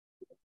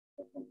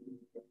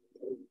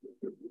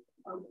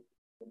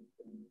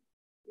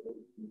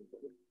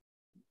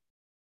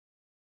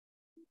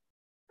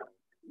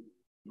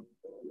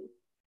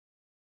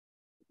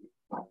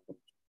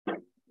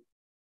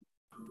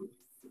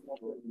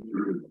Hello.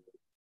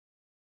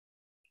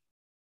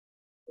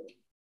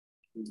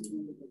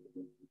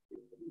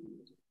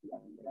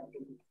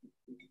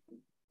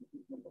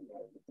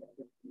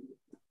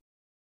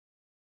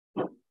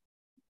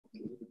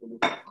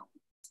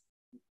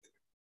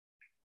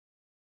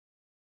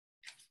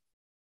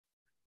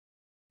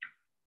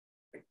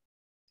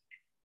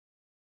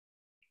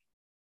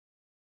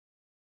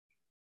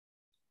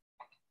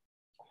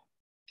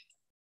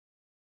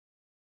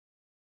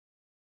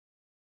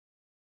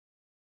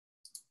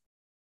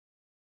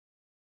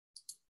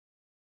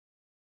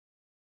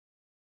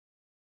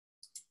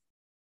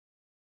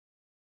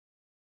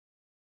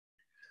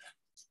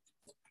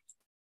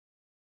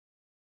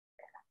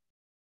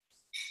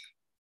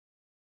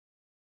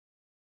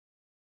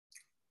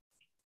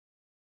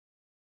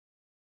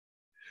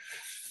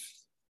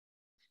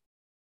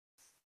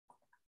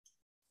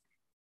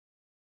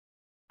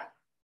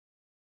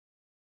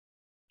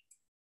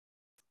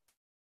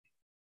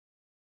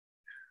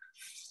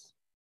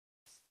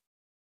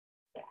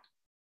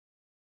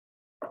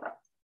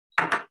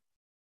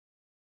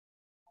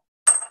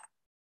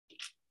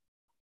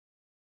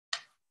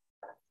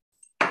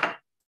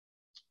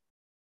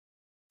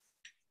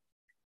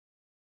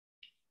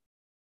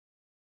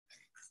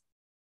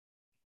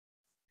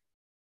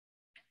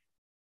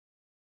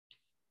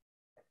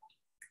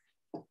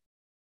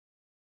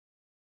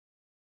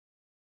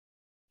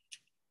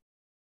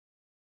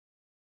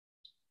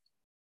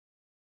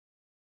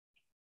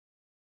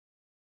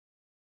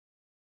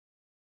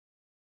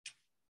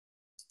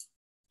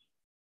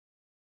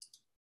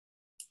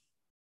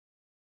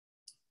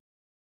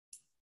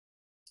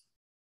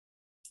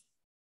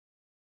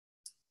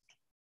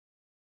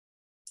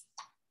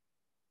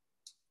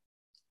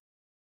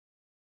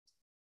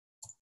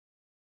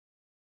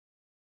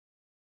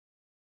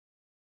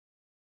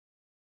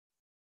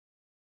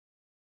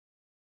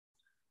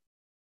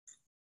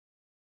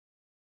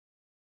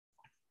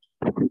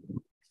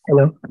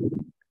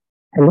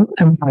 Hello.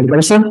 I'm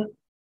audible, sir.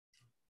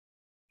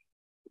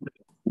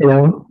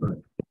 Hello.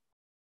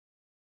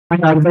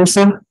 I'm audible,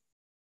 sir.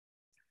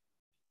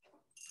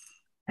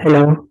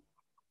 Hello.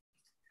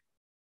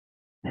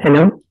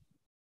 Hello.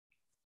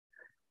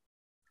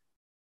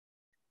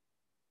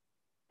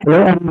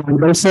 Hello. I'm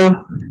audible,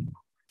 sir.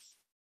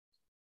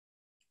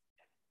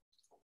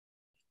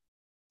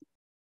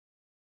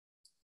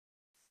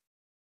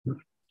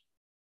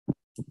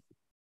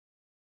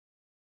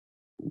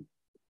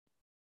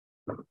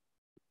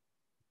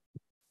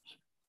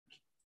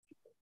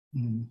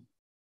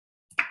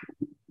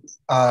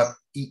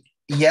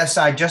 Yes,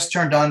 I just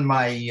turned on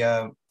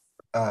my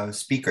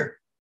speaker.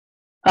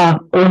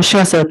 Oh,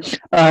 sure, sir.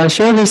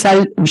 Sure, we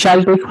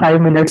shall take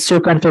 5 minutes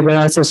to configure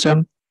our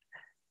system.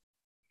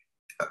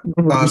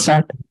 We'll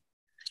start.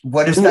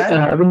 What is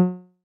that?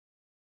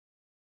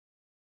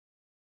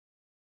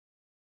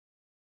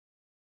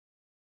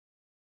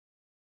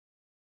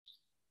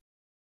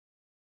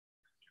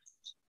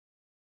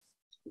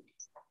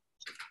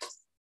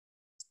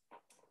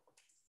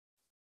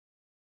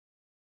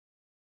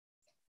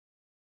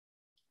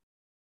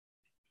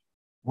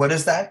 What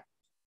is that?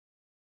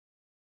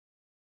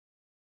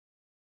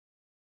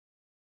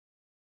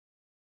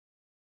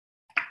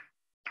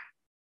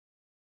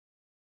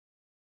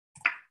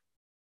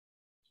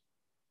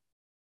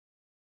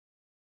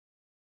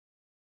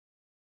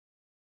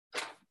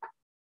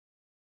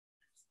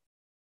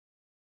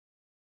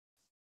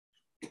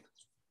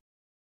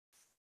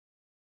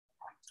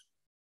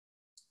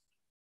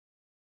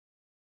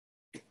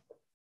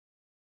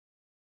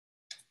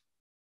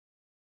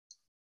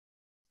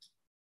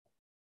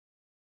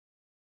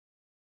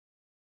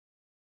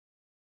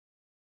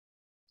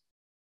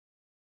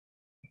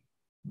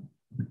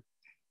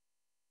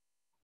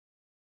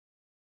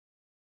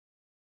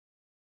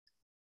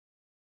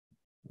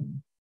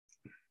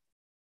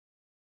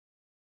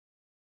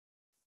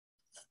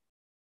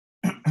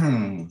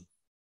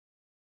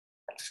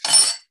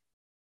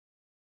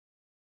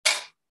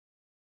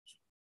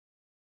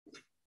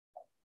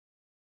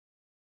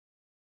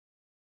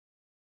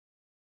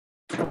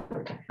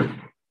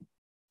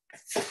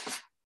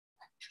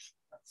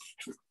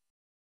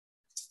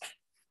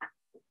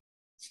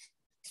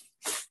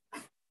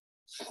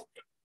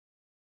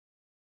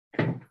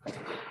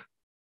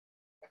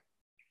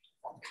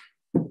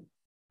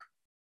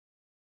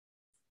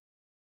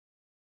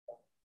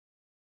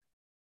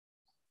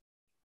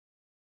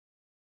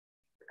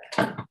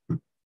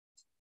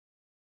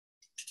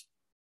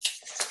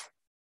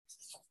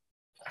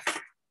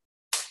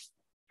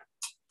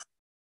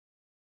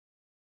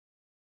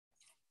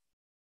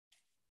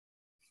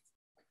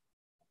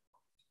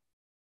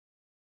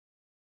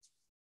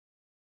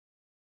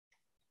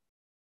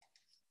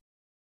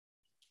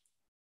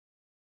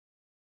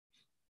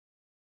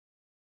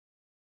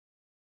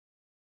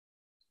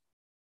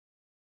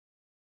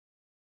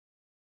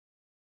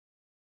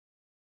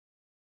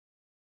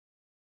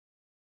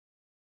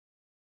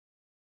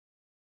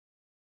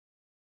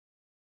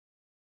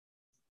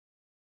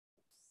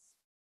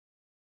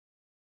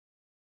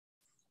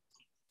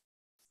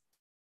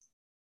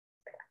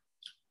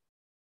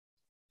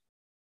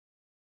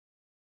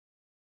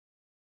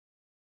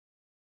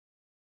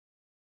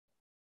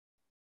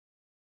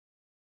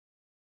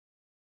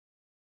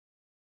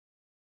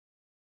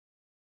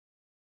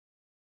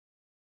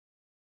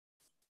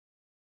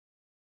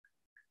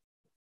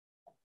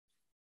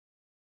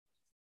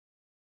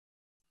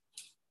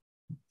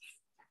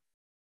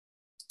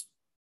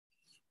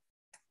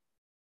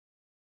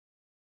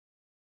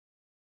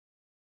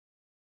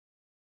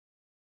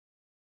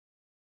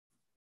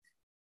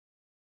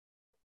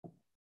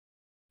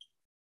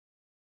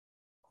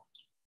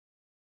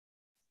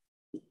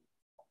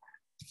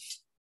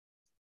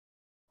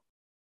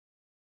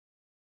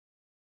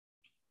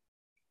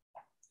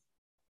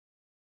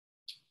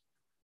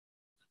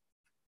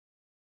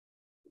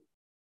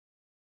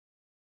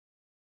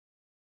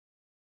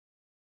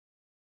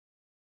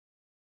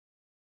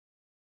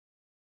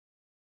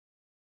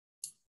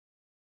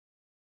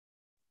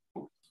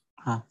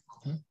 हाँ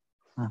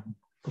हाँ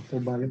तो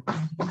फिर बालक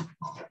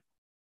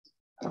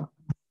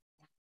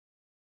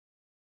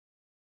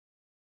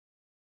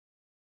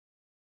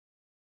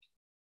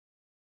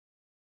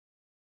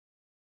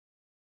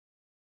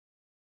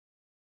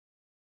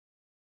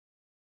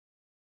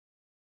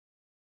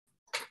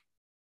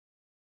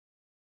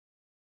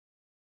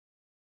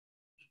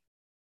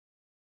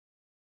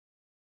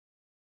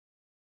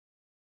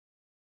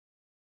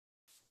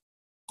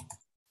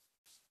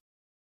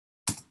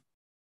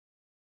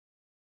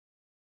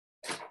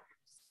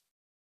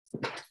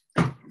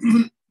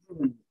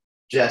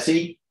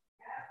Jesse,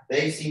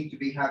 they seem to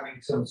be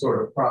having some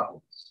sort of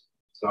problems.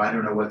 So I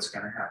don't know what's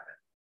going to happen.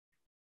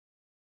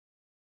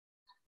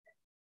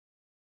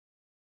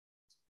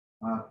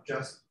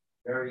 Just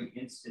very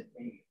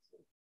instantaneously.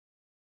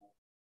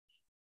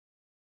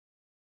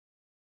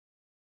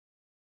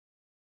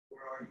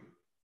 Where are you?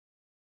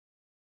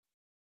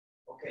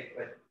 Okay,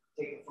 but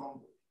take a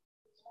phone.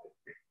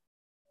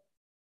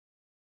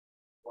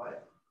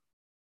 What?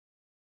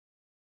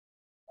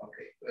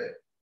 Okay, good.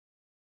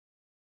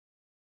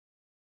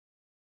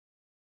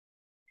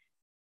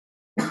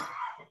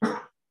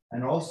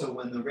 And also,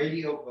 when the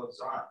radio goes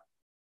on,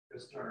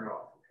 just turn it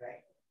off, okay?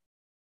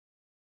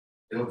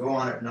 It'll go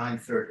on at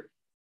 9:30.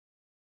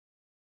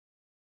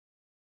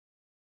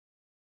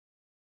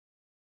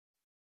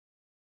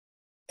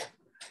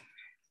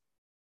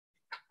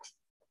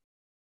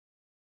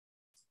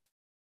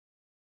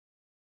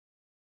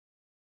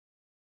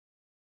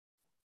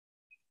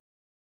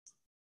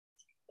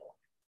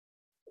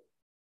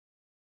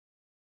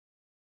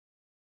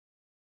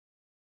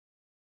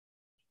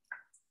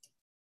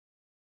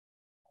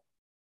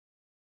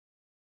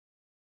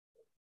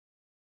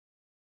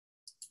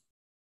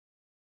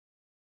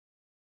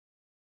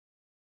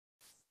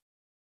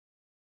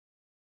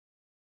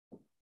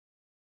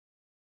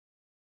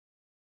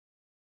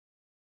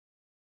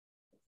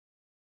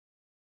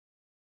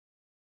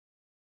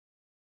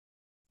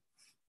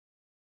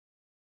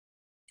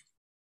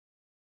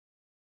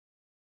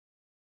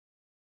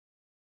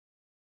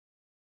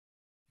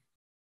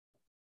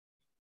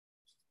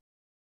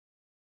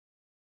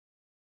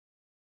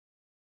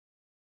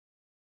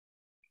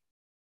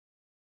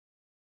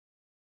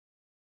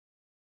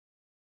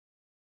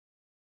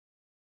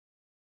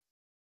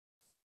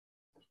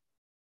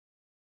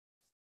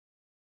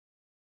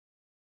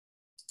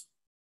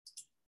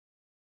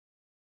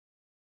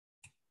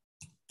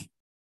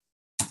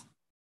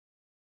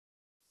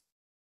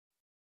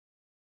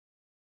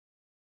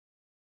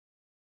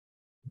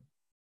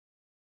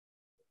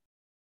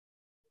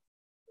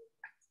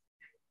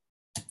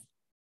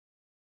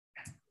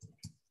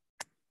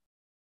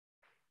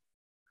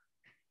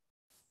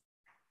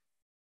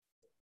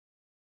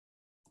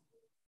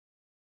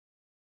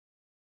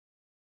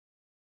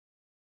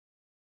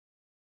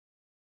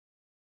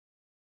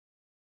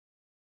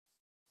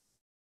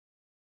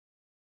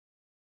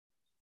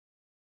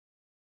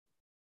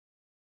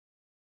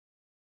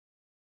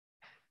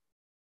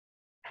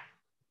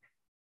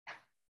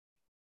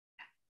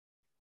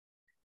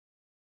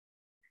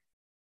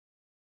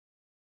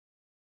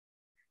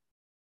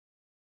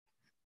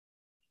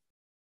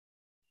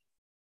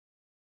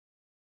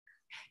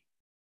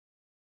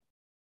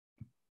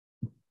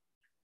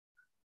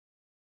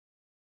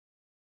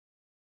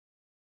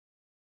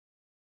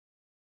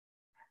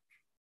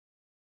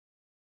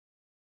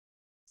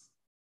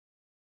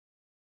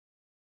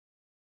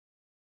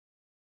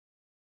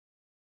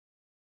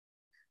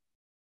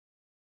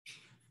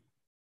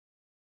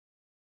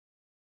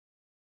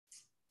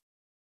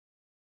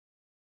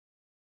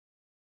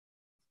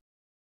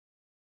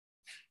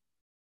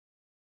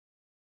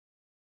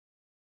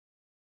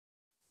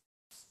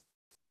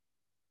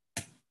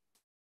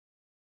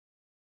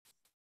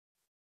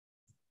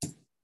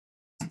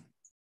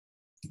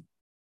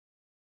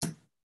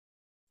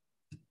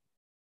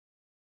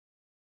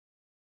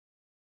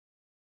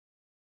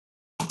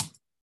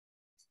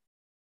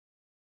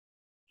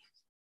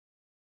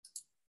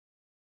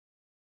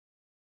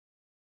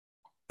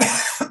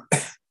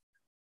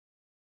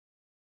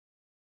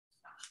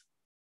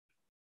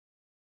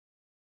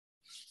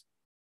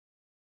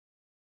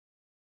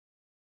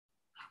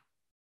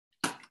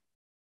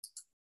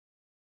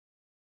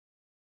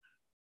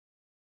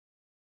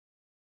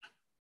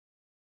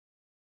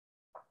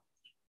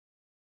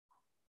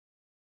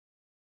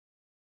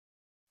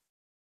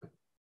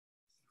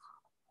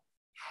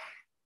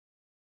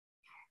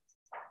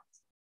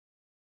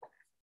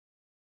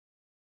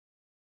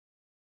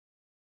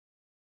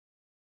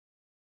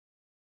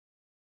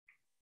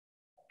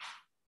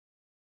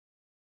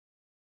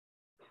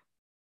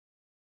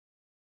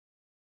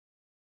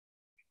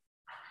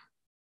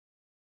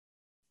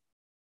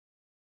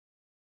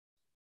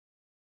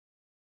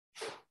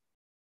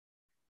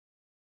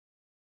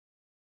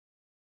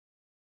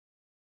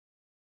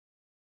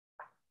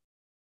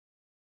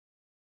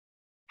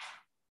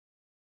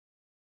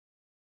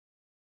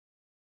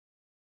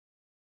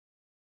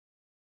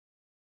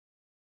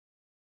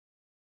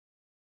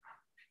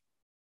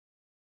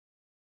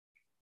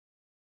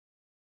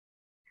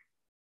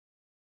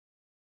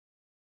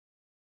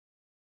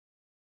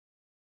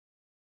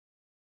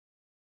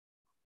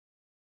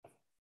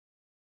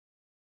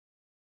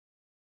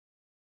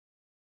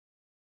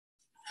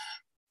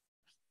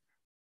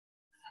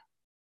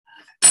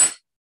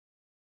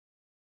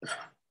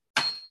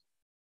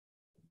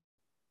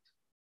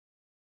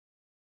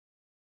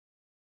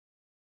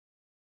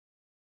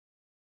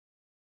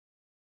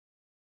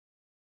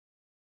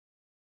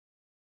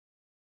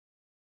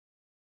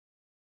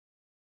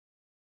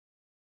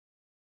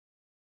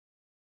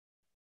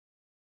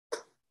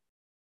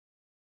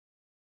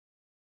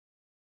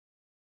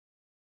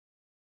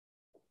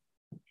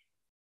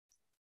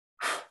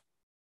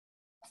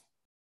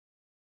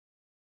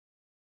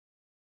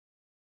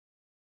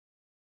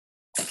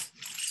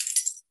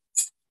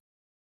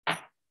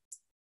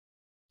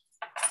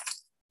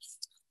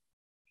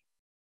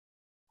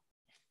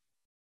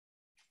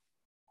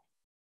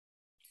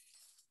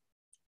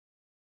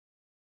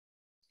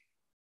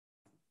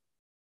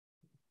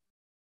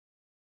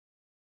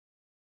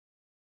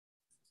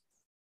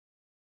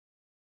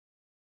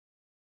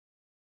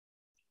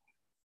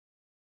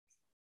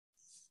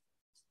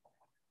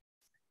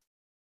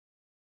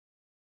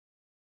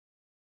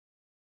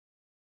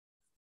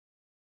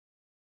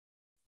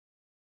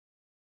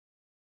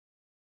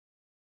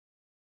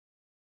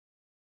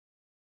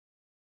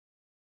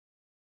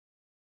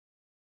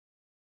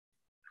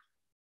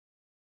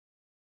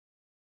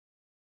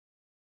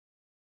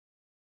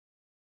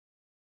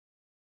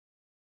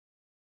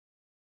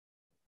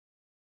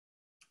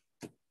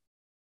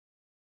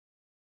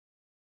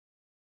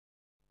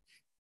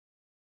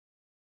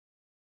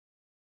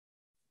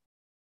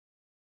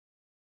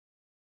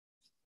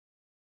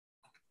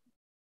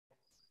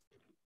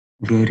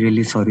 We're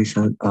really sorry,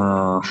 sir.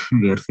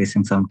 We are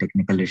facing some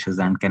technical issues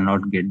and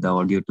cannot get the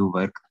audio to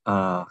work.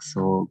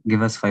 So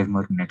give us 5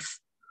 more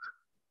minutes.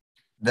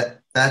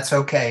 That's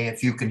okay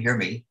if you can hear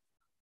me.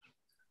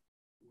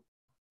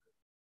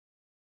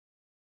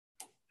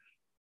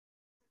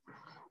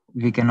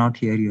 We cannot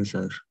hear you,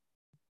 sir.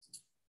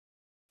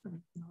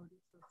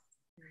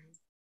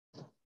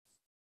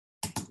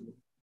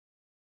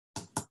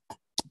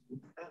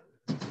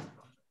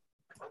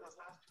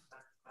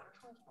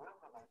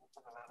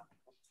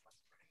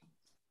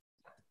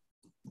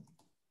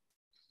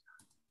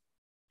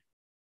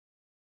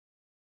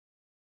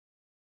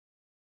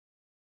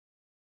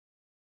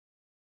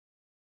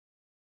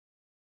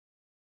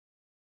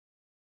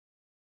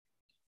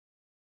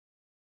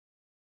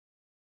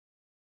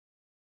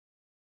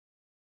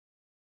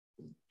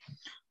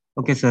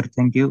 Okay, sir.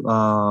 Thank you.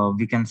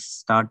 We can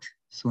start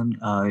soon.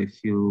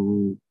 If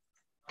you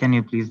can,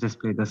 you please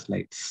display the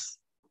slides.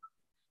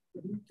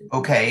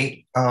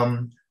 Okay.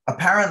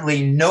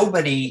 Apparently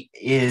nobody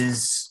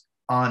is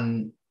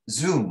on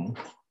Zoom.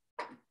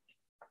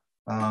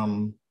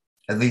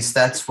 At least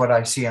that's what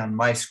I see on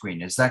my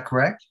screen. Is that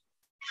correct?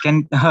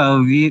 Can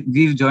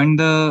we've joined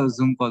the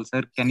Zoom call,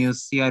 sir? Can you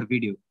see our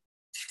video?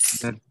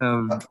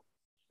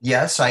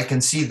 Yes, I can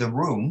see the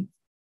room.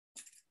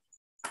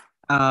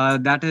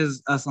 That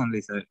is us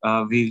only, sir.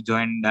 We've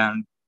joined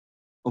and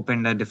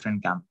opened a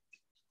different camp.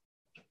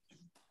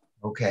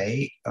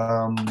 Okay.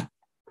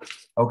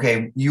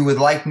 Okay. You would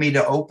like me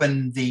to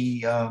open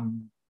the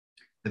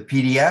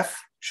PDF?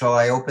 Shall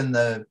I open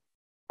the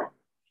talk?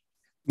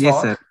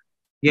 Yes, sir.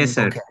 Yes,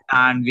 sir. Okay.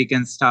 And we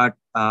can start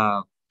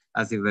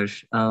as you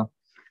wish.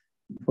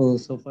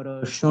 So for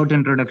a short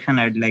introduction,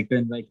 I'd like to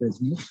invite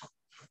Rajneesh.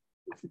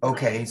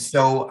 Okay,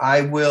 so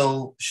I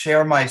will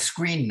share my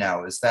screen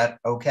now. Is that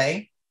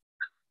okay?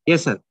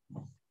 Yes, sir.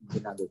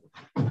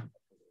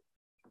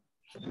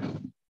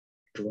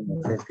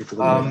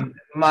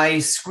 My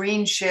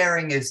screen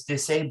sharing is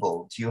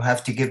disabled. You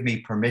have to give me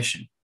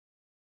permission.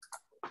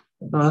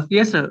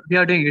 Yes, sir. We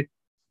are doing it.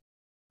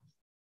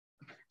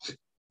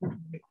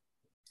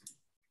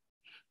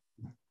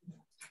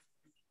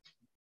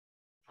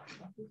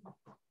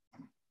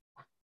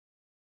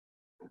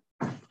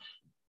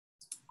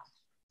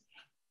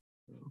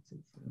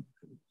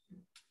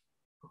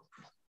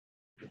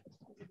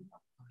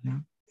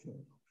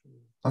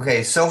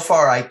 Okay, so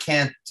far I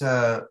can't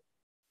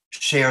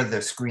share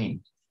the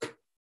screen.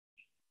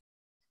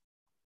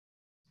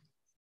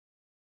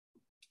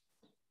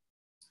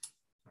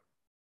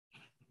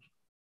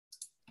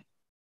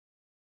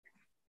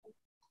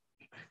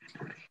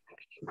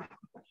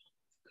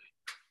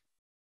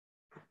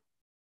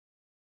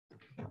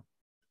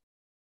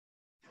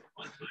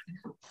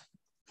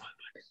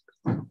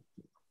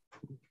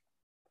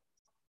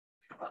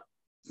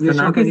 So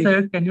now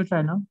can you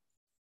try now?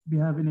 We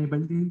have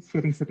enabled the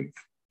sharing settings.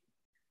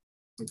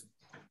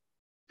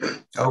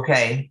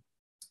 Okay.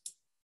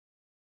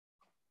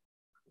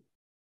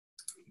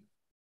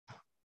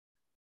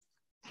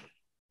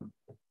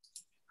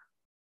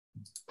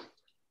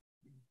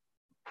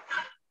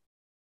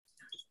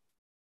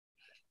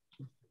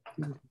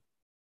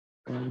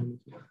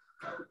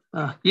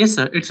 Yes,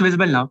 sir. It's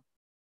visible now.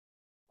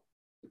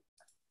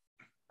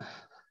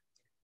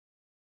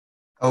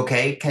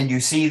 Okay, can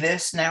you see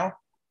this now?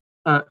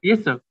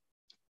 Yes, sir.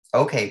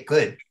 Okay,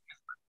 good.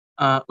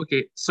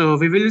 Okay, so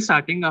we will be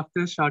starting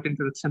after a short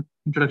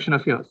introduction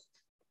of yours.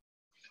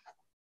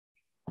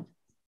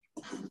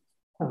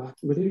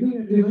 Good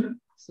evening, everyone.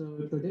 So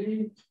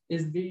today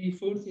is the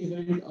fourth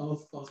event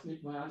of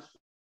Cosmic Voyage.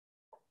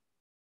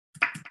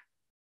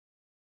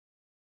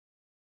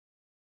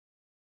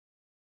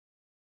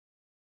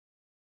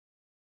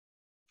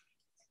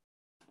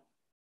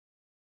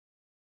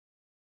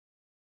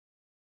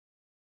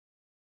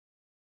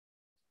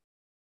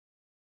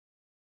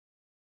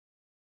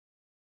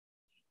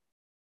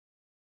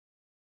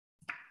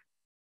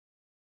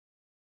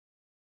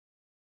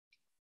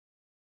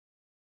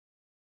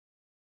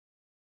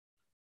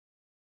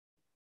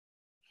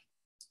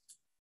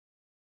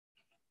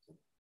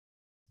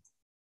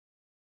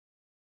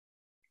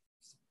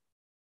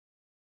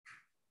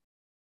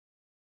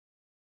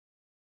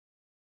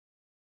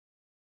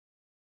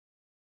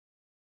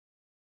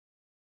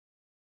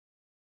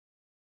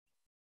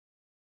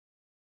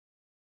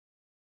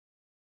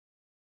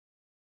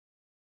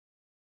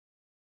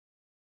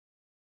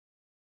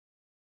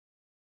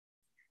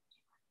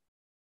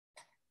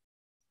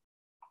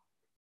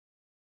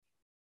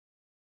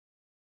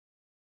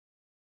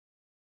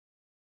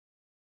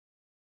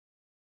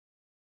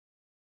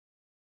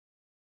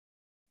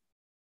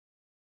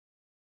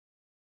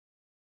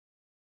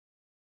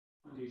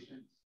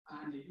 Foundation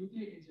and the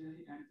UK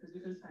Engineering and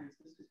Physical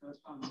Sciences Research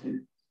Council.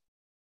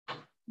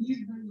 He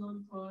is well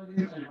known for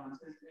his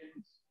advances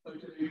in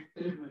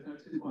alternative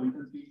methods in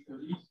quantum field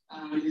theory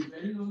and is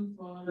well known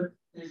for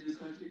his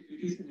research in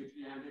ET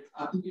symmetry and its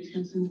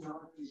applications in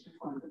non-hermitian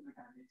quantum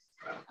mechanics,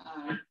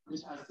 and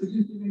which has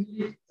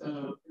significantly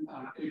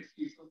impacted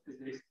fields of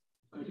physics,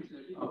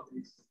 particularly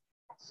optics.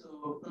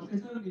 So,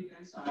 Professor, we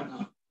can start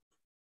now.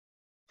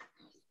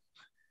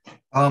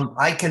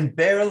 I can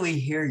barely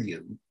hear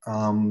you.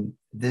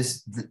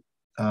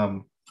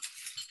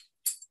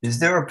 Is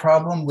there a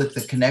problem with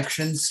the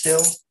connection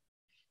still?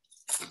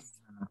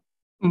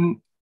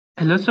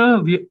 Hello,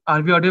 sir.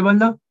 Are we audible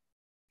now?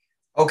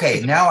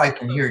 Okay, now I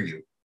can hear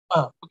you.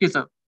 Okay,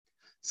 sir.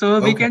 So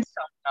we Okay. can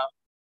start now.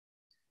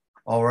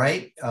 All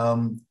right.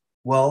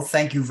 Well,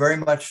 thank you very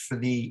much for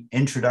the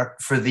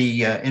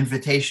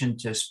invitation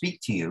to speak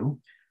to you.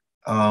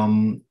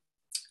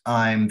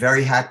 I'm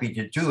very happy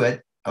to do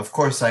it. Of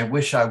course, I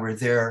wish I were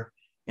there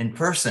in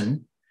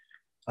person,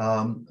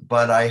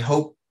 but I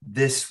hope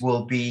this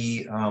will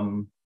be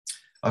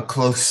a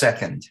close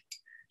second.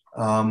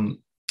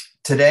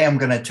 Today, I'm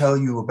going to tell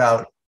you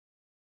about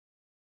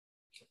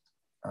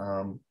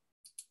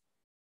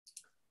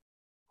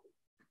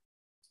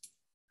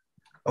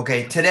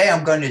today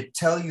I'm going to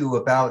tell you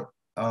about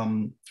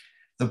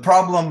the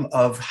problem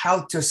of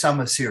how to sum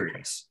a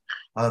series.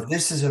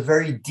 This is a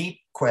very deep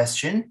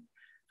question.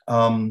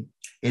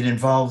 It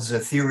involves a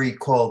theory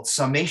called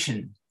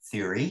summation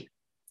theory.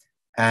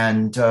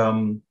 And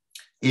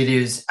it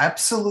is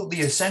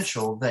absolutely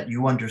essential that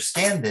you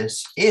understand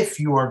this if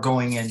you are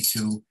going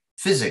into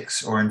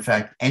physics, or in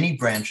fact, any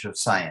branch of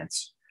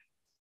science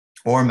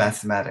or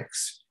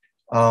mathematics.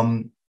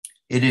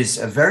 It is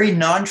a very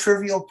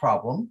non-trivial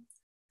problem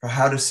for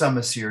how to sum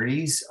a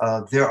series.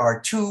 There are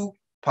two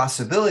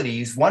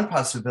possibilities. One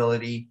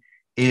possibility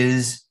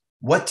is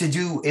what to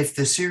do if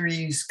the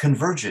series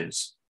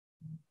converges,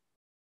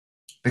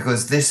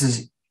 because this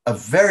is a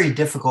very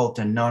difficult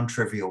and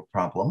non-trivial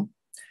problem.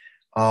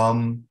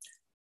 And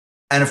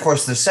of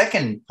course, the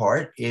second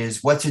part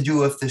is what to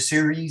do if the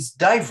series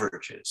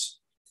diverges.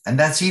 And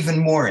that's even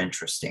more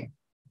interesting.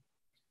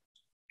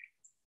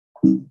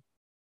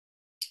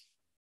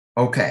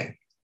 Okay,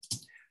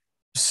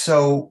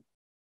 so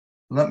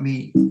let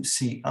me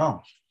see.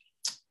 I'm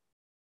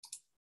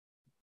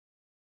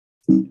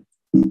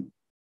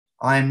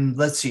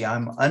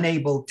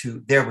unable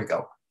to, there we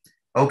go.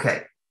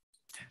 Okay,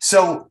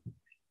 so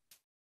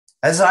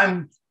as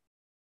I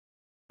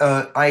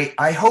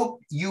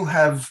hope you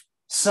have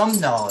some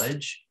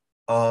knowledge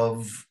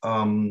of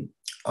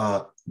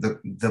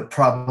the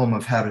problem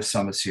of how to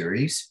sum a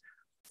series.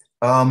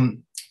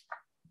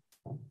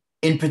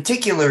 In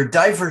particular,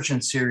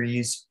 divergent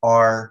series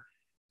are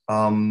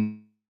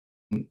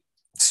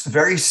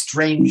very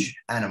strange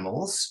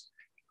animals.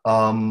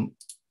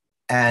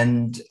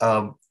 And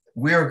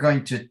we are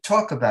going to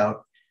talk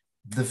about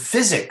the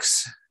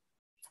physics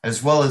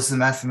as well as the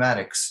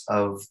mathematics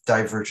of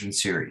divergent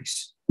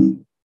series.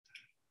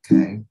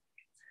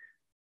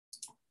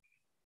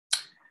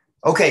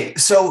 Okay,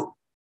 so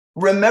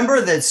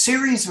remember that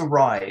series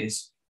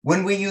arise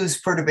when we use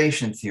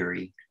perturbation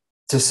theory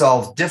to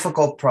solve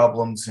difficult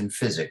problems in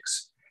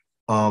physics.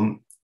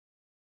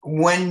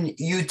 When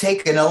you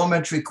take an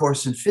elementary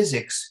course in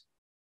physics,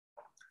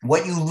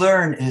 what you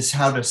learn is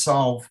how to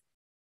solve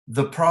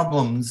the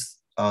problems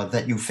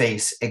that you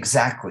face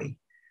exactly.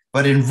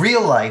 But in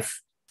real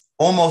life,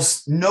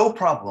 almost no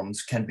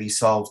problems can be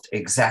solved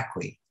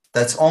exactly.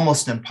 That's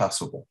almost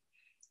impossible,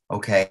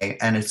 okay?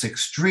 And it's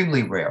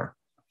extremely rare.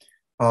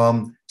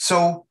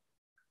 So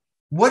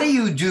what do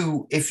you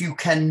do if you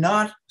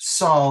cannot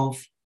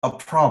solve a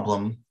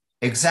problem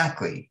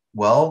exactly?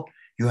 Well,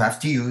 you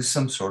have to use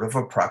some sort of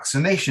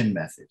approximation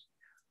method.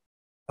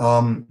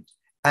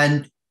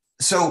 And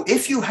so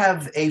if you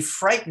have a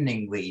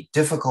frighteningly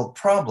difficult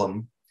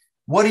problem,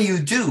 what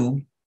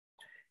do?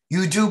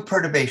 You do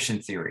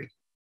perturbation theory,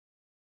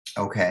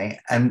 okay?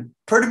 And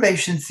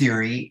perturbation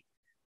theory,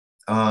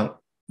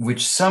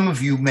 which some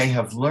of you may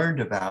have learned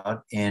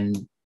about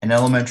in an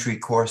elementary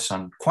course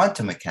on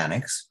quantum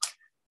mechanics,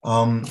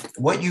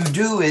 what you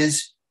do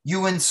is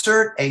you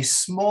insert a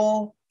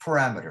small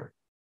parameter,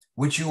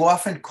 which you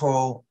often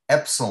call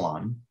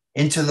epsilon,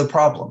 into the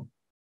problem.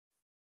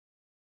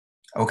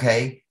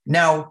 Okay,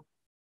 now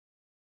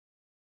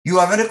you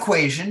have an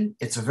equation.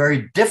 It's a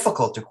very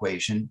difficult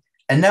equation.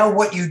 And now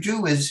what you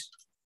do is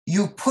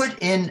you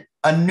put in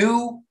a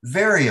new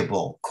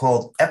variable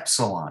called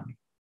epsilon.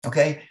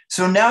 Okay,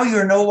 so now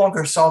you're no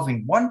longer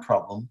solving one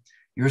problem.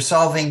 You're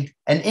solving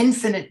an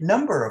infinite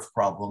number of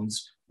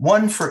problems,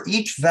 one for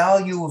each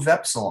value of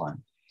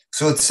epsilon.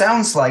 So it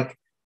sounds like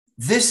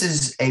this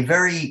is a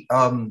very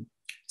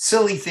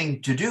silly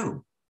thing to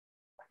do.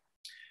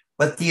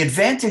 But the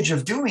advantage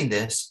of doing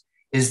this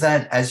is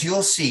that, as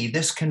you'll see,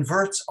 this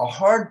converts a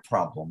hard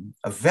problem,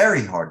 a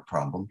very hard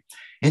problem,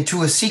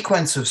 into a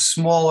sequence of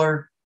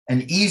smaller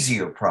and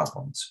easier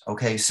problems.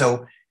 Okay,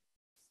 so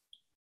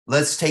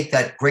let's take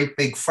that great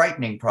big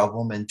frightening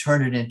problem and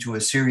turn it into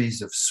a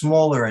series of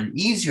smaller and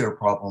easier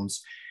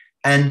problems.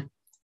 And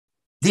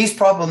these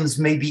problems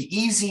may be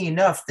easy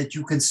enough that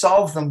you can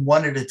solve them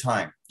one at a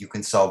time. You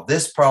can solve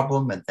this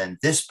problem and then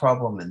this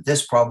problem and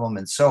this problem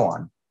and so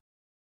on.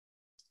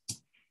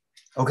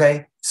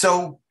 Okay,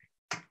 so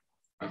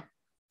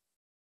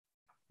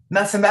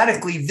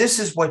mathematically, this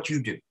is what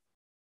you do.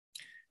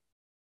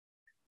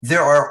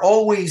 There are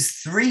always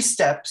 3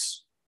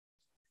 steps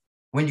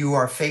when you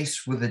are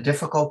faced with a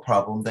difficult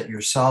problem that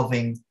you're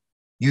solving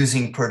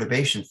using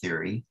perturbation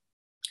theory,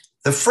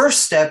 the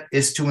first step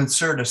is to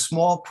insert a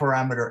small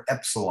parameter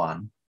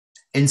epsilon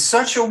in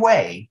such a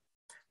way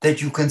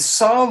that you can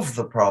solve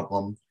the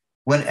problem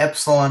when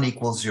epsilon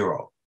equals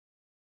 0.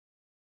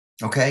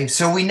 Okay,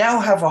 so we now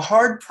have a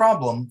hard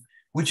problem,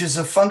 which is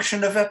a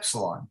function of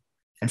epsilon.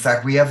 In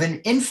fact, we have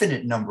an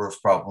infinite number of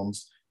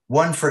problems,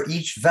 one for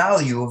each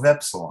value of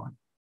epsilon.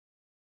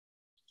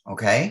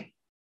 Okay,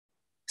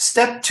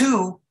 step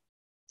 2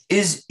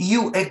 is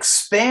you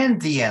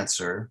expand the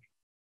answer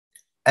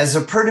as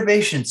a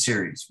perturbation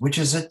series, which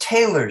is a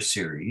Taylor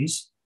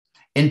series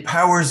in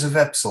powers of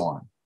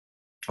epsilon.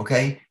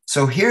 Okay,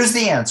 so here's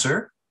the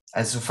answer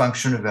as a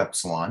function of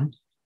epsilon,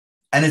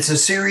 and it's a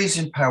series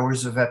in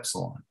powers of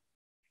epsilon.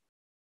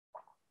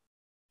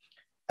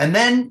 And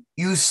then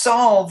you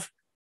solve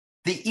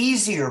the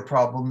easier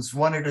problems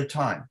one at a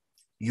time.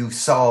 You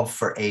solve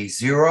for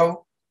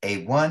A0,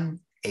 A1,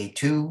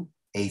 A2,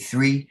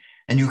 A3,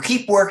 and you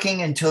keep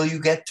working until you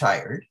get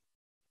tired.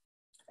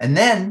 And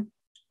then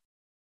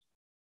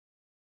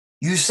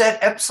you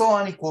set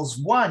epsilon equals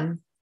 1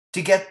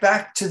 to get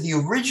back to the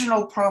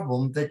original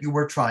problem that you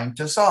were trying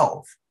to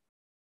solve.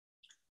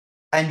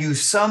 And you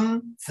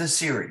sum the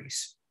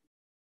series.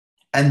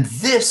 And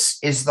this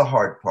is the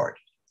hard part.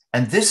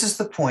 And this is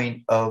the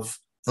point of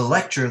the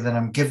lecture that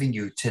I'm giving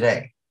you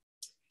today.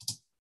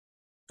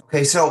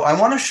 Okay, so I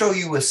want to show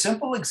you a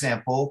simple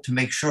example to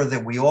make sure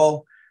that we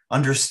all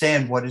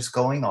understand what is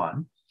going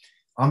on.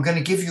 I'm going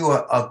to give you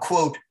a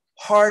quote,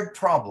 hard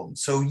problem.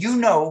 So you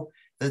know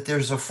that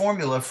there's a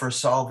formula for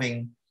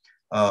solving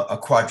a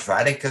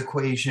quadratic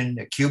equation,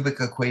 a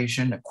cubic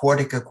equation, a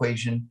quartic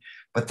equation,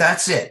 but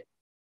that's it.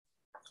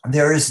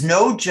 There is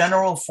no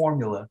general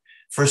formula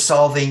for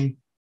solving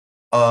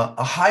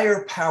a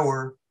higher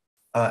power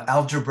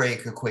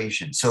algebraic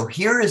equation. So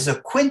here is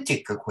a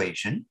quintic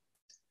equation.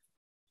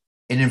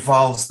 It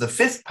involves the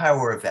 5th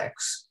power of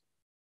x,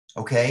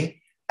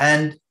 okay?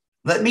 And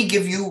let me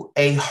give you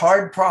a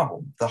hard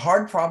problem. The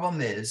hard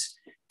problem is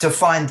to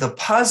find the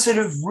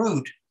positive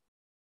root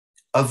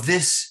of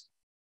this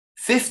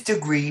 5th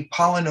degree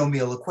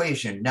polynomial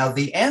equation. Now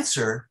the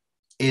answer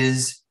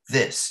is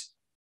this,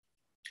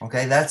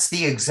 okay? That's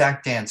the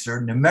exact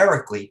answer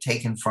numerically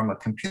taken from a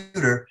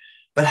computer,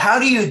 but how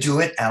do you do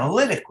it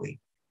analytically?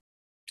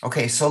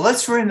 Okay, so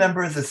let's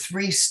remember the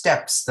 3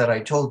 steps that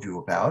I told you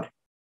about.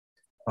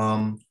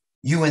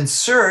 You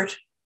insert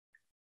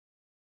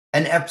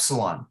an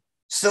epsilon.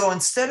 So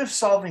instead of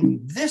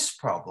solving this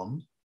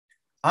problem,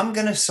 I'm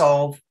going to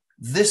solve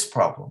this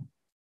problem.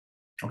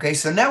 Okay,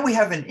 so now we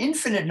have an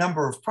infinite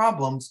number of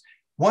problems,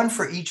 one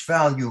for each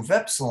value of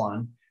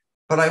epsilon,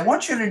 but I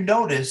want you to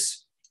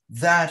notice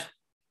that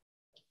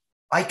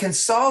I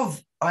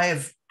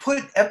have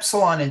put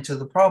epsilon into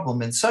the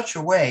problem in such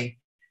a way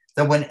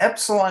that when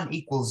epsilon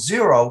equals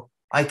 0,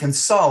 I can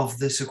solve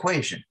this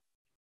equation.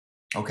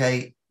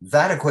 Okay,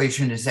 that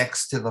equation is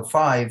x to the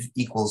 5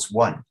 equals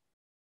 1.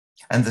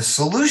 And the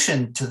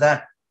solution to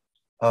that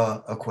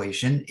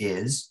equation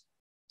is,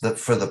 that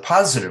for the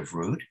positive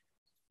root,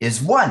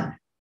 is 1.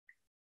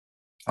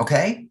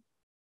 Okay?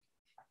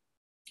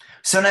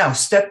 So now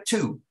step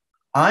 2,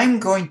 I'm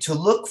going to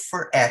look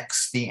for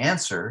x, the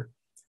answer,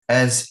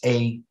 as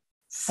a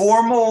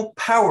formal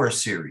power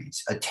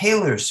series, a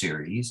Taylor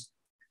series,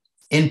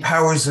 in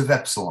powers of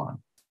epsilon.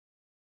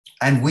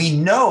 And we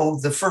know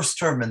the first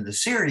term in the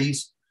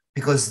series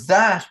because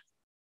that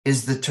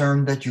is the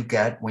term that you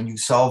get when you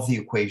solve the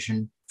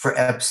equation for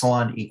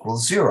epsilon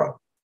equals 0.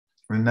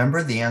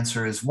 Remember, the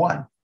answer is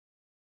 1.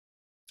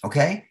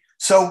 Okay?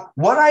 So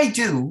what I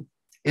do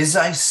is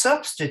I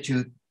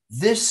substitute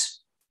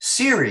this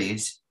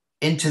series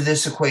into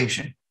this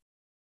equation.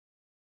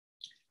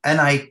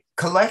 And I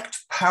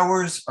collect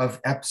powers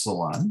of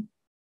epsilon.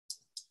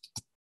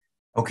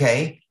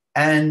 Okay?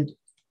 And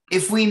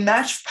if we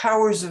match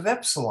powers of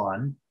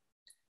epsilon,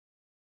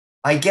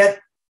 I get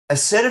a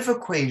set of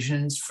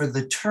equations for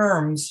the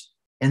terms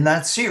in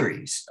that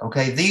series.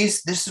 Okay,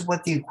 this is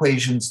what the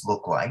equations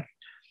look like.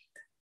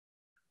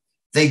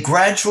 They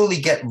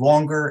gradually get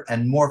longer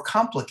and more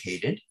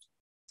complicated,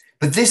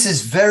 but this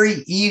is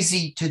very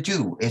easy to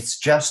do. It's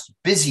just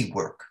busy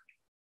work.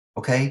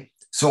 Okay,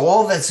 so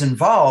all that's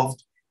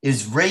involved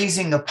is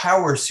raising a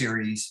power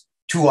series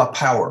to a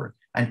power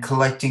and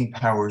collecting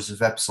powers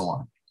of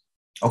epsilon.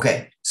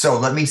 Okay, so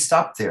let me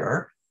stop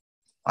there.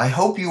 I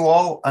hope you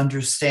all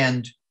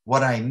understand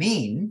what I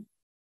mean.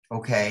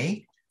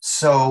 Okay,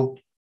 so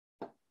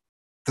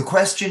the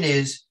question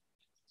is,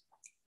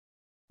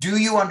 do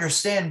you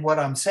understand what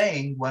I'm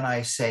saying when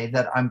I say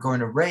that I'm going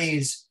to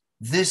raise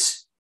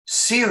this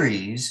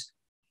series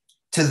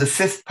to the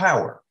 5th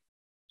power?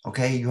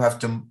 Okay, you have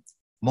to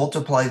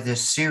multiply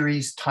this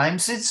series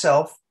times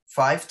itself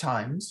 5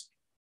 times.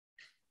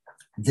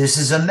 This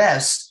is a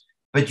mess,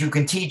 but you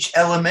can teach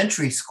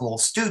elementary school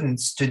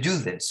students to do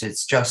this.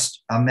 It's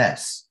just a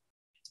mess.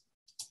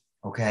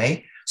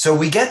 Okay, so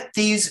we get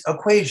these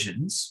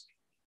equations.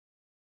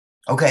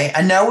 Okay,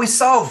 and now we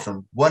solve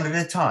them one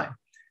at a time.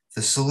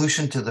 The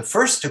solution to the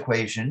first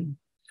equation,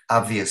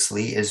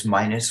 obviously, is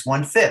minus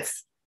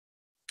 1/5.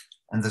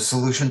 And the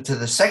solution to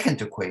the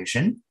second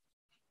equation,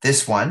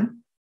 this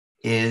one,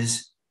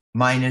 is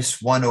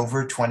minus 1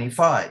 over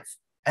 25,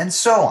 and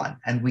so on.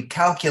 And we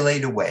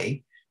calculate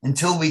away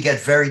until we get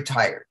very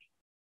tired.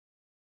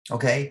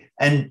 Okay?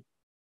 And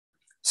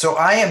so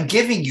I am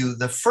giving you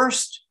the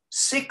first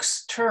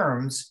 6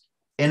 terms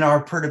in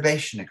our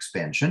perturbation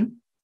expansion.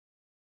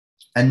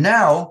 And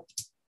now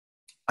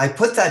I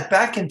put that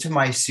back into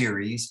my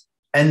series,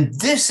 and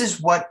this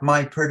is what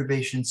my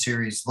perturbation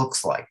series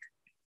looks like.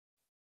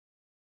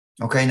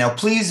 Okay, now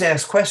please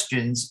ask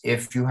questions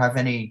if you have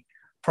any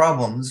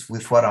problems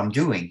with what I'm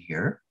doing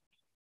here.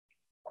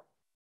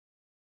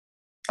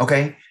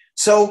 Okay,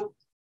 so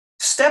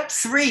step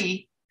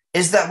 3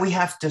 is that we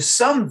have to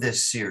sum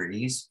this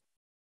series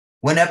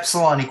when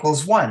epsilon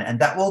equals 1, and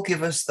that will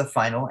give us the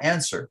final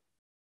answer.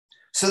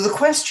 So the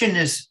question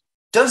is,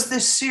 does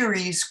this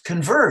series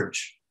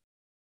converge?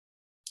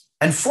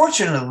 And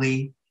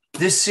fortunately,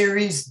 this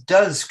series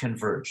does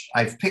converge.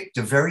 I've picked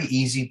a very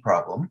easy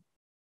problem.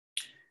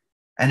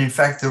 And in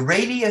fact, the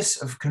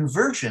radius of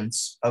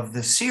convergence of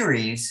the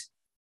series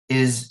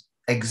is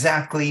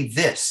exactly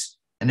this.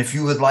 And if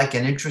you would like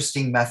an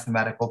interesting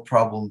mathematical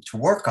problem to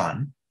work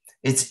on,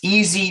 it's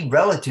easy,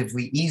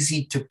 relatively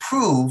easy to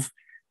prove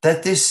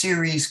that this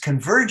series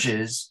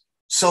converges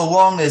so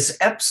long as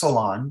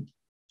epsilon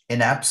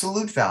in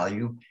absolute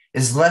value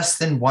is less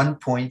than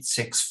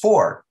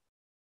 1.64.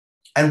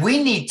 And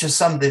we need to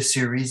sum this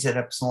series at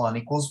epsilon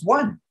equals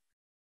 1.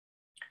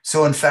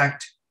 So in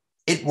fact,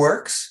 it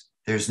works.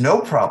 There's no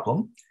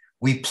problem.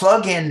 We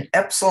plug in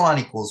epsilon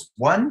equals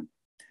 1,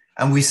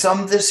 and we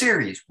sum the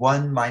series,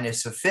 1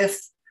 minus a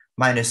fifth,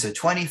 minus a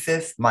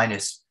 25th,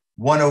 minus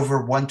 1 over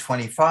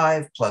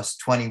 125, plus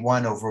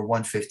 21 over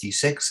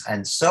 156,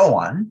 and so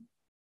on.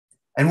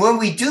 And when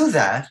we do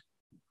that,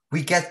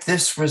 we get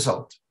this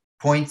result,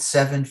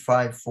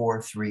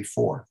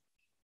 0.75434.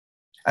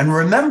 And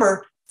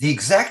remember, the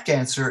exact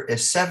answer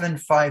is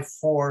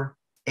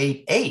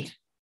 75488.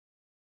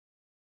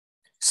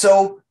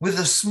 So with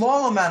a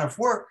small amount of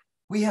work,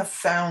 we have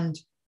found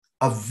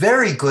a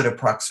very good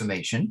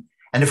approximation.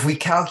 And if we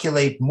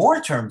calculate more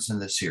terms in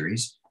the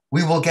series,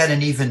 we will get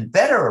an even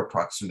better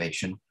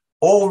approximation.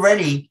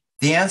 Already,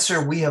 the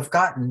answer we have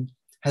gotten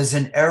has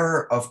an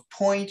error of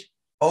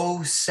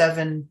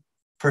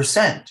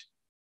 0.07%.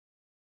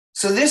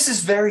 So this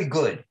is very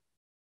good,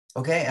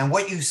 okay? And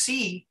what you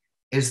see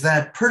is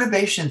that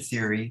perturbation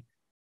theory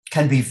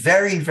can be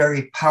very,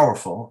 very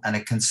powerful, and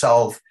it can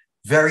solve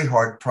very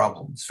hard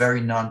problems,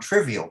 very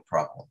non-trivial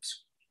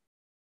problems.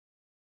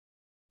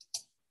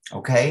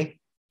 Okay?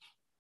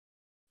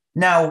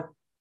 Now,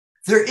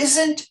 there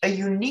isn't a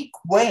unique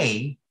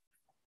way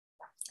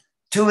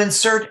to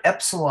insert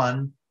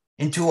epsilon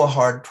into a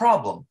hard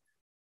problem.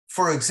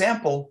 For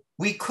example,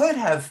 we could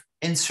have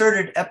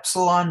inserted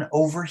epsilon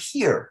over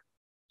here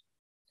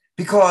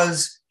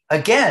because,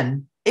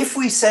 again, if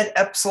we set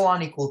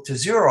epsilon equal to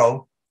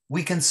 0,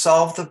 we can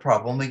solve the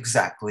problem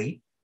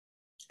exactly.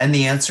 And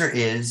the answer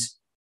is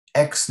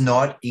x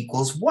naught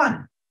equals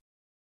 1.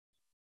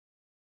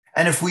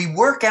 And if we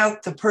work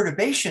out the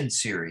perturbation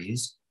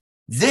series,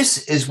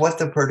 this is what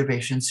the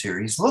perturbation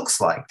series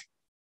looks like.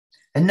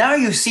 And now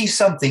you see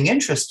something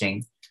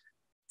interesting.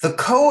 The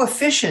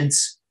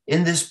coefficients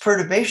in this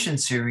perturbation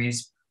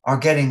series are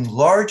getting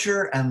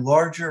larger and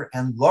larger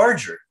and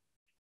larger.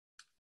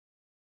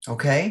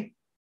 Okay?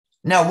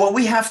 Now, what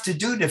we have to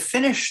do to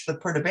finish the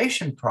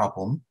perturbation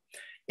problem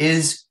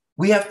is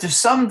we have to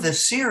sum the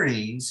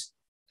series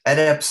at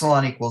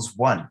epsilon equals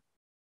 1.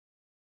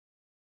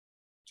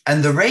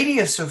 And the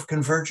radius of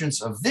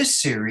convergence of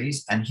this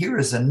series, and here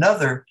is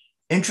another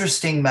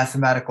interesting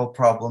mathematical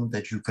problem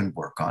that you can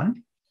work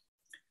on.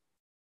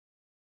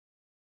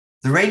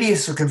 The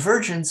radius of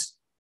convergence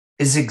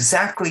is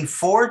exactly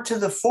 4 to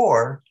the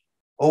 4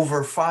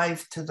 over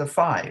 5 to the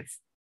 5,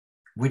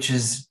 which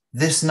is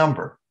this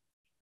number,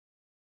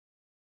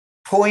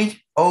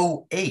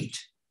 0.08.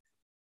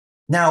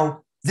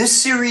 Now,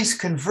 this series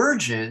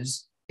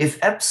converges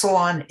if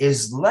epsilon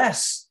is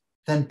less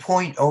than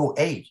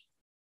 0.08.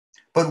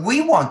 But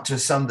we want to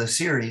sum the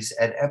series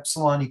at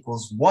epsilon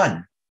equals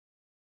 1.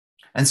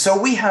 And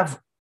so we have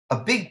a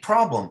big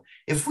problem.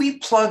 If we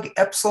plug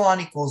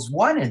epsilon equals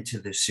 1 into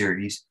this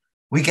series,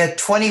 we get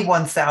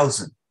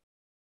 21,000.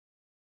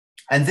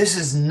 And this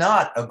is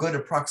not a good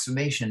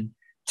approximation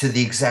to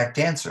the exact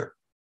answer.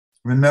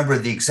 Remember,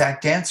 the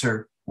exact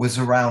answer was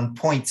around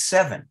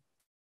 0.7.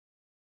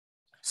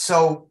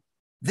 So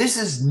this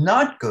is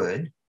not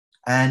good,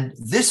 and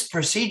this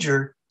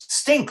procedure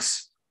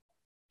stinks.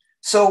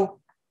 So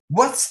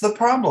what's the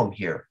problem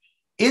here?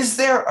 Is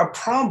there a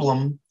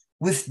problem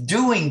with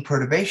doing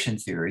perturbation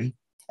theory?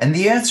 And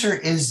the answer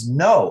is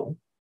no.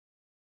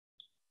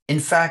 In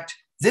fact,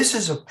 this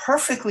is a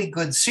perfectly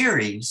good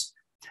series.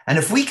 And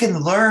if we can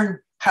learn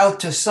how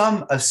to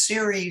sum a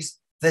series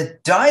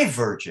that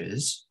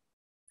diverges,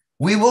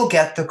 we will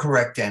get the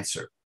correct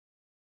answer.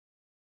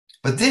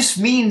 But this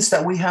means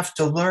that we have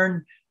to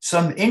learn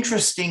some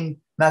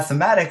interesting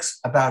mathematics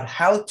about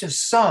how to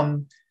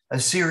sum a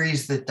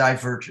series that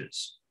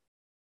diverges.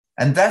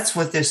 And that's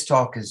what this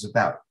talk is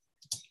about.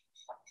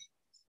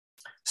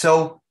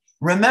 So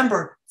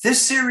remember,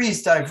 this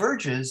series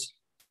diverges,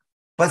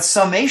 but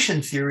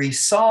summation theory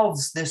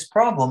solves this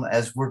problem,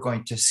 as we're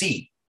going to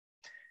see.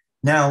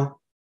 Now,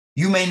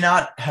 you may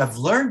not have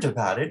learned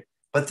about it,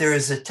 but there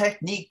is a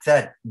technique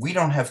that we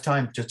don't have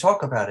time to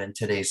talk about in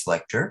today's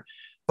lecture,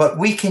 but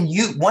we can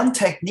use one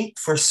technique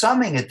for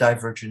summing a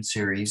divergent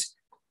series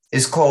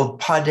is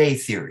called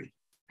PaAC theory.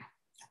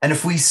 And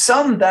if we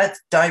sum that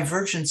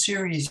divergent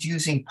series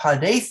using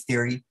PaAC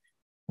theory,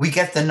 we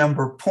get the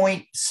number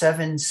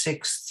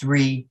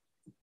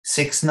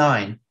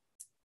 0.76369,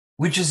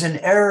 which is an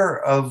error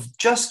of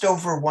just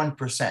over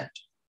 1%.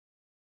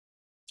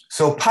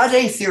 So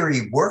PaAC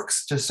theory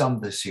works to sum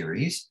the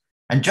series.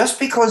 And just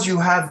because you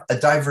have a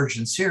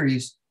divergent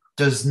series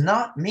does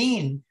not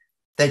mean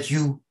that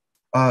you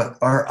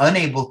are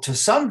unable to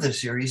sum the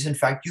series. In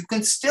fact, you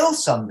can still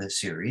sum the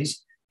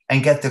series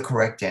and get the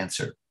correct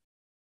answer.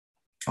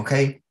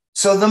 Okay,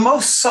 so the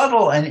most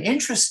subtle and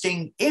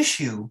interesting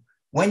issue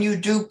when you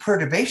do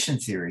perturbation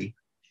theory,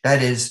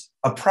 that is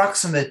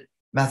approximate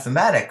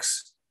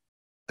mathematics,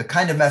 the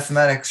kind of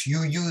mathematics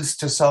you use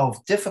to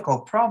solve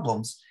difficult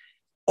problems,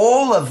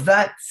 all of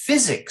that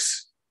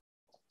physics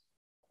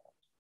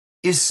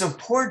is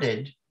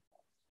supported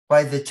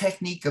by the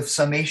technique of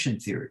summation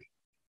theory.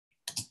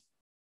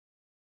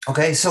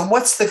 Okay, so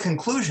what's the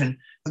conclusion?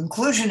 The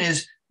conclusion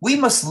is we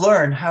must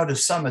learn how to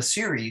sum a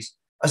series,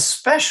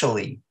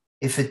 especially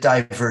if it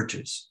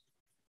diverges.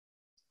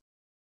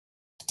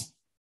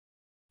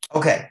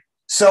 Okay,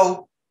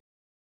 so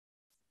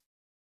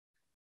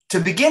to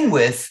begin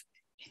with,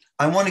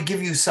 I want to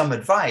give you some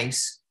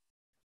advice.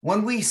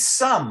 When we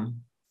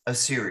sum a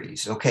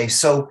series, okay,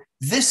 so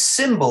this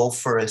symbol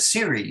for a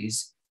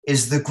series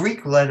is the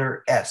Greek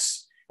letter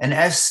S, and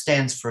S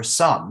stands for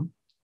sum,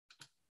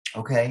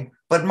 okay?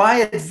 But my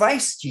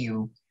advice to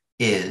you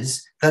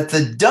is that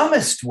the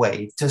dumbest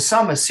way to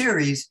sum a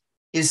series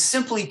is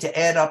simply to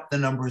add up the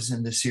numbers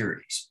in the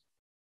series.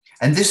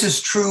 And this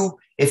is true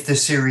if the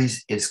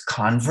series is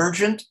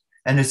convergent,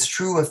 and it's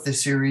true if the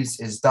series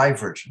is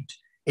divergent.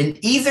 In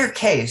either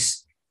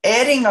case,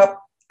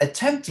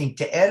 attempting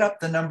to add up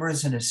the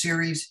numbers in a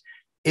series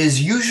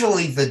is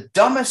usually the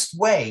dumbest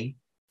way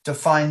to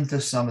find the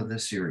sum of the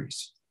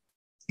series.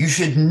 You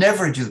should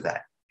never do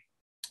that.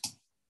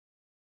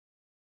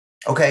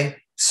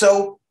 Okay,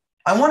 so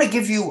I want to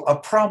give you a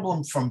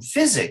problem from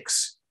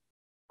physics,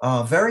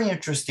 a very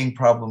interesting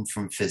problem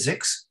from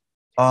physics.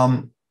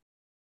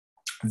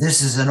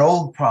 This is an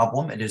old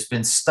problem. It has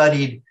been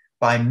studied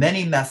by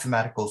many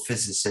mathematical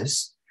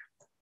physicists.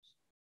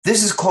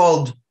 This is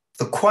called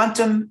the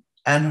quantum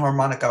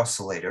anharmonic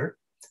oscillator.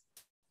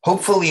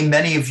 Hopefully,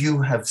 many of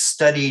you have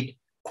studied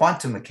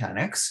quantum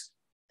mechanics.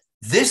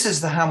 This is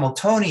the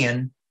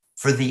Hamiltonian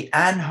for the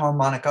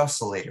anharmonic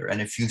oscillator.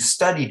 And if you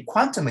studied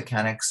quantum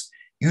mechanics,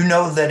 you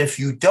know that if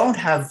you don't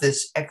have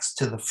this x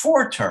to the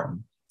 4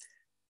 term,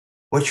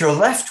 what you're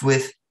left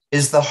with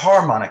is the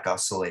harmonic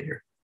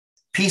oscillator,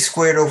 p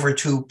squared over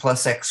 2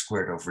 plus x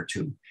squared over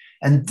 2.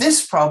 And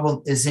this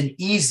problem is an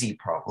easy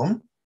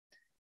problem,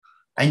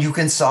 and you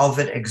can solve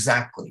it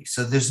exactly.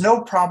 So there's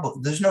no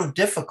problem, there's no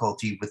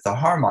difficulty with the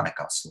harmonic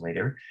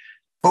oscillator.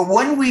 But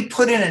when we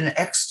put in an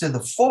x to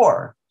the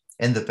 4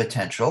 in the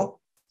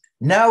potential,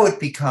 now it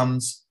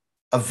becomes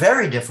a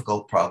very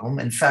difficult problem.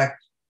 In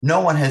fact, no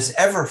one has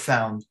ever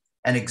found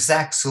an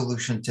exact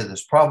solution to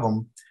this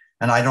problem,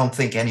 and I don't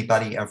think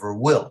anybody ever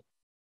will.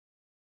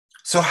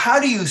 So how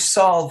do you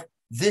solve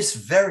this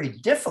very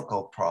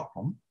difficult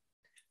problem?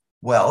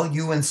 Well,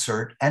 you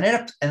insert an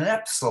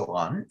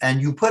epsilon,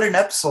 and you put an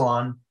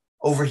epsilon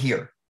over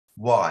here.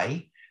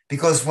 Why?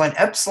 Because when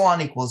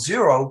epsilon equals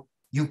 0,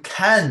 you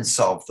can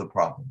solve the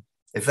problem.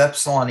 If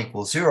epsilon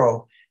equals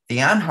 0, the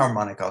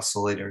anharmonic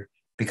oscillator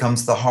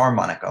becomes the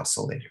harmonic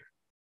oscillator.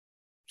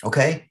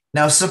 Okay?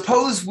 Now,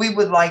 suppose we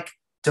would like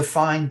to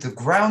find the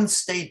ground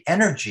state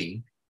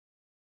energy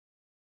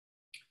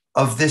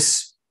of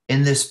this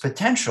in this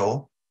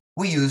potential.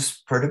 We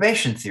use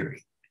perturbation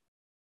theory.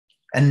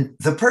 And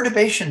the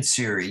perturbation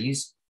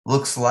series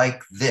looks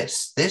like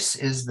this. This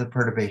is the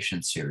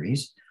perturbation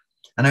series.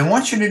 And I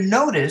want you to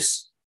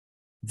notice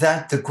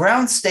that the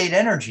ground state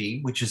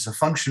energy, which is a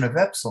function of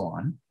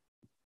epsilon,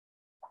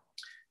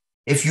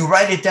 if you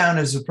write it down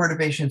as a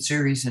perturbation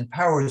series in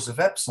powers of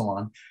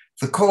epsilon,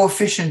 the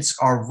coefficients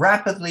are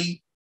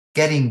rapidly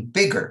getting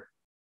bigger,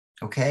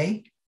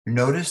 okay? You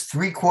notice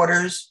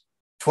 3/4,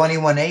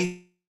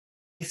 21/8,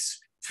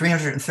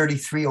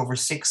 333 over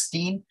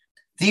 16.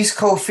 These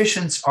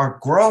coefficients are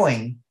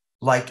growing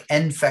like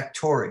n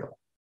factorial.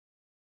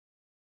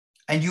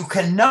 And you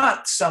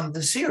cannot sum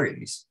the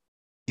series.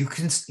 You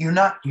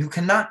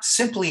cannot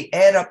simply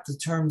add up the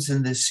terms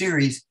in this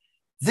series.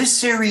 This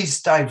series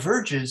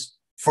diverges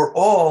for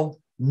all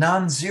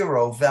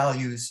non-zero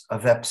values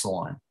of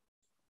epsilon.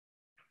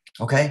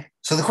 Okay,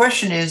 so the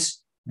question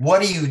is,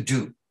 what do you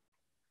do?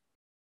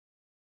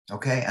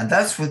 Okay, and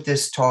that's what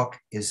this talk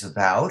is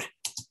about.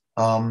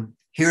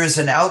 Here is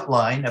an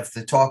outline of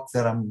the talk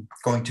that I'm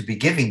going to be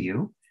giving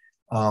you.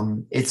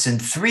 It's in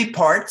 3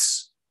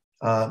 parts.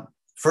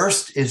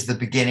 First is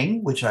the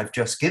beginning, which I've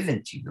just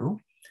given to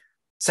you.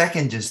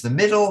 second is the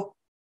middle,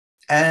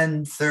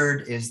 and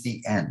third is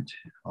the end,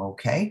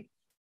 okay?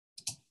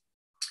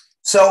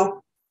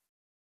 So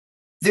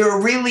there are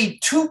really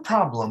two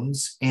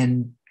problems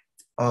in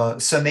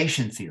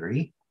summation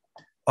theory.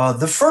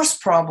 The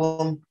first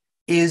problem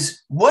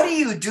is, what do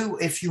you do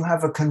if you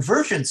have a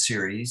convergent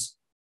series,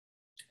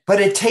 but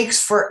it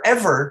takes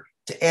forever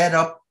to add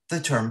up the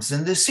terms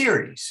in the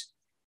series?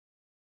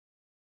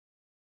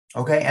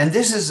 Okay, and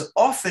this is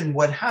often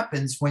what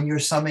happens when you're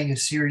summing a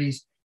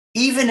series,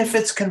 even if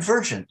it's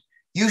convergent.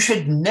 You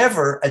should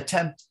never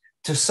attempt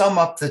to sum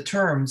up the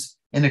terms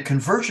in a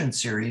convergent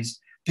series,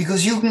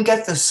 because you can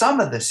get the sum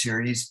of the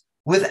series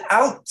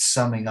without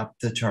summing up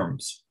the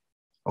terms,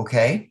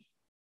 okay?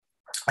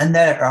 And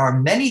there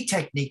are many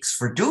techniques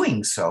for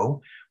doing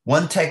so.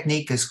 One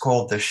technique is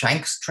called the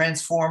Shanks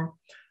transform.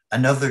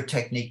 Another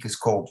technique is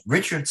called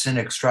Richardson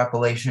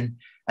extrapolation.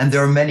 And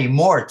there are many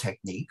more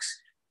techniques.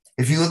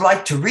 If you would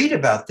like to read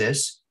about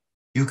this,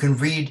 you can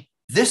read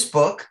this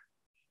book,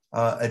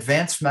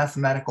 Advanced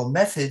Mathematical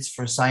Methods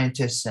for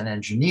Scientists and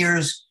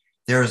Engineers.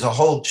 There is a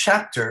whole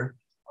chapter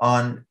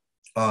on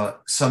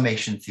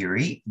summation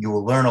theory. You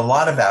will learn a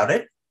lot about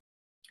it.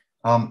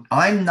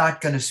 I'm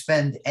not going to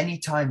spend any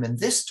time in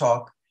this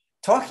talk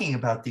talking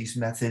about these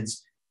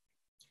methods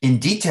in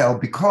detail,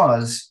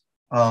 because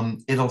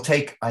it'll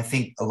take, I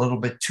think, a little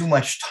bit too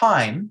much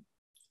time.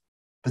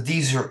 But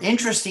these are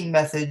interesting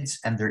methods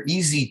and they're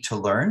easy to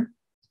learn.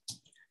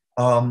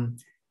 The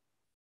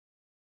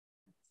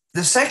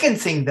second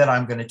thing that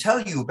I'm going to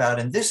tell you about,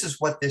 and this is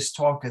what this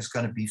talk is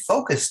going to be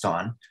focused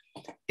on,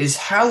 is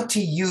how to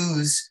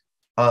use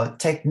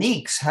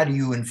techniques. How do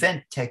you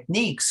invent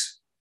techniques?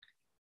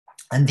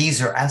 And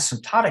these are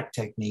asymptotic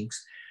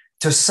techniques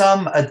to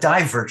sum a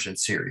divergent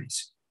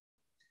series.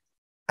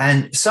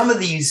 And some of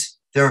these,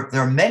 there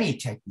are many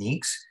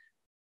techniques.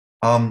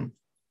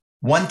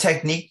 One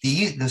technique,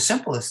 the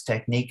simplest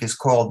technique, is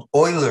called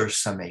Euler's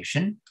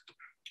summation.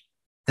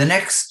 The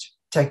next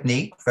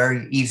technique,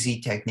 very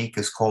easy technique,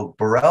 is called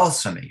Borel's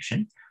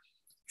summation.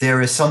 There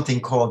is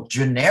something called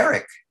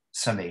generic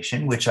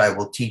summation, which I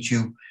will teach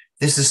you.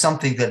 This is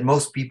something that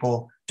most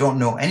people don't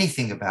know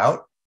anything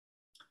about.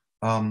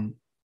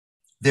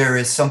 There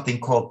is something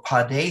called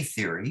PaAC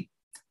theory.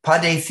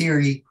 PaAC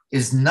theory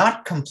is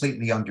not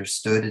completely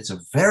understood. It's a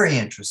very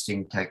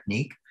interesting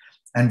technique,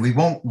 and we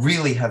won't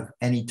really have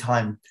any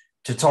time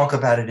to talk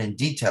about it in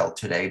detail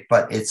today,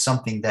 but it's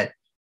something that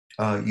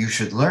you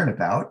should learn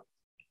about.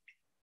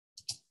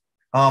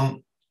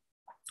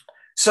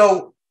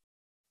 So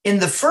in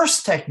the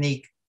first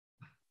technique,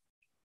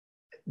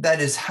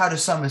 that is how to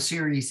sum a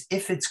series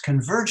if it's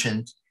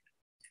convergent,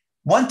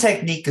 one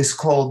technique is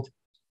called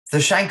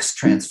the Shanks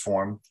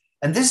transform.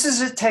 And this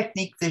is a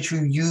technique that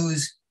you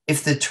use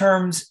if the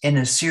terms in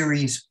a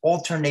series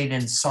alternate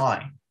in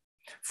sign.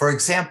 For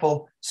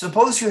example,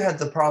 suppose you had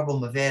the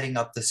problem of adding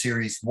up the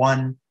series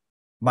 1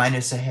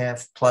 minus a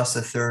half plus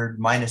a third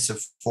minus a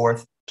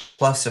fourth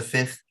plus a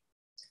fifth.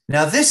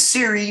 Now this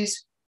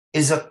series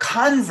is a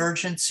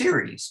convergent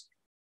series,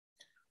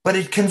 but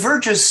it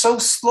converges so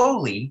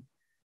slowly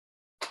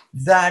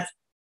that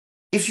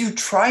if you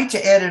try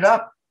to add it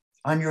up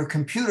on your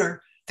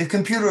computer, the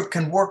computer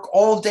can work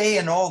all day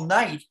and all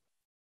night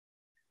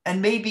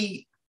and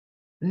maybe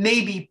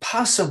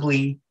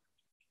possibly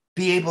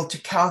be able to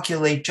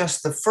calculate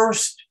just the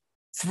first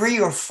 3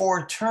 or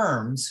 4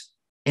 terms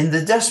in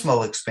the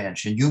decimal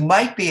expansion. You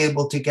might be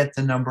able to get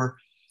the number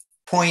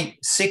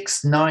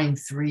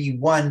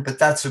 0.6931, but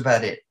that's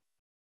about it.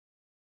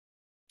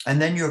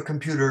 And then your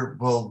computer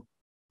will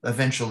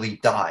eventually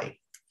die.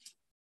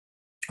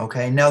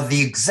 Okay, now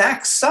the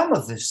exact sum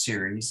of this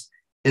series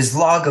is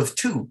log of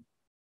 2.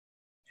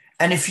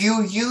 And if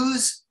you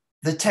use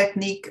the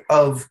technique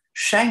of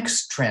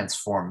Shanks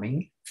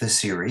transforming the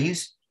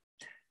series,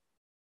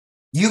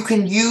 you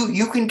can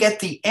get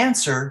the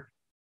answer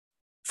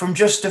from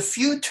just a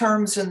few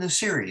terms in the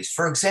series.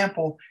 For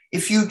example,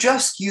 if you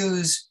just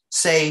use,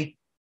 say,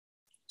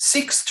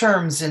 6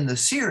 terms in the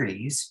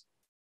series,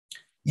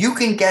 you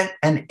can get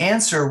an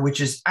answer which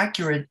is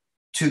accurate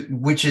to,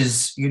 which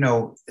is,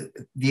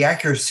 the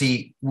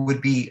accuracy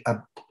would be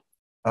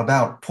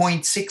about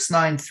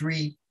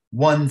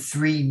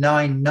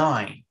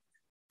 0.6931399,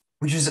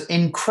 which is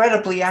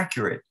incredibly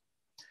accurate.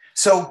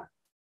 So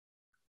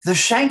the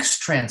Shanks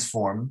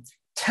transform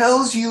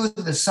tells you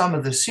the sum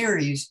of the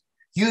series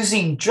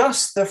using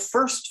just the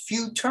first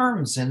few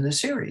terms in the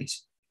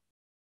series.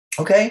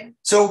 Okay,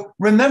 so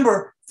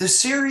remember, the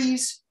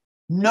series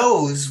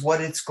knows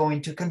what it's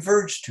going to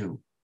converge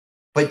to,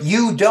 but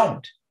you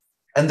don't.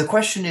 And the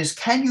question is,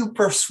 can you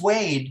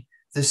persuade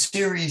the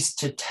series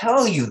to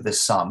tell you the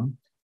sum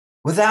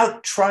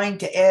without trying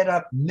to add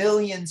up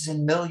millions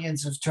and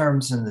millions of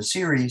terms in the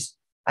series?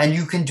 And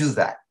you can do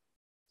that.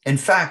 In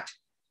fact,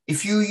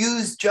 if you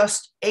use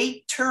just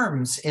 8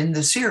 terms in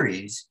the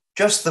series,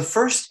 just the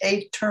first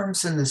 8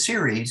 terms in the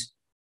series,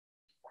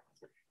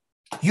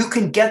 you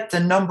can get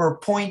the number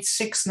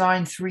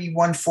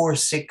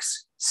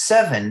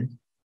 0.6931467.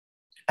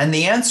 And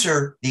the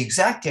answer, the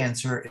exact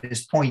answer,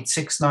 is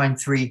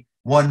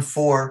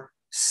 0.69314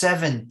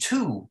 7,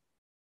 2.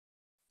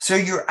 So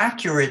your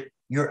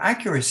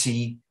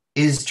accuracy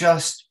is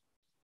just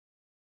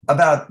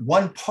about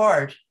 1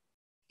 part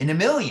in a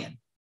million,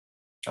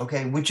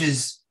 okay, which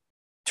is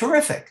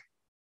terrific.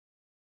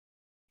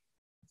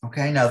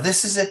 Okay, now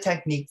this is a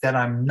technique that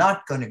I'm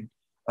not going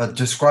to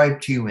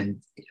describe to you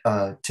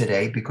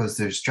today because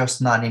there's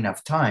just not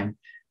enough time,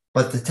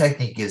 but the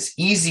technique is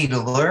easy to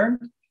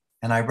learn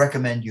and I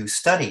recommend you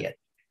study it,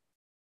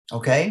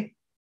 okay?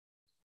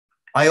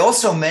 I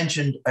also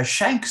mentioned a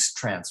Shanks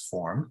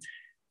transform.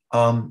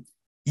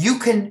 You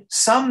can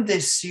sum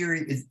this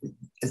series,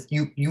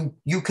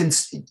 you can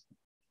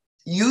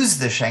use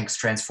the Shanks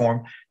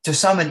transform to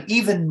sum an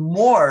even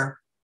more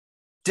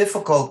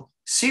difficult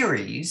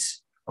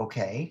series,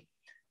 okay?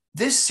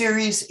 This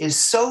series is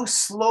so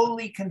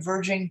slowly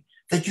converging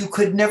that you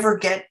could never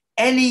get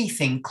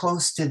anything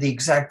close to the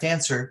exact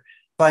answer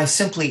by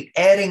simply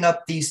adding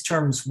up these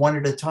terms one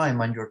at a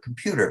time on your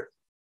computer.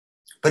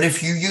 But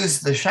if you use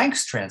the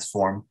Shanks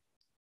transform,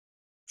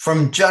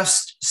 from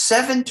just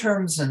 7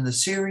 terms in the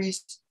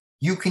series,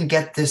 you can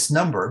get this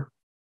number.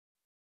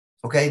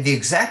 Okay, the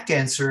exact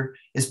answer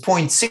is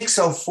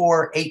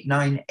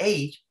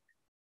 0.604898.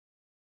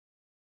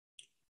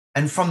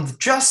 And from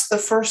just the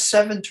first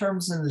 7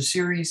 terms in the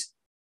series,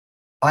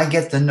 I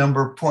get the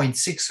number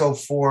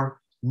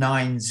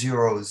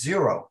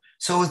 0.604900.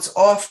 So it's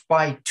off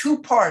by 2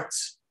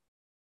 parts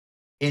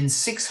in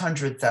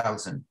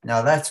 600,000.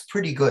 Now that's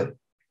pretty good.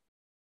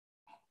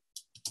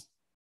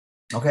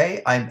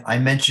 Okay, I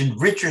mentioned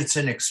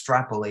Richardson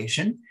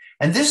extrapolation.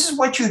 And this is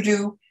what you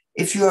do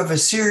if you have a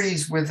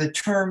series where the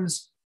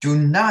terms do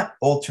not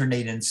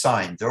alternate in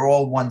sign. They're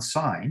all one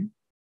sign,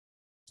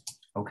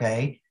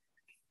 okay?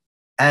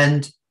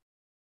 And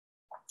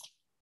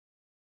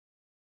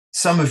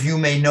some of you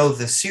may know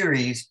the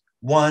series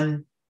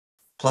 1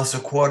 plus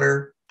a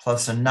quarter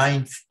plus a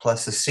ninth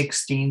plus a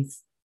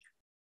 16th.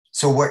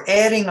 So we're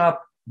adding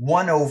up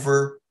 1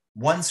 over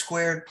 1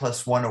 squared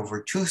plus 1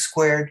 over 2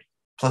 squared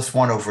plus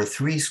 1 over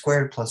 3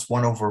 squared plus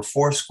 1 over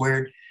 4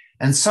 squared.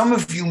 And some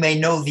of you may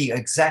know the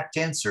exact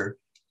answer.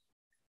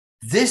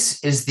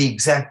 This is the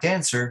exact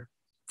answer.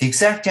 The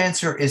exact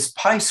answer is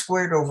pi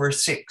squared over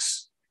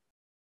 6.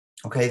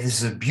 Okay,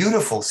 this is a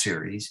beautiful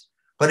series.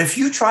 But if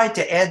you try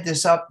to add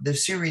this up, the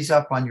series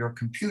up on your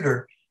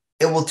computer,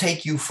 it will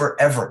take you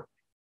forever.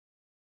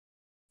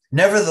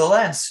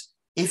 Nevertheless,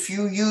 if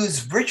you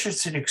use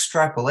Richardson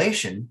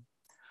extrapolation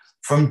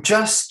from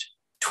just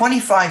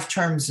 25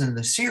 terms in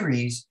the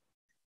series,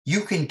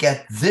 you can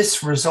get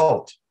this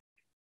result,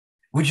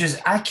 which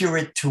is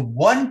accurate to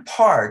 1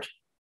 part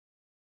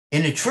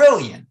in a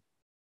trillion,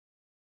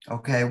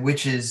 okay,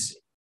 which is,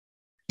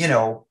 you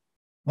know,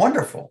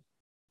 wonderful.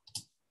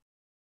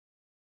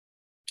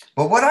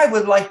 But what I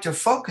would like to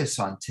focus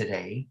on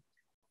today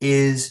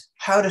is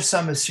how to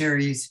sum a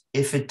series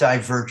if it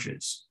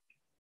diverges.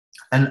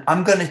 And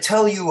I'm going to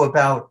tell you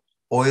about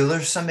Euler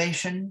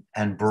summation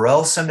and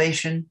Borel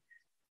summation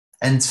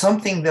and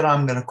something that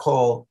I'm going to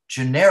call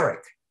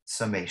generic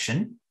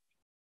summation.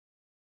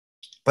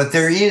 But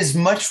there is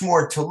much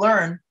more to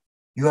learn.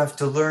 You have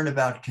to learn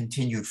about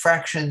continued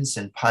fractions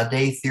and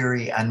PaAC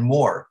theory and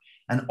more.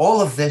 And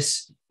all of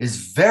this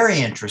is very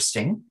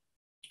interesting.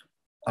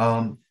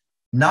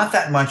 Not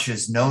that much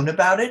is known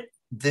about it.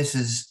 This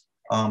is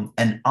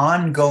an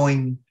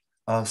ongoing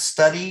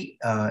study.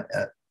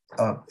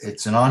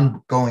 It's an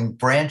ongoing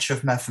branch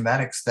of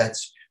mathematics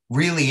that's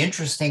really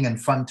interesting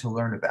and fun to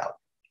learn about.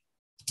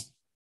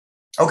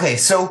 Okay,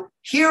 so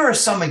here are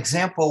some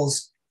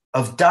examples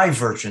of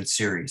divergent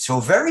series. So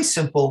a very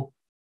simple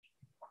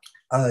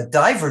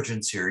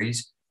divergent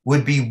series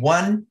would be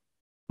 1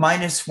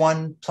 minus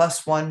 1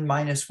 plus 1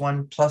 minus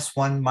 1 plus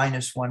 1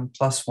 minus 1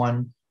 plus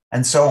 1,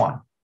 and so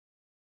on.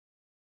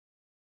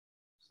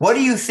 What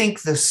do you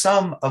think the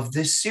sum of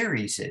this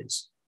series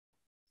is?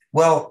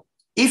 Well,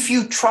 if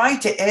you try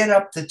to add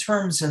up the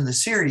terms in the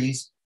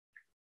series,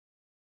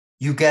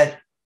 you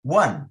get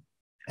 1.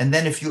 And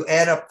then if you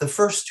add up the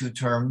first 2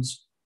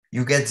 terms,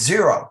 you get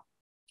 0.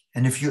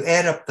 And if you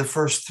add up the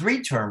first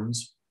 3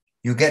 terms,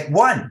 you get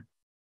 1.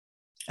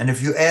 And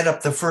if you add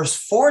up the first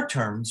 4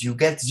 terms, you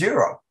get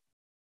 0.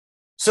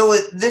 So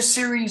this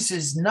series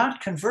is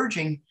not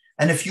converging.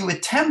 And if you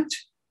attempt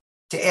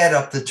to add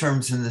up the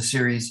terms in the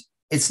series,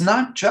 it's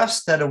not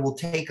just that it will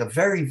take a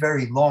very,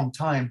 very long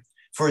time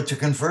for it to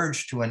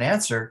converge to an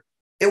answer.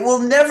 It will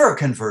never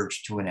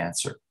converge to an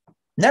answer.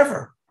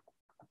 Never.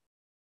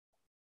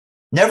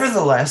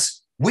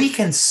 Nevertheless, we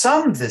can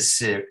sum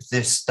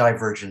this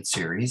divergent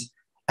series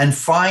and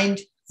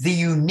find the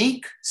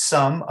unique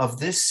sum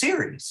of this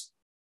series.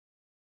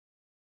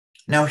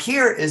 Now,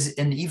 here is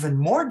an even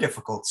more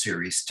difficult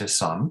series to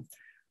sum.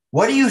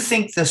 What do you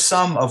think the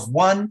sum of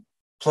 1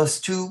 plus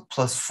 2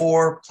 plus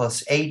 4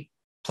 plus 8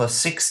 plus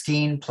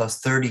 16 plus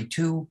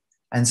 32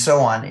 and so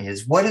on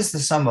is? What is the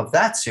sum of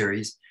that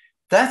series?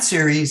 That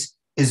series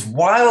is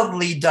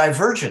wildly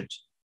divergent.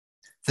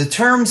 The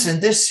terms in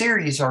this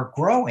series are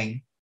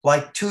growing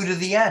like 2 to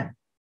the n.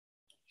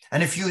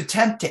 And if you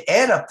attempt to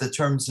add up the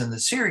terms in the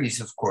series,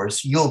 of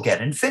course, you'll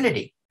get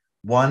infinity.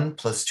 1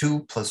 plus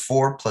 2 plus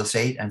 4 plus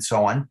 8 and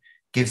so on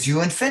gives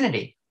you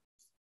infinity.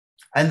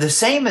 And the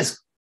same is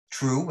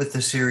true with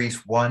the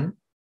series 1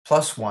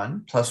 plus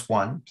 1 plus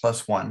 1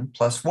 plus 1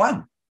 plus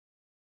 1.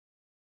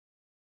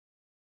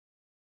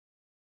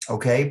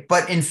 Okay,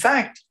 but in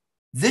fact,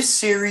 this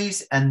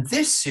series and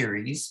this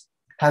series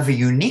have a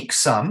unique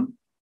sum,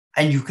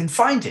 and you can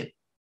find it.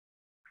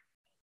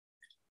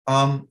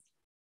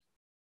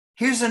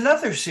 Here's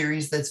another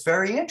series that's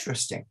very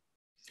interesting.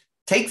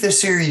 Take the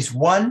series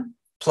 1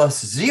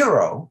 plus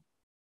 0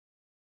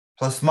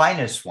 plus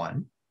minus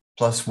 1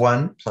 plus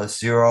 1 plus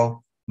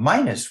 0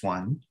 minus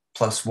 1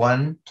 plus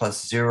 1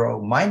 plus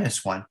 0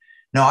 minus 1.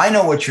 Now, I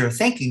know what you're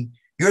thinking.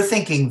 You're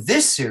thinking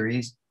this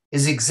series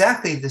is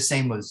exactly the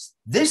same as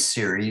this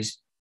series,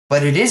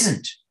 but it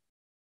isn't.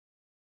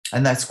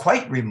 And that's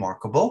quite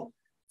remarkable.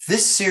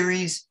 This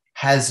series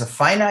has a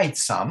finite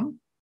sum,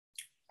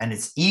 and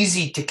it's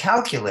easy to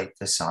calculate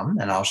the sum,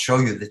 and I'll show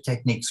you the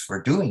techniques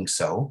for doing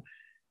so.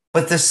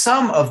 But the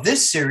sum of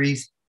this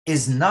series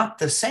is not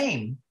the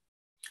same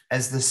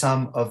as the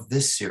sum of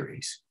this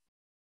series.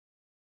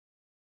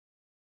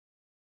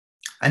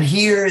 And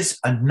here's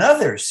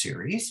another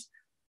series,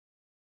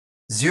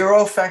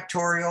 0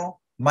 factorial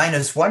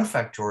minus 1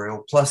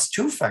 factorial plus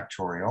 2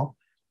 factorial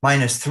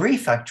minus 3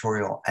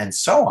 factorial, and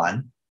so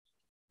on.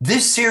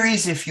 This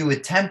series, if you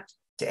attempt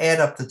to add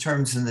up the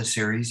terms in the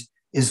series,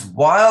 is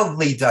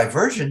wildly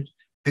divergent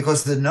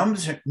because the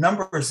numbers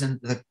in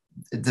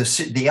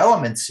the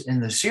elements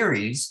in the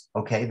series,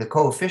 okay, the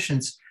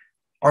coefficients,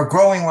 are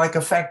growing like a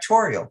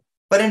factorial.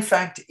 But in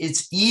fact,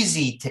 it's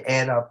easy to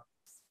add up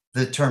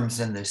the terms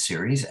in this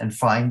series and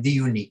find the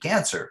unique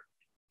answer.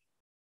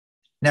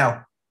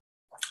 Now,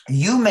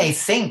 you may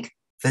think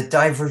that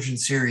divergent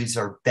series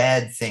are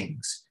bad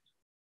things,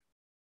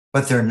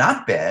 but they're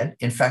not bad.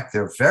 In fact,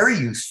 they're very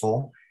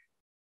useful,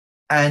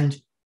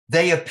 and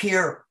they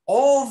appear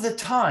all the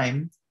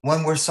time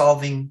when we're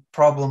solving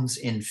problems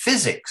in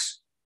physics.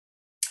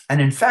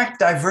 And in fact,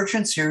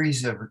 divergent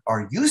series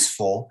are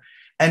useful.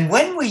 And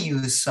when we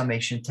use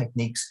summation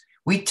techniques,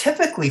 we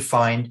typically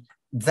find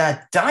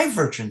that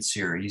divergent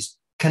series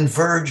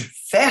converge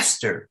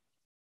faster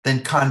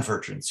than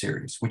convergent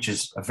series, which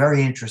is a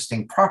very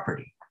interesting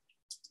property.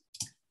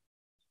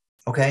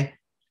 Okay,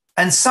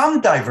 and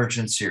some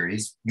divergent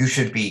series, you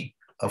should be,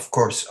 of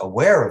course,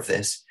 aware of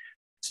this.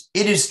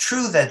 It is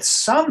true that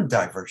some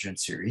divergent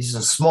series,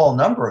 a small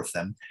number of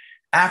them,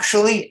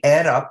 actually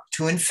add up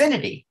to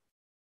infinity.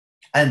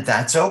 And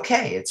that's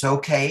okay. It's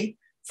okay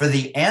for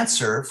the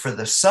answer for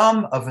the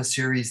sum of a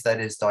series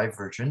that is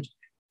divergent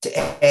to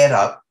add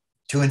up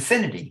to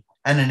infinity.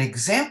 And an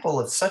example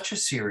of such a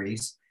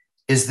series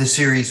is the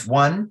series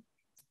 1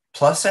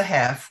 plus a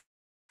half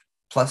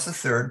plus a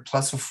third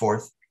plus a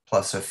fourth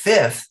plus a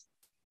fifth.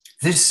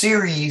 This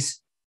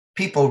series,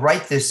 people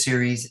write this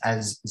series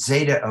as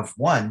zeta of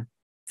 1.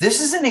 This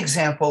is an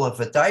example of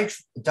a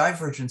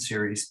divergent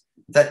series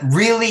that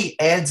really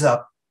adds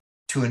up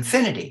to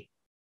infinity.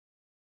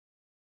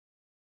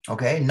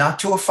 Okay, not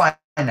to a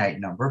finite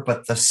number,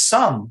 but the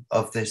sum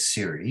of this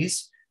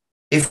series,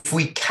 if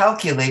we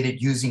calculate it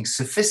using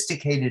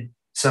sophisticated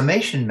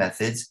summation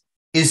methods,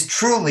 is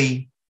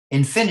truly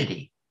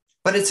infinity.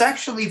 But it's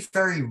actually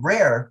very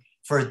rare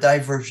for a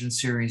divergent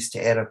series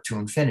to add up to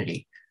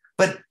infinity.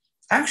 But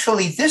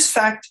actually, this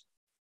fact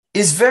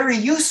is very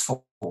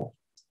useful.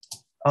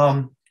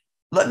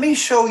 Let me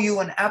show you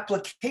an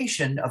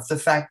application of the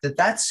fact that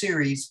that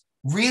series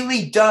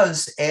really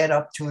does add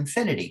up to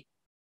infinity.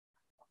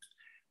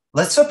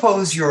 Let's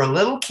suppose you're a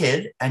little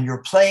kid and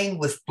you're playing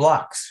with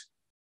blocks,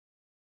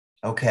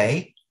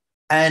 okay?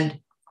 And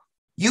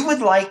you would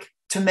like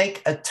to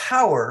make a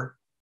tower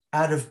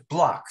out of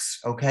blocks,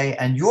 okay?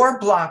 And your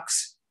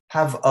blocks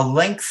have a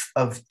length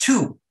of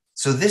 2.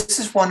 So this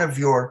is one of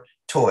your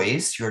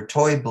toys, your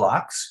toy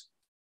blocks.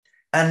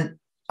 And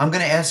I'm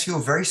going to ask you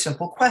a very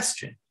simple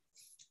question.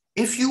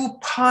 If you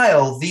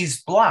pile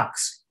these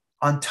blocks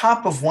on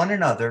top of one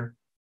another,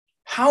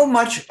 how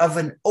much of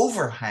an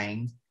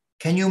overhang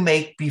can you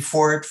make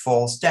before it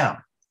falls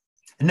down?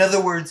 In other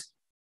words,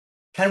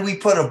 can we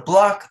put a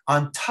block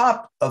on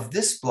top of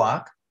this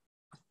block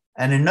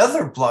and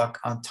another block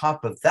on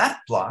top of that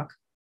block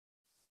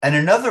and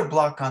another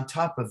block on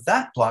top of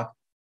that block?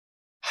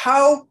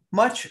 How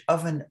much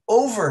of an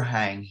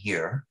overhang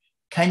here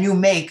can you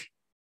make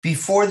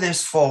before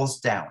this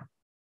falls down?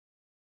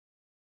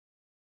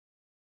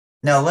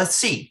 Now, let's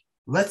see.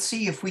 Let's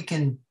see if we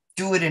can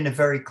do it in a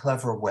very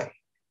clever way.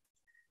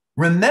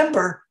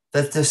 Remember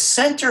that the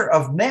center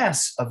of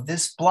mass of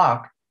this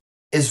block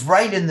is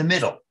right in the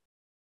middle.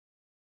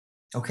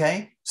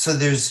 Okay? So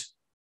there's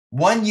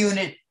 1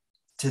 unit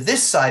to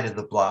this side of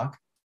the block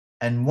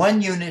and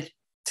 1 unit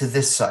to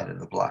this side of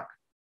the block.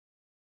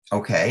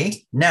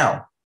 Okay?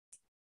 Now,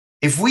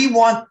 if we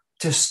want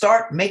to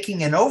start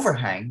making an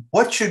overhang,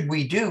 what should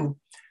we do?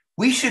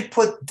 We should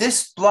put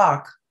this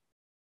block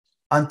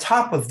on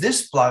top of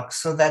this block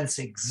so that it's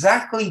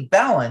exactly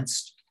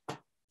balanced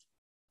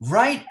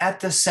right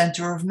at the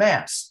center of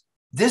mass.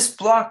 This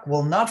block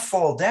will not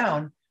fall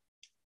down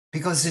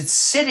because it's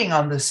sitting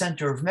on the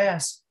center of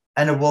mass,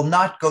 and it will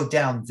not go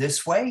down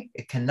this way.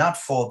 It cannot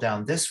fall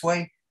down this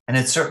way, and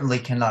it certainly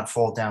cannot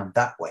fall down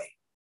that way.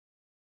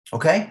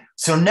 Okay,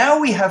 so now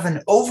we have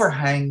an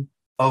overhang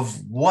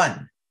of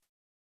 1.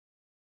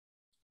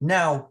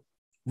 Now,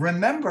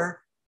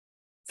 remember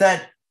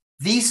that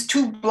these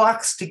two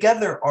blocks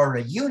together are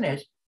a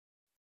unit,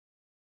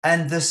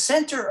 and the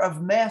center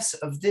of mass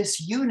of this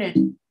unit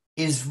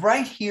is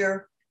right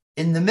here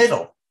in the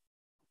middle.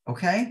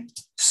 Okay,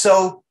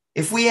 so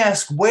if we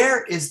ask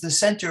where is the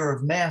center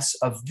of mass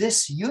of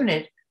this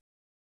unit,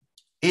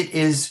 it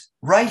is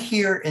right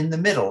here in the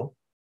middle,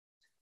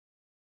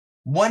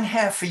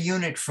 1/2 a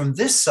unit from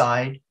this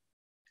side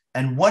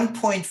and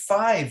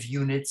 1.5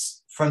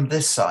 units from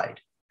this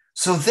side.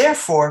 So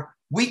therefore,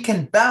 we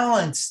can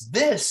balance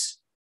this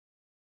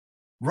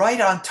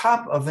right on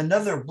top of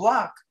another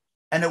block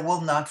and it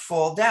will not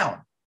fall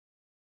down.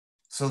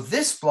 So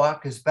this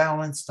block is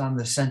balanced on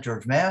the center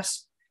of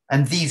mass,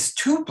 and these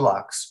two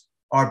blocks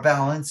are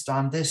balanced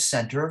on this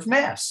center of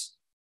mass.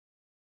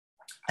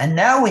 And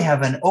now we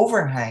have an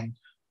overhang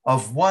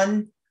of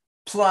 1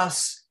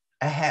 plus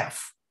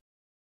 1/2.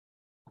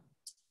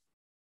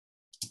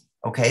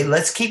 Okay,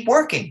 let's keep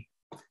working.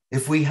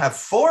 If we have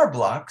 4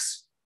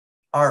 blocks,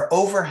 our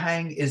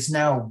overhang is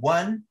now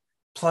 1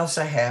 plus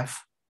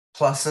 1/2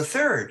 plus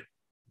 1/3.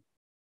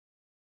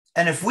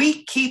 And if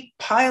we keep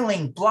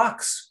piling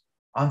blocks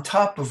on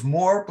top of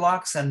more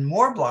blocks and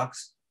more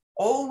blocks,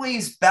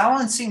 always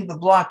balancing the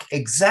block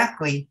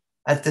exactly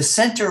at the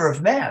center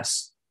of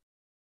mass,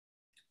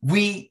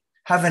 we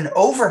have an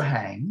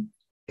overhang.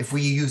 If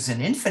we use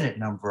an infinite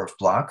number of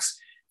blocks,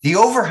 the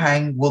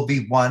overhang will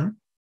be 1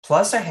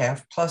 plus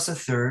 1/2 plus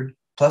 1/3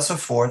 plus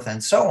 1/4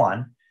 and so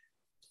on.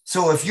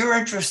 So if you're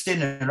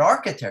interested in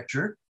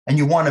architecture and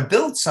you want to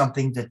build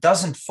something that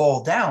doesn't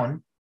fall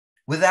down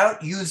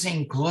without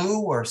using glue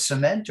or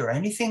cement or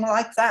anything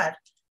like that,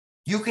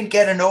 you can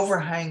get an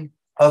overhang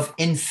of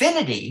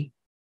infinity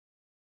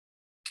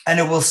and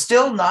it will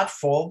still not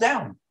fall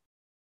down,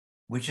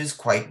 which is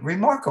quite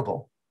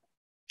remarkable.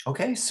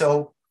 Okay,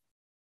 so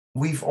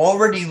we've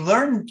already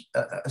learned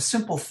a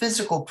simple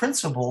physical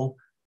principle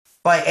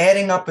by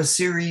adding up a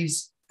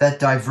series that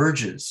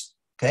diverges.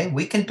 Okay,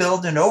 we can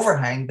build an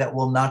overhang that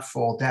will not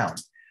fall down,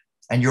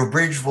 and your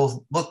bridge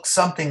will look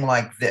something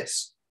like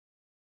this.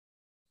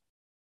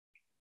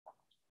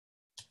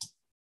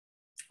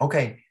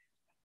 Okay,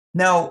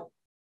 now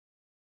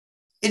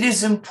it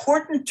is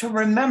important to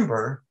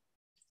remember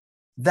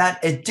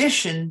that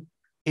addition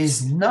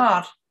is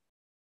not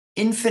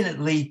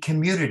infinitely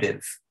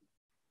commutative.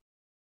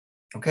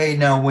 Okay,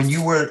 now when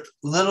you were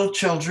little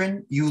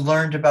children, you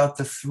learned about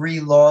the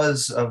 3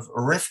 laws of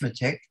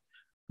arithmetic.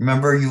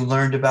 Remember, you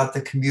learned about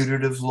the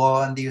commutative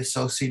law and the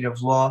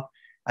associative law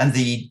and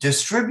the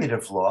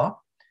distributive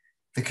law.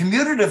 The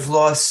commutative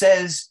law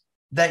says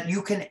that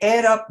you can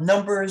add up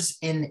numbers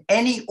in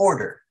any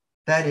order.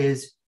 That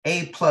is,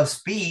 A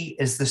plus B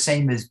is the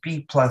same as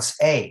B plus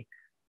A.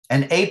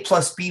 And A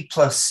plus B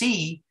plus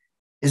C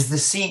is the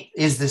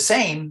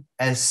same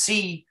as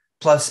C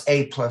plus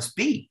A plus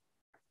B.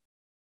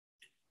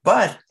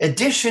 But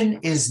addition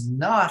is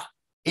not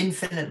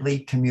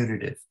infinitely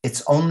commutative.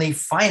 It's only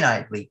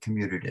finitely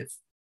commutative.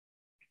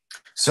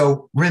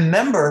 So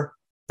remember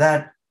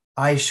that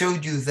I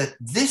showed you that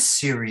this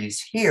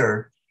series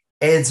here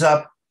adds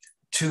up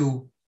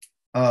to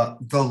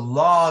the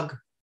log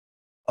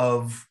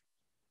of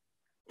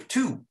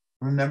 2.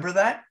 Remember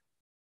that?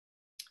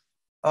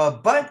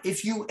 But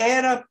if you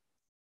add up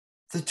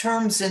the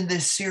terms in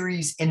this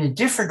series in a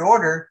different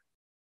order,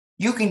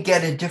 you can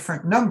get a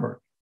different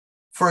number.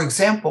 For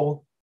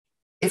example,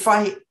 if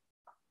I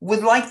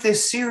would like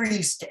this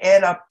series to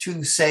add up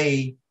to,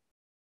 say,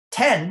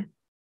 10,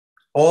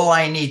 all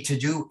I need to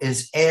do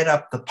is add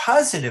up the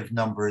positive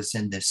numbers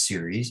in this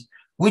series,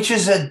 which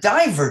is a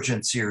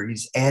divergent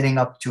series adding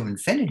up to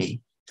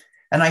infinity.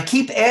 And I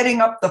keep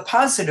adding up the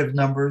positive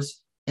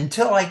numbers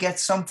until I get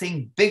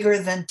something bigger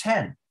than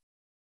 10.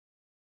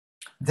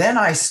 Then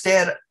I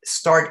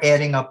start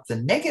adding up the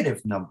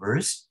negative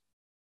numbers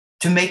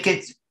to make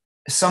it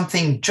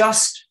something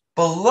just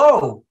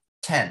below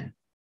 10.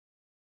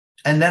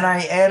 And then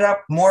I add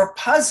up more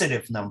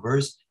positive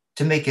numbers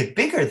to make it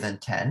bigger than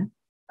 10.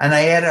 And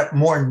I add up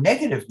more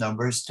negative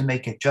numbers to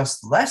make it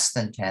just less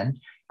than 10.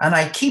 And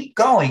I keep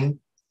going.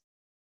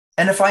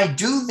 And if I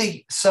do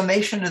the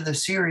summation of the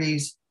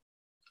series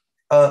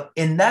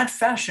in that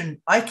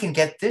fashion, I can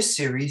get this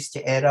series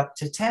to add up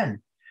to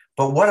 10.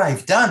 But what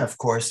I've done, of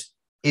course,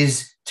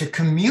 is to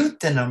commute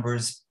the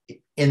numbers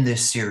in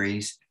this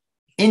series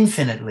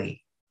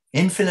infinitely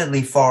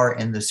far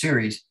in the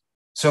series.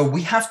 So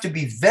we have to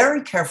be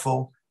very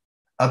careful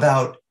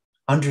about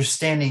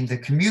understanding the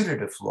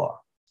commutative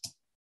law.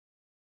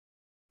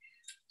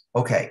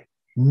 Okay,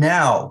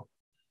 now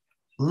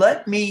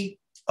let me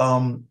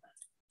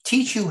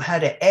teach you how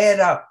to add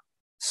up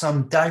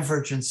some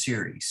divergent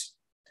series.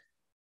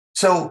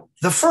 So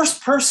the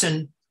first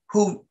person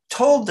who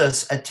told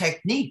us a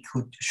technique,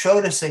 who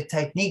showed us a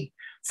technique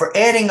for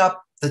adding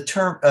up the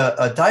term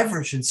a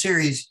divergent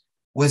series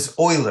was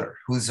Euler,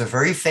 who's a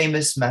very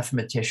famous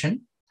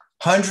mathematician.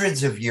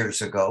 hundreds of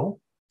years ago.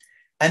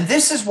 And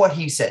this is what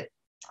he said.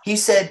 He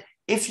said,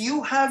 if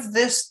you have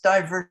this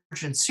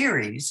divergent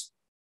series,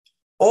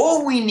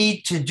 all we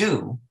need to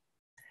do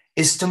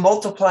is to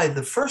multiply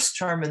the first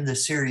term in the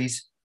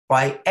series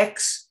by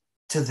x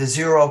to the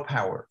 0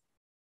 power,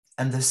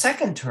 and the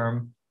second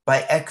term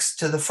by x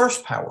to the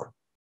first power,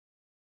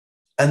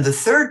 and the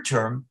third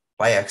term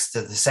by x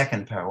to the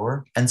second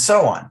power, and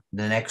so on.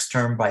 The next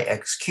term by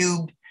x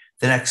cubed,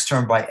 the next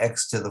term by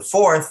x to the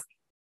fourth,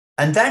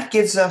 and that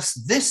gives us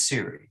this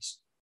series.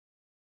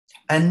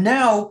 And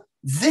now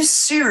this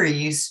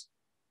series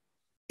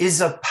is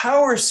a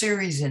power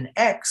series in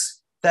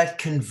x that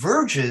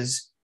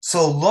converges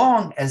so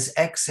long as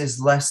x is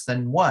less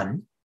than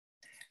 1.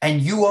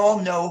 And you all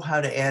know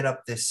how to add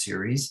up this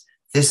series.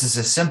 This is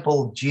a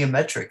simple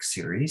geometric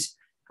series,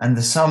 and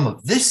the sum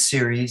of this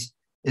series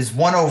is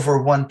 1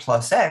 over 1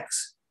 plus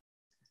x.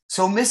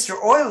 So Mr.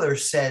 Euler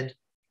said,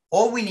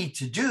 all we need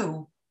to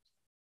do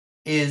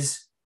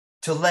is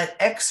to let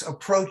x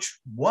approach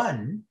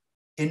 1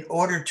 in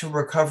order to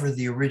recover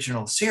the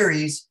original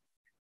series,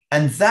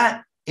 and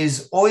that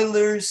is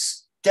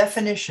Euler's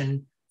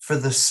definition for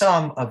the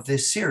sum of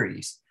this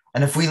series.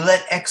 And if we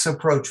let x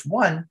approach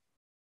 1,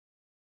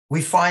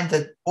 we find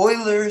that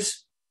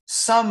Euler's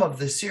sum of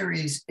the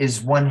series is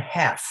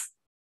 1/2.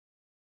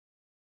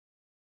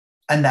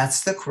 And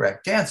that's the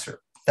correct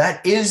answer.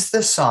 That is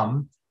the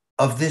sum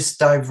of this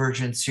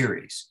divergent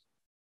series.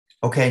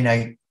 Okay,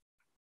 now,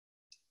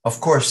 of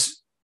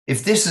course,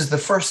 if this is the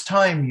first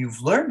time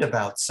you've learned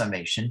about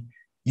summation,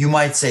 you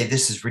might say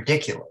this is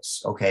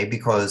ridiculous, okay?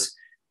 Because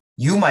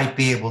you might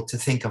be able to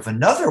think of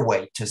another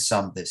way to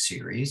sum this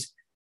series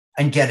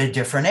and get a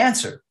different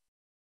answer,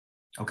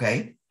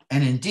 okay?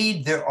 And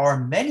indeed, there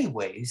are many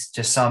ways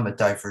to sum a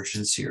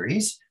divergent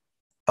series,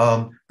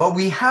 but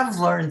we have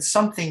learned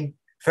something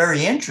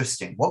very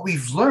interesting. What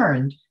we've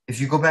learned,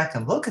 if you go back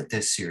and look at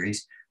this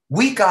series,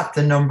 we got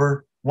the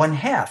number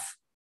 1/2.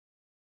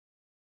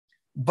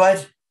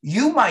 But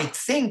you might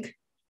think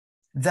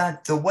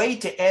that the way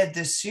to add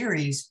this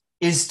series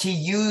is to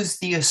use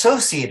the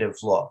associative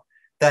law.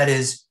 That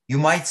is, you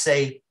might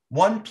say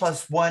 1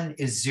 plus 1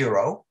 is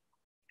 0.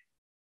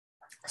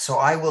 So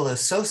I will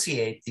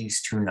associate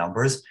these two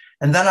numbers,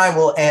 and then I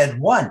will add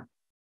 1.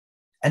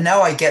 And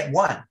now I get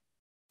 1.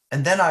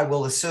 And then I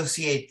will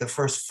associate the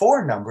first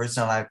 4 numbers,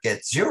 and I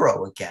get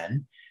 0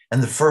 again,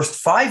 and the first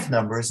 5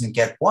 numbers and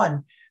get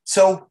 1.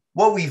 So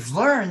what we've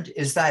learned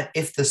is that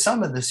if the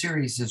sum of the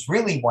series is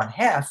really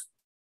 1/2,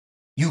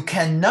 you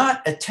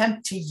cannot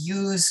attempt to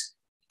use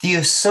the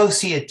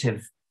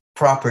associative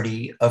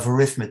property of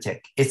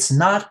arithmetic.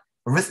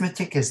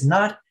 Arithmetic is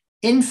not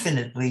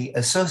infinitely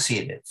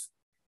associative.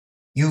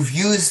 You've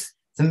used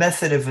the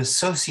method of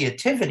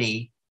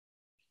associativity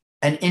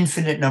an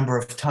infinite number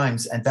of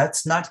times, and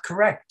that's not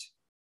correct.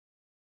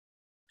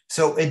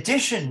 So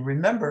addition,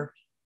 remember,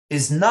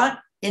 is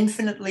not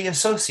infinitely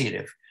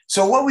associative.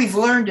 So what we've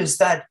learned is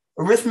that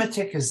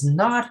arithmetic is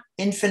not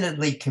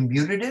infinitely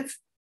commutative,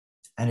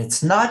 and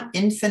it's not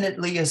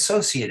infinitely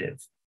associative.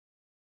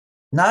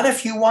 Not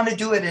if you want to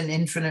do it an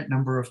infinite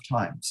number of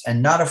times,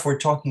 and not if we're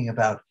talking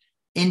about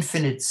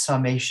infinite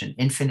summation,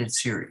 infinite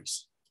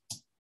series.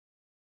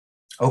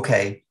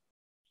 Okay,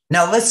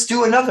 now let's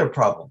do another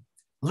problem.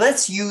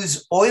 Let's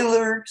use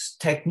Euler's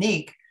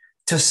technique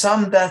to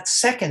sum that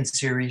second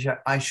series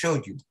I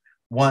showed you,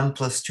 1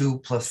 plus 2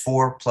 plus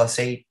 4 plus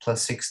 8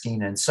 plus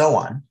 16 and so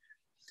on.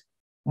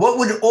 What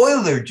would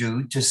Euler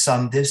do to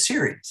sum this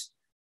series?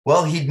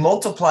 Well, he'd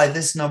multiply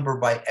this number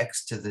by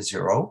x to the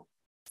 0,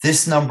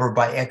 this number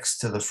by x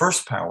to the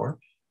first power,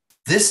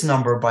 this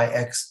number by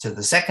x to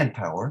the second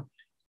power,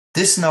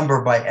 this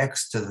number by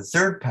x to the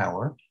third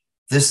power,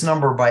 this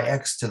number by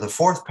x to the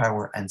fourth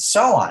power, and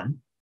so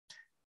on.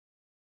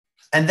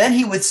 And then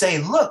he would say,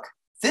 look,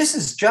 this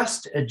is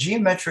just a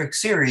geometric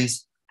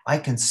series. I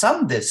can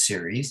sum this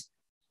series.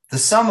 The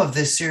sum of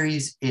this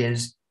series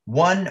is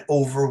 1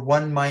 over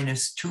 1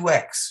 minus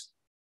 2x.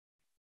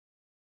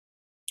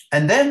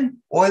 And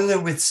then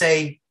Euler would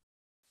say,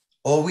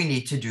 all we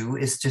need to do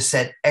is to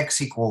set x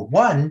equal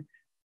 1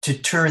 to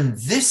turn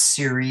this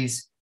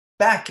series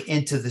back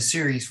into the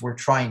series we're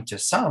trying to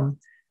sum.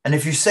 And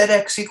if you set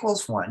x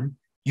equals 1,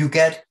 you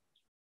get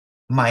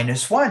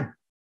minus 1.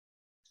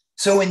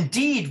 So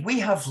indeed,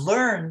 we have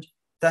learned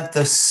that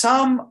the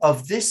sum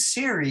of this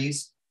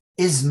series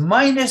is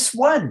minus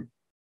 1.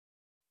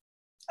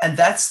 And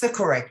that's the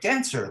correct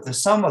answer. The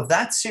sum of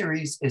that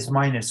series is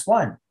minus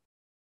 1.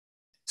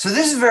 So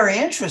this is very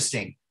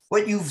interesting.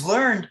 What you've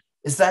learned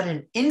is that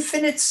an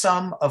infinite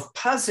sum of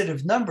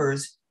positive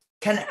numbers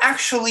can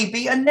actually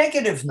be a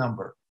negative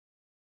number.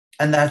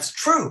 And that's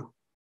true.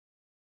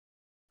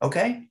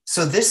 Okay,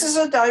 so this is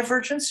a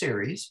divergent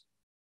series.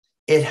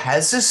 It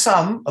has a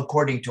sum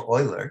according to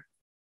Euler,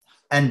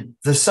 and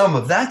the sum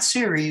of that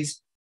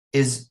series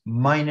is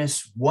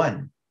minus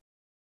 1.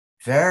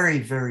 Very,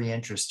 very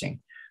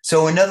interesting.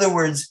 So in other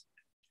words,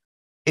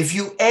 if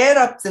you add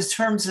up the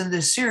terms in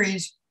this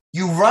series,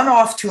 you run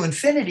off to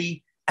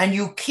infinity and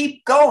you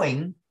keep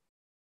going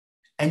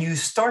and you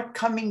start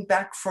coming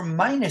back from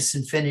minus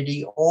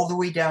infinity all the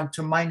way down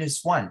to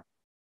 -1.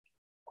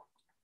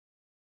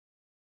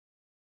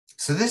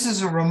 So this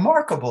is a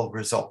remarkable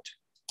result.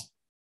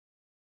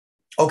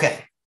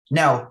 Okay,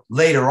 now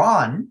later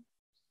on,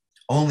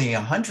 only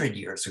 100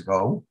 years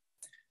ago,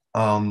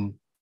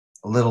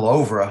 a little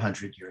over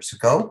 100 years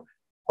ago,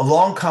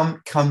 along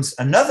comes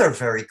another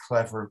very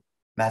clever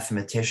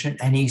mathematician,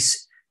 and he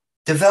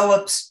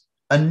develops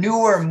a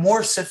newer,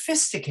 more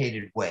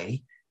sophisticated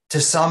way to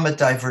sum a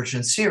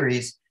divergent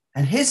series.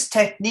 And his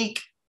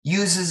technique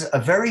uses a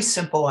very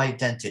simple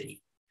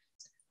identity.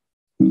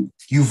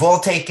 You've all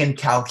taken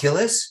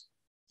calculus.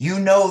 You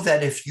know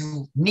that if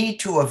you need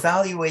to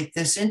evaluate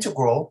this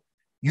integral,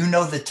 you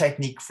know the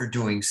technique for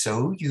doing so.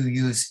 You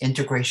use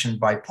integration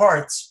by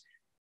parts.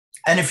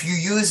 And if you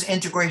use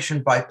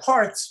integration by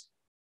parts,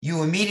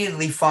 you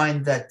immediately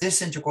find that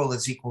this integral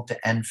is equal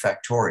to n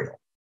factorial.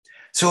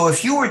 So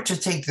if you were to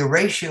take the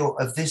ratio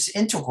of this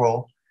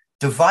integral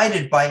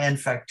divided by n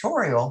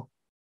factorial,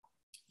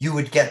 you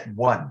would get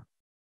 1.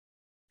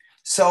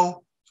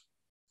 So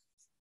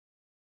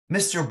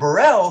Mr.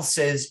 Borel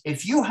says,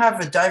 if you have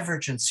a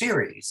divergent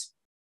series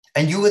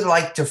and you would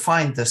like to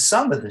find the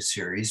sum of the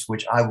series,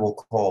 which I will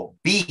call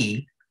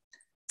B,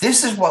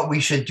 this is what we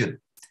should do.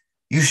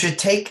 You should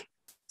take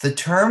the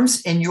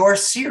terms in your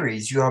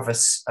series. You have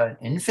an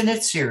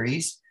infinite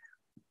series.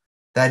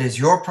 That is,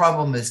 your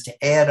problem is to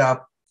add up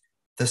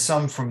the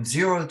sum from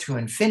 0 to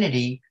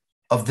infinity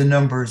of the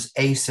numbers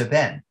a sub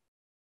n.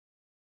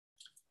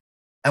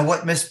 And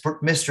what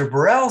Mr.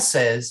 Borel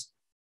says,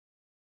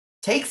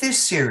 take this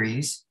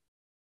series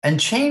and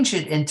change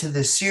it into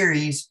the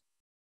series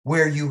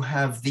where you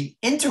have the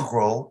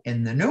integral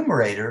in the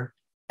numerator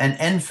and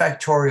n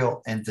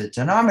factorial in the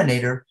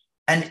denominator,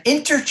 and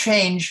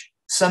interchange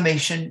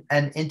summation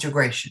and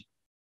integration.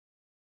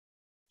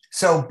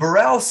 So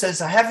Borel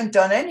says, I haven't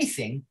done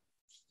anything.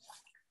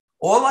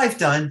 All I've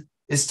done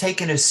is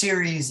taken a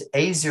series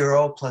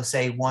A0 plus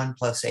A1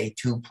 plus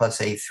A2 plus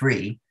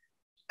A3,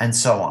 and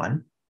so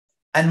on,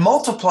 and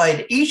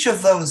multiplied each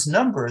of those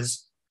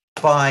numbers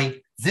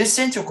by this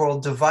integral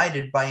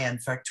divided by n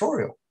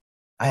factorial.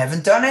 I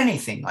haven't done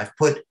anything. I've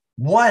put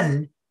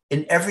 1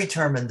 in every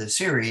term in the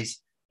series,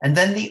 and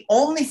then the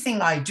only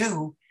thing I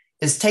do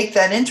is take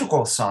that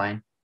integral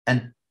sign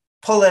and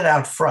pull it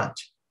out front.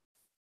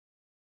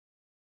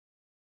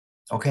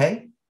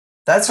 Okay?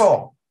 That's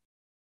all.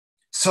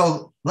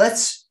 So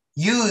let's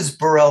use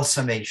Borel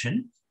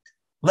summation.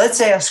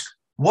 Let's ask,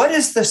 what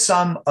is the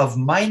sum of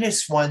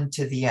 -1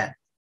 to the n?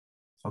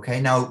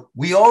 Okay, now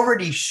we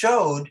already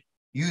showed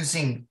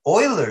using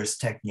Euler's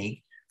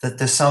technique that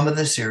the sum of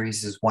the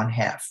series is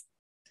 1/2.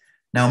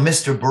 Now,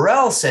 Mr.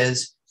 Borel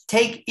says,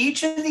 take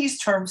each of these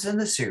terms in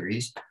the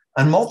series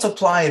and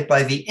multiply it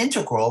by the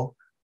integral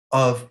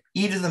of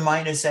e to the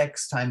minus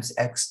x times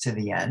x to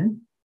the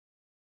n,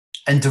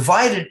 and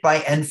divide it by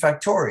n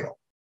factorial.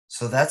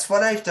 So that's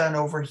what I've done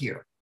over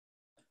here.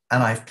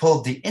 And I've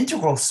pulled the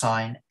integral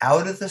sign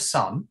out of the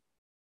sum,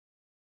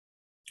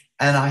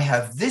 and I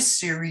have this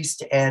series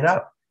to add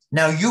up.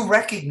 Now you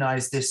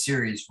recognize this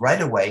series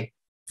right away.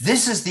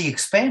 This is the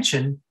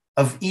expansion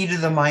of e to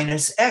the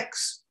minus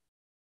x.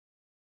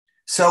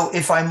 So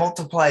if I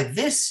multiply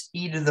this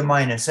e to the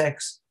minus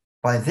x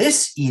by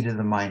this e to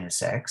the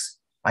minus x,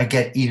 I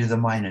get e to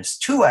the minus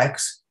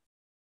 2x.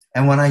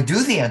 And when I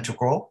do the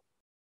integral,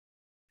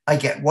 I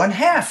get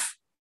 1/2.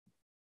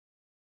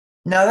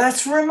 Now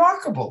that's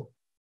remarkable.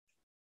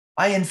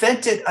 I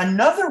invented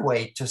another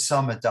way to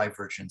sum a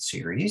divergent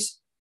series,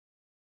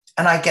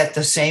 and I get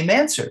the same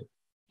answer.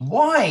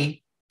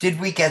 Why did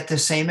we get the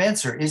same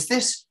answer? Is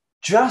this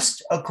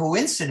just a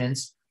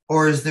coincidence,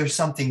 or is there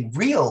something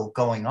real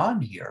going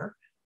on here?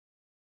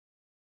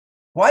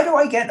 Why do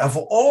I get, of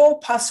all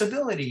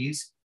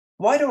possibilities,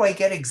 why do I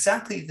get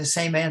exactly the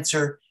same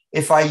answer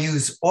if I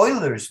use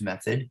Euler's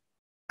method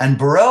and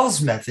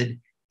Borel's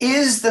method?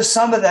 Is the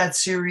sum of that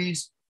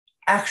series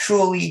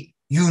actually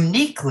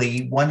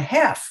uniquely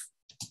 1/2?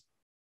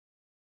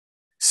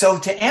 So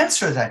to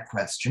answer that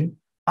question,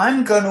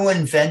 I'm going to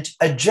invent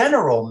a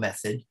general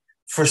method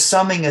for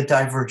summing a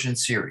divergent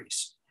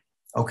series,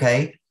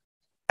 okay?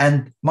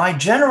 And my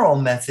general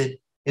method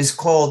is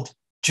called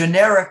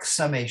generic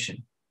summation.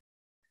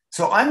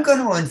 So I'm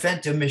going to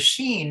invent a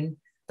machine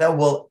that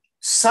will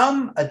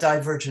sum a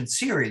divergent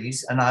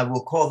series, and I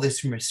will call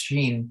this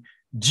machine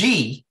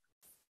G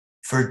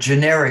for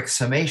generic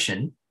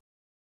summation,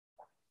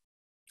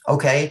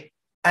 okay?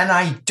 And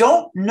I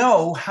don't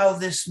know how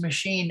this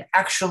machine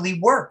actually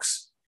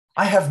works.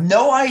 I have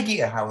no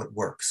idea how it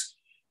works,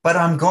 but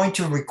I'm going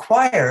to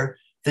require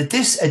that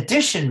this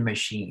addition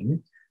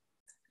machine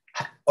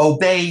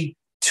obey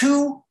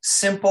 2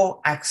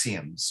 simple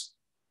axioms,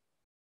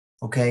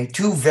 okay?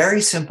 2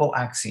 very simple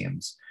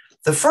axioms.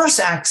 The first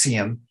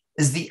axiom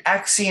is the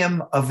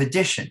axiom of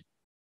addition.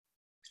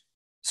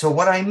 So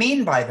what I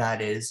mean by that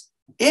is,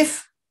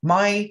 if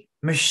my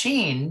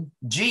machine,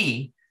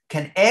 G,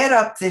 can add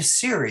up this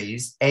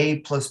series, A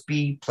plus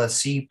B plus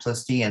C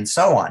plus D and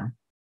so on,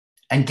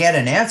 and get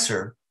an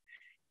answer,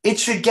 it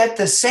should get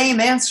the same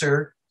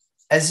answer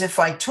as if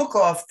I took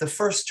off the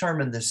first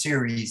term in the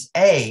series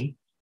A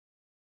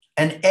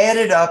and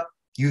added up,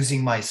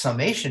 using my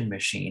summation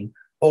machine,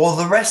 all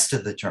the rest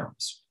of the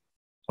terms.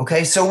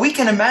 Okay, so we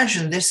can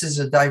imagine this is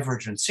a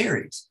divergent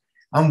series.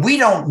 And we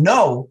don't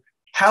know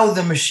how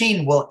the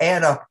machine will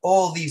add up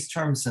all these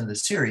terms in the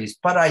series,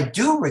 but I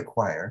do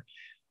require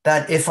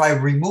that if I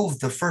remove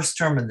the first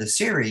term in the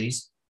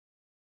series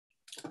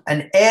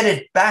and add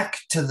it back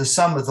to the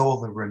sum of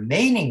all the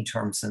remaining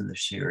terms in the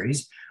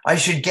series, I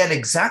should get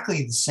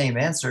exactly the same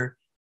answer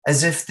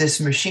as if this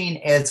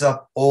machine adds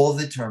up all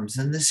the terms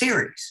in the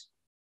series.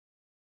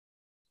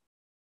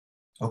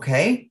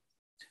 Okay,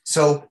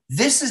 so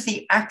this is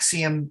the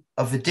axiom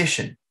of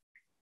addition.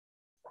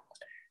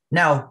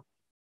 Now,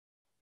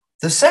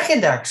 the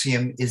second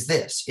axiom is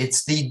this.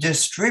 It's the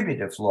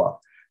distributive law.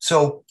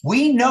 So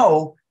we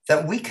know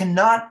that we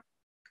cannot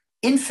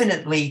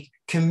infinitely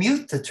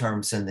commute the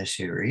terms in the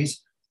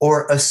series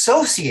or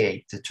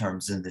associate the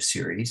terms in the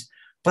series.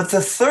 But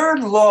the third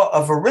law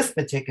of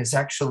arithmetic is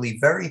actually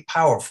very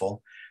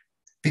powerful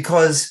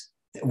because,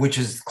 which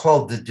is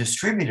called the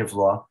distributive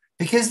law,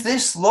 because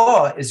this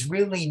law is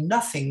really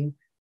nothing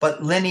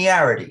but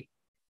linearity.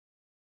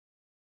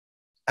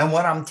 And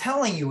what I'm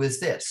telling you is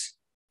this.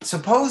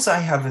 Suppose I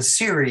have a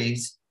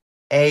series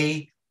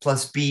A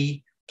plus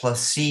B plus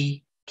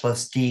C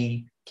plus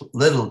D,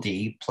 little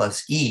d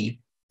plus E.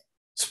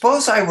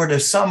 Suppose I were to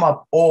sum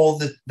up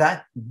all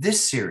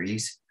this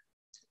series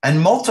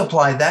and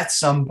multiply that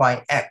sum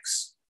by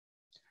X.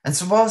 And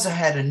suppose I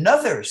had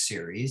another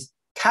series,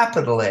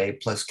 capital A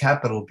plus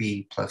capital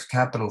B plus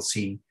capital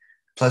C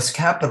plus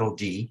capital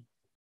D,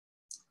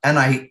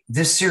 and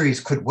this series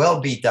could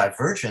well be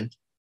divergent,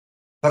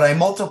 but I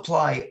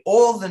multiply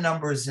all the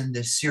numbers in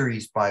this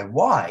series by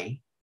Y,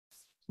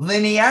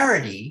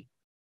 linearity,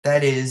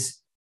 that is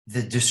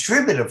the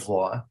distributive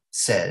law,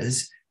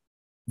 says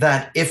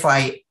that if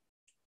I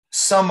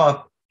sum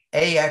up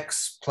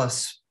AX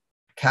plus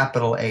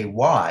capital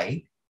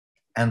AY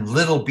and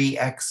little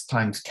bx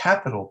times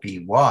capital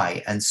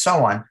BY and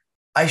so on,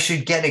 I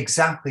should get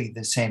exactly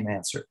the same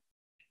answer.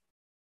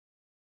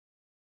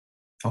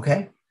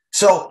 Okay,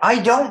 so I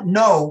don't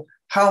know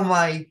how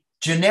my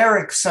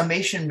generic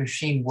summation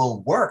machine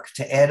will work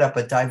to add up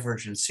a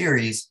divergent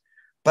series,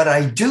 but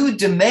I do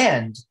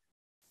demand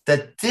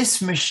that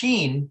this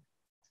machine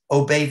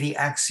obey the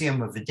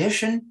axiom of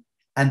addition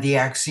and the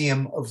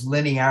axiom of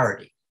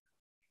linearity.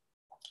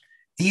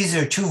 These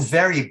are two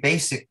very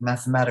basic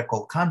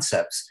mathematical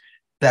concepts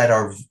that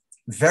are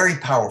very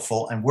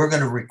powerful, and we're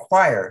going to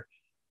require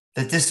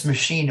that this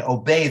machine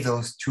obey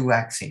those two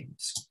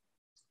axioms.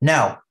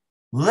 Now,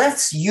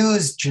 let's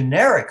use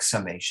generic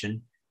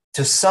summation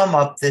to sum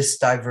up this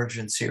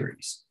divergent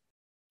series.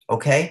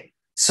 Okay,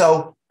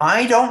 so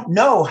I don't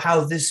know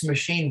how this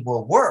machine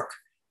will work,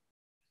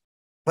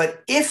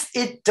 but if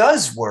it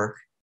does work,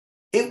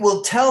 it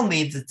will tell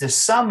me that the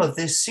sum of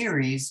this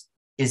series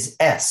is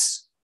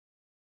S.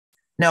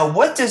 Now,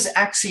 what does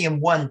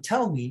axiom 1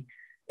 tell me?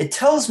 It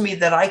tells me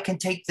that I can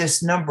take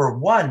this number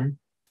 1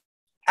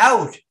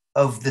 out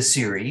of the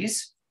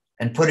series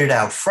and put it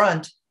out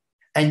front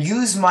and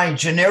use my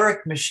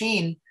generic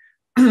machine,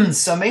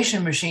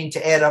 summation machine,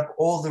 to add up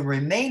all the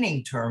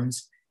remaining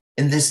terms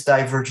in this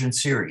divergent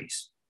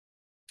series.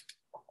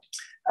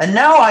 And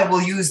now I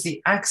will use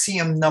the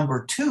axiom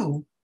number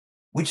 2,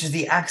 which is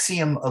the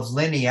axiom of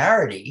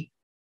linearity,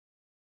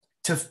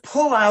 to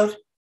pull out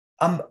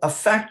a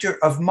factor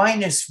of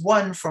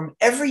 -1 from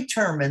every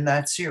term in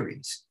that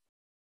series.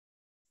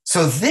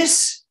 So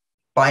this,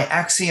 by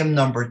axiom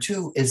number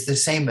 2, is the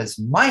same as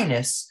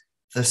minus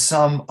the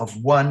sum of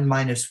 1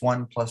 minus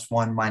 1 plus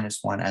 1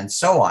 minus 1, and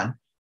so on.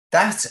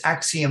 That's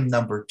axiom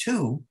number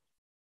 2.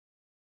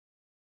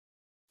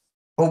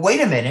 But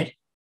wait a minute,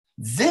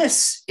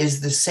 this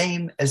is the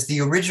same as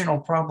the original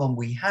problem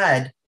we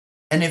had.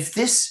 And if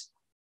this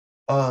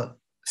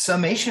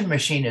summation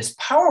machine is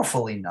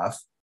powerful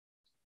enough,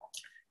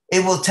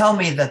 it will tell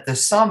me that the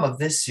sum of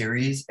this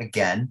series,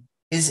 again,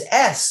 is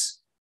S.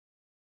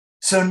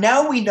 So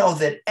now we know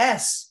that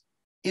S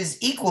is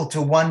equal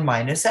to 1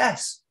 minus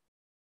S.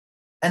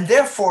 And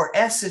therefore,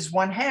 S is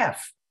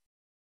 1/2.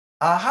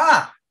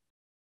 Aha!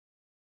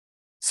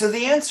 So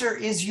the answer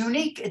is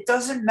unique. It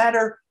doesn't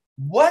matter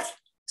what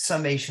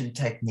summation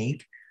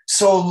technique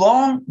so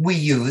long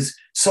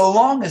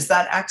as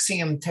that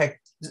axiom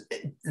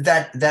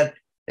that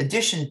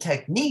addition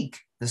technique,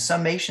 the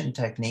summation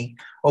technique,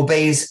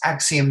 obeys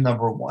axiom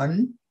number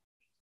 1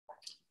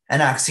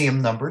 and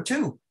axiom number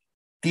 2.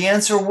 The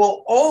answer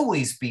will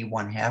always be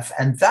 1/2,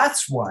 and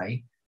that's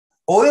why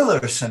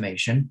Euler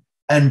summation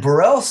and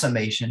Borel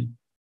summation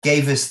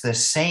gave us the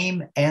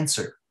same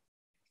answer.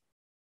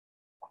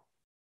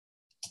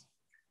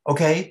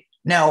 Okay,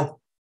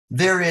 now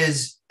there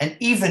is an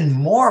even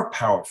more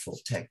powerful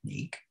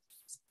technique,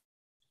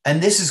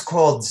 and this is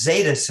called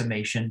zeta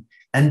summation,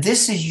 and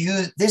this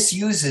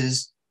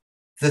uses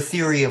the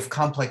theory of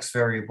complex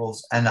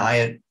variables, and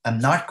I am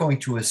not going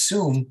to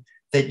assume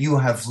that you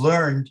have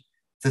learned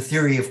the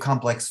theory of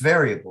complex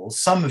variables.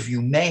 Some of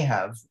you may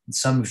have, and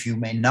some of you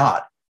may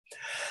not.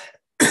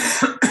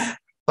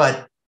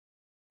 But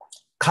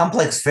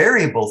complex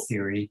variable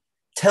theory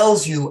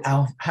tells you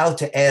how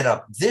to add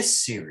up this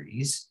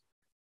series,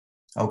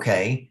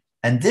 okay?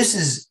 And this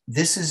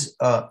is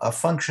a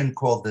function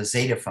called the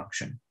zeta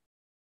function.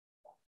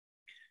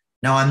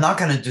 Now, I'm not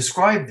going to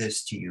describe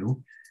this to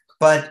you,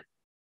 but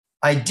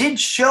I did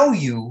show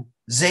you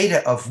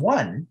zeta of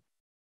 1,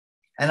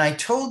 and I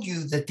told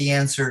you that the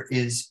answer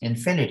is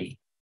infinity.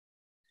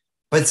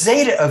 But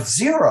zeta of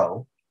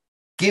 0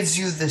 gives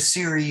you the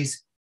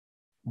series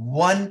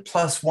 1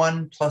 plus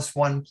 1 plus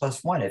 1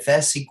 plus 1, if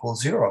s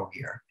equals 0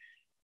 here.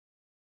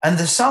 And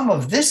the sum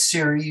of this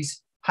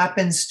series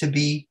happens to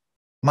be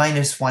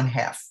minus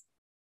 1/2.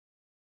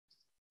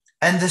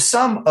 And the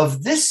sum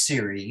of this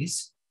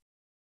series,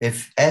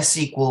 if s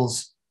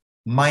equals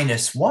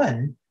minus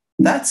 1,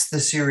 that's the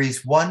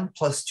series 1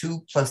 plus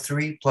 2 plus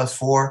 3 plus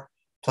 4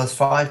 plus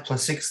 5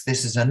 plus 6.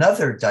 This is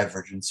another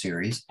divergent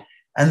series.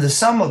 And the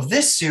sum of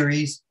this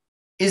series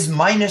is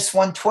minus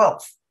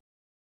 1/12.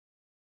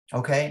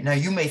 Okay, now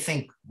you may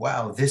think,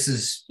 wow, this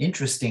is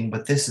interesting,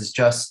 but this is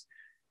just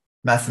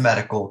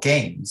mathematical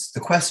games. The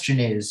question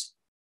is,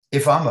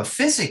 if I'm a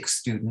physics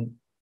student,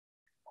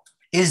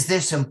 is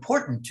this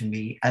important to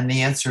me? And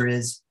the answer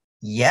is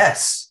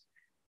yes,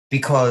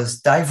 because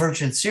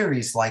divergent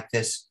series like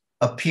this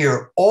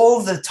appear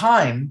all the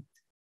time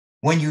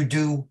when you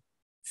do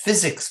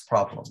physics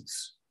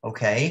problems,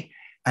 okay?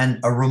 And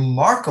a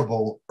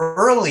remarkable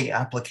early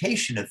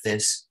application of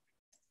this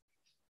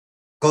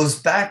goes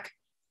back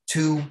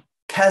to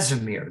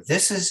Casimir.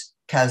 This is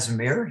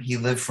Casimir. He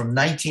lived from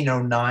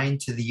 1909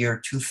 to the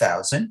year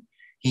 2000.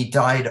 He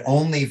died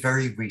only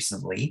very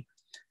recently.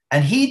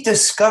 And he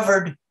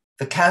discovered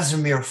the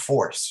Casimir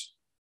force.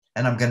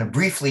 And I'm going to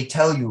briefly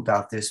tell you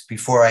about this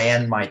before I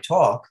end my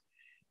talk.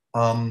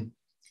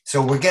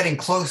 So we're getting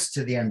close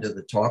to the end of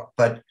the talk,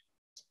 but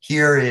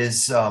here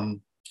is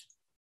an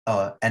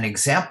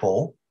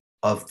example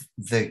of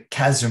the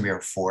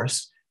Casimir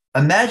force.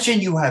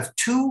 Imagine you have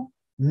two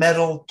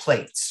metal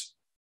plates.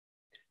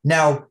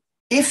 Now,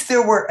 if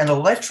there were an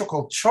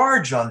electrical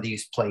charge on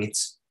these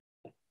plates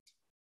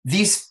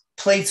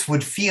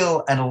would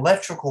feel an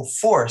electrical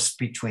force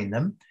between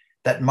them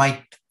that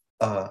might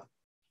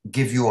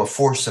give you a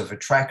force of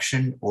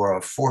attraction or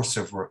a force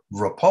of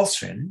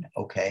repulsion,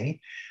 okay?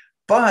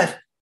 But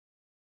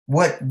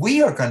what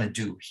we are going to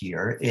do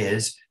here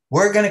is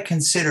we're going to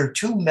consider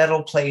two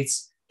metal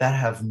plates that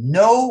have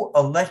no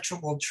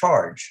electrical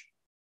charge.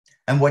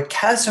 And what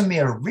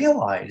Casimir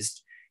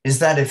realized is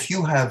that if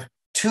you have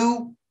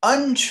two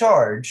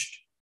uncharged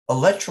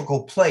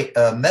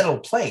metal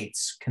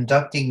plates,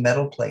 conducting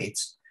metal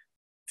plates,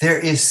 there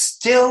is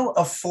still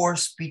a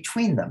force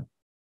between them.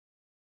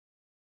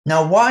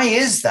 Now, why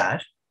is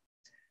that?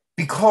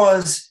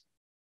 Because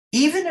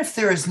even if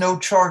there is no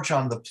charge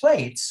on the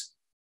plates,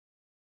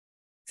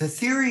 the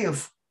theory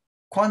of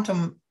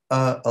quantum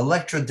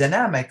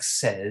electrodynamics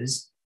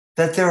says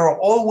that there are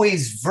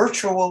always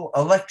virtual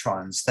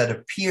electrons that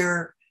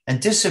appear and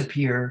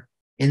disappear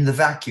in the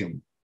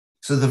vacuum.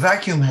 So the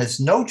vacuum has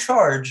no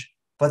charge,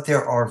 but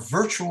there are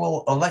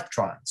virtual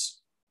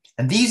electrons.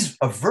 And these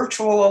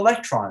virtual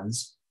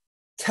electrons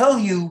tell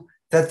you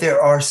that there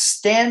are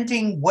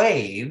standing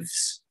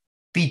waves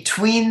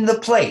between the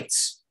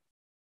plates,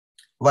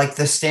 like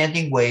the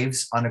standing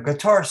waves on a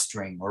guitar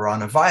string or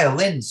on a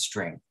violin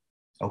string,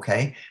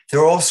 okay?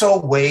 There are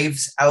also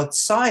waves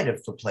outside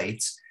of the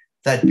plates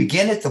that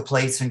begin at the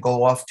plates and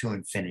go off to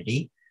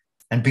infinity,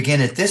 and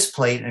begin at this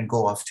plate and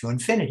go off to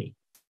infinity.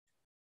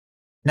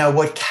 Now,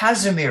 what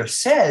Casimir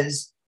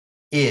says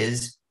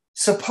is,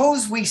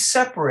 suppose we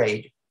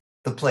separate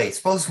the plates,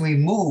 suppose we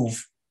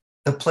move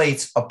the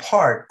plates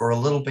apart or a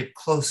little bit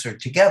closer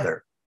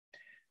together.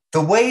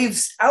 The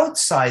waves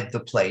outside the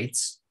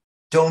plates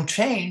don't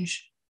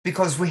change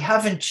because we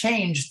haven't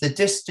changed the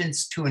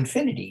distance to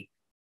infinity.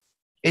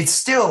 It's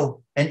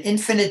still an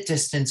infinite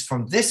distance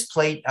from this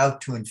plate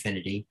out to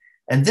infinity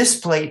and this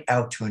plate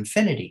out to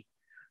infinity.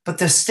 But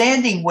the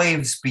standing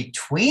waves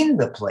between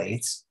the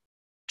plates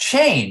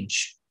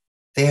change.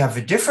 They have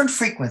a different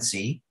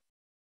frequency.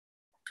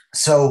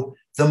 So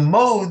the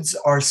modes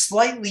are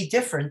slightly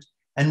different,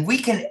 and we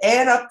can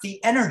add up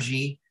the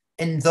energy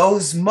in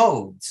those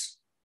modes.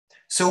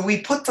 So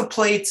we put the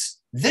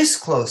plates this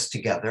close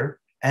together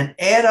and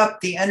add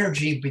up the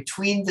energy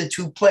between the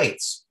two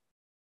plates.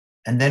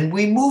 And then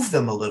we move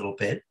them a little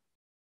bit.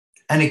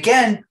 And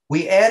again,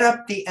 we add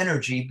up the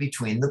energy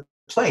between the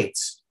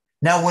plates.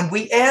 Now, when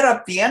we add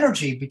up the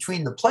energy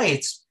between the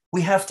plates,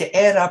 we have to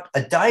add up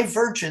a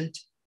divergent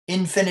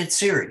infinite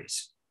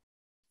series.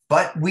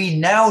 But we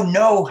now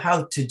know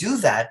how to do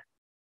that,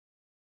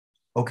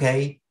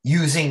 okay,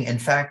 using, in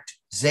fact,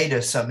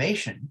 zeta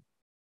summation.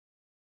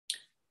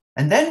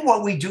 And then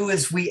what we do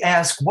is we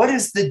ask, what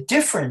is the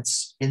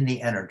difference in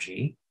the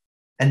energy?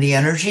 And the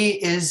energy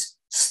is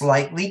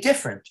slightly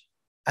different.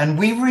 And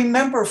we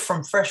remember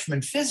from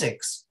freshman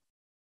physics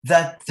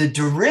that the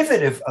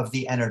derivative of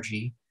the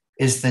energy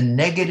is the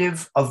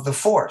negative of the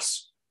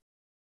force.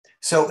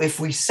 So if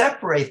we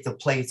separate the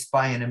plates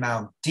by an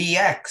amount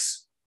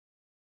dx,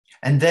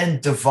 and then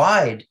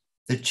divide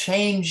the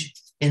change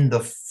in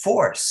the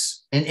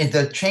force, in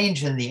the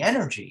change in the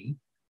energy,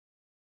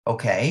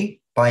 okay,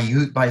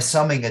 by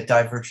summing a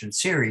divergent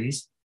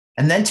series,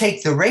 and then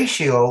take the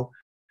ratio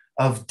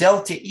of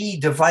delta E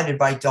divided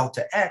by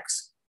delta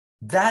X,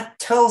 that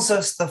tells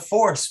us the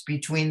force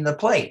between the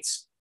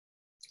plates.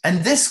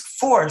 And this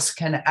force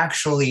can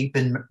actually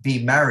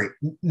be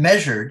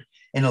measured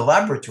in a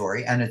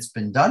laboratory, and it's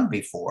been done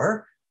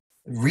before.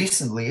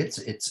 Recently,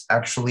 it's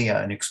actually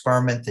an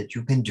experiment that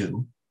you can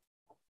do.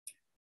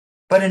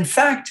 But in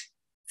fact,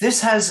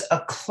 this has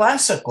a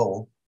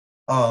classical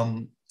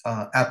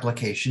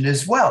application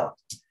as well.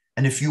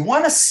 And if you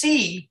want to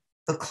see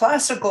the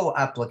classical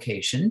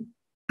application,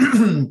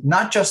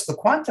 not just the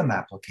quantum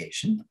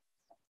application,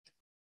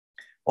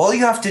 all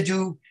you have to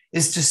do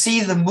is to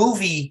see the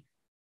movie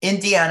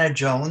Indiana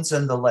Jones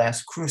and the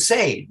Last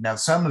Crusade. Now,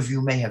 some of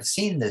you may have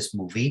seen this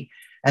movie,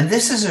 and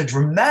this is a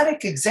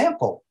dramatic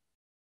example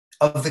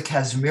of the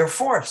Casimir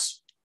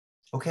force,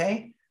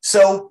 okay?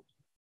 So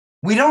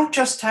we don't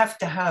just have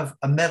to have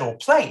a metal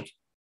plate.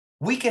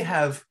 We could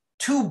have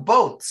two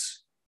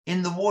boats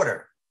in the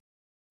water.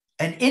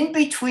 And in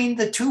between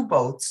the two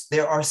boats,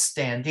 there are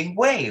standing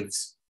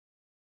waves.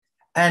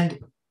 And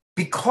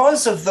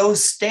because of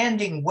those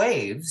standing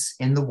waves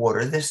in the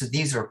water,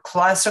 these are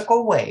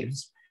classical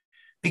waves,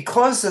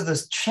 because of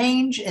the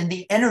change in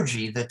the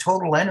energy, the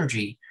total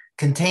energy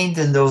contained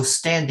in those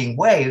standing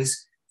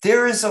waves,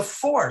 there is a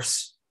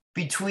force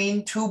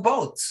between two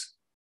boats,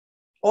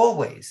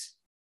 always.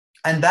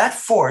 And that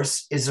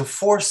force is a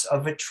force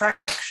of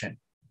attraction.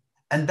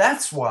 And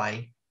that's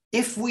why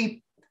if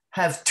we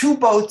have two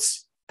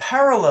boats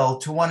parallel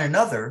to one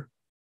another,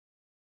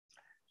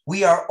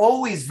 we are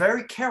always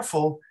very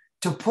careful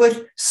to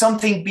put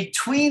something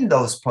between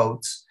those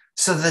boats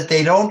so that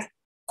they don't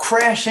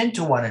crash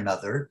into one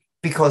another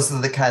because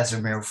of the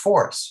Casimir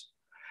force.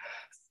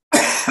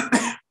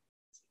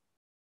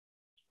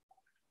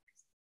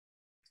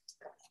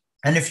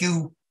 And if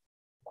you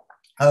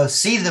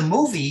see the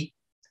movie,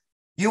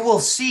 you will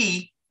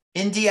see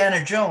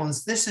Indiana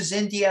Jones. This is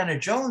Indiana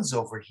Jones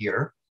over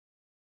here,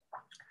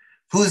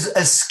 who's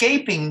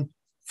escaping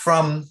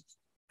from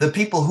the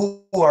people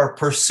who are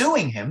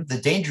pursuing him, the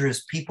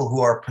dangerous people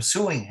who are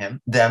pursuing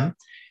them,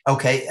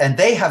 okay, and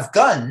they have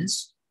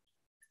guns.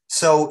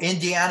 So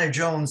Indiana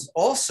Jones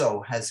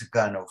also has a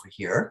gun over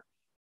here,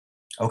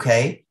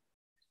 okay,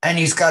 and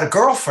he's got a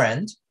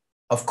girlfriend,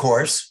 of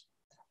course,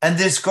 and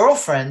this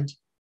girlfriend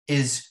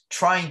is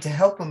trying to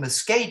help him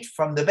escape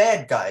from the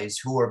bad guys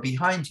who are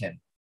behind him.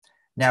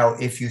 Now,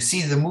 if you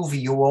see the movie,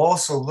 you will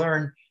also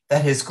learn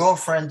that his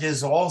girlfriend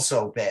is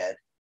also bad,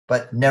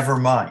 but never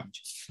mind.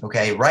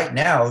 Okay, right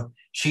now,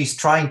 she's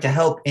trying to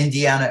help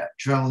Indiana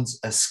Jones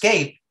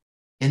escape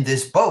in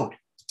this boat.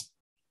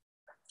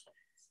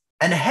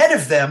 And ahead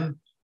of them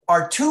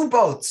are two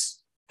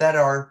boats that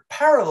are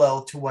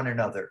parallel to one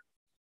another.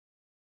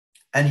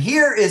 And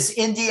here is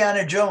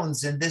Indiana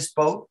Jones in this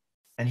boat,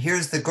 and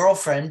here's the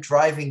girlfriend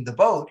driving the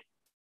boat.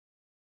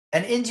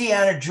 And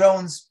Indiana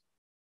Jones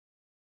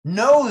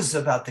knows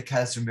about the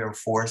Casimir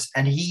force,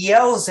 and he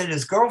yells at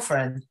his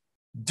girlfriend,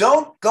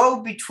 "Don't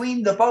go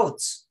between the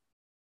boats."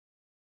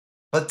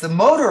 But the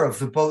motor of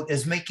the boat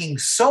is making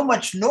so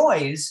much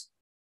noise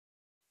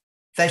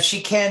that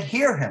she can't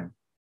hear him.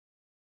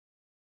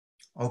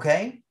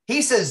 Okay?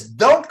 He says,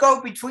 "Don't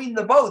go between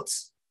the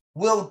boats.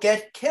 We'll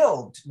get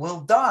killed.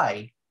 We'll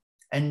die."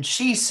 And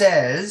she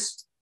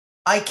says,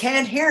 "I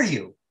can't hear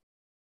you.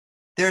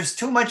 There's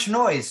too much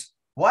noise."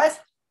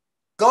 "What?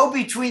 Go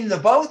between the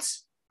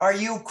boats? Are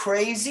you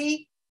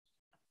crazy?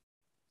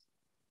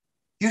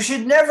 You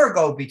should never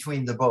go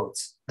between the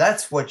boats."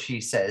 That's what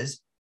she says.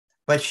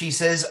 But she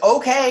says,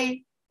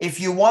 "Okay, if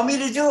you want me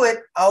to do it,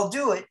 I'll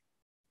do it."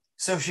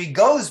 So she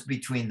goes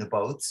between the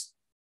boats,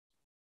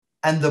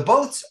 and the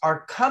boats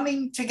are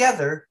coming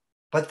together,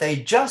 but they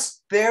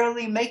just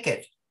barely make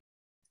it.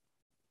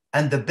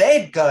 And the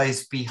bad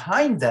guys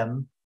behind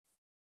them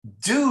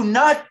do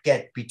not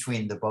get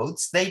between the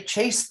boats. They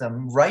chase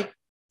them right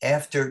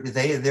after,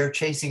 they're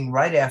chasing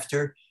right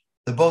after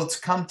the boats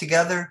come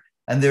together,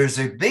 and there's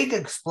a big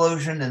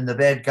explosion and the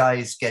bad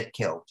guys get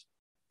killed.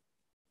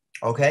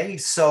 Okay,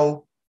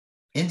 so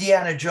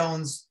Indiana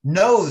Jones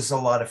knows a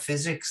lot of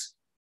physics,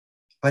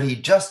 but he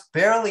just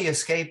barely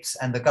escapes,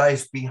 and the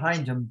guys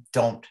behind him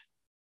don't.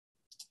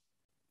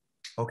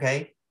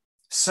 Okay,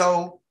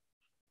 so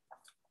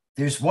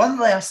there's one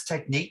last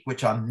technique,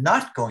 which I'm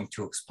not going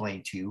to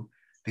explain to you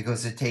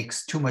because it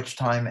takes too much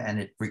time and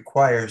it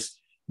requires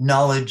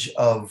knowledge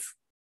of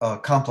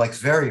complex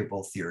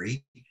variable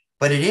theory,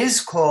 but it is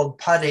called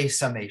PaAC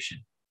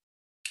summation.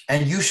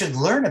 And you should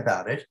learn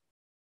about it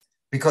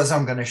because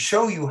I'm going to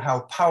show you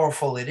how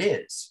powerful it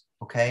is,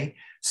 okay?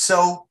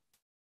 So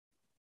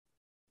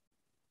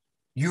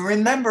you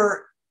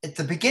remember at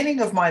the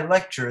beginning of my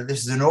lecture,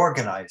 this is an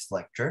organized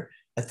lecture,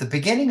 at the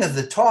beginning of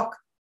the talk,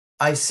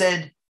 I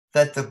said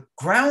that the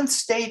ground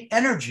state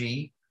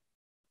energy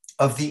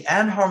of the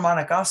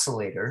anharmonic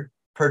oscillator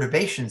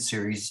perturbation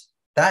series,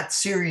 that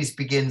series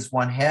begins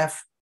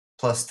 1/2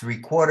 plus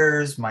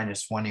 3/4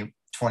 minus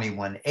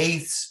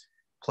 21/8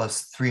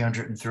 plus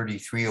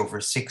 333 over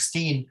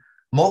 16,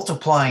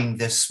 multiplying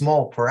this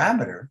small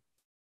parameter,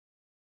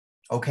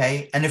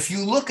 okay? And if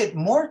you look at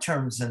more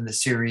terms in the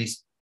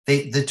series,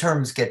 the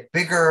terms get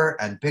bigger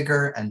and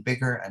bigger and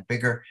bigger and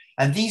bigger,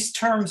 and these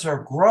terms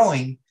are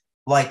growing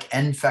like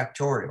n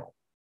factorial.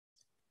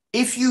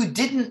 If you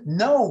didn't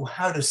know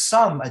how to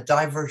sum a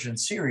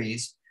divergent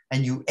series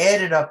and you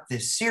added up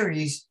this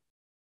series,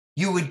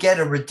 you would get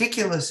a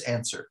ridiculous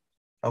answer,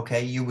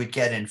 okay? You would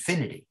get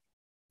infinity,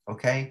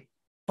 okay?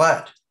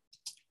 But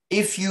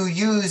if you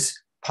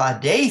use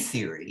PaAC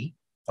theory,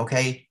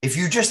 okay, if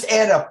you just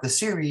add up the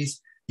series,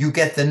 you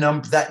get the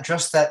number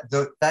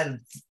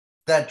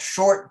that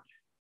short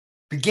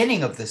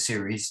beginning of the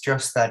series,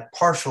 just that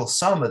partial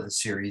sum of the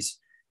series,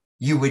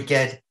 you would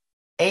get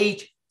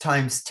 8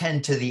 times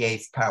 10 to the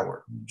 8th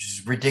power, which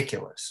is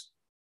ridiculous,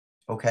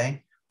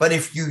 okay? But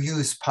if you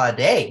use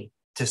PaAC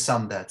to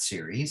sum that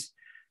series,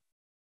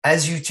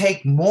 as you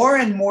take more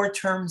and more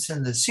terms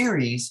in the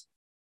series,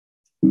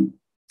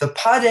 the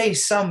PaAC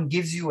sum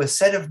gives you a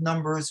set of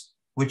numbers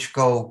which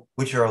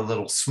are a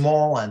little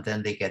small, and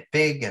then they get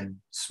big and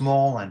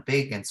small and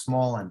big and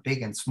small and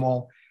big and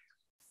small.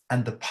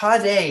 And the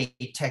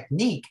PaAC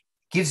technique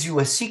gives you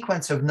a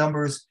sequence of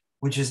numbers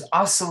which is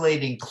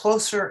oscillating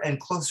closer and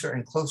closer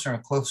and closer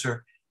and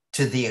closer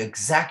to the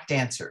exact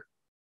answer.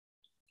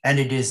 And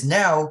it is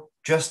now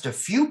just a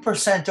few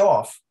percent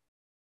off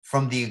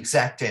from the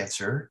exact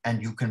answer,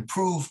 and you can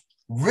prove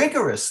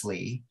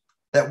rigorously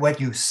that when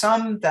you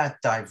sum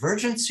that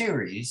divergent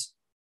series,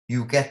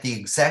 you get the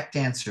exact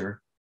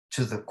answer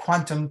to the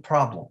quantum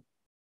problem.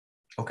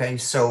 Okay,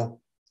 so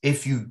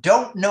if you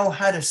don't know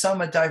how to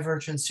sum a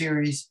divergent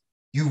series,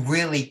 you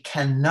really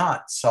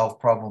cannot solve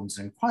problems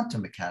in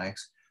quantum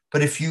mechanics.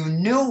 But if you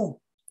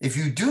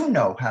do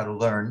know how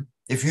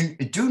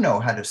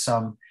to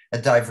sum a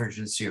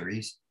divergent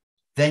series,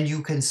 then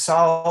you can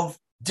solve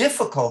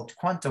difficult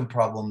quantum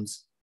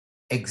problems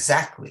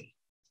exactly.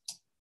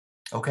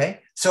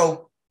 Okay,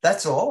 so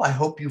that's all. I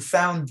hope you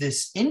found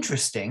this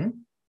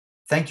interesting.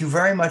 Thank you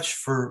very much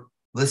for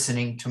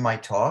listening to my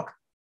talk.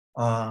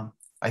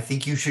 I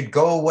think you should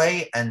go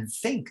away and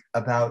think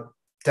about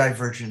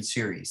divergent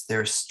series.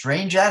 They're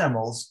strange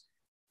animals,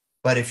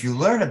 but if you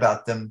learn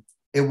about them,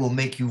 it will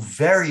make you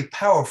very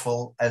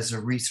powerful as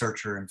a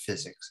researcher in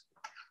physics.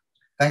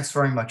 Thanks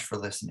very much for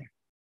listening.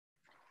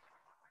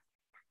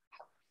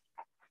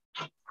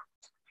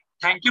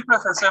 Thank you,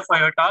 Professor, for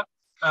your talk.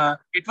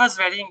 It was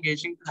very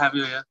engaging to have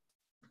you here.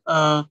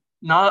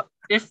 Now,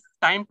 if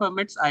time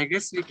permits, I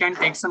guess we can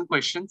take some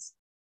questions.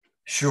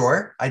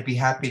 Sure, I'd be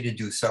happy to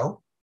do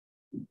so.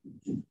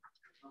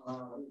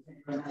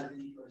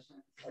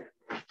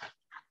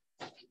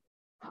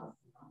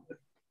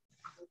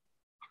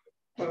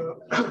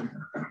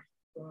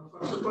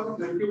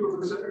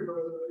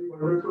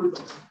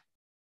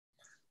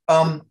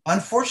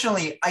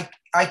 Unfortunately,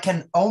 I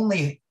can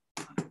only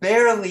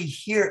barely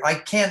hear. I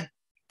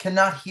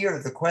cannot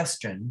hear the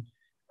question.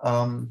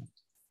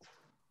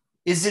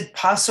 Is it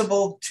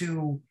possible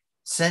to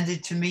send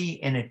it to me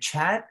in a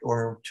chat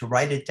or to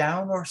write it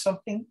down or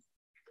something?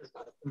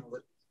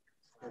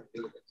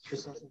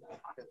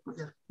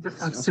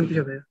 Simply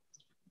aware.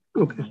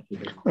 Okay.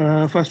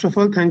 First of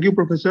all, thank you,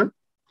 Professor.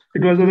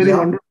 It was a very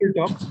wonderful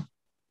talk.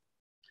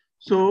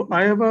 So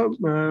I have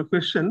a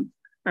question.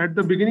 At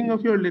the beginning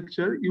of your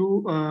lecture,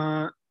 you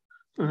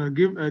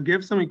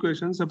gave some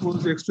equations.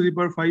 Suppose x to the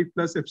power 5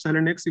 plus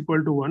epsilon x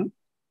equal to 1,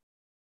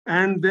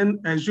 and then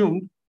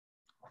assumed.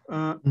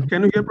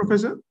 Can you hear,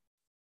 Professor?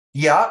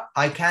 Yeah,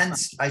 I can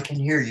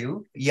hear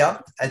you.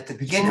 Yep. At the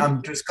beginning,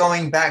 I'm just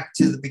going back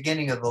to the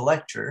beginning of the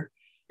lecture.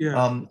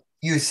 Yeah.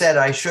 You said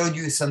I showed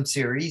you some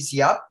series.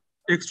 Yep.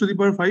 X to the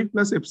power 5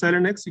 plus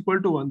epsilon x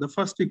equal to 1, the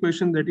first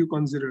equation that you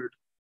considered.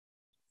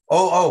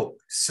 Oh,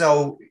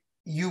 so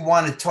you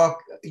want to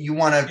talk,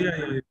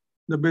 Yeah.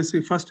 The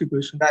basic first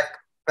equation.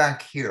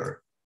 Back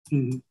here.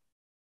 Mm-hmm.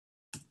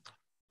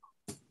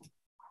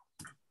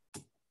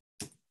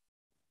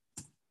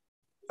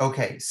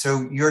 Okay,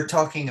 so you're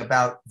talking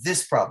about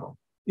this problem.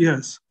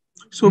 Yes.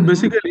 So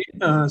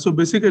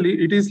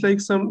basically, it is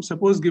like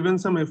suppose given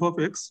some f of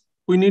x,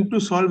 we need to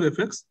solve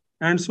fx,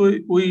 and so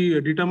we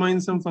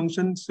determine some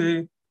function,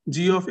 say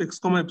g of x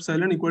comma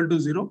epsilon equal to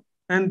 0,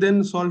 and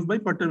then solve by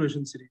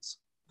perturbation series.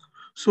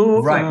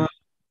 So right.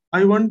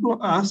 I want to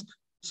ask,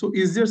 so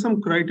is there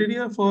some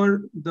criteria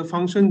for the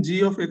function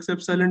g of x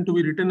epsilon to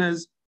be written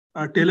as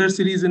a Taylor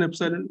series in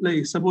epsilon,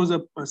 like suppose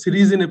a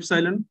series in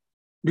epsilon,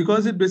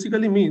 because it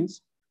basically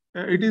means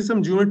it is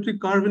some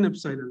geometric curve in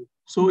epsilon.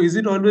 So is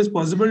it always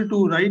possible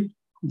to write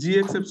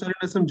gx epsilon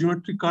as some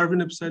geometric curve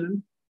in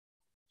epsilon?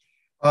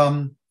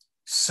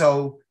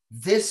 So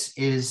this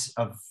is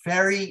a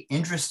very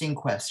interesting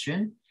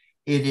question.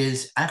 It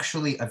is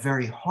actually a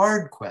very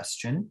hard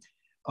question.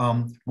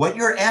 What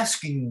you're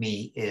asking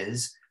me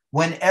is,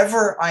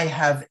 whenever I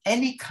have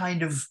any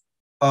kind of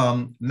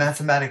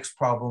mathematics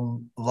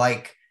problem,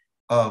 like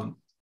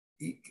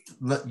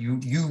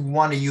you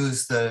want to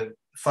use the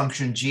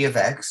function g of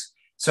x.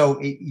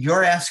 So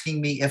you're asking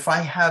me if I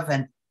have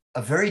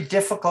a very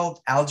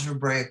difficult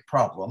algebraic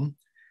problem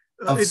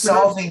of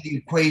solving the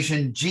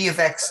equation g of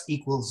x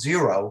equals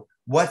 0,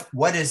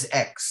 what is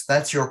x?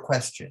 That's your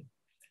question.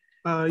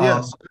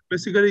 Yes,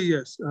 basically,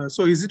 yes.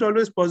 So is it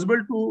always possible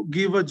to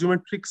give a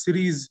geometric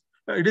series?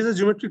 It is a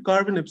geometric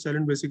curve in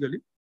epsilon, basically.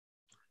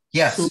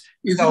 Yes. So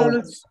is it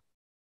always?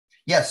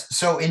 Yes.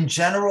 So in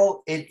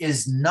general, it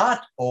is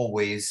not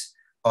always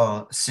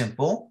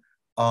simple.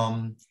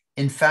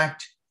 In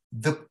fact,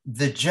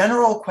 the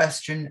general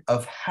question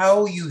of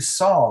how you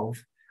solve,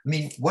 I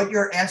mean, what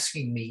you're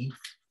asking me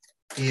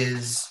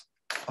is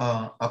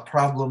a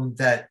problem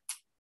that,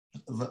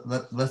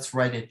 let's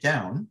write it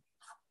down.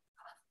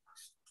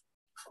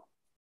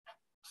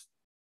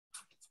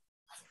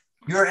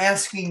 You're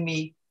asking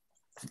me,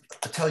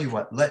 I'll tell you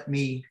what, let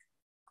me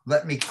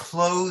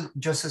close,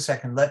 just a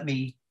second. Let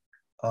me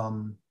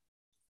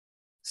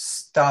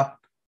stop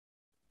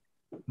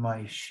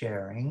my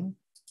sharing.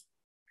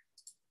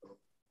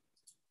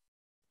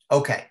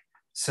 Okay,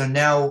 so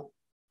now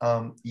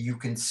you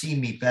can see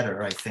me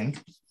better, I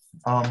think.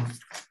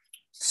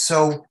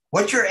 So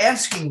what you're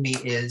asking me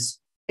is,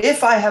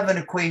 if I have an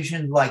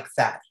equation like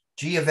that,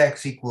 g of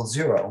x equals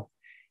 0,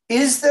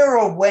 is there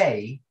a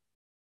way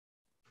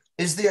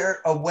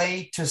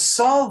to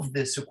solve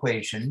this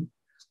equation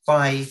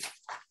by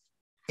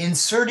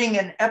inserting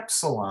an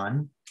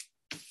epsilon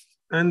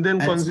and then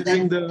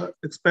considering the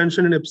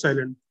expansion in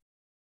epsilon?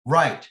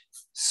 Right.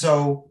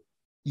 So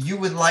you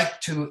would like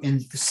to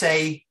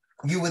say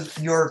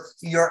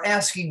you're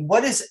asking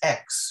what is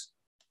x?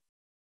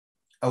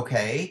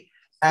 Okay.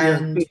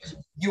 And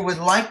you would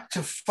like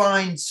to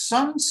find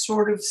some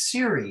sort of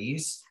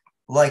series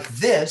like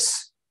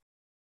this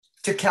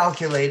to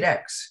calculate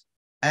x.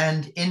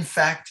 And in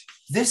fact,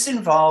 this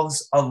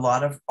involves a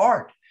lot of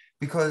art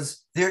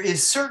because there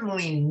is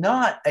certainly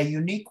not a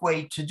unique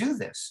way to do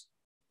this.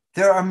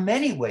 There are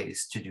many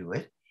ways to do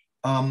it.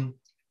 I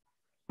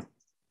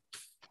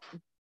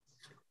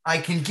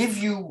can give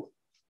you,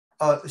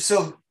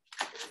 so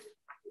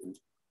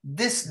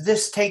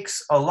this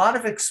takes a lot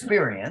of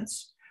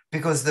experience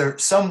because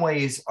some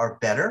ways are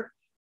better,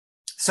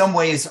 some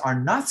ways are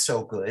not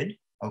so good,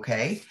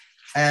 okay?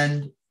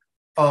 And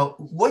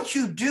what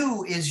you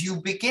do is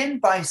you begin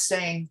by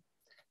saying,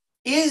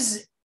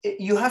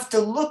 you have to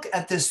look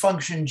at this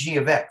function g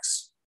of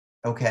x,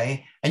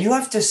 okay? And you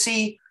have to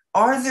see,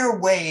 are there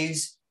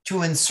ways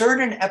to insert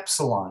an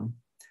epsilon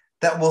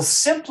that will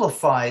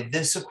simplify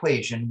this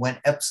equation when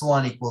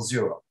epsilon equals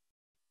 0,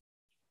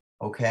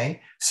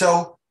 okay?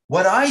 So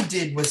what I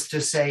did was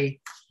to say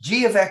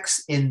g of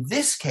x in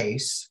this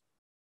case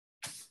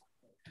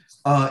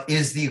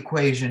is the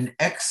equation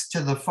x to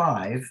the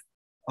 5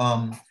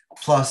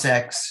 plus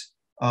x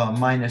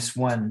minus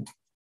 1.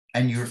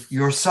 And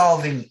you're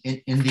solving,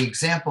 in the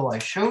example I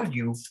showed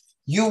you,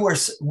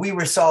 we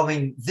were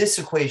solving this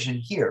equation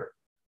here,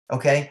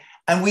 okay?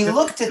 And we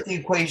looked at the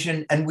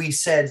equation and we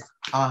said,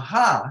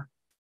 aha,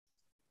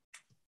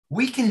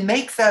 we can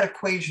make that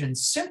equation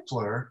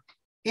simpler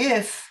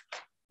if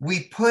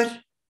we put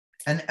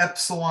an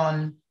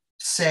epsilon,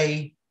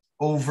 say,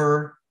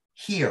 over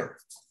here,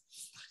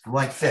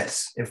 like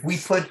this. If we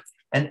put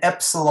an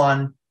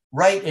epsilon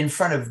right in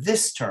front of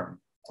this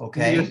term,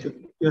 okay? Yes,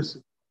 yes.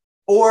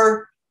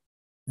 Or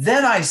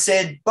then I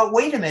said, but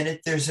wait a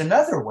minute, there's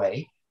another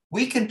way.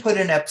 We can put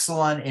an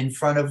epsilon in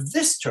front of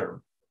this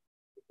term.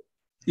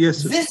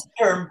 Yes. This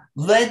term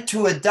led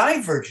to a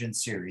divergent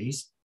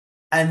series,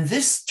 and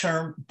this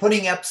term,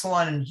 putting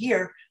epsilon in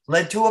here,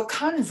 led to a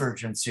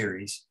convergent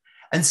series.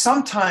 And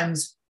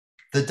sometimes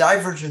the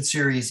divergent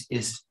series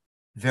is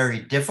very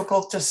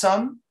difficult to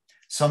sum.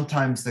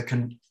 Sometimes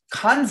the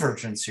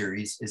convergent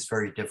series is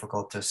very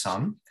difficult to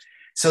sum.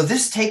 So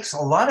this takes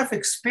a lot of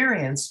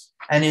experience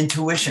and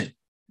intuition.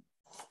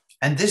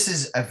 And this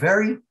is a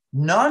very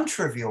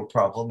non-trivial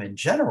problem in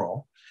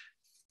general.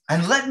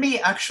 And let me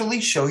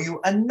actually show you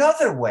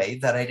another way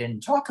that I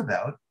didn't talk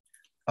about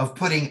of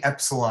putting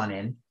epsilon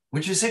in,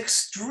 which is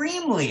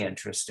extremely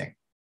interesting,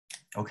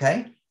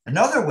 okay?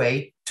 Another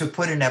way to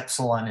put an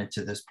epsilon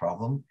into this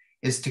problem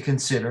is to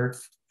consider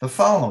the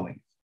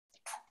following.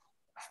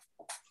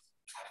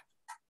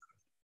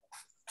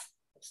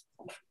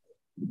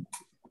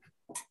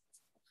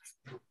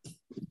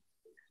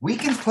 We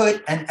can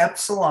put an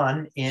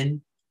epsilon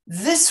in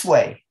this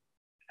way,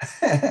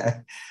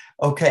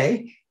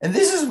 okay? And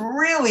this is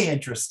really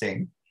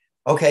interesting.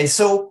 Okay,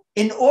 so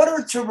in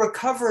order to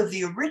recover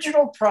the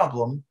original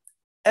problem,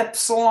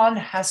 epsilon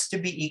has to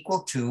be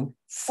equal to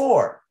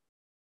 4.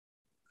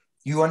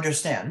 You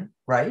understand,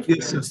 right?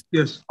 Yes,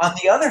 yes. On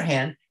the other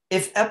hand,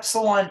 if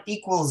epsilon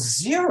equals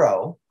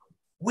 0,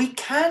 we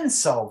can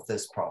solve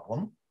this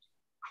problem,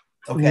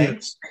 okay?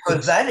 Yes.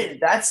 Because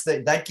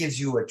that gives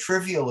you a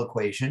trivial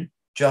equation,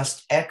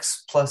 just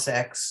x plus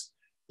x,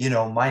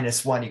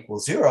 minus 1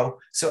 equals 0.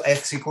 So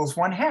x equals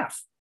 1/2.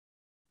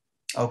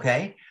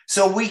 Okay,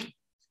 so we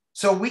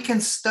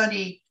can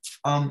study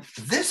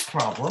this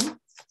problem,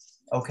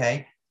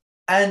 okay?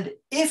 And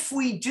if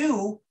we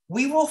do,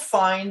 we will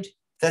find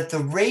that the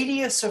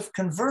radius of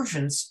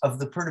convergence of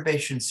the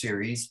perturbation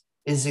series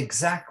is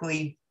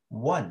exactly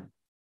 1.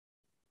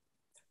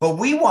 But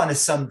we want to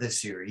sum the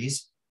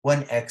series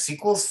when x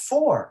equals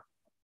 4.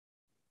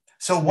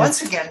 So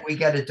once again, we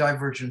get a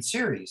divergent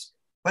series.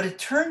 But it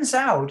turns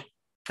out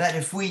that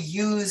if we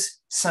use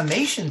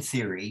summation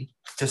theory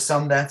to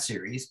sum that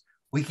series,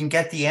 we can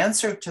get the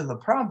answer to the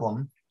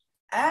problem,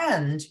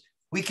 and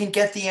we can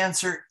get the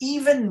answer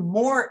even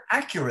more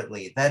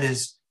accurately, that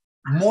is,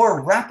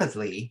 more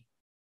rapidly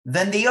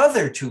than the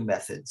other two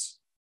methods,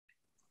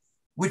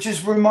 which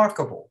is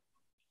remarkable.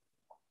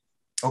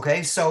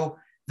 Okay, so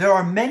there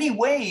are many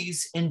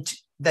ways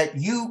that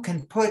you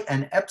can put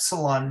an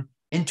epsilon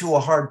into a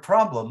hard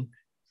problem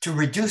to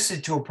reduce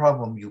it to a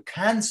problem you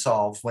can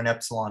solve when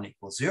epsilon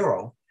equals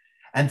 0,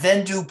 and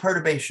then do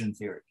perturbation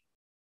theory.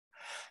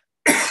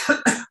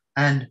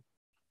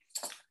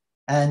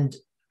 and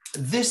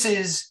this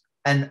is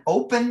an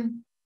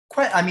open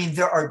question. I mean,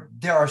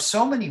 there are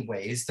so many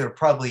ways, there are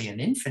probably an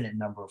infinite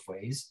number of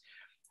ways,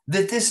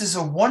 that this is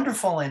a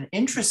wonderful and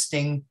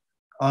interesting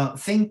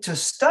thing to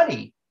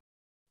study.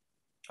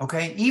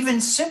 Okay,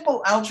 even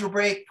simple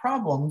algebraic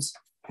problems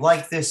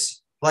like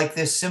this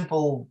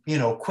simple,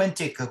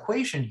 quintic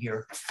equation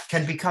here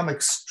can become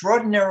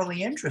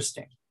extraordinarily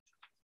interesting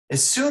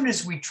as soon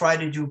as we try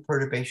to do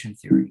perturbation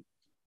theory.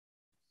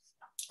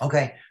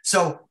 Okay,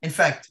 so in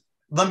fact,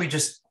 let me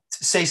just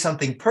say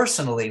something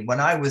personally. When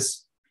I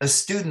was a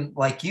student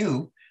like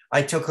you,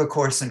 I took a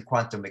course in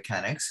quantum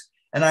mechanics,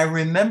 and I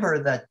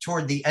remember that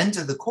toward the end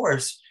of the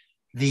course,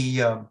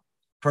 the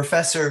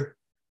professor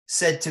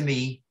said to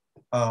me,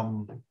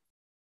 you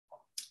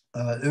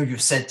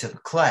said to the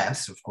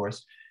class, of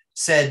course,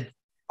 said,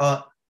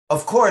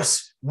 of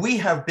course, we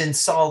have been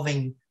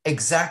solving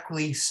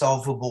exactly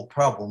solvable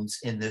problems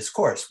in this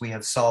course. We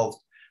have solved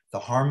the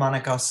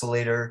harmonic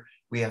oscillator,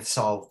 we have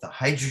solved the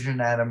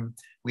hydrogen atom,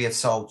 we have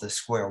solved the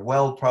square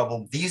well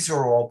problem. These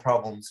are all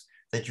problems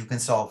that you can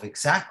solve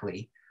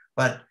exactly,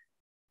 but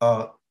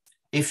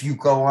if you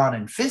go on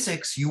in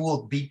physics, you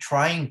will be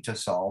trying to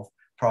solve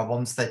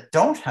problems that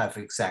don't have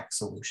exact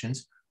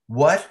solutions.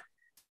 What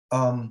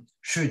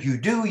should you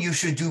do? You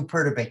should do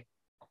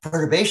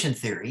perturbation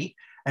theory.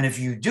 And if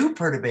you do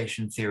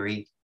perturbation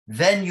theory,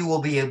 then you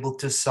will be able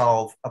to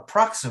solve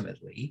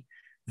approximately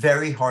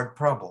very hard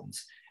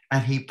problems.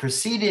 And he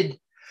proceeded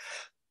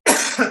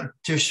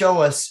to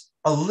show us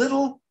a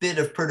little bit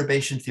of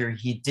perturbation theory.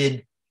 He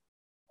did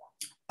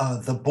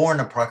the Born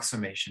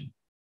approximation,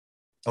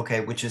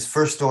 okay, which is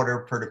first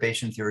order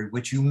perturbation theory,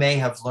 which you may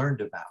have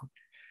learned about.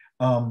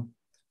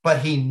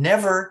 But he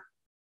never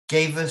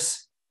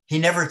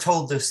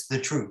told us the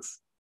truth.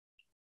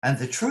 And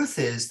the truth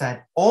is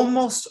that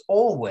almost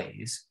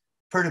always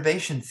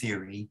perturbation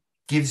theory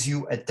gives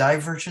you a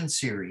divergent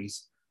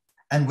series.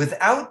 And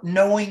without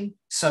knowing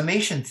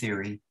summation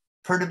theory,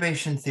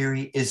 perturbation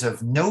theory is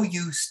of no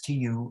use to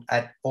you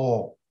at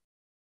all.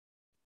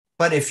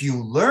 But if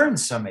you learn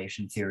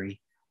summation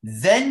theory,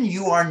 then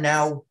you are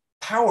now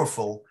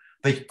powerful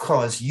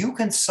because you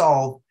can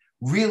solve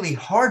really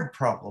hard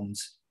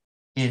problems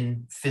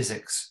in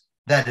physics.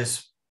 That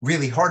is,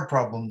 really hard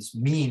problems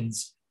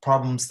means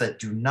problems that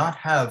do not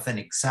have an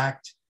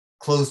exact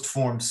closed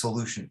form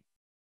solution.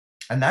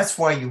 And that's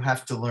why you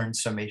have to learn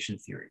summation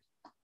theory.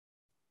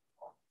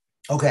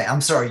 Okay,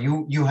 I'm sorry,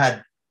 you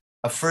had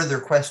a further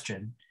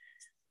question.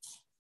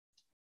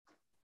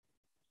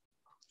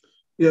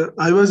 Yeah,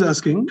 I was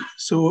asking,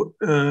 so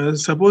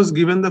suppose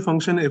given the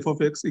function f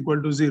of x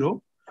equal to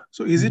 0,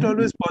 so is it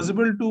always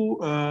possible to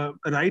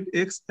write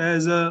x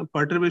as a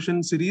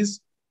perturbation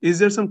series? Is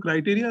there some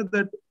criteria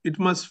that it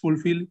must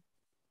fulfill?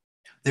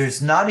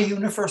 There's not a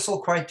universal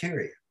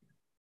criteria.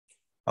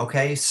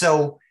 Okay,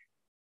 so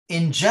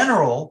in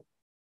general,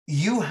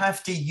 you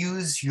have to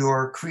use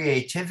your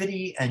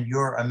creativity and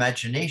your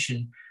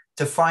imagination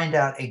to find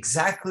out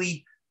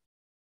exactly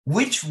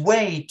which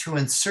way to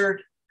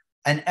insert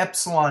an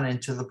epsilon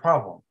into the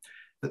problem.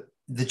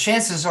 The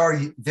chances are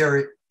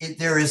there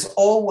is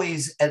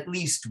always at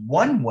least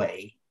one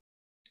way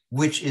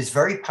which is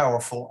very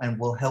powerful and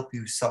will help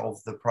you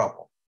solve the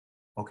problem.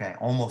 Okay,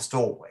 almost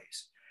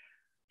always.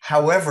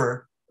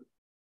 However,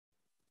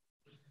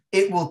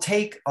 it will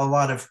take a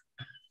lot of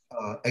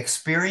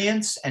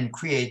experience and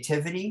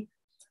creativity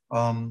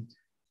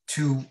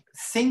to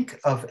think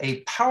of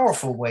a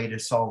powerful way to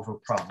solve a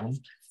problem.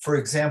 For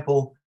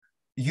example,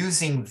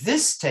 using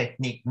this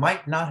technique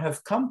might not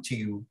have come to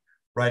you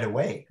right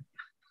away.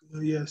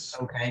 Yes.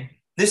 Okay.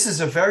 This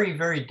is a very,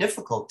 very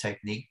difficult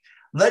technique.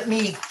 Let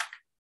me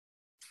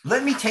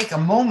take a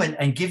moment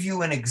and give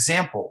you an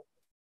example.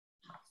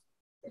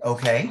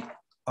 Okay.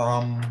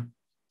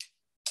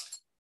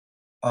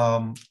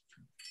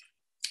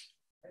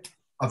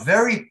 A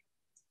very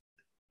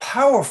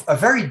powerful, a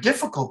very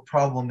difficult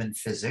problem in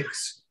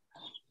physics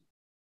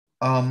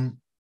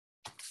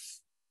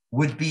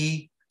would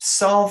be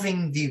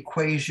solving the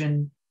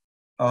equation,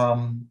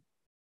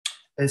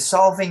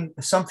 solving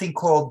something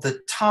called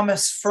the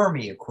Thomas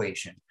Fermi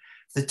equation.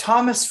 The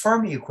Thomas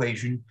Fermi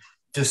equation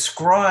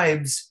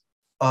describes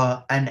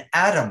an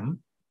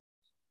atom,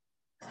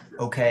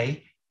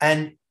 okay,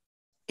 and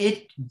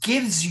it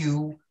gives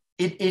you,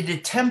 it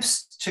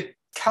attempts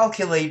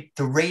calculate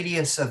the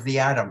radius of the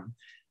atom.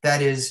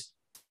 That is,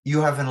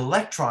 you have an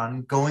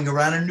electron going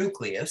around a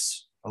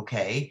nucleus,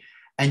 okay?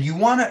 And you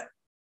want to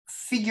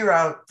figure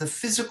out the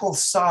physical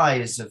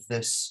size of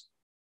this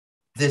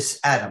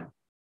atom,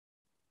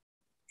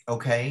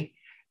 okay?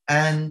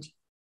 And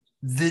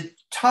the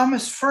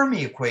Thomas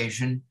Fermi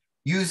equation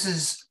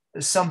uses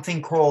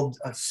something called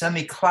a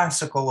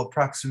semi-classical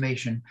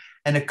approximation,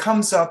 and it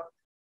comes up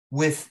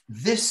with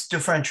this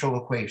differential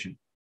equation.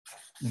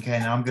 Okay,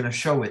 now I'm going to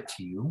show it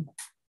to you.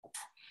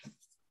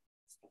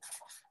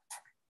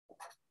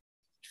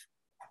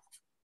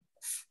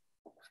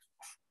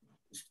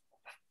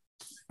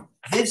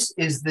 This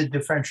is the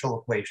differential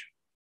equation.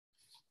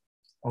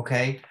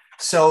 Okay,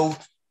 so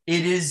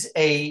it is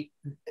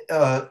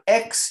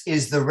x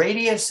is the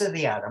radius of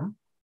the atom.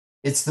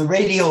 It's the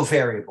radial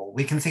variable.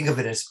 We can think of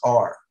it as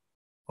r.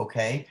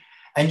 Okay,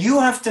 and you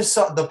have to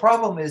solve, the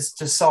problem is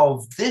to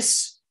solve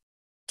this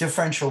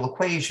differential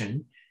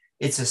equation.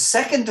 It's a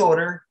second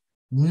order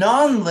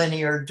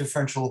nonlinear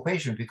differential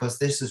equation because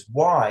this is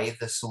y,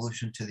 the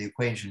solution to the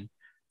equation,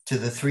 to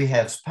the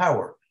 3/2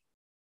 power.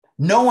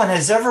 No one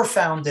has ever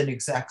found an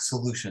exact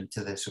solution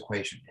to this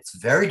equation. It's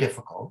very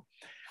difficult.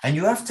 And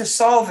you have to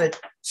solve it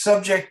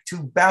subject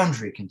to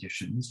boundary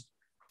conditions.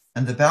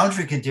 And the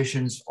boundary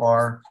conditions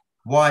are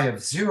y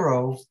of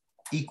 0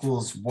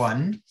 equals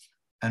 1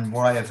 and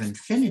y of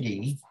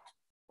infinity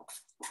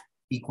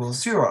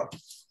equals 0.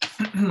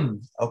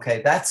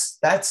 Okay,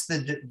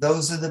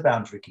 those are the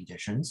boundary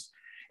conditions.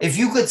 If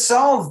you could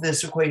solve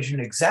this equation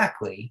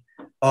exactly,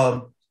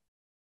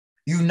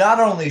 you not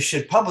only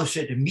should publish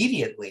it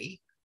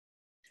immediately,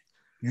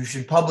 you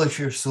should publish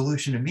your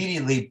solution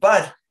immediately,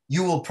 but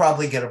you will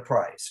probably get a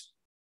prize.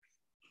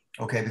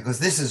 Okay, because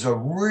this is a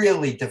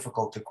really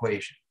difficult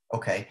equation.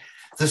 Okay,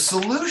 the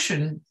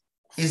solution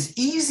is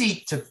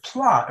easy to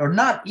plot, or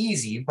not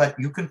easy, but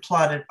you can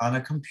plot it on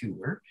a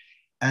computer.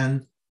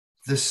 And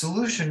the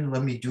solution,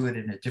 let me do it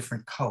in a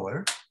different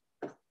color.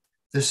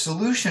 The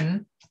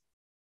solution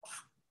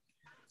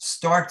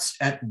starts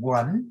at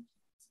 1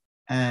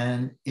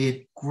 and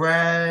it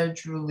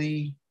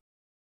gradually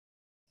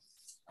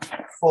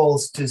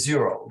falls to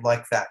 0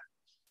 like that.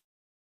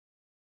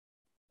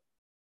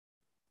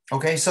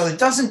 Okay, so it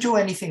doesn't do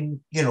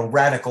anything,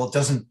 radical. It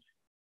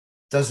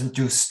doesn't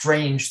do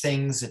strange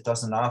things. It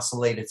doesn't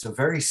oscillate. It's a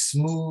very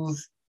smooth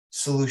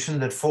solution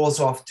that falls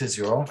off to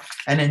 0.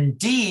 And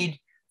indeed,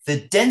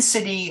 the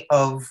density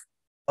of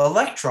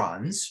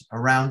electrons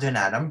around an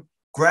atom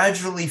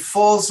gradually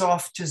falls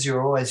off to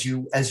 0 as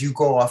you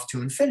go off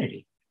to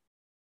infinity.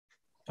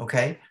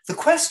 Okay, the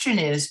question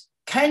is,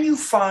 can you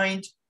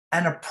find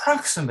an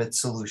approximate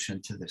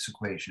solution to this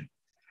equation?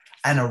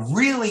 And a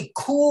really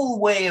cool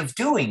way of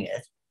doing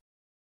it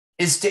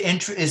is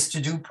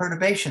to do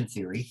perturbation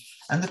theory.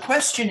 And the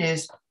question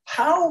is,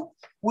 how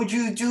would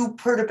you do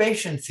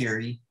perturbation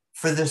theory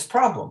for this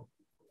problem?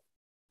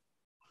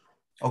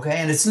 Okay,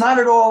 and it's not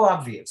at all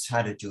obvious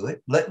how to do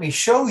it. Let me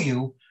show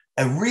you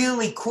a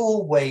really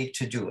cool way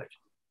to do it.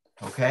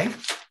 Okay,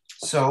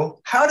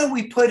 so how do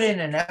we put in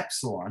an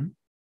epsilon?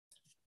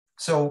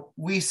 So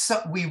we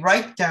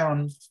write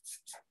down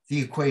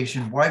the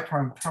equation y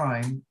prime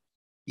prime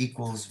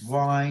equals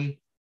y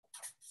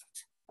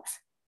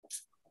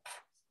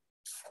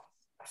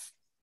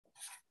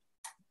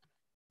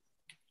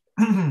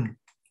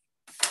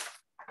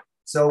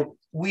so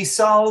we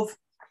solve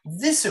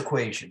this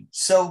equation.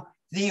 So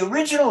the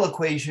original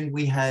equation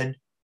we had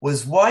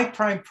was y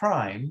prime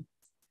prime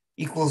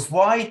equals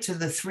y to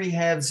the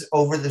 3/2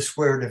 over the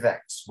square root of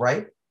x,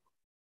 right?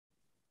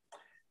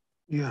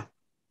 Yeah.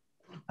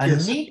 A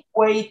Yes. neat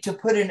way to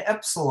put an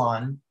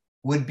epsilon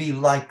would be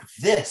like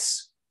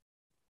this.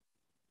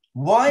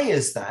 Why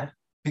is that?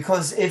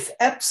 Because if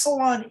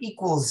epsilon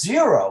equals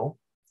 0,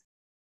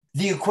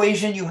 the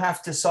equation you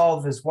have to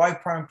solve is y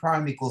prime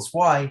prime equals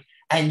y,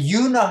 and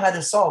you know how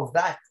to solve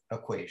that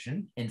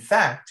equation. In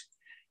fact,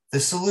 the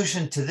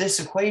solution to this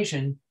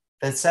equation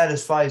that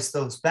satisfies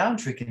those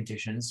boundary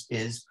conditions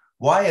is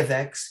y of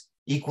x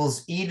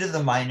equals e to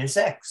the minus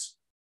x.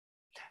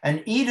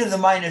 And e to the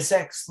minus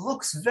x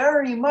looks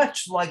very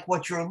much like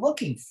what you're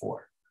looking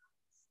for.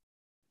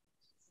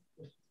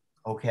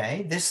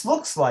 Okay, this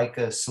looks like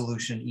a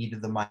solution e to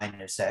the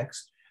minus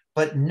x,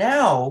 but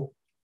now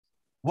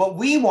what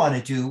we want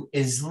to do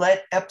is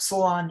let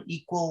epsilon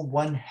equal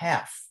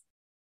 1/2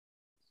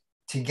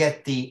 to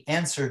get the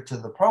answer to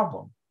the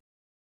problem.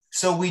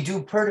 So we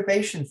do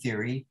perturbation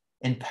theory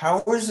in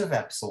powers of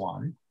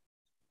epsilon,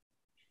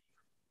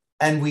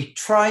 and we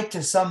try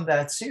to sum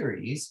that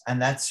series,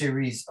 and that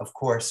series, of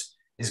course,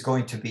 is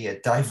going to be a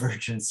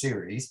divergent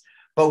series,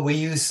 but we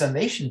use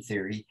summation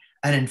theory.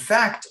 And in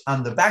fact,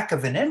 on the back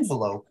of an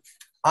envelope,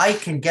 I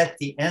can get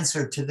the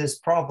answer to this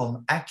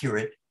problem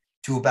accurate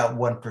to about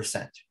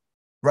 1%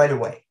 right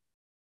away.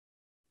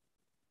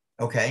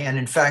 Okay, and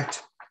in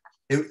fact,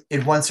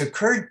 it once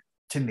occurred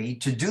to me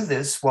to do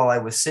this while I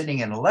was sitting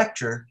in a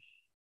lecture.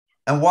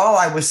 And while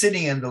I was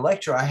sitting in the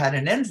lecture, I had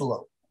an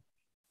envelope.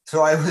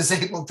 So I was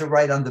able to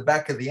write on the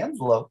back of the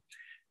envelope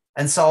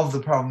and solve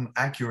the problem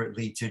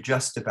accurately to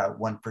just about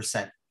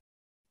 1%.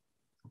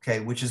 okay,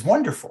 which is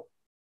wonderful.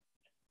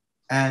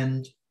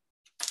 And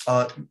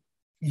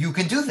you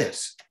can do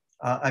this.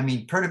 I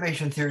mean,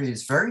 perturbation theory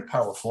is very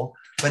powerful,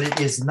 but it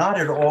is not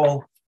at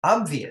all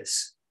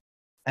obvious.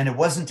 And it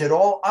wasn't at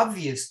all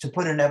obvious to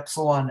put an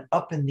epsilon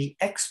up in the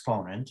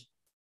exponent.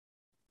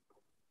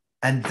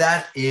 And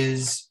that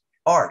is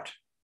art.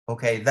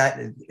 Okay, that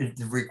it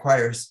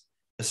requires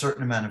a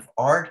certain amount of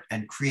art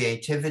and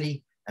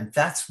creativity. And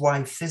that's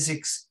why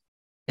physics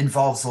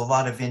involves a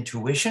lot of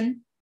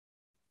intuition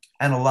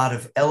and a lot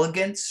of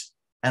elegance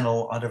and a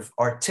lot of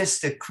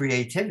artistic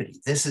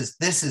creativity. This is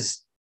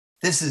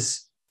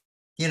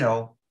you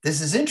know,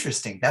 this is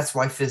interesting. That's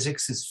why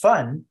physics is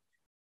fun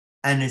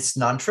and it's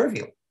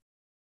non-trivial.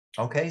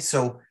 Okay,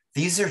 so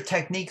these are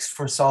techniques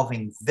for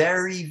solving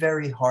very,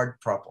 very hard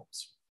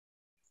problems.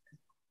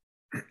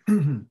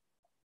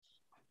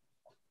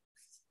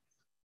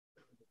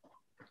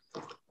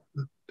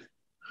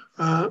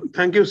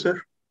 Thank you,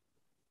 sir.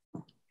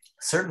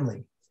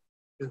 Certainly.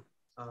 If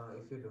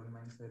you don't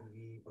mind, sir,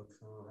 we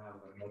also have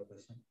another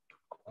question.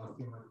 A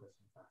few more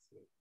questions,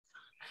 actually.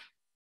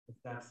 If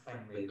that's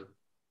fine by you.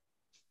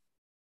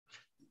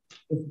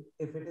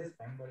 If it is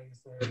fine by you,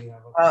 sir, we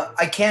have a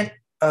I can't,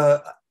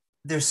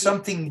 there's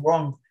something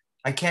wrong.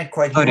 I can't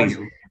quite hear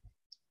you.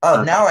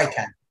 Oh, now I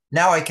can.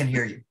 Now I can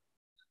hear you.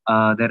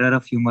 There are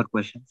a few more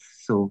questions.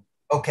 So,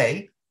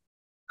 okay.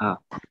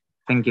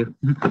 Thank you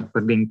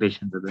for being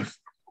patient with us.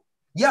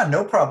 Yeah,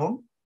 no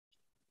problem.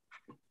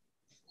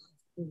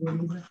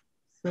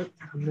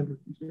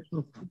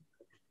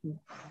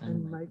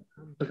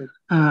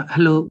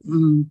 Hello.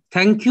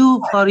 Thank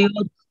you for your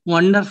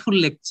wonderful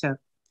lecture.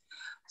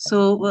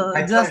 So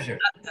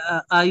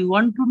I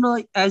want to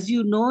know, as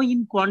you know,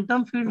 in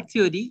quantum field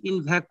theory,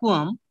 in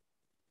vacuum,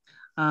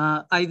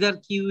 either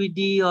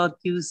QED or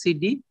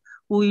QCD,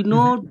 we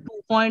know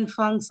 2-point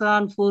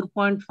function,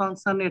 4-point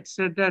function,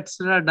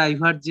 etc.,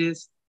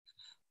 diverges.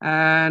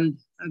 And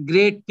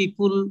great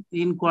people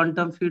in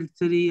quantum field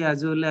theory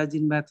as well as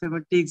in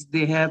mathematics,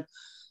 they have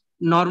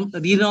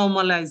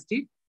renormalized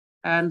it.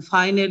 And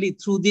finally,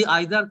 through the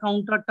either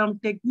counter term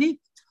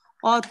technique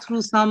or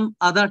through some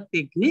other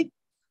technique,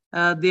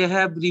 they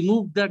have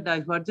removed the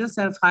divergence,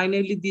 and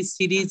finally this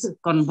series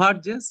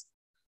converges,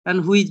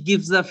 and which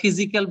gives the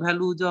physical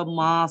values of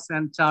mass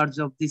and charge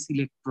of this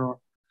electron.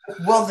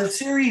 Well, the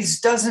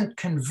series doesn't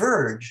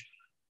converge.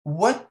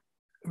 What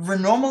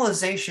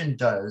renormalization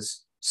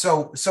does,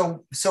 so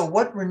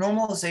what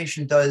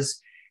renormalization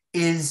does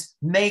is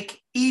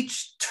make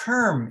each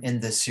term in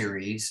the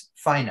series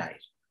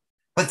finite,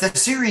 but the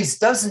series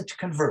doesn't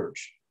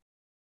converge.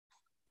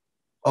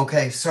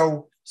 Okay,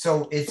 so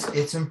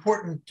it's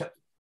important to,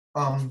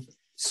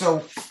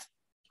 so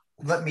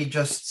let me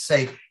just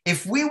say,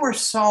 if we were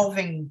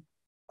solving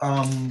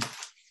a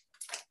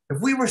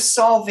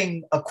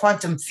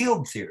quantum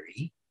field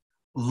theory,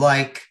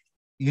 like,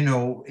 you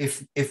know,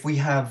 if we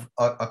have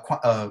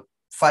a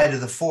phi to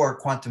the 4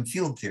 quantum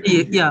field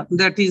theory. Yeah,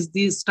 that is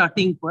the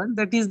starting point.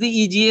 That is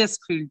the EGS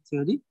field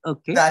theory.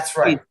 Okay. That's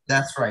right.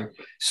 That's right.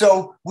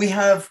 So we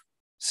have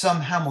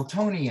some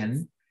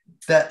Hamiltonian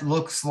that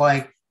looks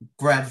like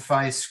grad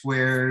phi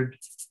squared,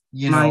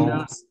 you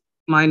know.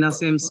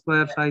 Minus m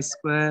square phi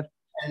square.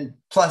 And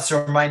plus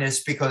or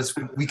minus, because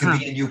we could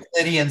be in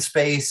Euclidean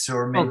space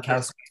or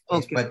Minkowski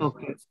space. But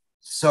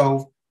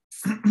so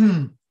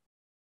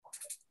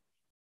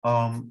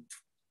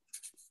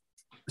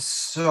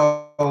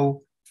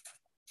so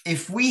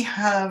if we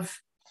have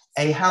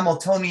a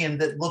Hamiltonian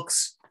that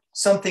looks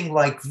something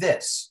like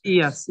this.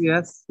 Yes.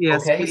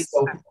 Okay, please.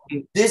 so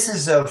this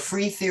is a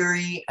free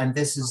theory and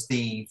this is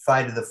the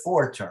phi to the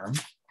 4 term.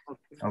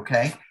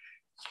 Okay.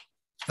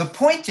 The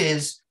point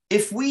is,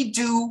 if we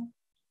do,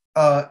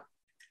 and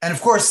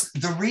of course,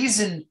 the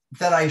reason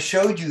that I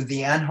showed you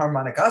the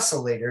anharmonic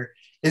oscillator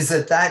is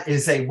that that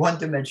is a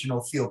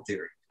one-dimensional field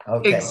theory.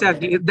 Okay.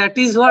 Exactly. That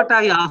is what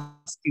I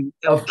asked you.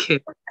 Okay.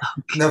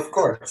 Of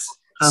course.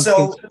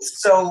 Okay.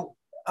 So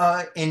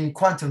in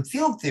quantum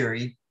field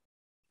theory,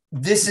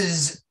 this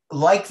is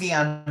like the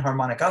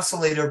anharmonic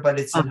oscillator, but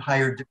it's in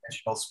higher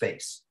dimensional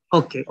space.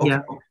 Okay.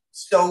 Yeah.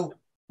 So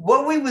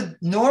what we would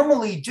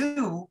normally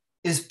do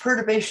is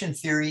perturbation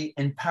theory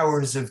in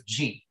powers of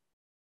G.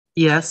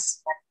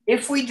 Yes.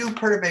 If we do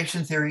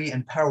perturbation theory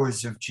in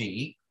powers of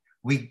G,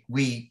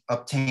 we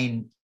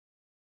obtain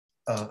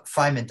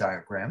Feynman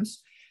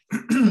diagrams.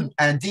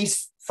 And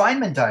these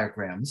Feynman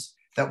diagrams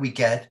that we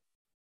get,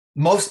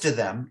 most of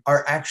them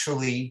are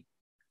actually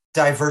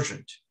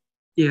divergent.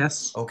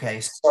 Yes. Okay,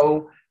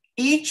 so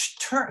each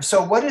term,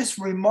 so what is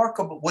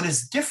remarkable, what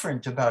is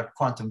different about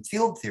quantum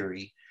field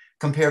theory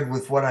compared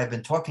with what I've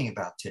been talking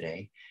about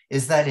today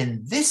is that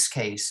in this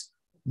case,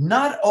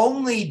 not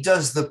only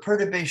does the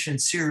perturbation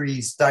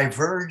series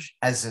diverge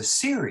as a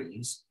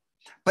series,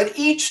 but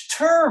each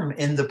term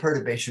in the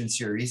perturbation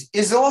series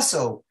is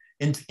also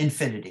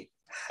infinity.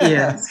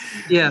 Yes.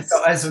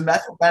 So as a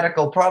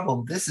mathematical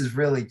problem, this is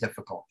really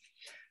difficult.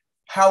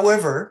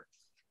 However,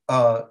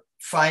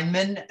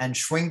 Feynman and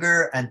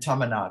Schwinger and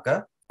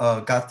Tamanaga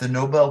got the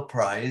Nobel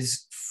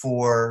Prize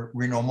for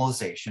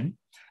renormalization.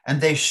 And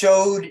they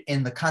showed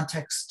in the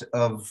context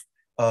of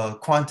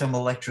quantum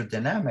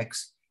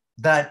electrodynamics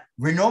that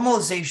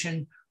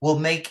renormalization will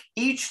make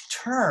each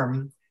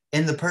term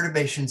in the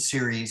perturbation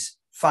series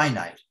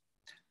finite.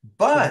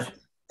 But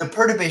the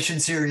perturbation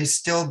series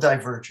still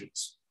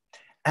diverges.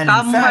 And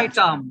term in fact,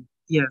 by term,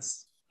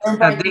 yes. Term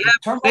They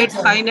have made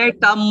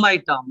finite term by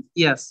term.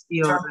 Yes,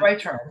 term by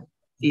term.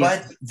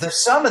 Yes. But the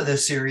sum of the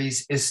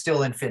series is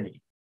still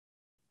infinity.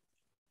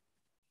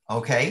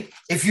 Okay,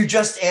 if you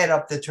just add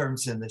up the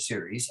terms in the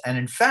series. And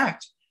in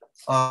fact,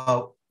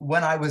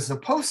 when I was a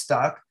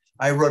postdoc,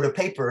 I wrote a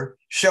paper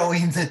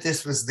showing that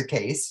this was the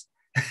case.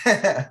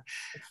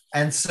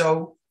 And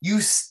so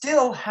you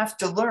still have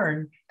to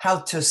learn how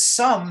to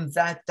sum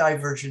that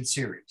divergent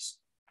series.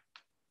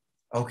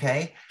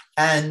 Okay,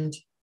 and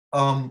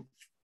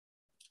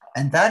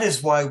that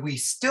is why we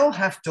still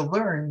have to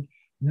learn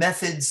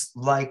methods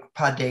like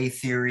PaAC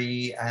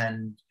theory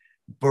and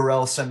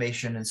Borel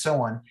summation and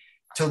so on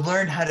to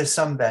learn how to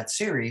sum that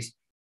series.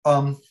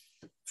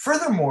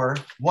 Furthermore,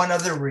 one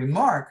other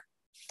remark,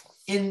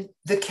 in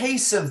the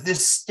case of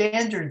this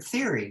standard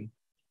theory,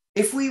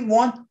 if we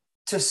want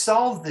to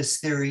solve this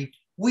theory,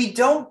 we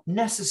don't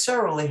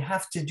necessarily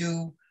have to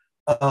do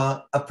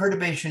a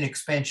perturbation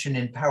expansion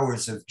in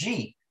powers of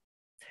G.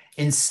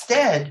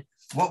 Instead,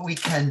 what we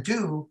can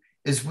do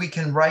is we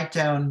can write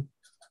down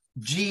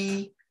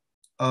G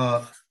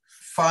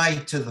phi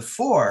to the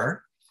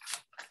 4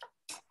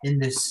 in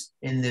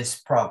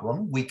this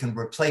problem. We can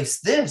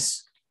replace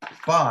this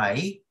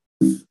by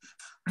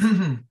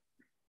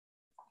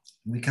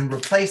we can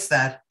replace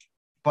that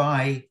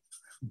by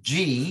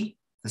G,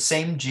 the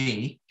same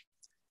G,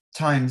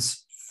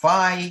 times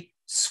phi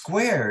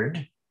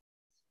squared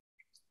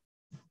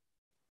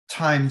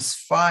times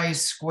phi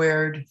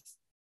squared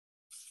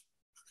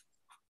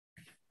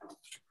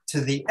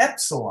to the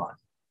epsilon.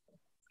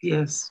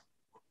 Yes.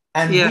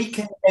 And yes. we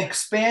can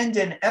expand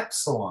in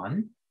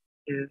epsilon.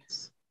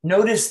 Yes.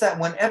 Notice that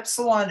when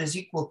epsilon is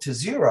equal to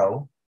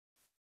 0,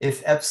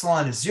 if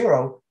epsilon is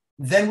 0,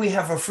 then we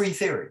have a free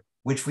theory,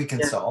 which we can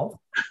yes. solve.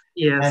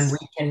 Yes.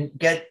 And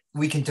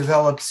we can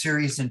develop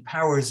series and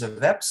powers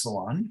of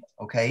epsilon.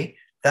 Okay.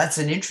 That's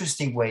an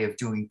interesting way of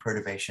doing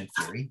perturbation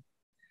theory.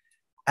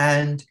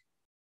 And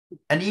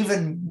an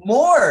even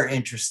more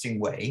interesting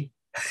way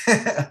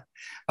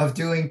of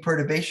doing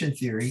perturbation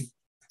theory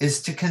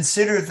is to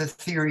consider the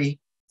theory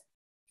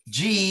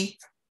G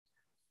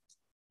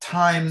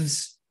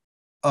times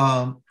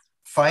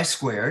phi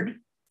squared,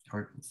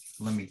 or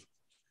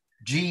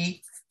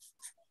G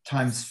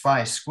times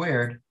phi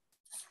squared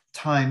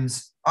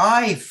times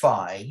I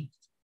phi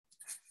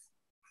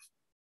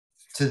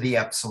to the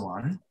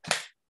epsilon.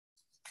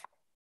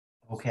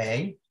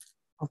 Okay.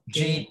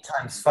 G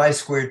times phi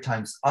squared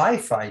times I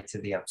phi to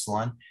the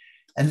epsilon.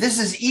 And this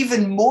is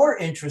even more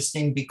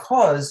interesting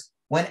because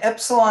when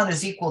epsilon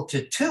is equal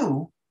to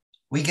 2,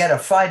 we get a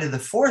phi to the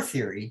 4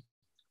 theory,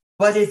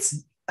 but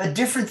it's a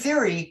different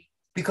theory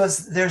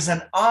because there's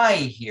an I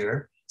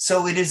here.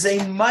 So it is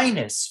a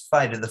minus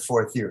phi to the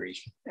 4 theory.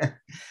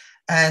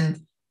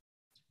 And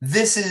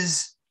this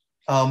is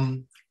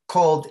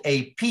called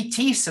a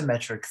PT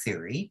symmetric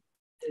theory.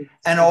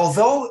 And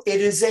although it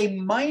is a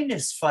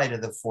minus phi to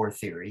the 4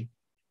 theory,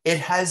 it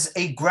has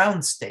a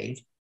ground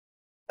state,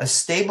 a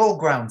stable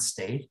ground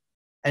state.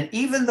 And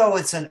even though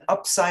it's an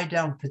upside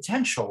down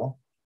potential,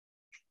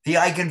 the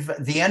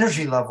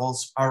energy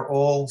levels are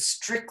all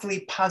strictly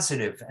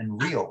positive and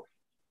real,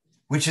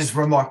 which is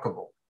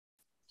remarkable.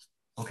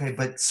 Okay,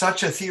 but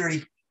such a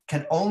theory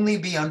can only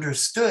be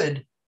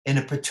understood in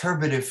a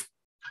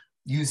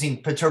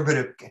using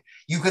perturbative.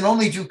 You can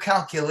only do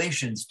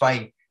calculations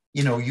by,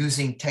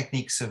 using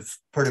techniques of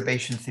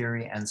perturbation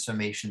theory and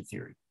summation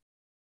theory.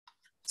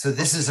 So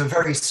this is a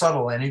very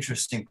subtle and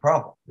interesting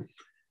problem.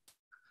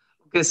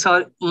 Okay,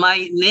 so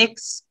my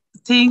next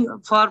thing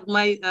for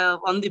my,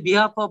 on the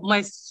behalf of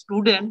my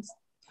students,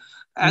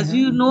 as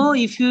you know,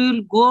 if you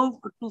will go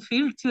to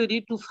field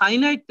theory to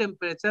finite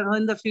temperature,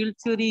 when the field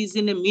theory is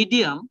in a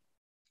medium,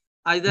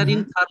 either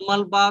in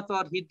thermal bath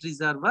or heat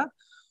reservoir,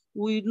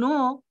 we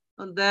know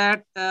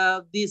that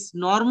this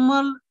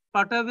normal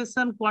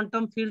perturbation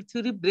quantum field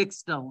theory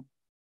breaks down.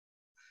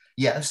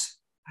 Yes.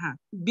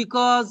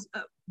 Because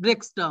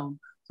breaks down.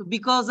 So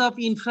because of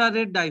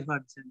infrared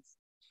divergence.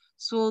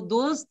 So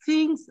those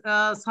things,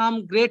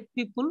 some great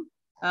people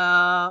they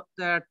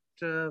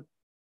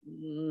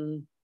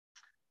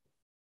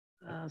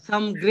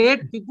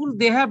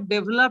have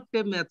developed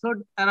a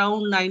method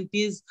around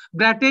 90s,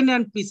 Brattain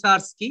and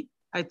PaAC.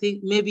 I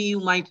think maybe you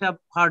might have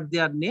heard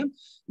their name.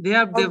 They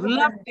have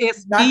developed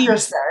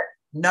esteemed.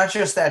 Not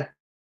just that.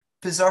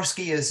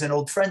 PaAC is an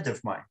old friend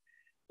of mine.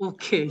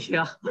 Okay,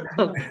 yeah.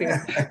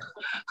 Okay.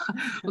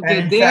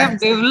 Okay, they have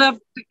developed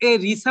a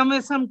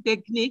resummation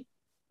technique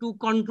to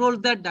control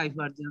that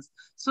divergence.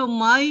 So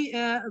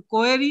my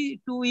query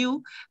to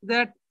you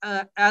that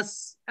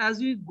as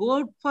we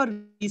go for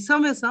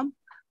resummation,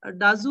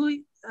 does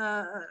we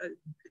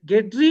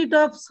get rid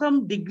of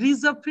some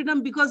degrees of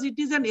freedom because it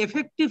is an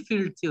effective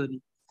field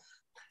theory?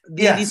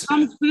 The Yes.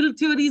 resonance field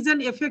theory is an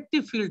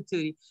effective field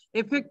theory.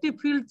 Effective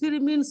field theory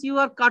means you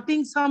are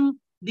cutting some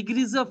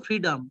degrees of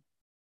freedom.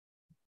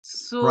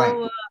 So,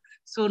 Right.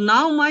 So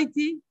now my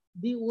thing,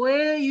 the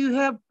way you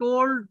have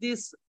told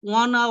this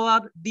 1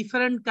 hour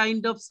different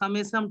kind of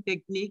summation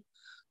technique,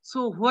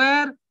 so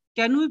where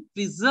can we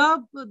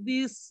preserve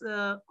this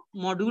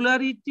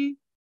modularity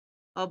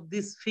of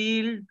this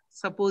field,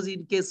 suppose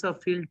in case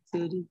of field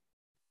theory?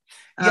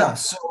 Yeah,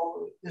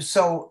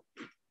 so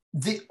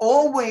the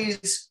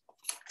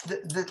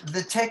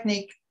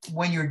technique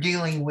when you're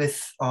dealing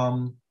with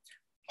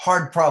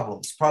hard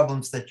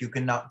problems that you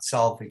cannot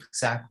solve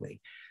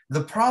exactly,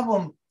 the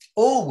problem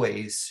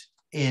always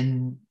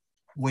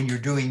when you're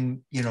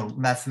doing,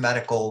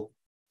 mathematical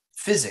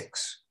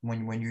physics,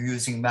 when you're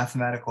using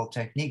mathematical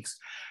techniques,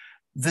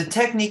 the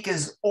technique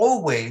is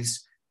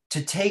always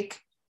to take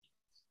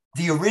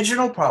the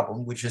original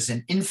problem, which is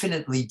an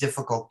infinitely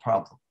difficult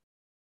problem.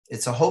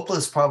 It's a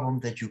hopeless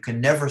problem that you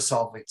can never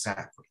solve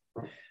exactly,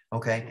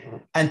 okay?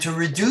 And to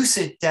reduce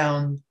it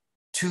down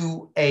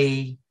to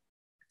a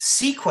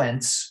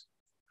sequence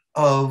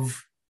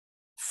of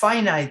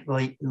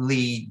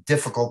finitely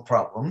difficult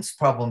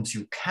problems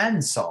you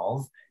can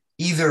solve,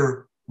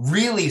 either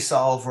really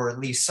solve or at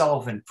least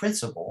solve in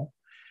principle,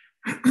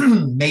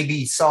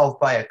 maybe solve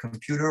by a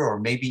computer or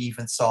maybe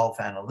even solve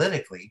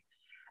analytically,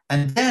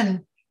 and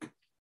then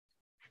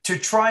to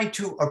try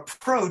to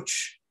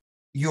approach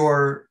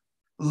your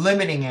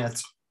limiting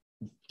answer.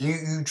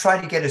 You try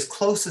to get as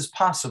close as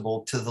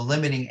possible to the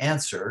limiting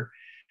answer,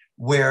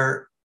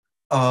 where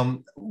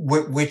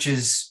which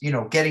is,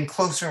 getting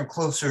closer and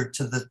closer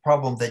to the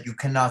problem that you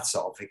cannot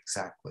solve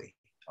exactly,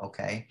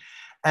 okay?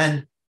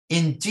 And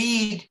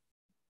indeed,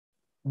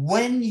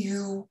 when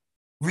you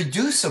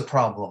reduce a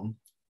problem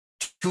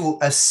to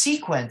a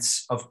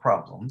sequence of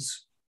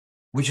problems,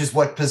 which is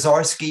what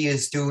Pesarsky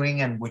is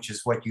doing and which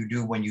is what you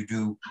do when you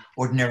do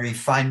ordinary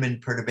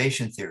Feynman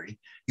perturbation theory,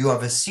 you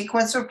have a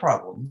sequence of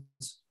problems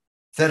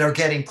that are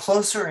getting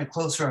closer and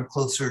closer and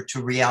closer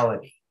to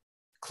reality,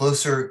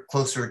 closer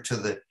to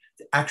the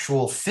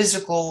actual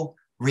physical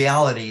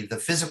reality, the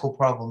physical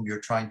problem you're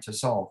trying to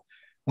solve.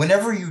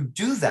 Whenever you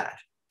do that,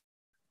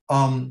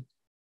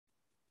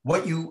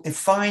 what you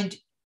find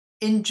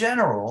in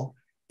general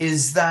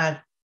is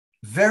that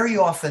very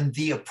often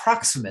the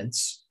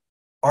approximants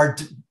are,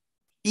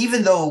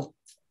 even though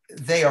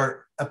they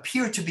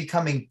appear to be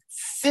coming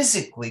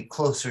physically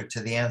closer to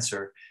the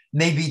answer,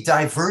 may be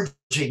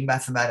diverging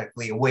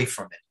mathematically away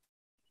from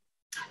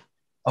it.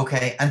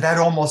 Okay, and that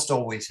almost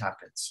always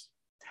happens.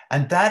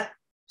 And that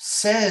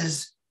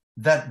says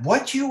that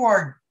what you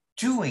are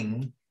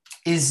doing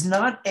is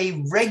not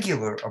a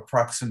regular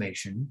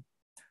approximation,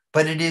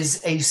 but it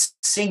is a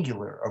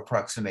singular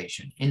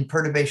approximation. In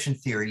perturbation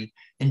theory,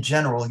 in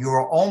general, you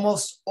are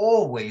almost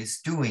always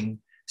doing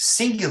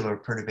singular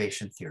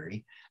perturbation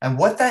theory. And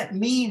what that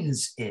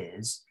means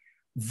is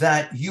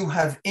that you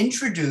have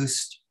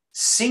introduced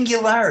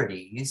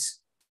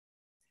singularities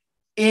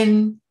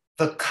in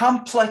the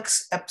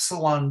complex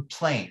epsilon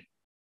plane.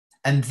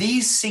 And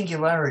these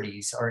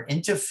singularities are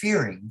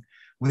interfering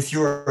with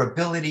your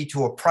ability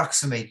to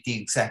approximate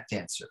the exact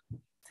answer.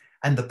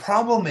 And the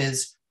problem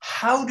is,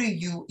 how do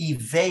you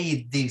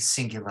evade these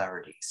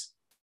singularities?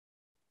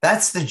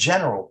 That's the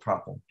general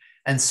problem.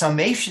 And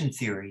summation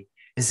theory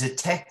is a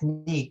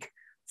technique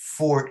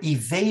for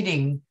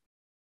evading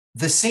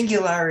the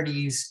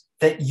singularities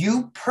that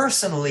you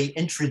personally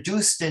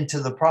introduced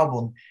into the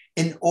problem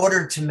in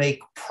order to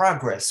make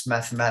progress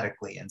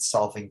mathematically in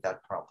solving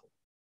that problem.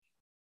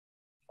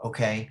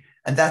 Okay,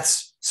 and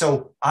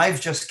so I've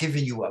just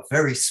given you a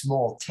very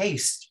small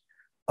taste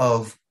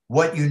of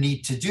what you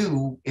need to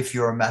do if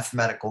you're a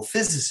mathematical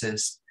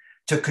physicist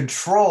to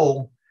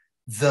control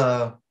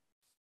the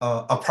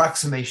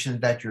approximation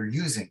that you're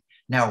using.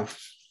 Now,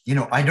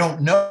 I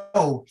don't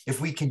know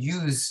if we can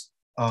use,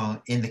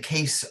 in the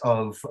case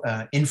of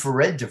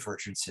infrared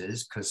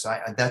divergences, because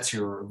that's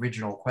your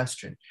original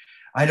question,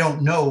 I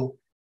don't know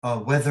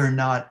whether or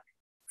not,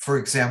 for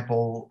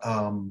example,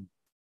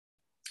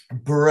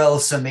 Borel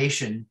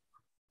summation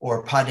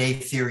or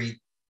PaAC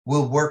theory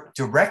will work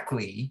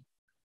directly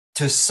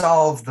to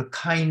solve the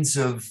kinds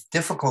of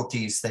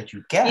difficulties that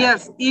you get.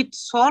 Yes, it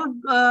solved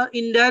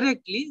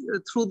indirectly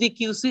through the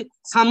QC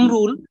sum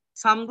rule.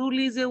 Sum rule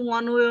is a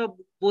one-way of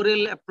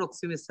Borel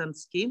approximation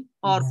scheme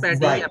or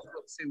PaAC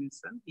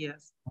approximation.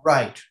 Yes.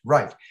 Right.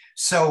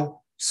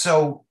 So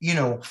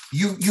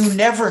you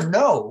never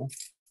know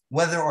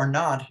whether or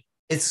not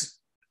it's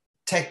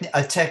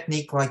a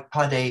technique like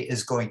PaAC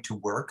is going to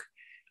work.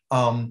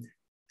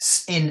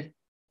 In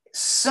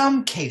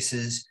some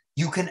cases,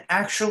 you can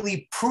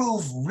actually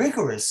prove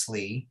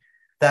rigorously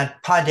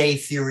that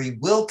PaAC theory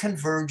will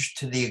converge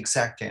to the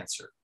exact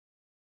answer.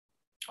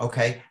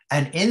 Okay,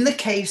 and in the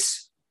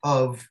case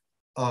of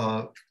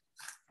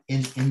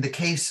in the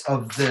case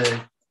of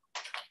the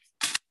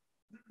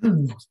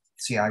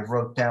see, I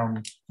wrote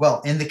down,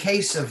 well, in the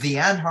case of the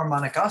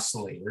anharmonic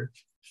oscillator,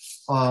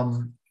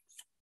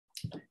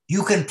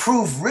 you can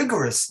prove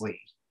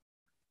rigorously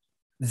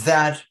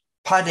that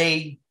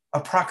PaAC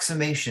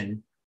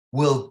approximation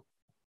will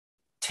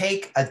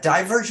take a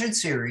divergent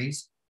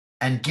series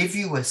and give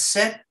you a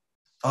set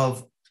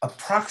of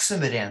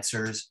approximate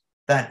answers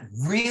that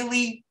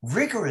really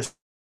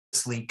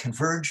rigorously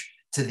converge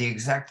to the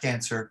exact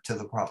answer to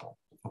the problem,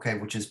 okay,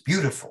 which is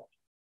beautiful,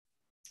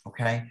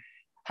 okay?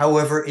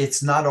 However,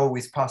 it's not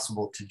always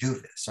possible to do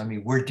this. I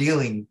mean,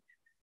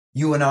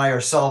 you and I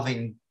are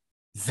solving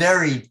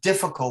very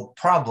difficult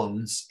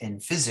problems in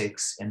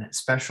physics, and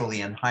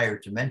especially in higher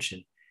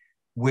dimension,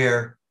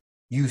 where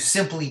you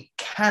simply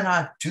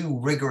cannot do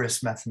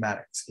rigorous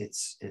mathematics.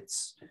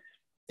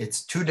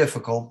 It's too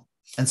difficult.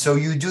 And so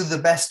you do the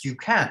best you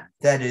can.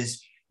 That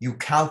is, you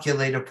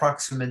calculate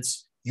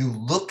approximates, you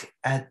look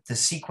at the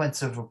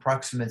sequence of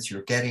approximates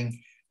you're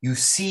getting, you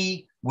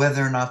see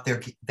whether or not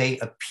they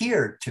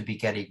appear to be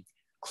getting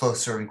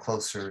closer and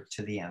closer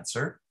to the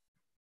answer.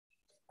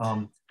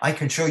 I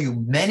can show you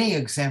many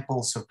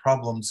examples of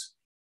problems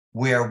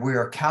where we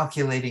are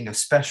calculating a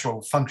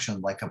special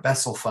function, like a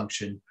Bessel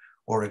function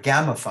or a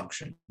gamma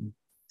function,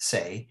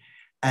 say,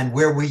 and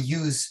where we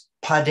use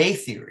PaAC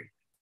theory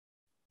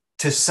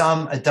to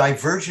sum a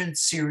divergent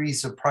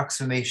series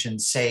approximation,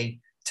 say,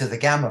 to the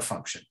gamma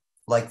function,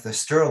 like the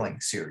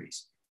Stirling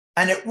series.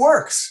 And it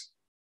works,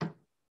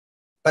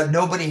 but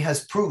nobody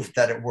has proved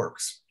that it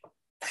works.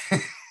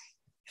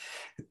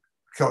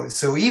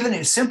 So even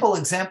in simple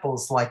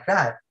examples like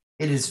that,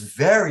 it is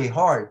very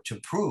hard to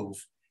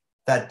prove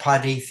that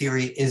PaAC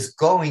theory is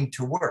going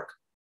to work.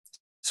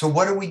 So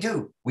what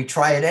do? We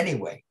try it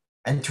anyway.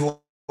 And to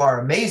our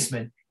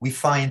amazement, we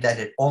find that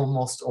it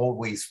almost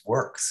always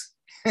works.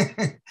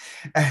 And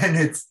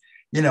it's,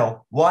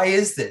 why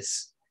is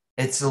this?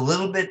 It's a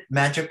little bit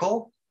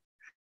magical.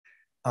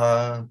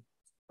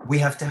 We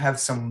have to have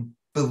some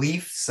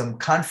belief, some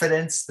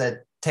confidence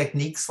that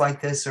techniques like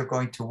this are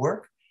going to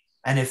work.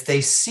 And if they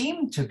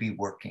seem to be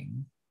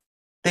working,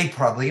 they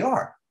probably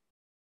are.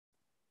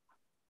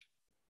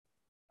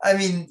 I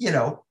mean,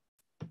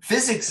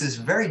 physics is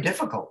very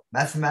difficult.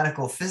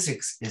 Mathematical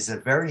physics is a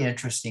very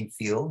interesting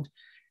field.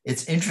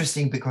 It's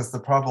interesting because the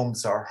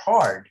problems are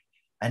hard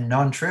and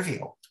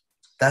non-trivial.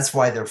 That's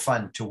why they're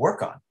fun to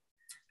work on.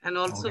 And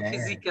also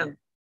physical.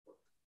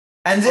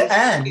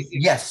 And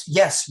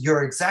yes,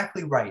 you're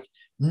exactly right.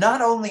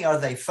 Not only are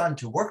they fun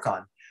to work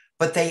on,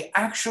 but they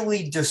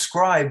actually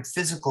describe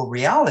physical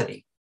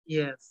reality.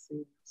 Yes.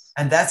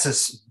 And that's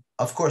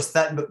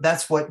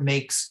that's what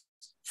makes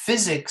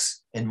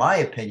physics, in my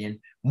opinion,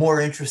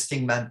 more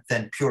interesting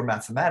than pure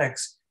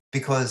mathematics,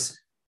 because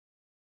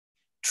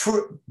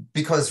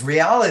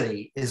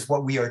reality is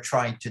what we are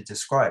trying to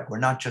describe. We're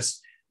not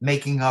just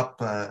making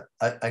up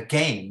a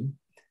game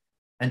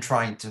and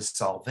trying to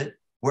solve it.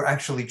 We're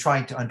actually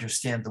trying to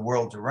understand the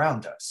world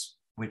around us,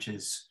 which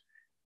is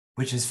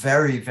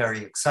very, very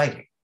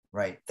exciting,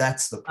 right?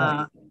 That's the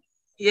point.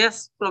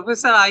 Yes,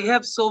 Professor, I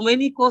have so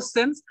many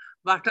questions,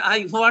 but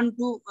I want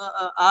to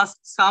ask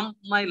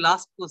my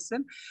last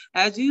question.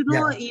 As you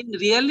know, in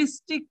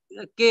realistic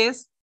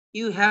case,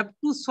 you have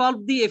to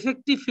solve the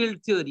effective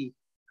field theory.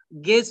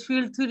 Gauge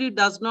field theory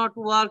does not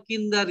work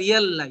in the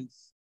real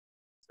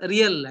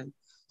life.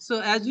 So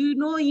as you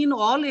know, in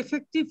all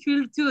effective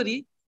field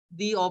theory,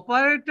 the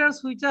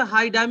operators which are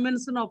high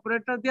dimension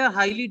operators, they are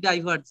highly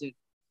divergent.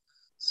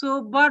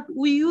 So, but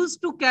we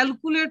used to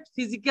calculate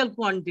physical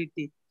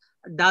quantity.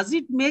 Does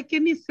it make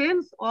any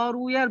sense, or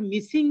we are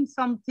missing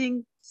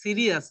something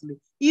seriously?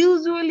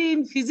 Usually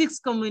in physics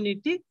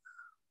community,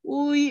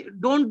 we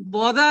don't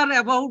bother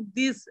about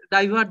this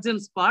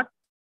divergence part.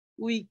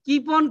 We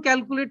keep on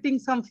calculating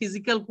some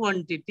physical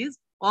quantities,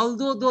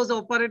 although those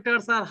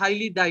operators are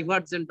highly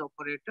divergent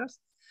operators.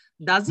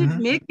 Does it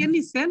make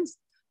any sense?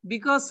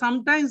 Because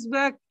sometimes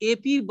back,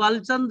 A.P.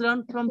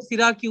 Balchandran from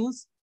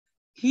Syracuse,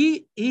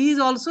 he is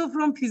also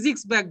from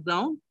physics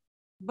background,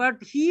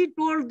 but he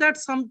told that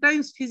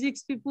sometimes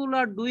physics people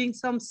are doing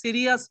some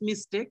serious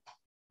mistake,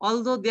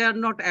 although they are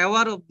not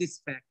aware of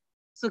this fact.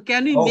 So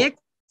can we make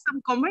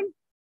some comment?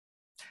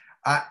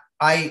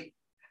 I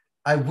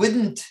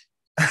wouldn't.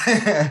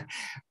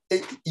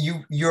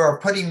 You are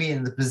putting me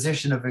in the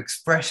position of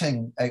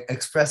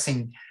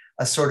expressing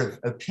a sort of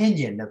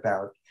opinion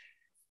about,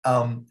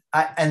 and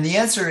the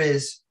answer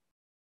is,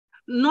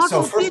 not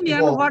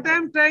opinion. What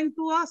I'm trying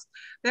to ask,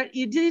 that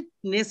is it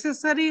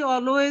necessary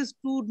always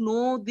to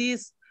know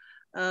this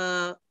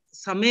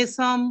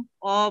summation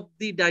of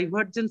the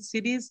divergent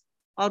series,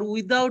 or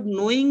without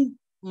knowing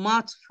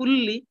much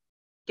fully,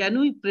 can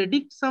we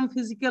predict some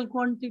physical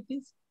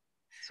quantities?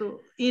 So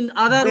in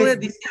other way,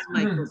 this is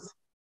my question.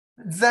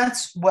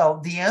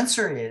 The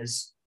answer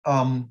is,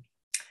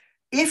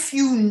 if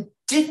you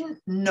didn't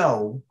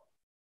know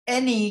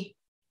any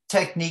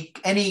technique,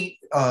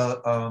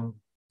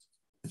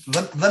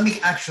 let me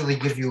actually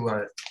give you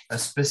a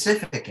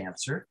specific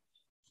answer.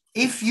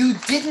 If you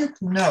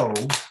didn't know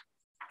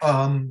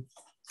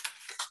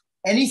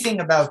anything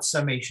about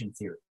summation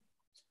theory,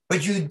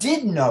 but you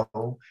did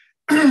know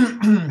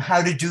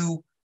how to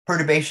do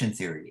perturbation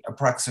theory,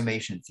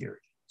 approximation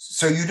theory.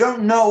 So you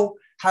don't know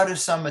how to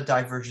sum a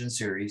divergent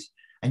series,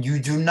 and you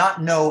do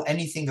not know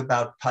anything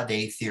about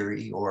PaAC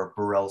theory or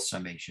Borel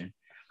summation.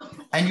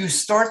 and you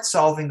start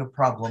solving a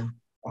problem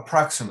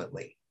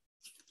approximately,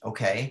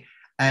 okay?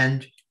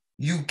 And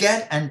you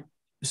get, and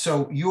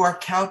so you are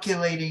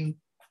calculating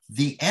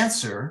the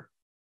answer,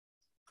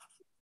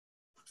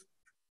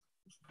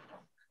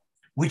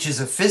 which is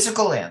a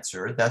physical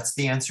answer. That's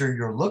the answer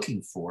you're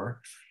looking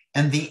for.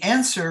 And the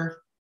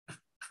answer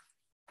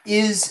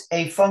is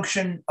a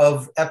function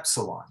of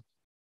epsilon.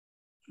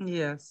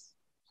 Yes.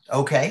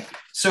 Okay,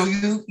 so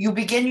you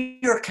begin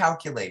your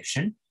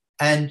calculation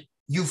and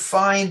you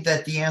find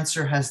that the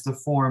answer has the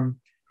form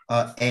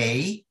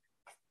A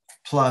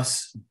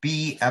plus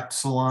B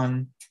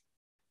epsilon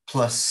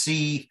plus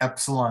C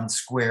epsilon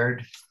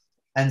squared,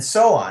 and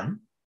so on.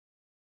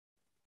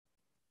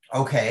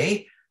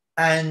 Okay,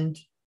 and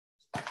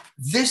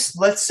this,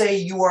 let's say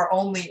you are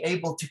only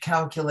able to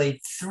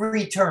calculate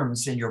 3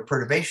 terms in your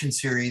perturbation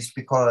series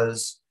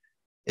because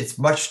it's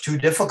much too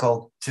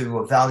difficult to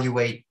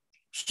evaluate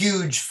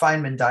huge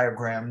Feynman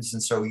diagrams,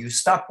 and so you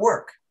stop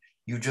work.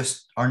 You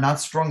just are not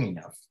strong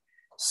enough.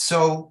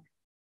 So,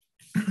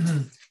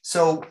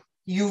 so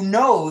you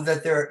know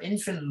that there are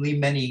infinitely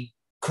many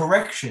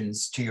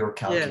corrections to your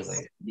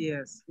calculation.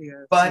 Yes, yes,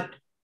 yes. But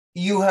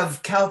you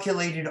have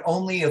calculated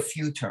only a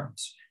few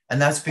terms.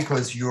 And that's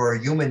because you're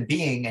a human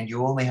being and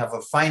you only have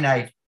a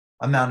finite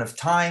amount of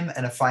time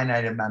and a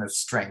finite amount of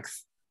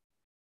strength.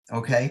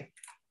 Okay?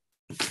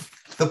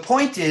 The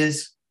point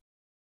is,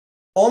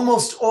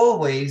 almost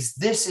always,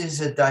 this is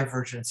a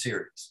divergent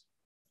series.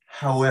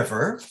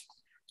 However,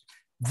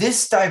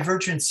 this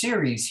divergent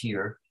series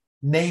here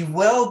may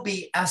well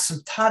be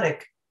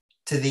asymptotic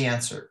to the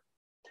answer.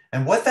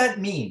 And what that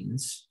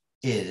means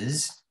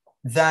is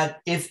that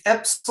if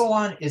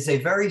epsilon is a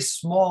very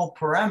small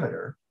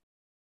parameter,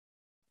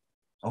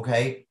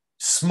 okay,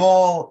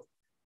 small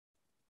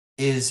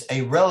is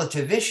a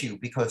relative issue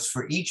because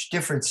for each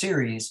different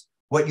series,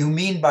 what you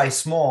mean by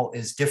small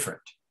is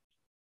different.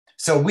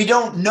 So we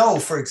don't know,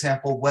 for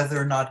example, whether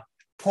or not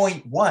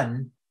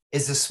 0.1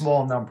 is a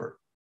small number.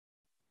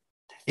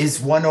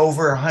 Is 1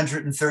 over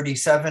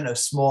 137 a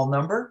small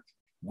number?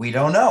 We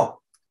don't know.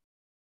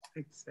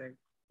 Exactly.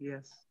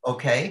 Yes.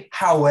 Okay.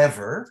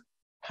 However,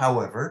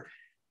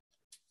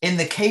 in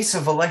the case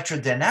of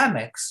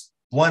electrodynamics,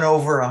 1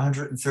 over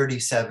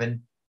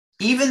 137,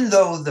 even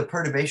though the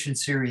perturbation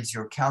series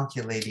you're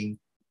calculating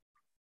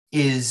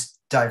is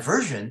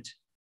divergent,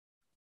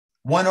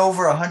 1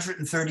 over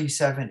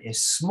 137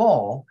 is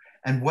small.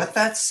 And what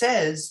that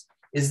says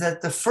is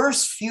that the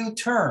first few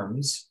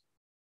terms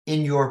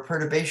in your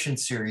perturbation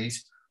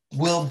series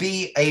will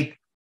be a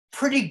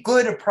pretty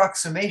good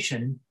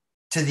approximation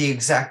to the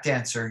exact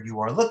answer you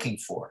are looking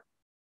for.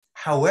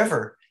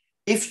 However,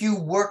 if you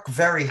work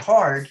very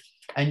hard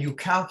and you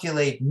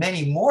calculate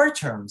many more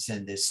terms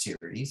in this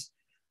series,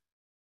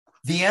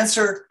 the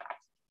answer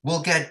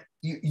will get,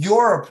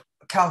 your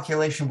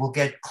calculation will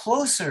get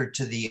closer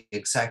to the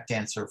exact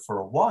answer for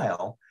a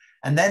while.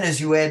 And then as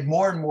you add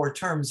more and more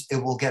terms,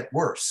 it will get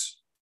worse.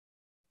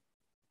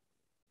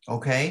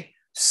 Okay,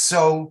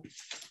 so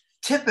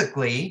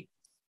typically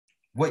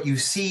what you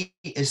see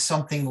is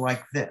something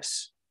like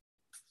this.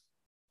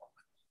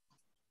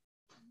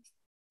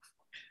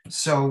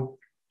 So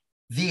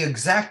the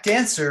exact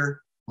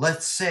answer,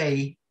 let's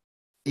say,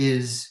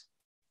 is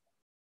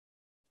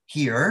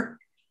here.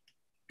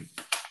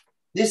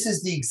 This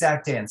is the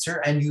exact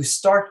answer, and you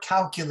start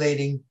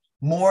calculating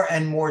more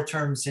and more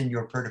terms in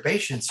your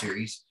perturbation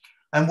series.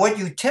 And what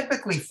you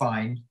typically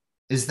find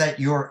is that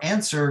your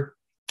answer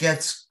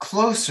gets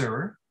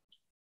closer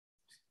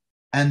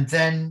and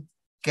then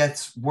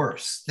gets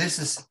worse. This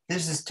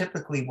is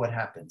typically what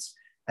happens.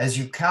 As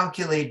you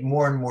calculate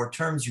more and more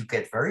terms, you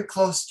get very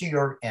close to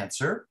your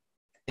answer,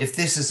 if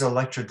this is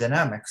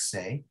electrodynamics,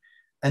 say,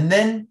 and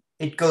then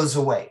it goes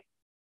away.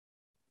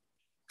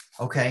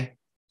 Okay,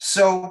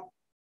 so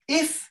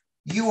if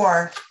you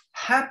are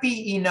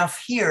happy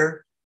enough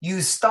here,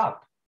 you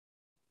stop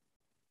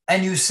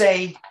and you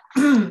say,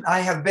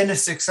 I have been a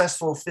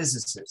successful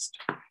physicist.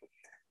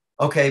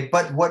 Okay,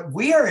 but what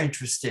we are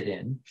interested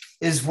in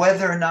is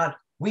whether or not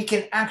we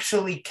can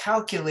actually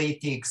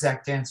calculate the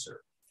exact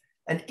answer.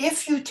 And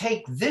if you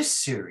take this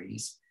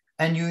series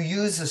and you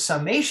use a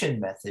summation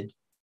method,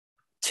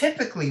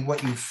 typically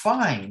what you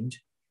find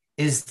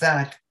is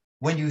that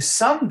when you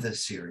sum the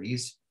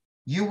series,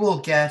 you will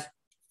get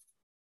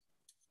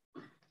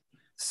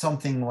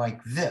something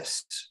like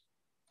this.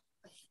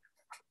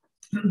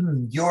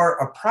 Your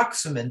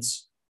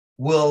approximants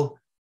will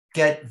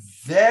get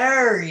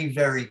very,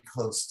 very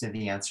close to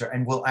the answer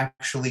and will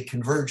actually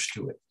converge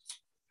to it.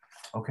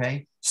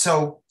 Okay,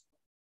 so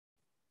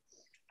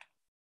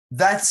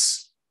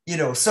that's,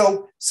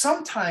 so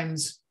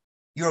sometimes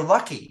you're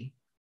lucky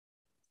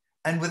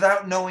and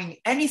without knowing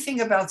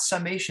anything about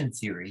summation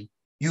theory,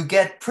 you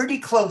get pretty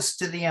close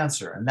to the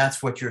answer. And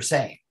that's what you're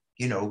saying.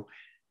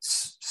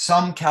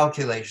 Some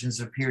calculations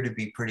appear to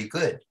be pretty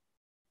good.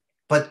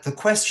 But the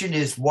question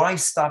is, why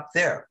stop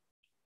there?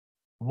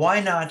 Why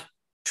not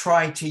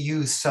try to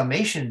use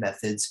summation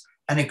methods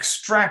and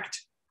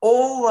extract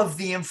all of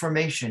the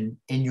information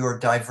in your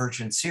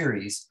divergent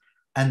series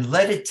and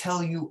let it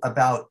tell you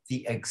about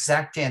the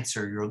exact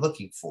answer you're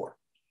looking for.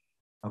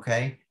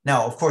 Okay.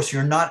 Now, of course,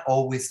 you're not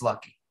always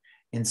lucky.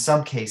 In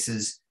some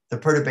cases, the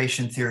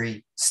perturbation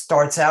theory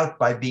starts out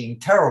by being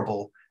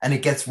terrible and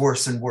it gets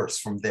worse and worse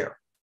from there.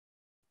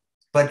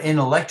 But in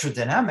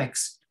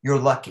electrodynamics, you're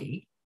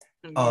lucky.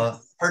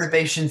 Yes.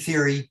 Perturbation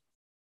theory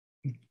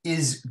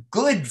is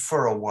good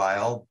for a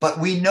while, but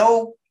we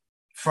know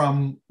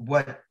from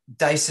what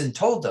Dyson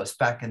told us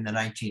back in the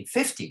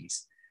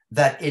 1950s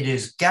that it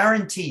is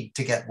guaranteed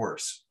to get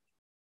worse.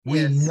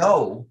 We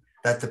know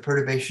that the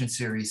perturbation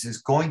series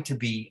is going to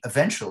be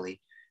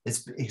eventually,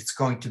 it's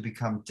going to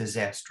become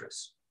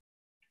disastrous.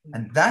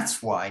 And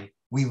that's why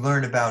we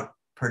learn about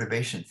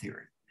perturbation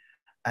theory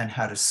and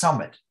how to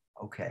sum it.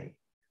 Okay.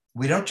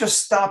 We don't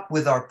just stop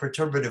with our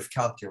perturbative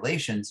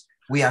calculations,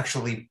 we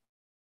actually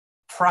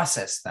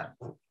process them.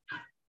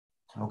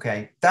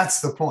 Okay, that's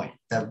the point,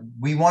 that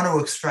we want to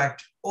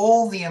extract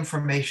all the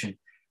information.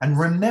 And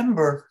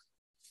remember,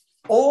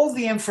 all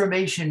the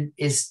information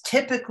is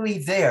typically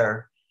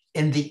there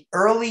in the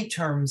early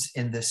terms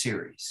in the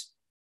series.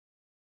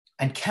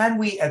 And can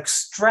we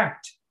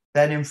extract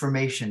that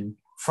information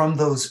from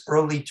those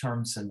early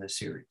terms in the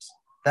series?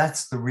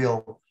 That's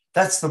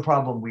the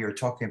problem we are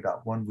talking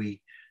about when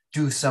we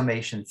do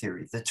summation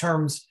theory. The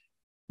terms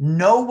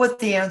know what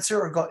the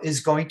answer is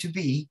going to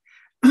be,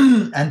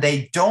 and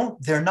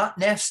they're not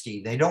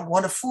nasty. They don't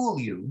want to fool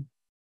you.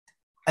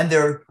 And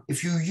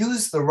if you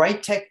use the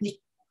right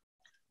technique,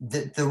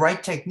 the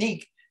right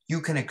technique, you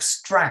can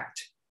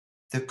extract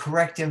the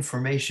correct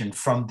information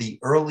from the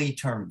early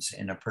terms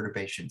in a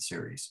perturbation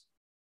series.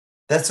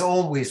 That's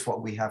always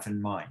what we have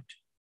in mind.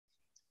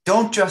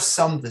 Don't just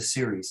sum the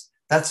series.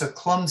 That's a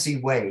clumsy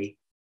way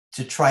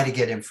to try to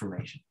get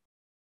information.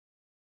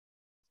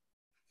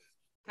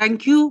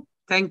 Thank you.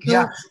 Thank you.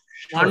 Yeah,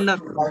 sure.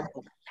 Wonderful.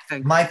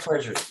 Thank you. My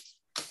pleasure.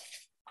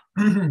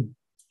 Any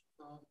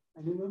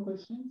more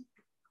questions?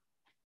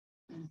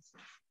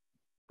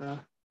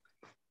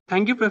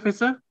 Thank you,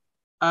 Professor.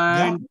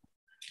 And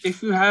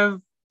if you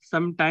have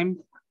some time,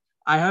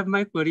 I have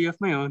my query of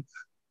my own,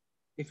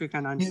 if you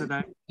can answer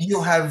that.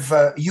 You have,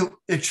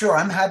 sure,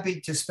 I'm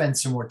happy to spend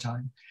some more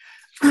time.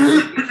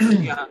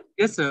 Yeah.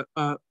 Yes, sir.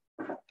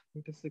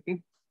 Wait a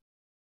second.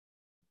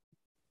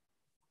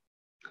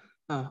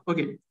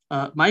 Okay.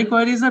 My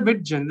query is a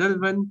bit general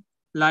one,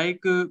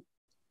 like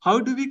how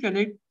do we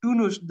connect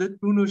the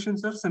two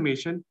notions of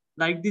summation,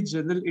 like the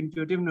general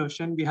intuitive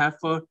notion we have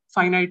for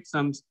finite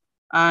sums,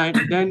 and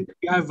then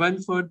we have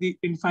one for the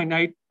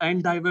infinite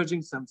and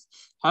diverging sums.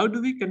 How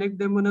do we connect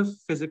them on a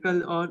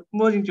physical or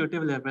more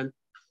intuitive level?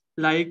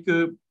 Like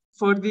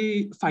for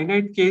the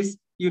finite case,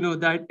 you know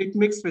that it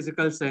makes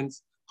physical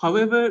sense.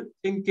 However,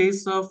 in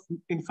case of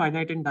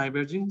infinite and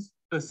diverging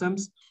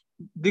sums,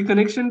 the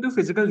connection to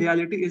physical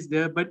reality is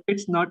there, but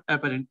it's not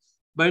apparent.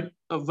 But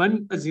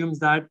one assumes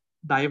that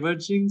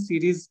diverging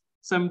series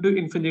sum to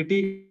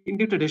infinity in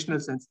the traditional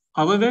sense.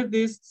 However,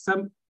 there's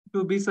some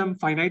to be some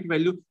finite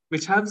value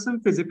which have some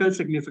physical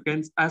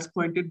significance, as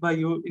pointed by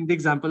you in the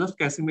example of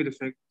Casimir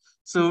effect.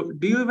 So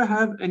do you ever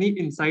have any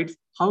insight?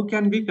 How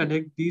can we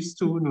connect these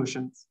two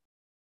notions?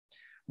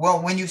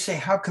 Well, when you say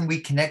how can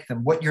we connect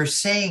them, what you're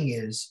saying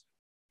is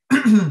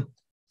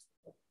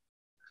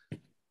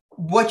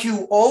what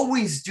you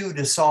always do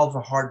to solve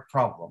a hard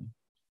problem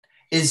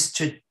is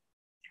to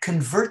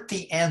convert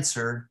the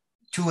answer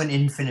to an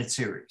infinite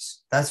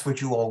series. That's what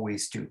you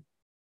always do.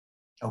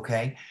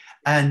 Okay.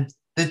 And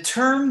the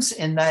terms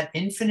in that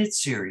infinite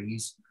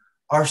series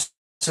are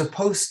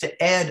supposed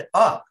to add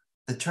up.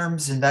 The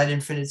terms in that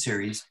infinite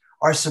series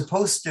are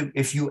supposed to,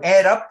 if you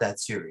add up that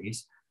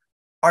series,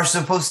 are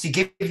supposed to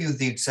give you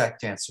the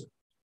exact answer.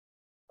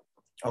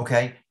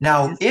 Okay.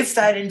 Now, if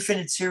that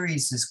infinite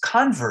series is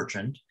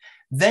convergent,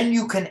 then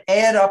you can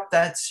add up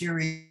that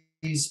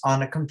series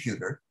on a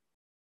computer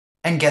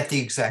and get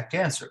the exact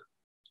answer.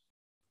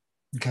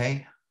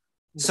 Okay.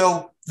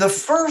 So the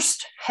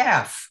first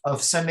half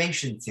of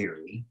summation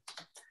theory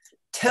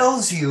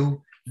tells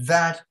you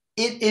that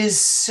it is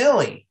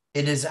silly.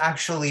 It is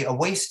actually a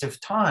waste of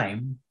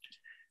time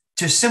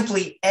to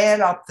simply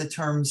add up the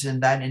terms in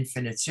that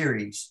infinite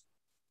series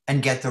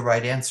and get the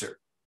right answer.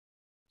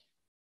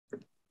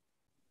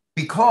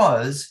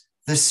 Because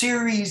the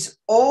series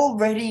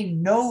already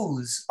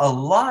knows a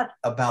lot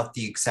about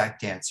the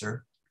exact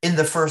answer in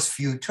the first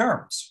few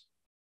terms.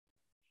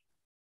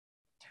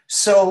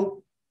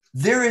 So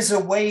there is a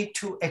way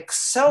to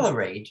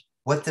accelerate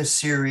what the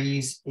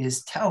series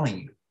is telling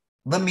you.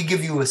 Let me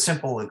give you a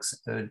simple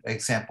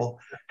example.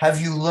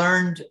 Have you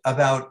learned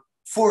about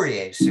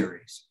Fourier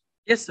series?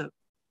 Yes, sir.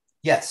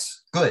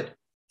 Yes, good.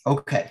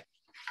 Okay.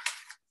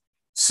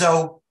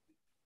 So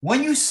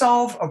when you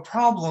solve a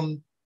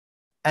problem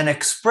and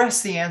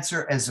express the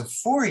answer as a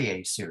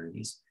Fourier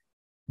series,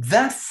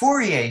 that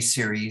Fourier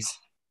series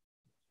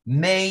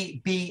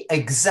may be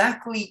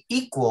exactly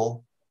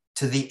equal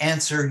to the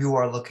answer you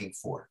are looking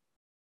for.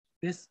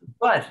 Yes.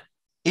 But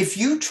if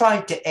you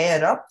try to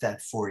add up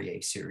that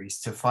Fourier series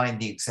to find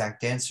the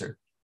exact answer,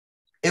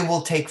 it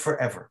will take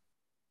forever.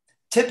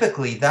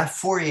 typically that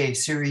Fourier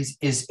series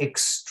is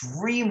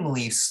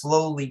extremely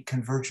slowly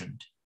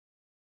convergent.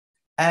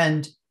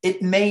 And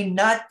it may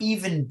not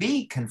even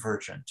be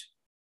convergent.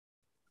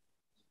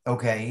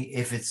 Okay,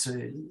 if it's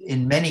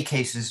in many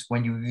cases,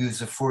 when you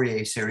use a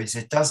Fourier series,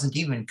 it doesn't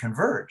even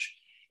converge.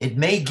 It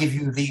may give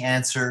you the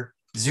answer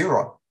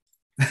 0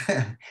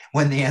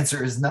 when the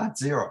answer is not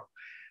 0.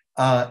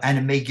 And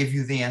it may give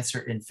you the answer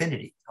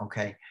infinity.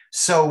 Okay,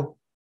 so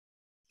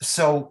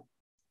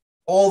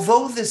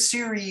although the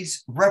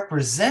series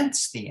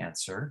represents the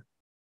answer,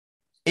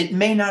 it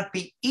may not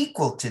be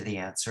equal to the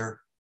answer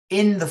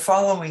in the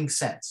following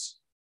sense.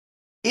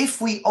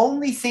 If we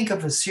only think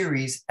of a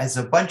series as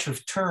a bunch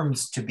of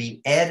terms to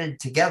be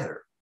added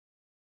together,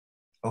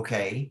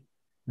 okay,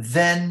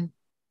 then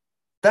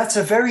that's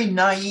a very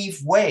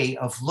naive way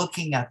of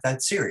looking at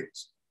that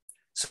series.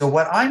 So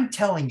what I'm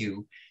telling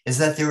you is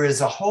that there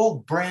is a whole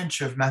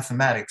branch of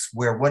mathematics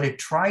where what it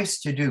tries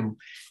to do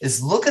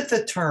is look at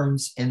the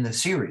terms in the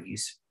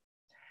series.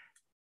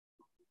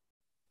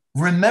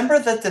 Remember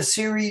that the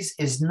series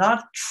is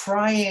not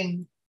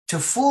trying to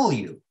fool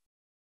you,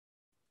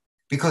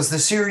 because the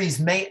series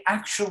may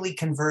actually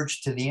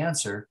converge to the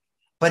answer,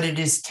 but it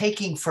is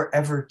taking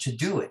forever to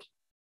do it.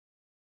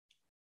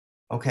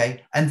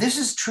 Okay, and this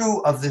is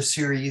true of the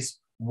series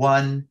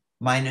 1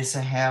 minus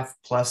a half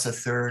plus a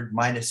third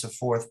minus a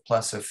fourth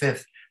plus a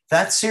fifth.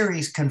 That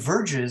series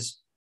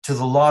converges to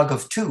the log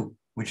of 2,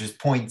 which is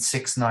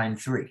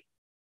 0.693.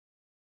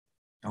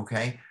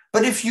 Okay,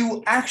 but if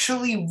you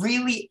actually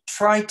really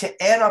try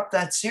to add up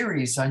that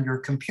series on your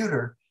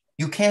computer,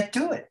 you can't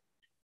do it.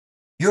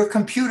 Your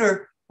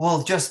computer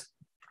will just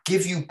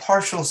give you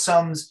partial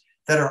sums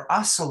that are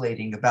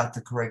oscillating about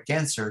the correct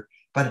answer,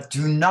 but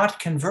do not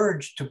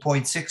converge to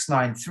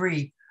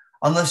 0.693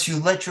 unless you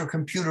let your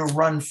computer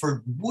run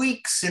for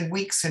weeks and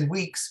weeks and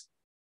weeks.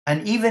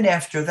 And even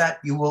after that,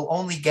 you will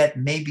only get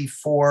maybe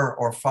 4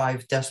 or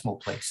 5 decimal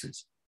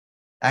places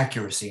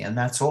accuracy, and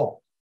that's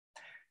all.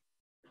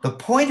 The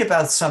point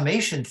about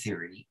summation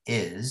theory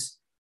is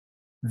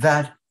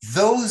that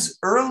those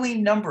early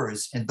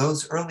numbers and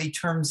those early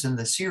terms in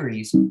the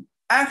series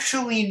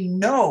actually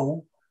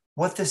know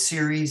what the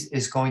series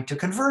is going to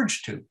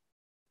converge to.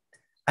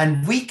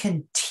 And we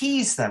can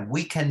tease them,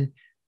 we can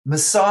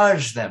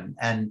massage them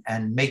and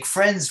make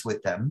friends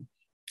with them,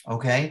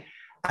 okay?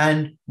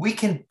 And we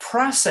can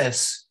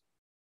process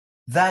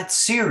that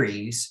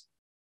series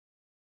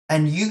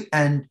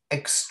and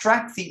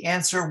extract the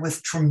answer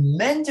with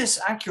tremendous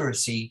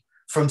accuracy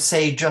from,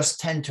 say, just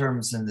 10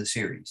 terms in the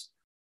series.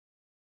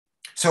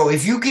 So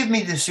if you give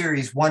me the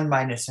series 1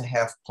 minus a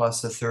half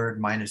plus a third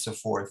minus a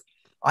fourth,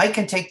 I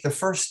can take the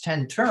first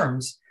 10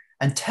 terms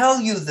and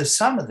tell you the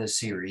sum of the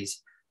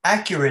series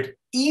accurate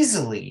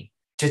easily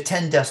to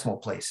 10 decimal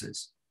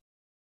places.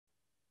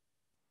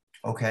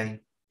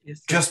 Okay?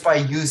 Yes, just by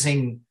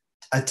using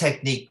a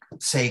technique,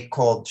 say,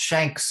 called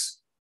Shanks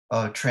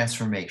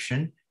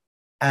transformation.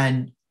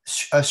 And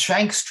a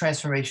Shanks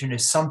transformation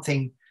is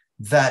something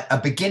that a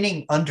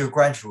beginning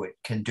undergraduate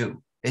can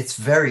do. It's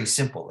very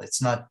simple.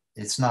 It's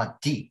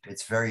not deep.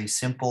 It's very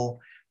simple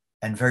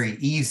and very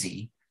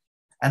easy.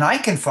 And I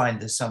can find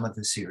the sum of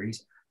the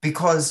series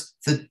because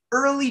the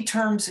early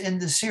terms in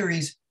the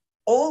series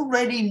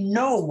already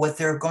know what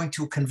they're going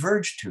to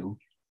converge to.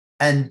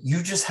 And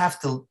you just have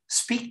to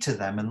speak to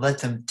them and let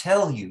them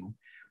tell you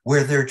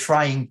where they're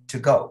trying to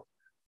go.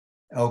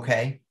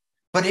 Okay?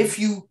 But if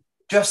you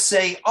just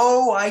say,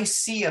 oh, I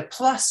see a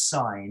plus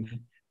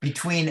sign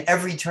between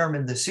every term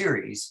in the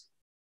series,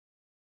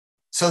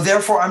 so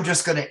therefore I'm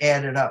just going to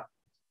add it up.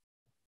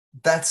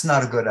 That's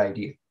not a good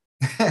idea.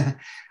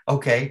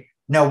 Okay?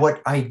 Now,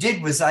 what I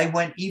did was I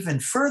went even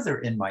further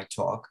in my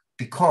talk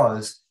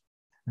because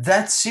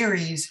that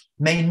series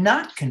may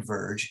not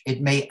converge.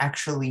 It may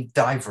actually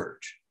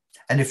diverge.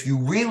 And if you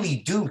really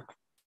do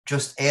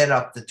just add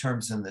up the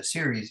terms in the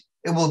series,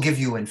 it will give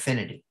you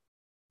infinity.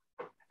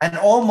 And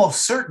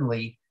almost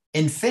certainly,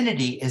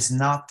 infinity is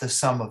not the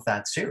sum of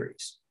that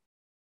series.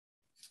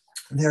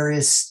 There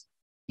is,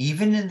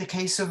 even in the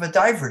case of a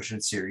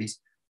divergent series,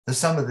 the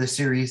sum of the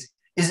series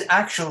is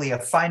actually a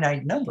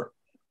finite number.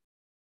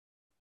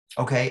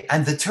 Okay,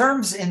 and the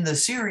terms in the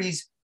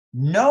series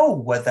know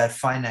what that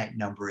finite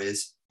number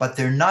is, but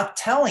they're not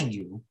telling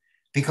you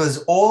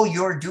because all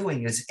you're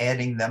doing is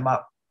adding them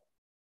up.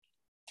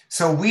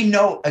 So we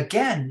know,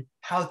 again,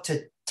 how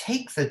to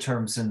take the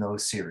terms in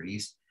those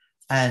series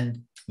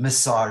and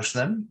massage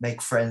them,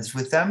 make friends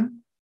with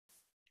them,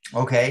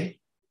 okay,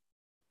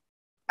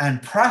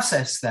 and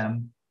process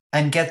them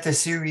and get the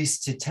series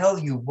to tell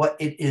you what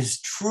it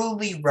is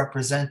truly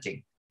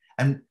representing.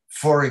 And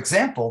for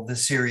example, the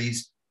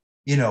series,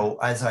 you know,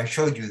 as I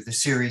showed you, the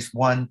series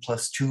 1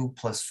 plus 2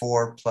 plus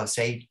 4 plus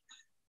 8,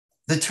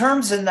 the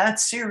terms in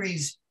that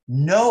series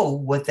know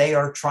what they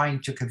are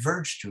trying to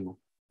converge to,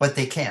 but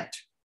they can't.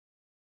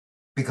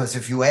 Because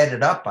if you add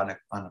it up on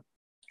a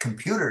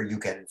computer, you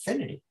get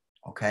infinity,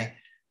 okay?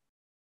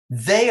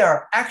 They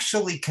are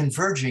actually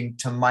converging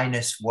to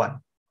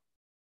 -1.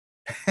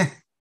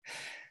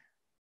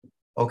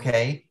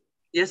 Okay?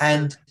 Yes.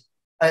 And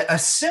a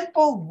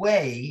simple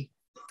way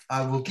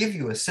I will give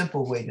you a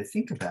simple way to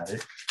think about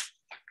it.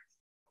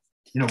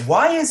 You know,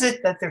 why is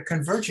it that they're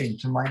converging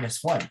to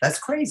 -1? That's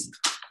crazy.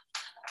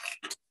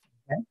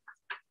 Okay?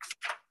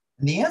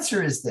 And the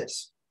answer is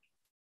this.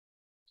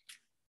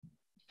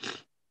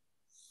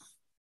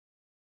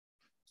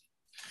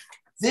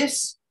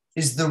 This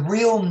is the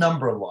real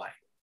number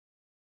line.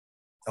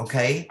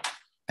 Okay?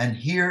 And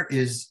here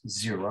is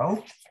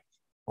 0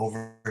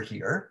 over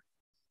here.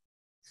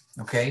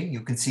 Okay,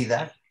 you can see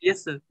that?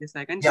 Yes, sir. Yes,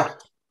 I can. Yeah.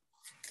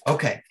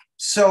 Okay,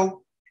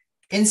 so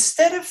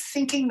instead of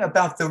thinking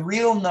about the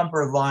real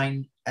number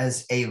line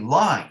as a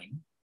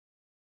line,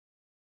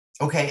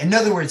 okay, in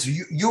other words,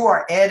 you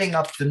are adding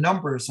up the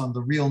numbers on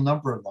the real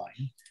number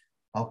line.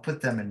 I'll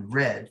put them in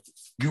red.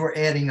 You are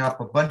adding up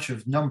a bunch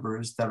of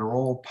numbers that are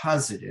all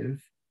positive.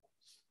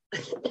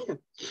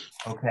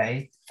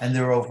 Okay, and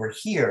they're over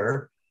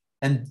here.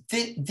 And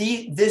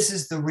this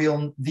is the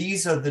real,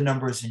 these are the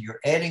numbers, and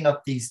you're adding up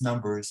these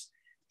numbers,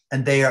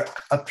 and they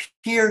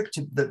appear to,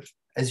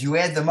 as you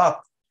add them up,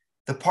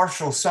 the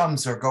partial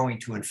sums are going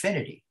to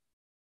infinity.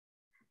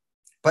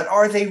 But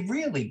are they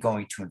really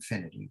going to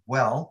infinity?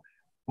 Well,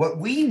 what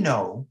we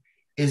know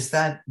is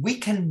that we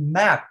can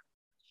map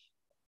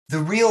the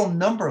real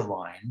number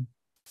line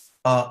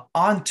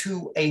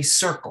onto a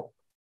circle.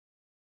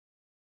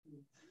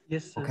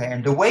 Yes, sir. Okay,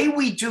 and the way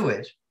we do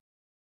it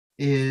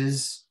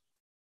is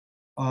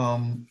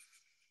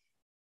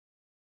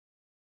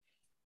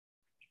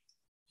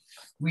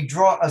we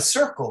draw a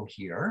circle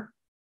here,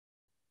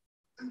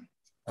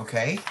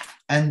 okay,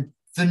 and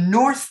the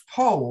North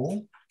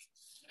Pole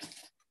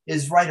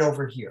is right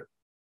over here.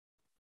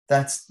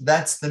 That's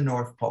the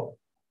North Pole,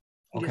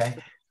 okay?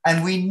 Yes,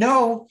 and we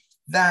know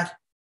that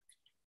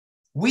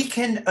we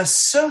can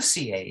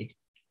associate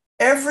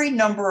every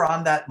number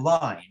on that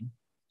line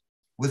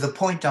with a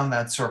point on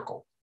that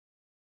circle.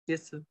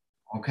 yes, sir.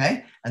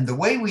 Okay, and the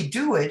way we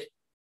do it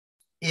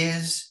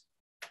is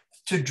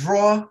to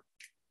draw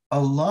a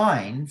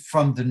line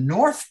from the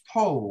North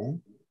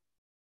Pole.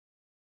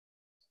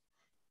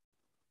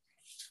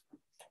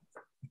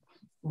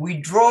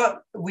 We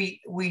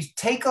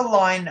take a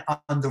line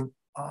on the,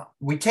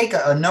 we take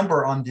a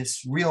number on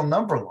this real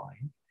number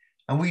line,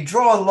 and we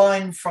draw a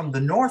line from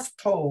the North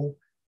Pole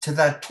to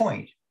that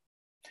point.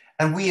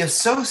 And we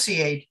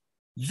associate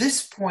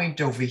this point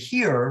over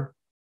here,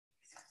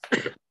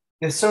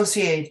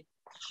 associate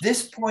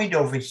this point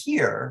over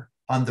here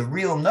on the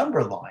real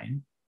number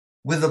line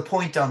with a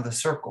point on the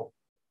circle.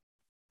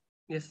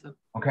 Yes, sir.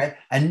 Okay,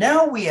 and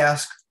now we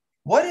ask,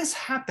 what is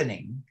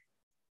happening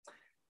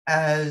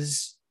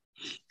as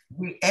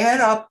we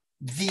add up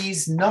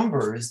these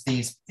numbers,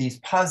 these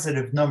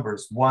positive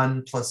numbers,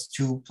 1 plus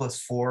 2 plus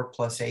 4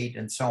 plus 8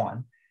 and so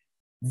on?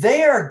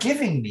 They are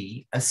giving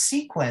me a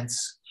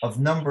sequence of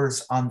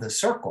numbers on the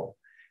circle.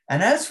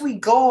 And as we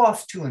go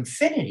off to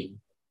infinity,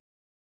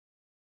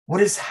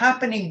 what is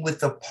happening with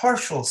the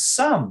partial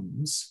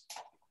sums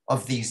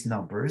of these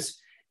numbers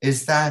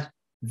is that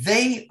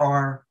they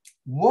are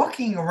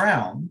walking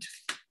around.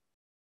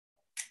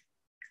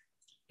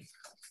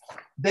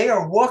 They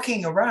are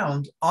walking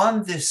around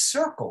on this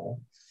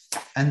circle,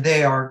 and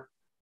they are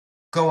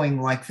going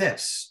like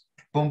this.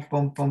 Boom,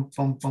 boom, boom,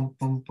 boom, boom,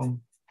 boom,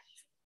 boom.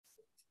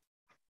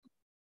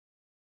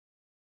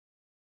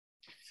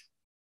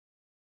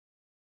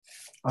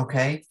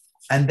 Okay,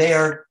 and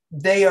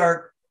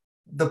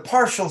the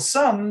partial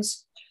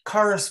sums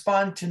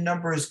correspond to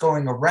numbers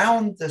going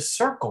around the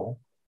circle,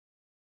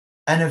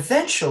 and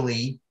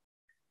eventually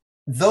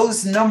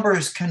those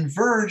numbers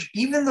converge.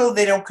 Even though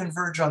they don't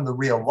converge on the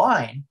real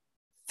line,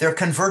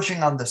 they're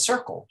converging on the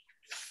circle,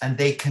 and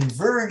they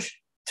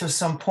converge to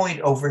some point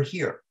over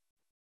here.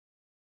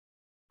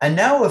 And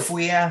now if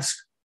we ask,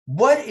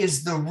 what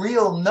is the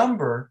real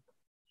number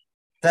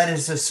that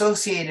is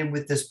associated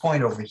with this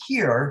point over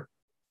here,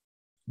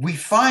 we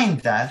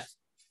find that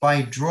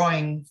by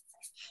drawing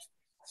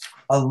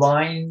a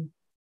line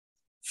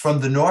from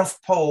the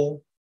North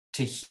Pole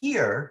to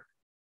here,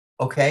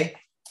 okay?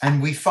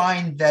 And we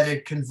find that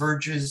it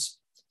converges,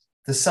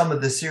 the sum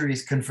of the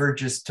series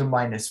converges to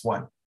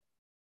 -1.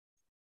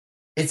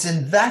 It's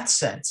in that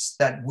sense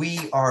that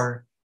we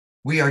are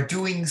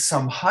doing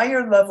some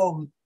higher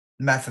level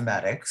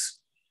mathematics,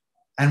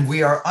 and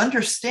we are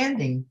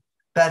understanding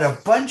that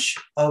a bunch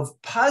of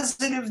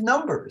positive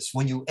numbers,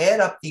 when you add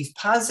up these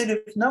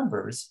positive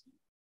numbers,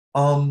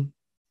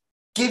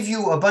 give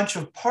you a bunch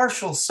of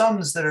partial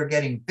sums that are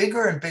getting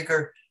bigger and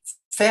bigger,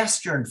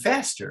 faster and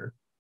faster,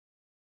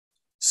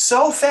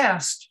 so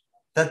fast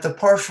that the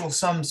partial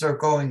sums are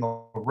going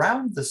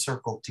around the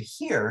circle to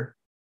here,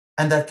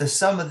 and that the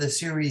sum of the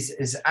series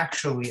is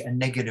actually a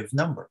negative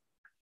number.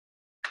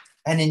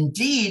 And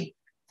indeed,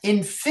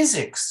 in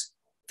physics,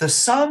 the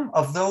sum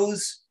of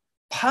those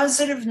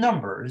positive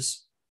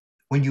numbers,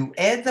 when you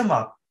add them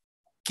up,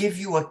 give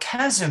you a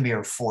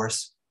Casimir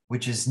force,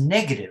 which is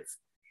negative.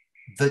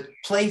 The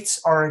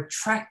plates are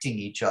attracting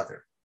each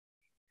other.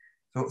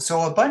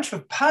 So a bunch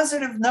of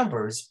positive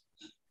numbers,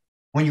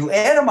 when you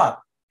add them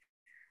up,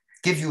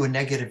 give you a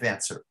negative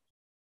answer.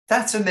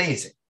 That's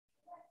amazing.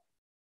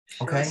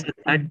 Okay. Sure,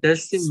 that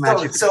does seem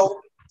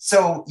magical.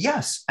 So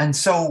yes. And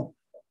so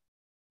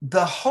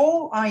the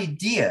whole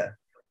idea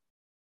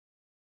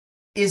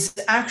is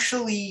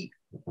actually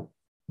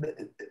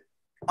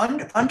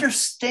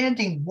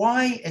understanding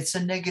why it's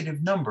a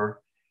negative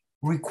number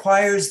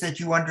requires that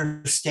you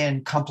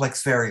understand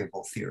complex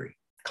variable theory.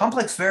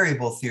 Complex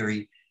variable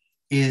theory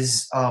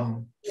is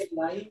a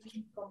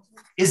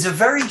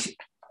very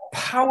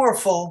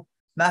powerful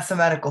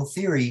mathematical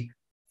theory,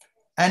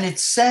 and it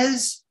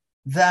says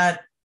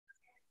that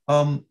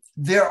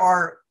there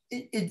are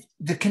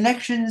the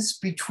connections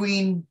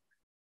between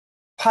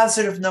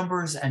positive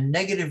numbers and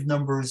negative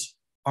numbers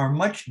are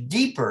much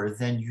deeper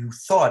than you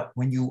thought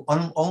when you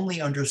only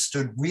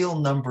understood real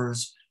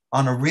numbers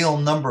on a real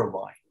number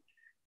line.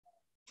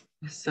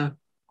 Yes, sir.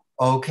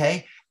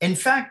 Okay. In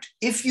fact,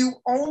 if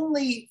you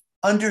only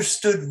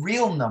understood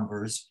real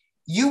numbers,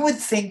 you would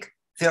think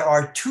there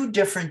are two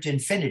different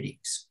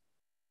infinities.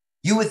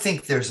 You would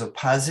think there's a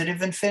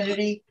positive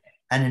infinity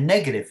and a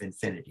negative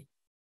infinity.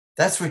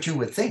 That's what you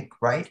would think,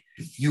 right?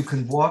 You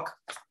can walk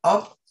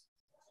up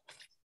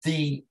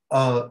the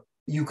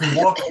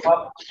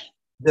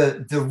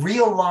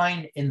real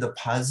line in the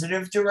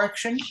positive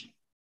direction,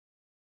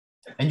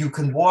 and you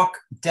can walk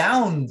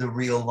down the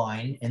real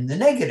line in the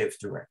negative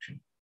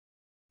direction.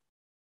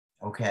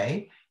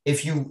 Okay?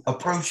 If you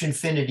approach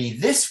infinity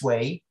this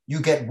way, you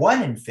get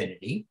one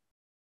infinity.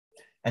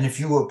 And if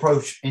you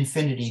approach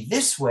infinity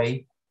this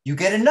way, you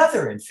get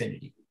another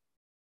infinity.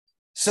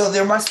 So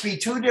there must be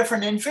two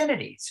different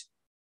infinities,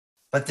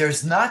 but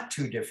there's not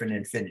two different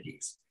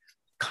infinities.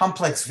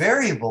 Complex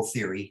variable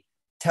theory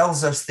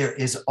tells us there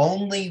is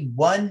only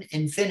one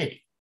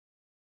infinity.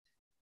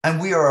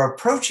 And we are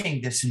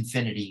approaching this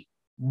infinity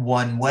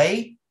one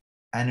way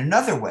and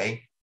another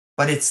way,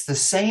 but it's the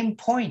same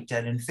point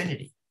at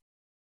infinity.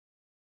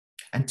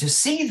 And to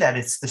see that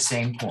it's the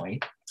same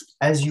point,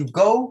 as you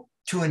go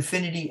to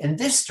infinity in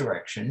this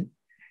direction,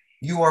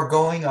 you are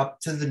going up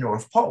to the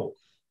North Pole.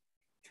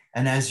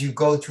 And as you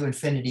go to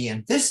infinity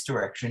in this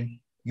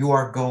direction, you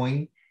are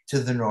going to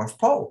the North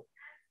Pole.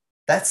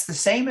 That's the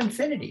same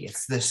infinity.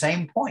 It's the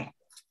same point.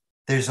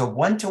 There's a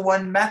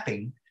one-to-one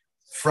mapping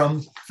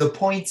from the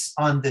points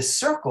on this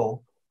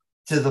circle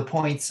to the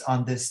points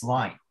on this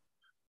line.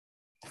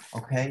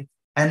 Okay?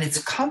 And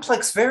it's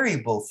complex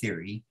variable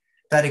theory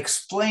that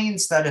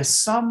explains that a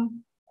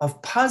sum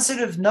of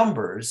positive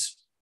numbers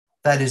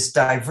that is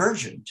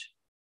divergent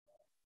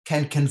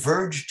can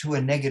converge to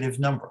a negative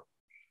number.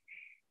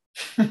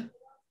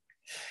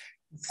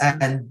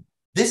 And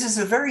this is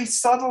a very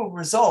subtle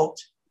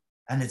result,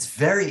 and it's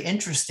very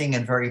interesting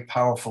and very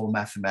powerful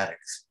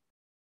mathematics.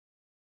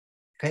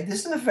 Okay,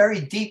 this is a very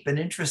deep and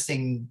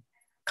interesting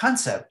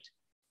concept.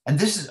 And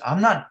this is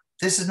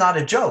not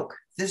a joke.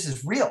 This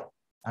is real.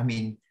 I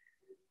mean,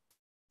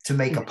 to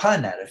make a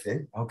pun out of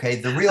it, okay,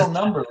 the real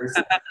numbers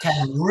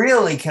can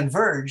really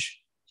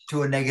converge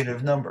to a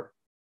negative number.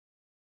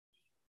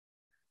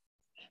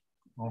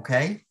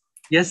 Okay?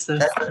 Yes, sir.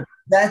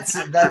 That's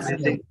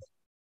it.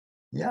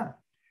 Yeah.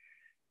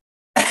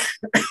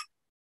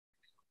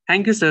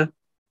 Thank you, sir.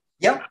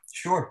 Yep,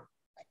 sure.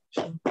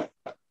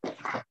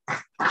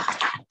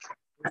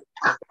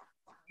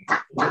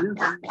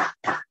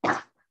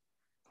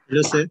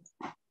 Hello, sir.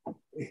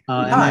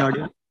 Am I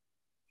audible?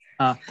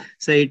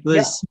 So it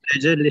was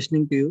pleasure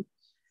listening to you.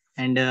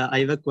 And I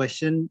have a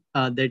question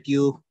that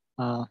you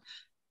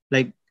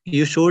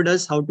you showed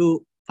us how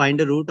to find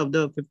the root of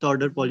the fifth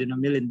order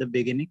polynomial in the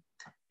beginning.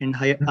 And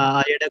I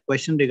had a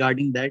question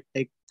regarding that,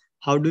 like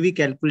how do we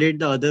calculate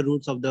the other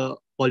roots of the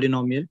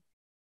polynomial?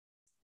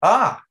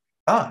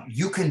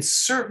 You can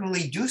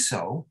certainly do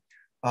so.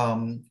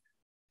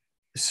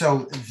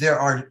 So there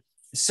are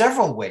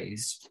several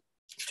ways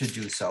to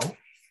do so.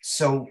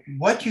 So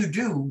what you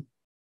do,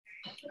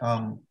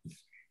 let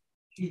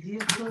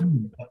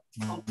me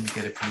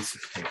get a piece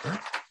of paper.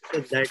 So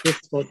that is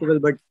possible,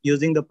 but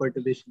using the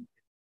perturbation.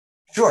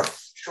 Sure.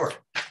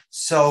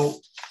 So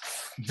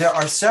there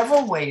are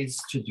several ways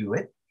to do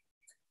it.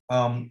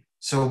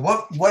 So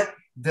what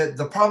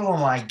the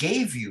problem I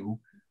gave you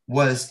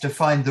was to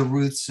find the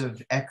roots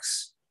of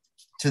x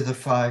to the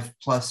 5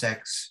 plus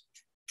x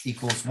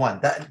equals 1.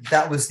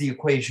 That was the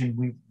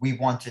equation we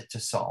wanted to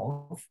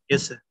solve.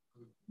 Yes, sir.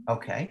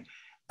 Okay.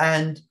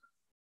 And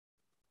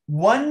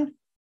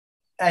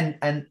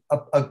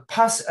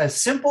a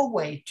simple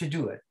way to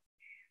do it,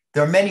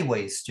 there are many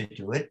ways to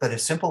do it, but a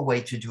simple way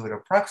to do it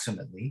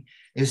approximately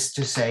is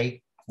to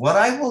say, what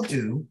I will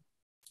do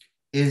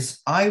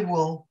is I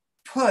will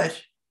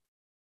put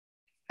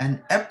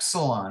an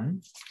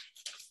epsilon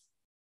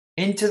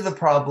into the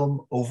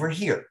problem over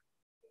here.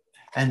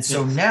 And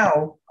so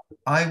now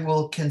I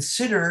will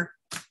consider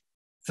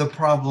the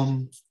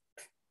problem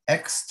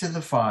x to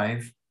the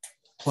 5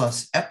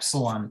 plus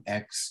epsilon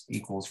x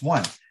equals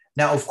 1.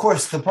 Now, of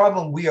course, the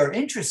problem we are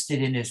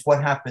interested in is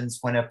what happens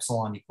when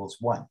epsilon equals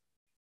 1.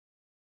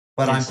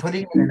 But I'm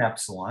putting in an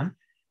epsilon.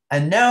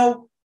 And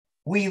now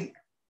we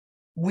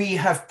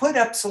have put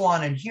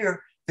epsilon in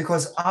here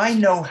because I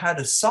know how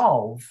to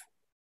solve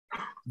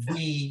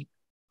the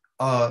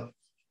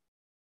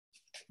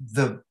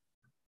the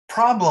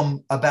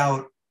problem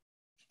about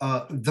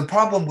the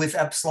problem with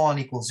epsilon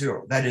equals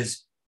 0. That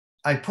is,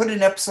 I put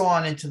an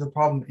epsilon into the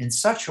problem in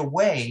such a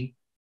way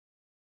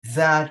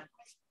that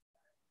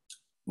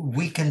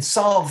we can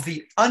solve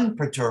the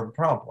unperturbed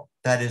problem.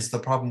 That is the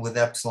problem with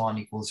epsilon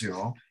equals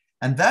 0.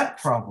 And that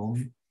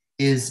problem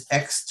is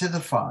x to the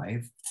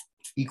 5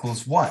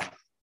 equals 1.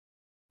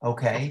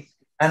 Okay.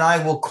 And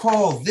I will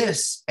call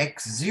this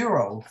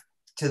x0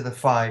 to the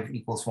 5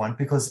 equals 1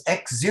 because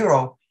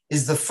x0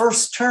 is the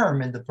first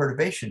term in the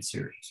perturbation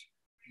series.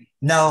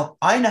 Now,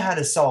 I know how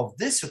to solve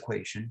this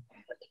equation,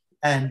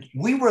 and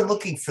we were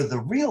looking for the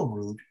real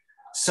root.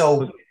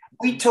 So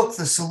we took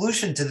the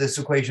solution to this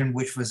equation,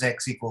 which was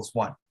x equals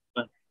 1.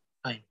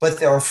 But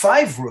there are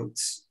 5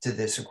 roots to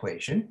this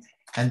equation,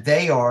 and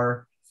they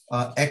are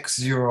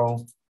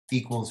x0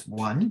 equals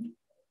 1.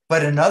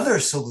 But another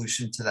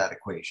solution to that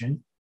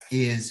equation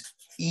is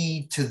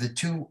e to the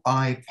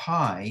 2I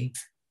pi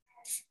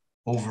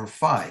over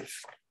 5.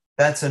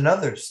 That's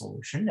another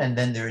solution. And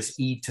then there's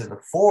e to the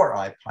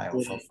 4I pi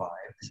over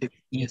 5,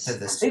 e to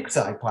the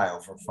 6I pi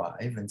over 5,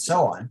 and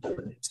so on.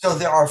 So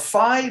there are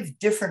 5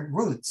 different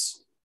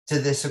roots to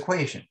this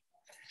equation.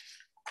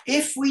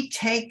 If we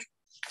take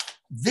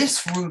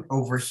this root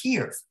over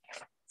here,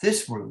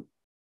 this root,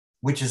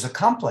 which is a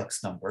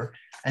complex number,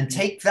 and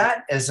take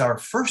that as our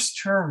first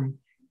term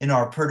in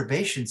our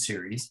perturbation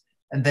series,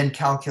 and then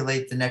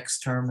calculate the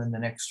next term and the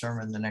next term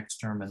and the next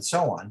term and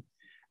so on,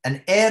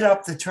 and add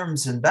up the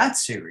terms in that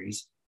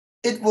series,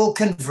 it will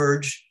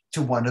converge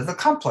to one of the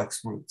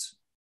complex roots.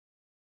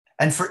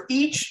 And for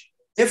each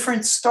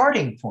different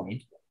starting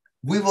point,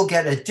 we will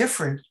get a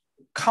different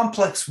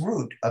complex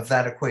root of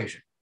that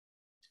equation.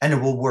 And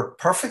it will work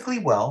perfectly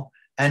well,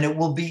 and it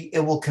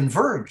will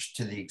converge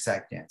to the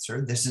exact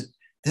answer. This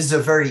is a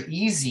very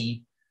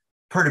easy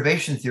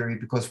perturbation theory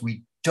because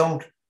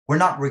we're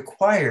not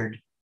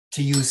required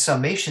to use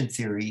summation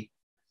theory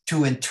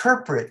to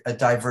interpret a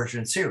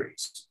divergent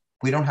series.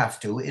 We don't have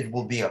to. It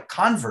will be a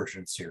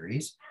convergent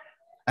series,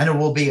 and it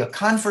will be a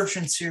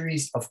convergent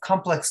series of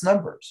complex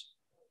numbers.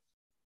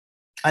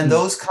 And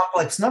those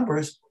complex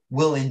numbers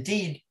will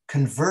indeed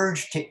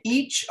converge to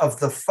each of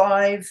the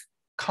 5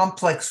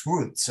 complex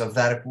roots of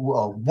that,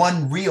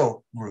 one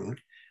real root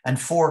and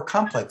 4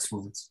 complex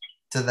roots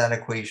to that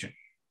equation.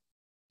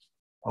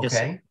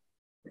 Okay?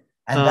 Yes,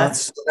 and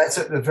that's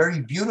a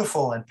very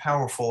beautiful and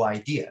powerful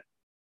idea.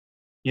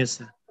 Yes,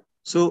 sir.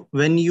 So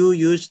when you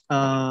use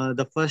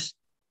the first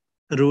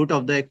root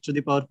of the x to the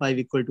power 5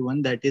 equal to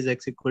 1, that is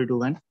x equal to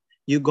 1,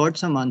 you got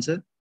some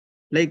answer.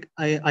 Like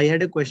I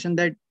had a question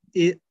that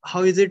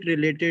how is it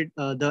related,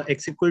 the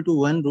x equal to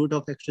 1 root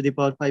of x to the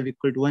power 5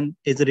 equal to 1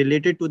 is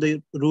related to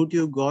the root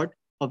you got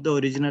of the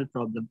original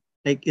problem?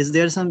 Like, is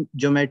there some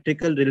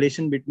geometrical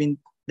relation between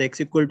the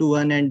x equal to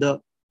 1 and the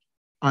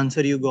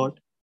answer you got?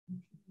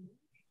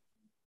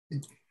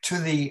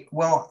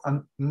 Well,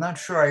 I'm not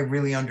sure I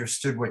really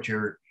understood what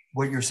you're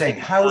saying.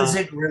 How is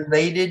it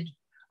related?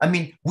 I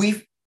mean,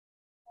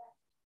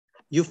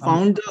 you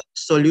found the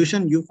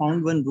solution, you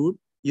found one root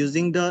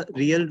using the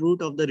real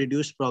root of the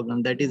reduced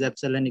problem, that is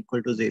epsilon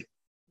equal to 0.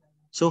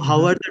 So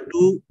how are the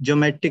two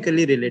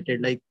geometrically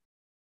related? Like,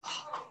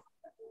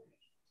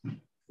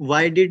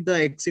 why did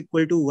the x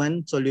equal to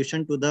 1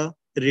 solution to the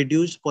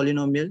reduced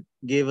polynomial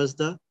gave us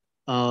the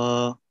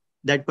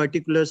that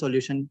particular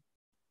solution?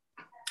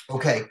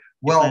 Okay,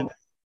 well,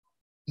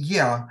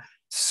 yeah.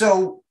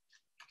 So,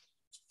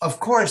 of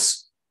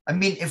course, I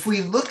mean, if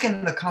we look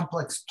in the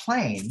complex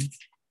plane,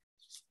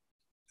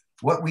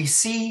 what we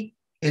see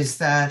is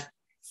that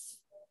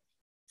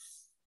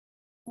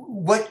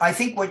I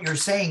think what you're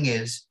saying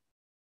is,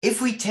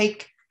 if we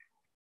take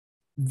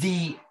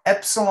the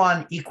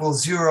epsilon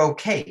equals 0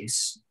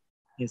 case,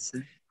 yes,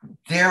 sir,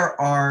 there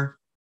are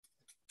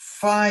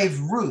 5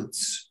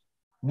 roots,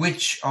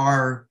 which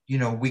are,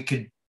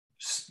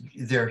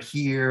 they're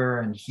here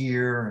and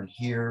here and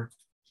here,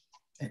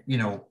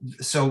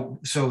 so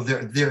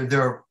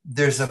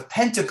there's a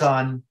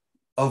pentagon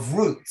of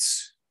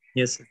roots.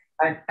 Yes, sir.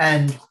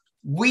 And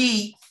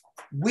we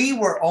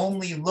were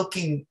only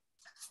looking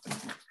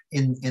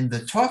in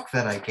the talk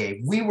that I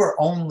gave, we were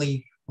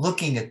only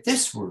looking at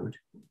this root,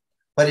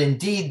 but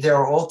indeed there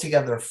are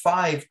altogether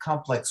 5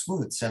 complex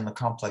roots in the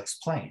complex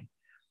plane.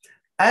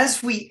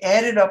 As we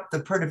added up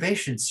the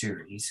perturbation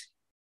series,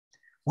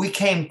 we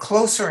came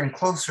closer and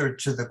closer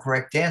to the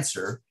correct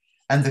answer,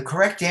 and the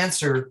correct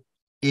answer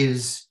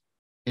is,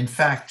 in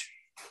fact,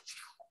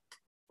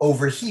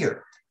 over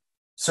here.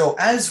 So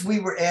as we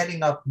were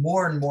adding up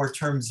more and more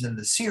terms in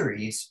the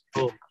series,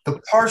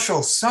 the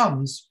partial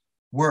sums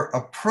were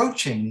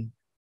approaching,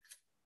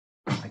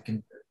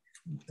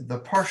 the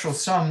partial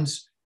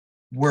sums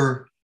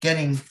were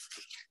getting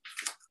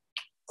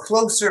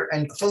closer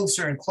and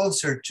closer and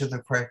closer to the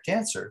correct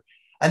answer.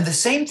 And the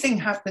same thing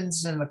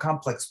happens in the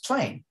complex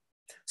plane.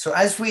 So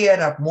as we add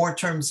up more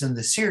terms in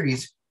the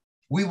series,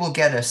 we will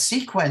get a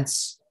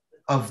sequence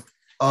of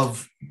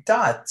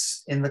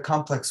dots in the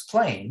complex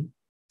plane.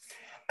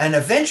 And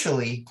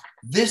eventually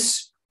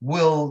this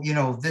will,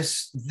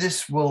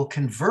 this will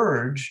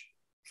converge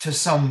to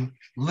some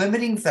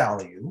limiting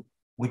value,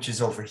 which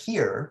is over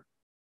here.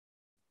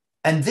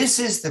 And this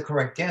is the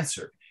correct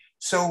answer.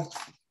 So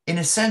in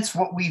a sense,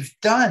 what we've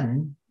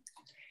done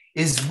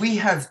is we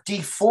have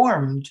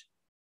deformed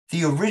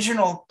the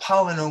original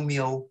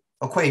polynomial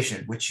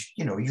equation, which,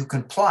 you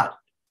can plot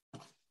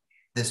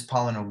this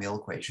polynomial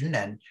equation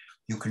and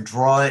you can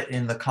draw it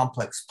in the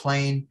complex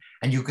plane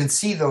and you can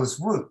see those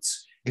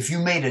roots. If you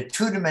made a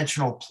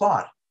two-dimensional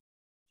plot,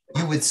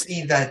 you would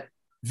see that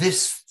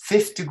this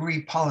fifth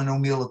degree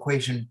polynomial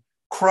equation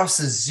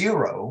crosses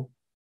zero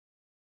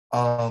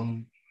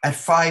at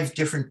 5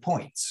 different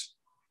points,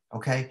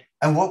 okay?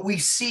 And what we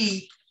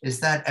see is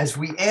that as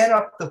we add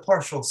up the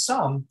partial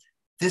sum,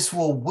 this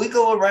will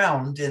wiggle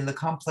around in the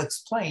complex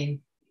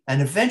plane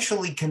and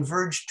eventually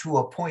converge to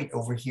a point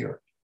over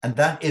here. And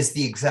that is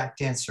the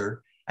exact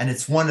answer. And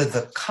it's one of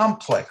the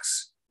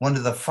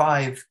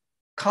 5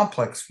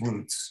 complex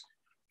roots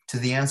to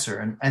the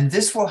answer. And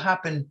this will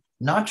happen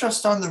not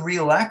just on the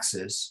real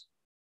axis,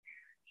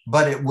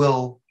 but it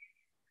will,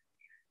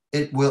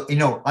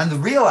 on the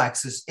real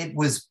axis, it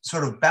was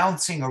sort of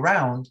bouncing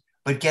around,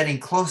 but getting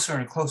closer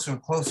and closer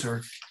and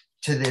closer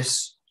to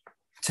this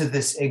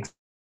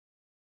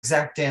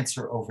exact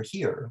answer over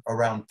here,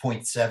 around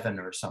 0.7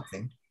 or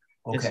something,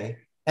 okay? Yes.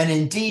 And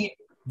indeed,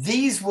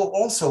 these will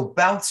also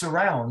bounce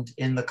around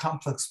in the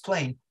complex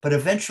plane, but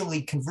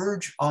eventually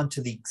converge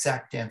onto the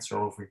exact answer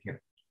over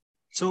here.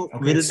 So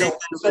okay, will so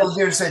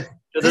there's a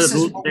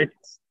the root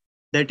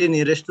that is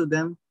nearest to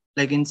them,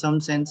 like in some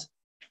sense?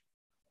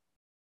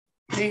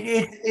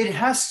 It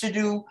has to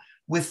do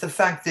with the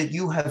fact that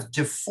you have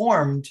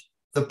deformed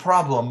the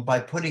problem by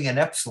putting an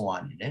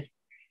epsilon in it.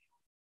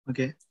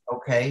 Okay.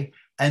 Okay.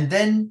 And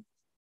then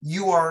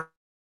you are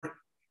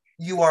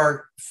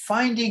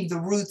finding the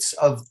roots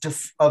of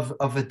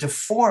a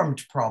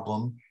deformed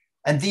problem.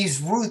 And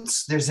these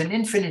roots, there's an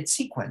infinite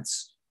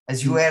sequence.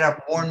 As you add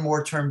up more and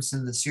more terms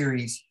in the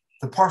series,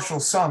 the partial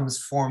sums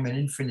form an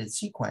infinite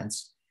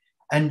sequence.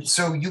 And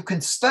so you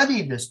can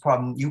study this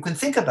problem. You can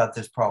think about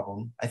this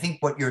problem. I think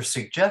what you're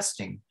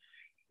suggesting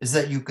is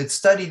that you could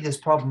study this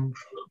problem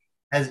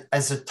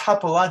as a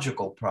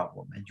topological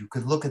problem. And you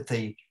could look at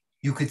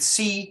you could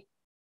see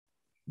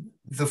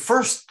the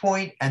first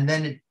point, and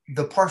then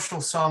the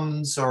partial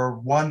sums are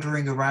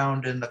wandering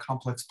around in the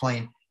complex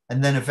plane,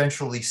 and then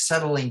eventually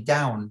settling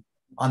down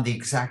on the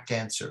exact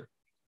answer.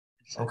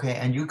 Okay,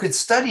 and you could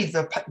study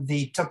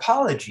the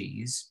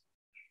topologies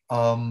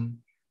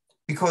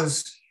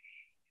because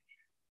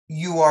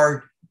you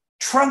are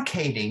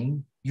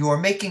truncating, you are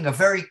making a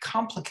very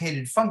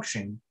complicated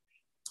function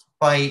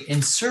by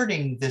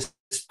inserting this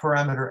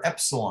parameter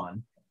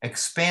epsilon,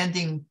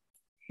 expanding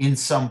in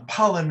some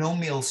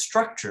polynomial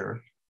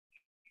structure.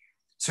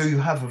 So you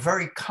have a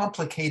very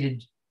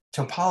complicated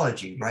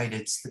topology, right?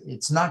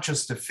 It's not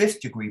just a 5th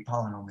degree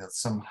polynomial,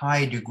 it's some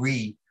high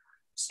degree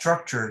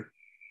structure.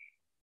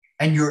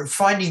 And you're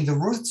finding the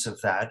roots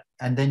of that,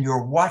 and then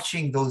you're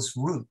watching those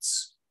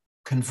roots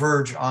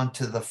converge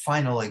onto the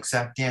final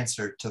exact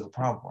answer to the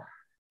problem.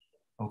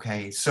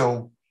 Okay,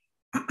 so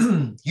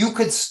you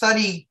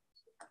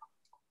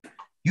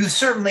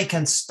certainly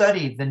can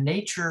study the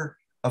nature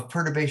of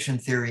perturbation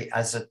theory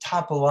as a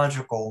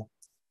topological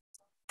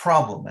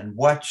problem and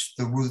watch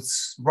the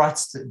roots,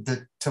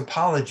 the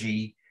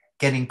topology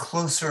getting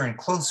closer and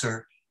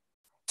closer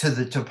to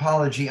the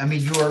topology. I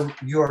mean,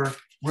 you're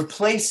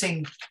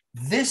replacing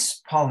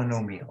this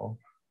polynomial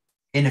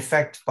in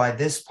effect by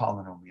this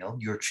polynomial.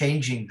 You're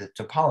changing the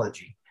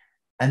topology.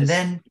 And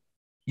then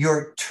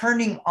you're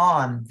turning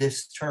on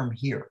this term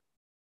here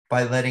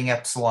by letting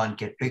epsilon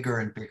get bigger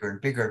and bigger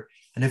and bigger.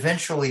 And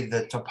eventually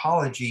the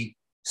topology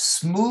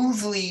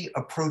smoothly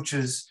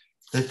approaches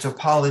the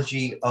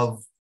topology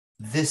of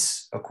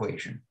this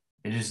equation.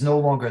 It is no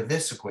longer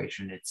this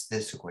equation, it's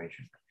this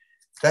equation.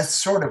 That's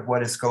sort of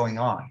what is going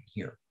on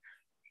here,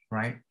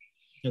 right?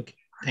 Okay,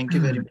 thank you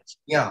very much.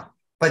 Yeah,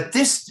 but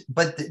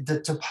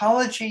the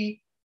topology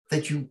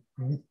that you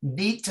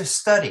need to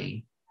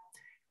study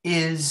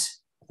is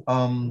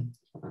the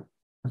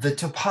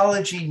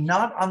topology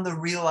not on the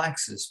real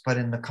axis, but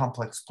in the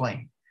complex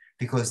plane,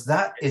 because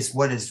that is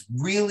what is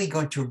really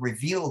going to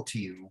reveal to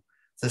you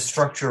the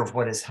structure of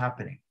what is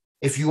happening.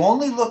 If you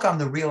only look on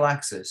the real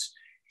axis,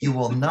 you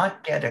will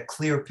not get a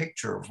clear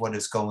picture of what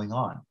is going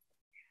on.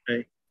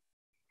 Right.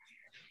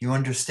 You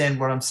understand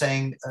what I'm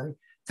saying?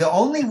 The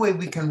only way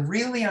we can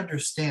really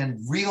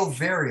understand real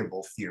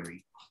variable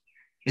theory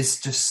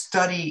is to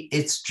study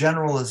its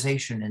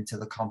generalization into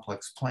the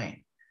complex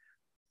plane.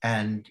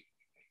 And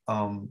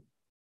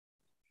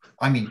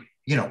I mean,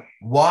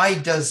 why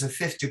does a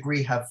 5th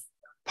degree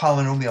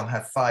polynomial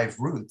have 5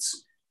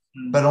 roots,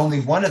 but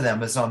only one of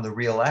them is on the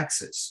real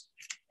axis?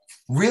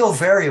 Real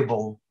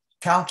variable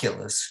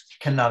calculus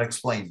cannot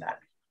explain that.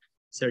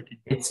 Certainly.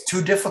 It's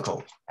too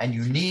difficult, and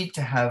you need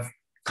to have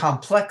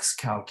complex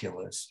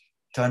calculus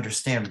to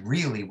understand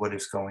really what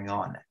is going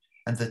on.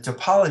 And the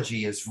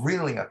topology is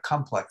really a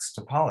complex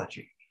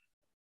topology.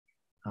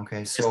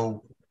 Okay,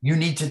 so you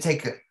need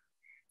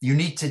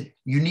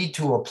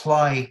to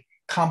apply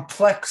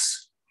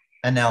complex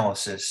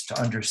analysis to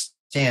understand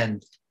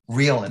understand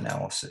real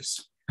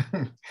analysis.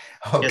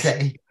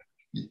 Okay.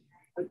 Yes.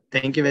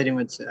 Thank you very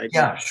much.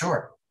 Yeah,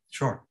 sure.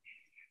 Sure.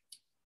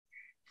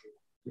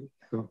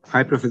 So,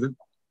 hi, Professor.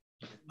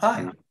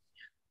 Hi.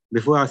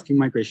 Before asking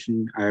my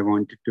question, I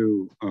wanted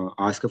to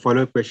ask a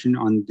follow-up question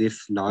on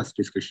this last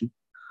discussion.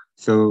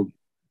 So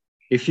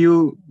if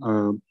you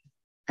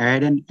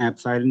add an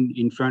epsilon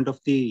in front of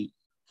the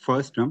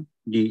first term,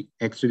 the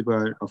x to the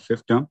power of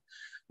fifth term,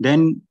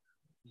 then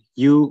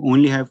you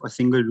only have a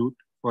single root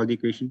for the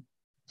equation.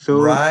 So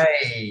right.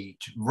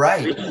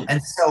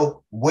 And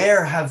so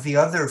where have the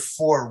other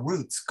four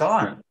roots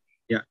gone?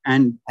 Yeah.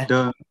 And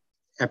the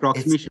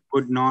approximation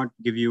would not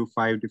give you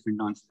 5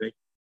 different answers, right?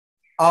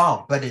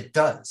 Oh, but it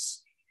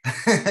does.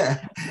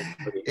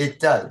 It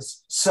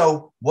does.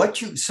 So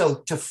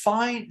to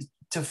find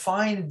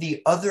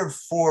the other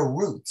four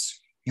roots,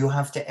 you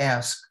have to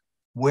ask,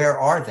 where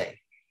are they?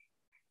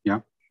 Yeah.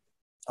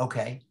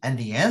 Okay. And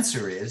the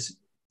answer is,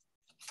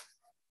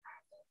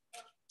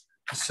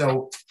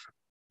 so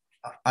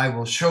I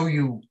will show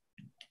you.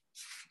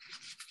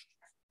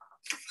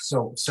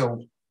 So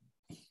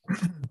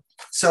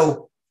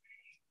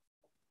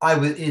I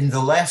was in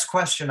the last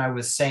question, I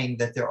was saying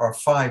that there are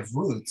 5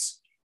 roots.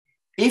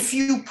 If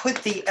you put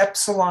the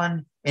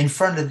epsilon in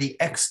front of the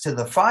x to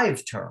the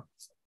 5 term,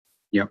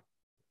 yeah.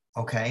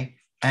 Okay.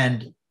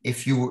 And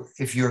if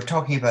you're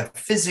talking about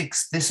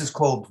physics, this is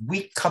called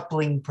weak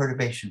coupling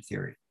perturbation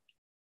theory.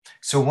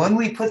 So when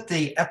we put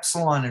the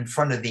epsilon in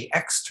front of the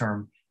x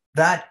term,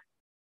 that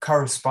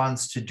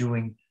corresponds to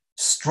doing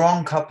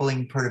strong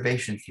coupling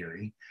perturbation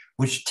theory,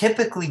 which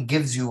typically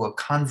gives you a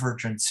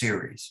convergent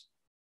series.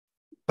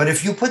 But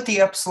if you put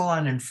the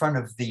epsilon in front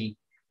of the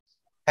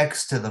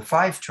x to the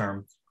 5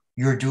 term,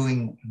 you're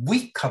doing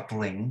weak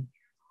coupling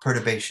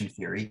perturbation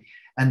theory.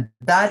 And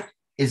that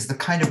is the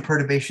kind of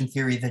perturbation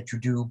theory that you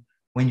do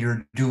when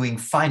you're doing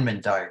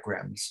Feynman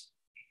diagrams.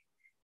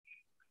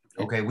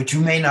 Okay, which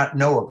you may not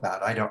know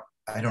about. I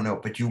don't know,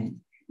 but you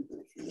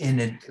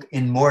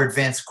in more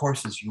advanced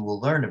courses you will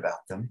learn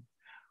about them.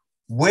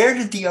 Where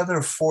did the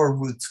other 4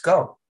 roots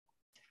go?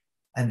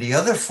 And the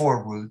other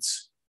 4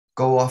 roots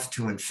go off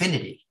to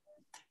infinity.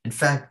 In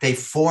fact, they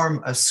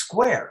form a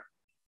square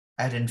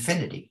at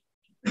infinity.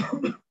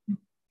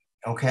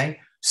 Okay,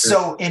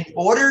 so in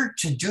order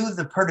to do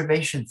the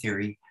perturbation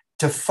theory,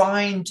 to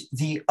find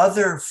the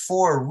other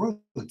 4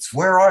 roots,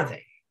 where are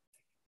they?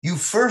 You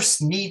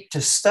first need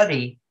to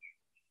study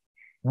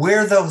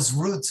where those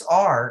roots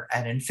are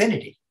at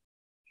infinity.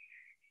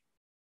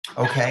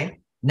 Okay,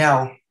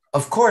 now,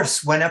 of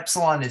course, when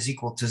epsilon is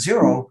equal to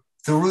 0,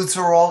 the roots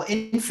are all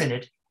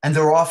infinite and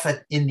they're off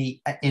in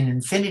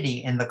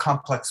infinity in the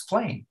complex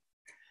plane.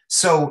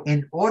 So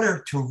in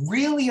order to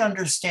really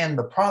understand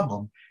the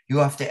problem, you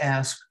have to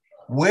ask,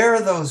 where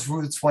are those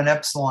roots when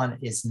epsilon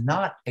is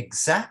not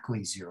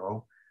exactly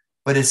 0,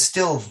 but is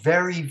still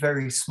very,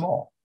 very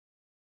small?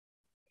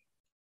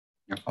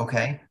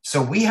 Okay,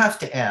 so we have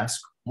to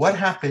ask, what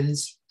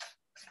happens?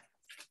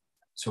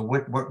 So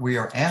what we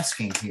are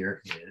asking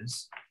here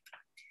is,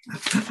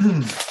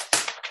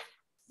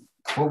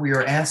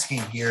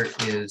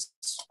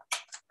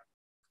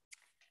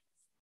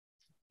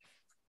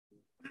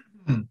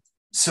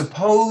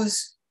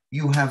 suppose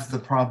you have the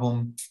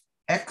problem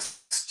x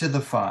to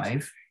the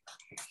 5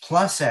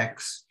 plus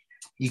x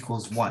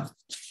equals 1.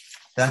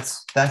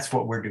 That's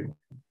what we're doing.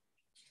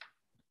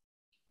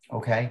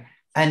 Okay,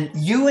 and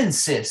you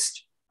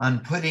insist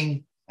on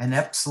putting an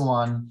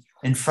epsilon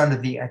in front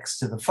of the x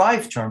to the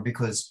 5 term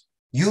because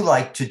you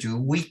like to do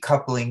weak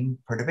coupling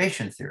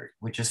perturbation theory,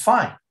 which is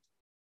fine.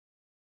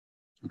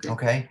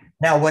 Okay,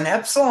 now when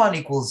epsilon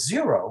equals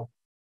 0,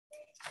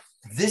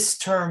 this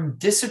term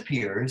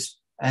disappears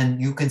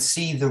and you can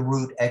see the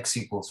root x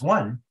equals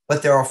 1,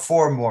 but there are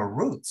 4 more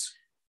roots.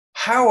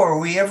 How are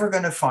we ever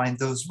going to find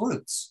those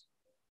roots?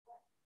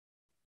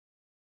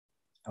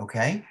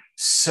 Okay,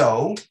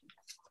 so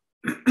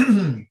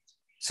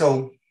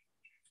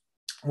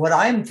what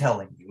I'm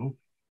telling you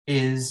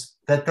is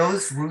that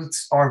those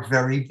roots are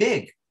very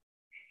big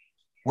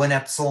when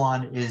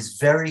epsilon is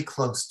very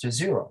close to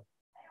 0.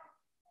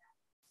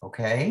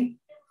 Okay,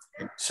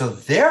 so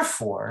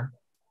therefore,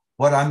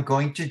 what I'm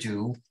going to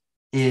do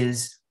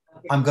is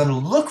I'm going to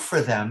look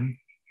for them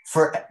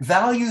for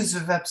values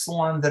of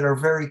epsilon that are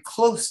very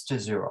close to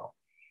 0.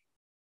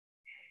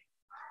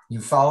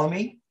 You follow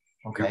me?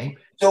 Okay,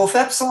 so if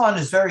epsilon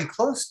is very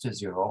close to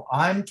 0,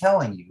 I'm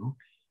telling you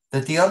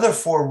that the other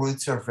 4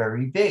 roots are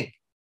very big.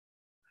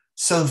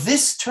 So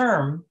this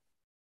term,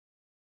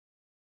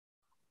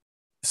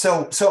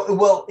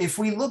 well, if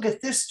we look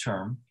at this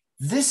term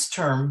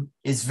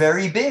is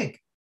very big.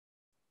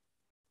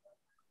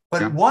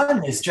 But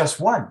 1 is just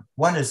 1.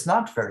 1 is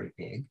not very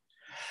big.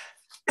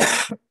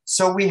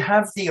 So we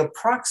have the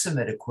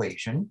approximate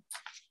equation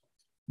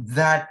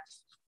that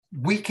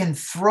we can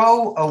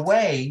throw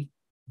away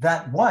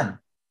that 1.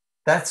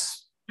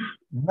 That's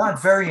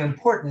not very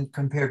important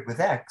compared with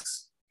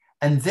x.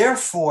 And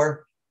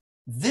therefore,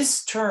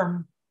 this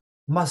term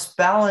must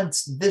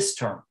balance this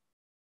term.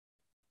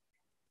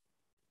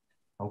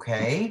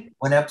 Okay,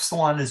 when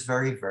epsilon is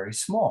very, very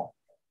small.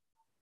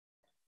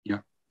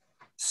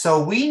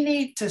 So we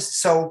need to,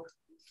 so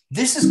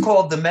this is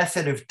called the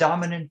method of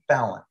dominant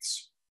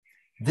balance.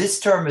 This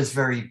term is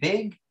very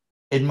big.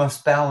 It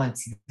must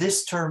balance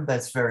this term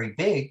that's very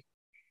big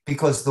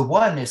because the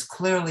 1 is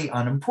clearly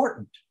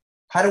unimportant.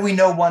 How do we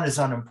know 1 is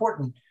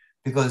unimportant?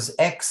 Because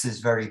x is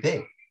very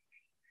big.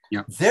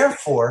 Yeah.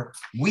 Therefore,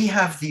 we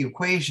have the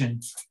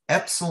equation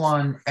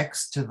epsilon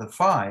x to the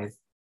 5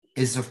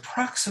 is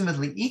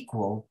approximately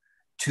equal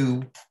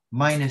to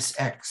minus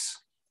x.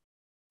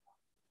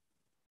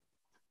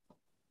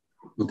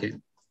 Okay.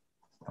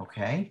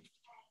 Okay.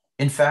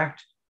 In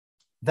fact,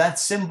 that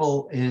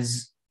symbol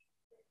is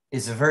a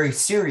very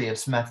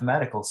serious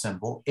mathematical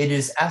symbol. It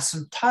is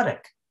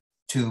asymptotic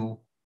to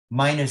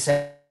minus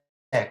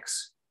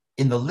x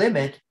in the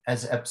limit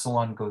as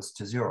epsilon goes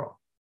to 0.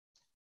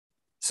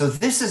 So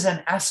this is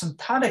an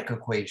asymptotic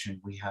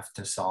equation we have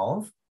to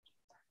solve.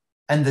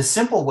 And the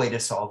simple way to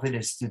solve it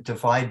is to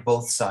divide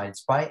both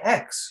sides by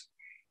x.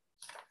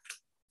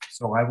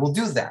 So I will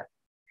do that.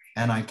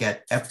 And I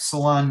get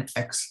epsilon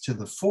x to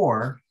the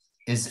 4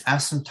 is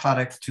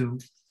asymptotic to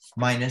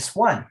minus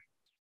 1.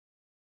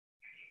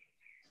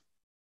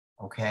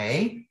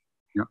 Okay.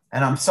 Yeah.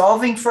 And I'm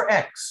solving for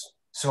x.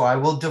 So I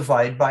will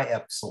divide by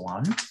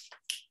epsilon.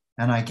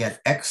 And I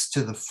get x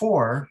to the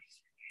 4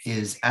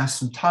 is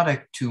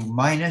asymptotic to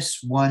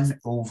minus 1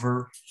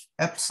 over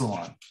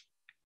epsilon.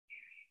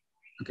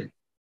 Okay.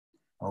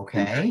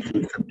 Okay.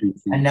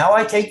 And now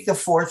I take the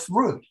 4th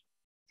root.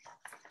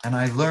 And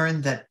I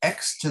learned that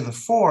x to the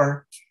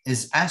 4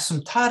 is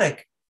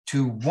asymptotic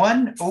to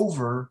 1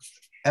 over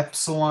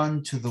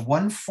epsilon to the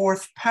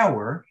 1/4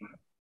 power,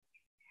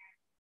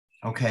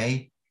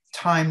 okay,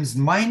 times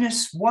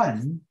minus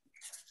 1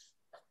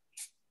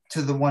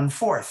 to the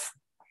 1/4.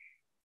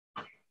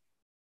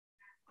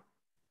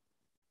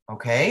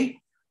 Okay,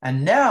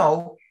 and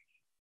now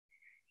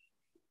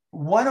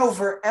 1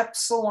 over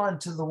epsilon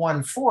to the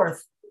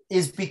 1/4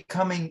 is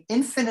becoming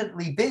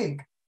infinitely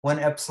big when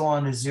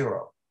epsilon is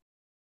 0.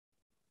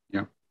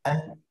 Yeah.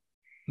 And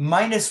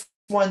minus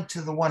 1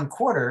 to the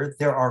 1/4,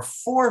 there are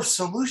 4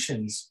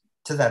 solutions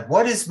to that.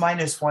 What is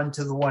minus 1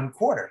 to the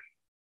 1/4?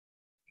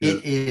 Yeah.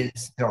 It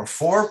is, there are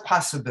 4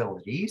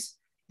 possibilities.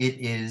 It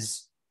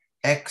is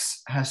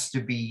x has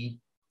to be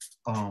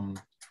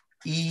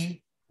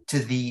e to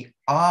the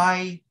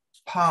I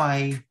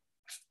pi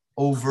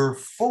over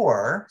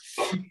 4.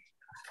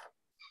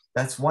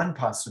 That's one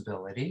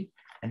possibility.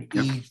 And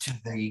Yep. e to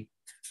the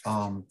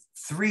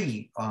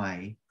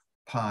 3i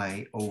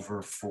pi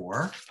over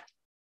 4.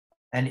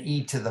 And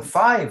e to the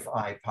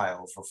 5i pi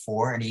over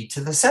 4, and e to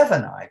the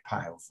 7i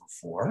pi over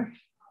 4.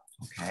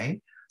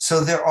 Okay,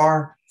 so there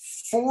are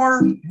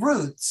 4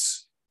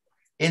 roots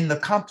in the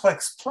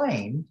complex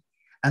plane,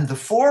 and the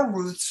 4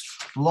 roots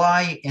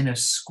lie in a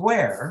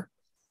square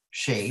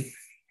shape,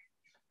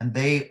 and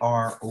they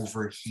are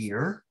over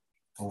here,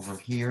 over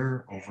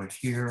here, over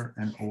here,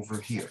 and over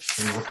here.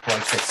 They look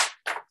like this.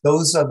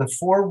 Those are the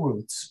 4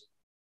 roots,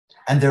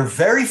 and they're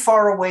very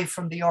far away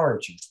from the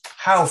origin.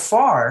 How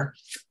far?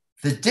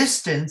 The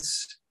distance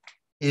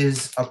is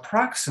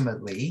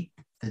approximately,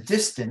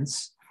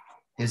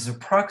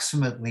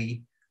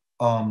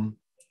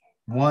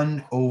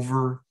 1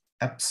 over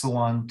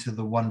epsilon to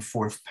the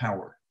 1/4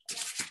 power.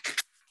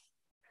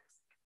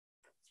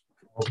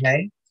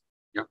 Okay?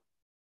 Yeah.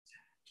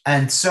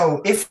 And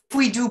so if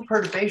we do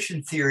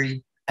perturbation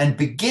theory and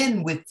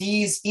begin with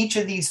each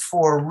of these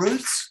 4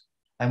 roots,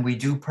 and we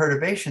do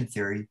perturbation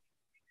theory,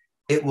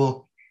 it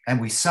will, and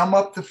we sum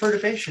up the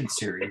perturbation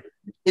theory,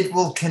 it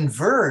will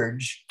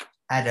converge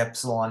at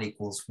epsilon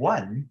equals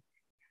 1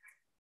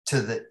 to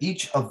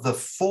each of the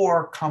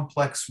 4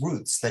 complex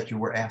roots that you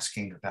were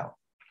asking about.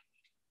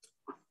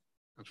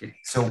 Okay.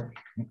 So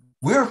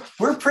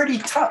we're pretty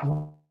tough.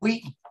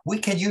 We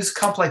can use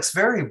complex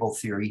variable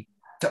theory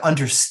to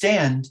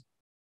understand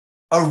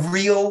a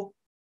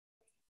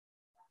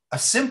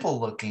simple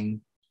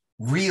looking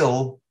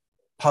real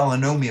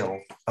polynomial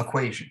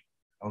equation.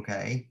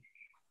 Okay.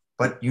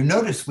 But you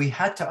notice we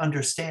had to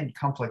understand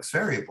complex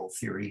variable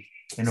theory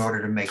in order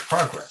to make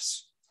progress.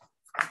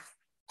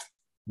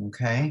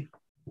 Okay.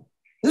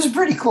 This is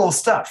pretty cool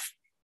stuff.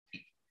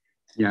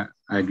 Yeah,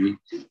 I agree.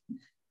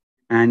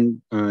 And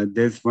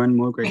there's one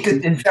more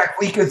question. In fact,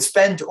 we could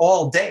spend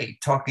all day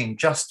talking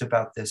just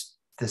about this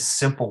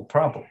simple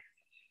problem.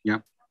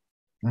 Yeah.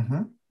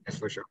 Mm-hmm. Yes,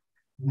 for sure.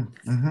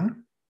 Mm-hmm.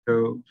 So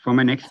for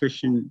my next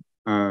question,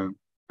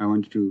 I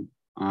wanted to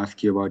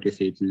ask you about your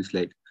statements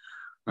like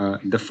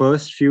the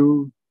first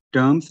few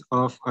terms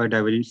of a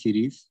divergent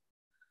series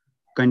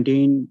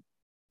contain,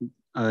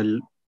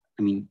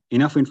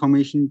 enough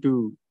information to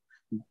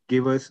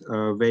give us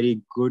a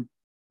very good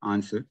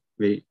answer,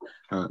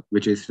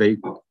 which is very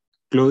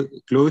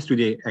close to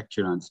the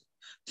actual answer.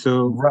 So,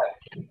 right.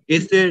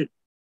 Is there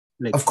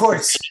like? Of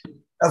course,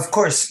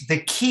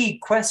 the key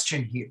question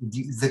here,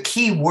 the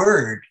key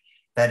word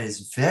that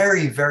is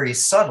very, very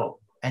subtle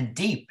and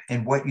deep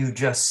in what you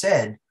just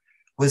said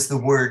was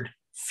the word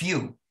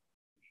few.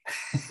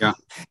 Yeah.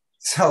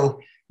 So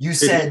you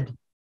said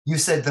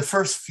the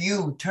first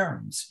few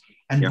terms,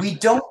 and yeah. we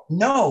don't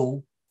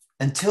know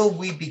until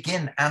we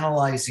begin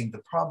analyzing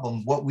the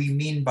problem, what we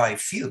mean by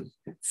few.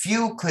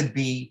 Few could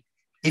be,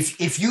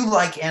 if you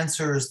like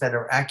answers that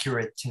are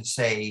accurate to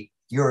say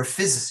you're a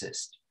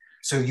physicist,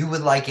 so you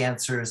would like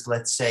answers,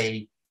 let's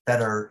say,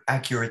 that are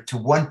accurate to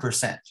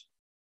 1%.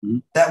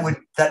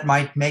 That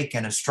might make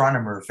an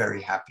astronomer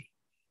very happy.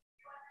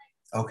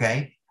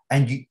 Okay,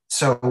 and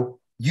so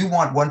you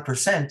want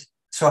 1%.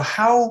 So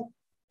how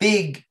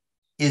big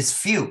is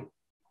few?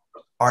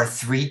 Are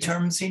 3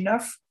 terms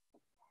enough?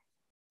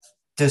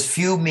 Does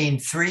few mean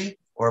 3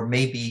 or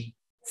maybe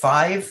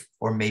 5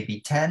 or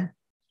maybe 10?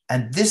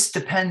 And this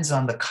depends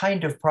on the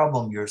kind of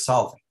problem you're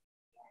solving.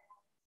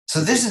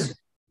 So this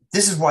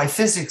is why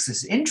physics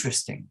is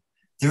interesting.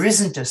 There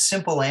isn't a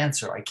simple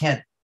answer.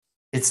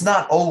 It's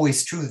not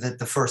always true that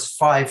the first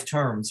 5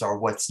 terms are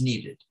what's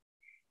needed.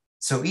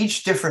 So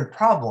each different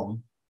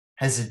problem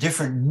has a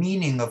different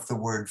meaning of the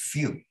word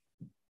few.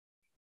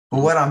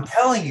 But what I'm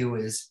telling you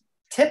is,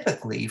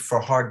 typically for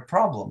hard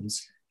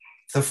problems,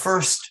 the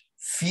first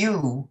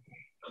few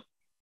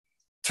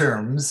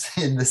terms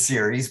in the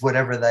series,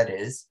 whatever that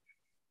is,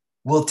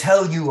 will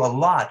tell you a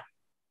lot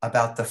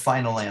about the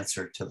final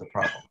answer to the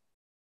problem.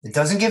 It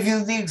doesn't give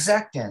you the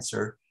exact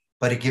answer,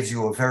 but it gives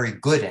you a very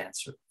good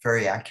answer,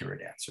 very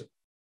accurate answer.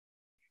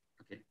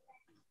 Okay.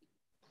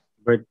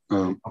 But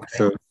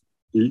so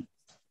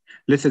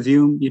let's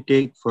assume you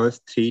take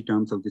first 3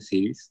 terms of the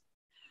series.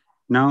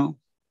 Now,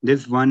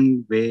 there's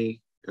one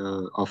way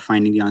of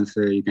finding the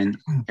answer. You can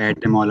add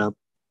them all up,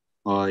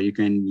 or you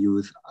can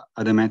use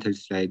other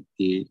methods like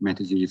the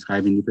methods you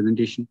described in the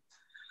presentation.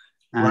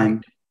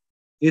 And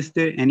is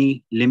there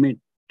any limit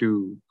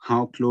to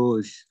how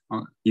close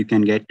you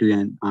can get to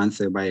an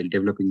answer by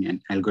developing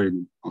an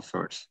algorithm of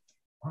sorts?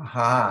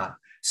 Aha.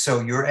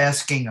 So you're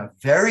asking a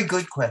very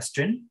good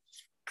question,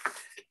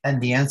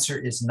 and the answer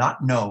is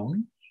not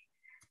known.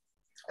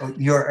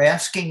 You're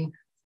asking,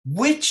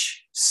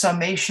 which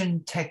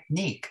summation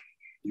technique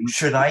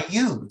should I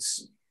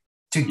use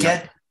to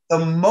get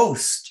the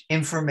most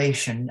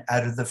information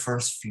out of the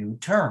first few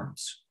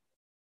terms?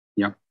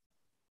 Yeah.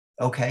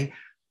 Okay.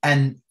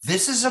 And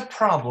this is a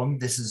problem.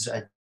 This is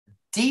a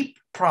deep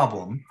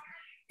problem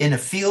in a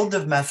field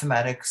of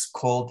mathematics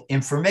called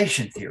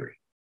information theory.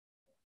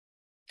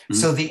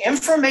 So the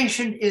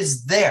information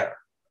is there,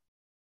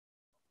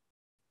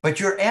 but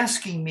you're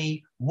asking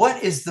me,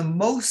 what is the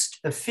most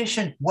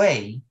efficient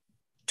way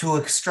to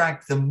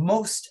extract the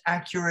most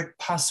accurate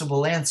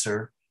possible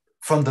answer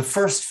from the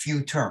first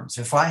few terms?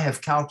 If I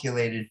have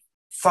calculated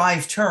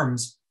 5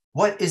 terms,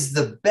 what is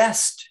the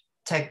best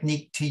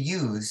technique to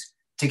use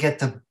to get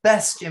the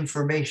best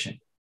information?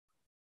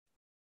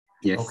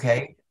 Yes.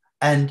 Okay.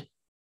 And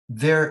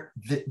there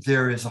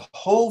is a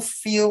whole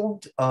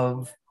field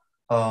of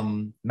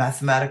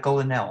mathematical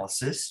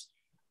analysis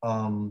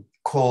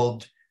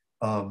called,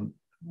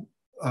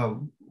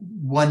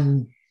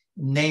 one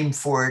name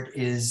for it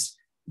is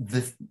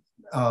the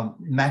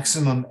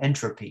maximum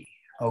entropy.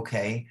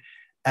 Okay.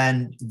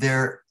 And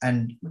the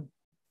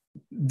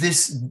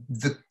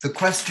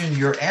question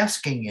you're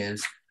asking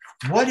is,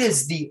 what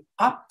is the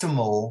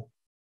optimal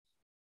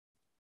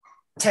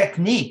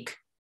technique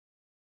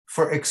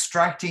for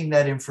extracting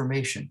that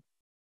information?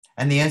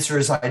 And the answer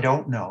is, I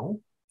don't know.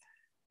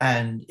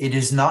 And it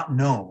is not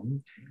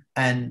known.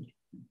 And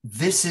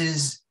this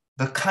is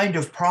the kind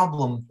of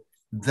problem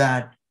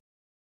that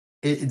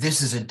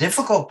this is a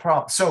difficult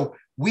problem. So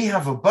we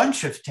have a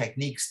bunch of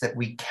techniques that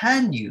we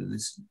can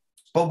use,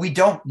 but we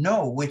don't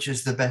know which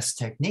is the best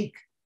technique.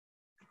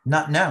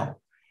 Not now.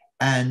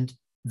 And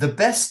the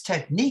best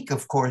technique,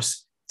 of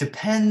course,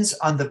 depends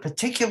on the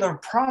particular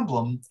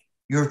problem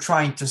you're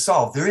trying to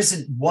solve. There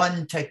isn't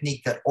one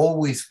technique that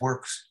always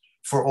works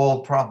for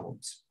all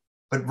problems,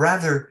 but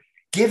rather,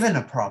 given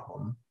a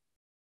problem,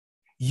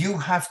 you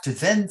have to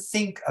then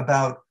think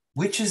about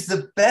which is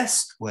the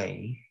best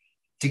way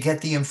to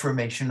get the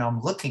information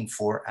I'm looking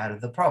for out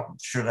of the problem.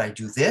 Should I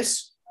do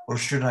this or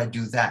should I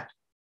do that?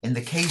 In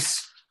the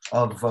case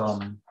of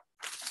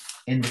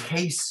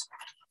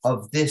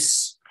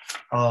this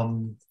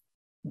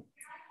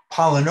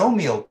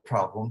polynomial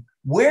problem,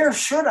 where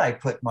should I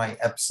put my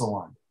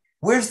epsilon?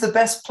 Where's the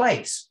best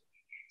place?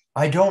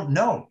 I don't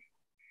know.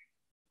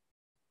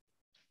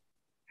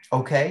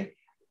 Okay,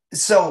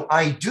 so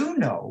I do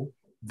know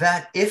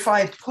that if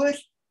I put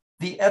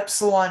the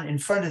epsilon in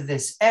front of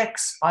this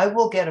x, I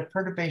will get a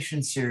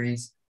perturbation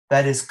series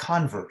that is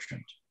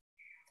convergent.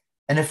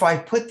 And if I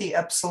put the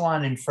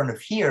epsilon in front of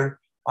here,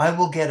 I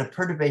will get a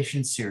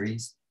perturbation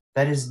series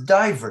that is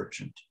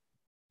divergent.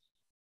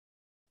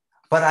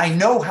 But I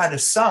know how to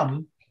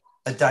sum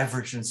a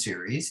divergent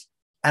series,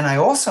 and I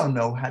also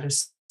know how to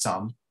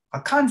sum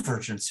a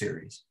convergent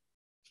series.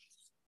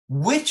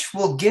 Which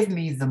will give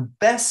me the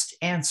best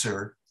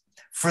answer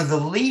for the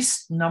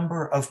least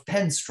number of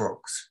pen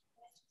strokes?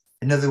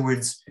 In other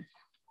words,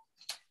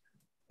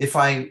 if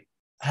I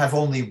have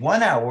only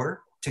 1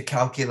 hour to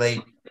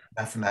calculate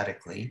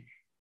mathematically,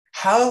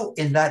 how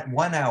in that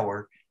 1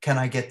 hour can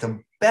I get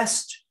the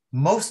best,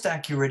 most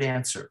accurate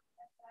answer?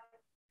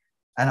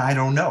 And I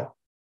don't know,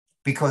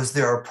 because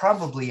there are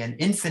probably an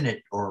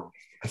infinite or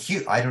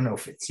I don't know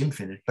if it's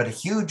infinite, but a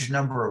huge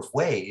number of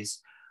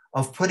ways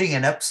of putting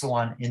an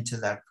epsilon into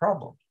that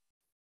problem.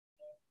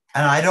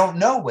 And I don't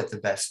know what the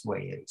best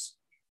way is.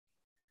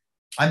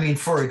 I mean,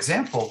 for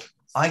example,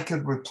 I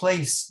could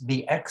replace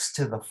the x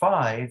to the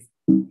 5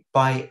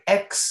 by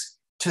x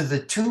to the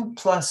 2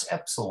 plus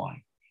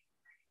epsilon.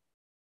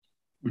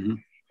 Mm-hmm.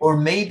 Or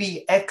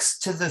maybe x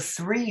to the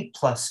 3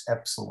 plus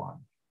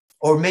epsilon.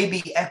 Or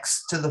maybe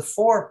x to the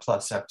 4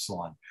 plus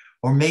epsilon.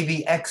 Or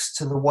maybe x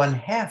to the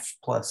 1/2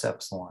 plus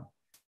epsilon.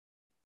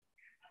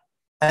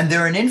 And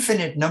there are an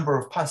infinite number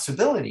of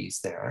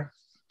possibilities there.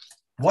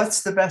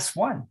 What's the best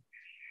one?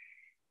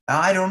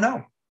 I don't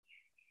know.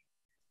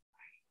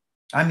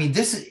 I mean,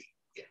 this is,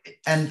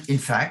 and in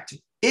fact,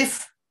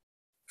 if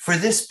for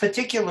this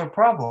particular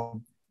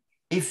problem,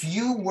 if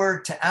you were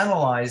to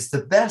analyze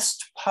the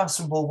best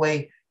possible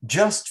way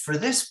just for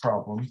this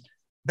problem,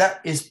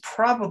 that is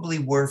probably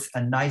worth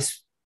a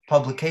nice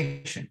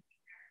publication.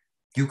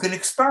 You can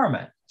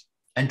experiment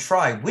and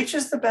try which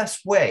is the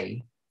best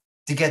way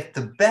to get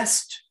the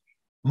best,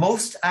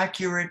 most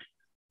accurate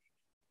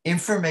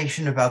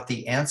information about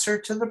the answer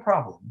to the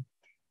problem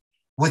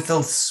with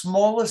the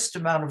smallest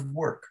amount of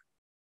work.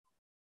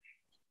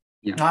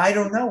 Yeah. I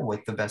don't know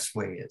what the best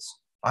way is.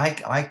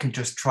 I can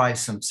just try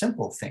some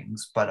simple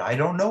things, but I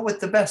don't know what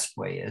the best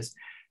way is.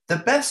 The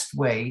best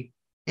way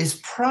is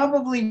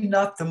probably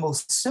not the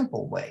most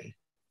simple way,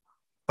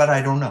 but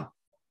I don't know.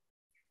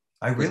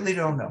 I really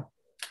don't know.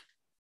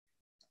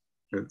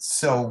 Good.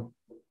 So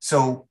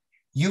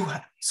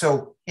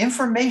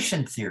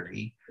information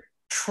theory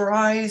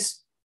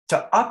tries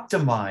to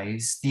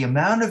optimize the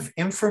amount of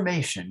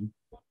information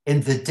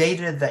in the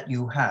data that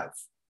you have.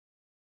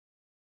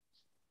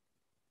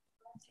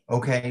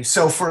 Okay,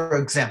 so for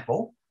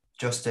example,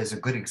 just as a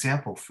good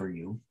example for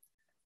you,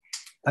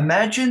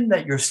 imagine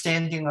that you're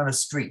standing on a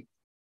street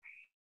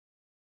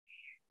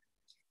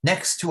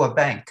next to a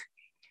bank.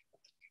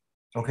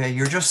 Okay,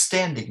 you're just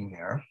standing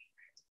there.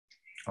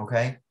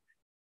 Okay,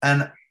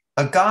 and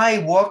a guy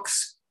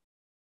walks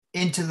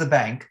into the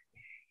bank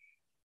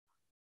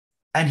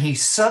and he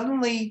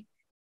suddenly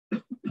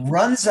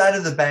runs out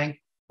of the bank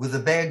with a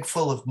bag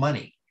full of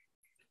money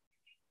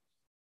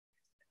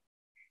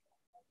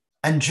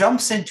and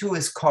jumps into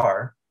his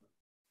car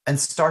and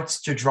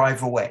starts to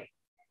drive away.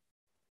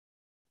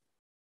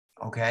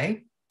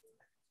 Okay?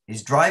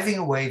 He's driving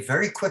away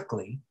very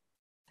quickly.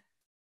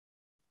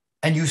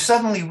 And you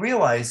suddenly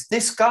realize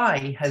this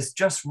guy has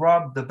just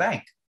robbed the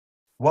bank.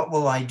 What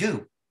will I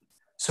do?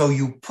 So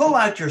you pull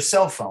out your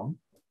cell phone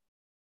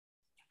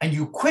and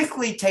you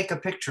quickly take a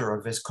picture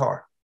of his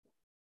car.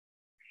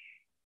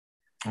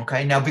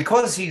 Okay, now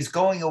because he's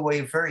going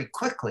away very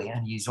quickly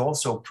and he's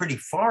also pretty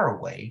far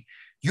away,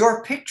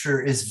 your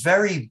picture is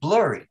very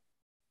blurry.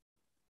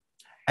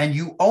 And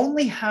you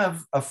only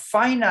have a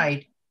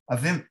finite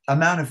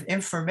amount of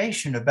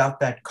information about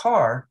that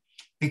car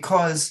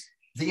because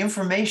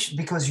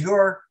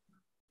your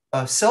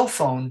cell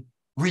phone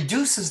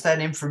reduces that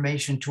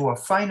information to a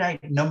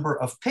finite number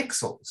of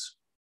pixels.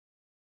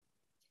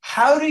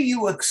 How do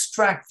you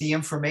extract the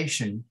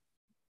information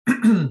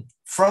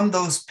from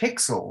those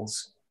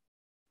pixels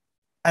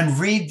and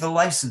read the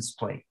license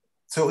plate?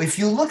 So if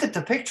you look at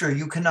the picture,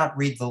 you cannot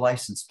read the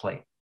license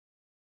plate.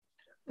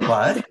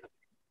 But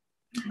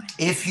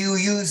if you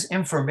use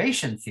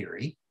information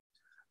theory,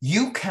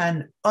 you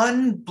can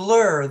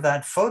unblur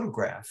that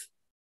photograph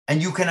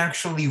and you can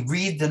actually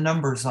read the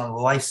numbers on the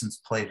license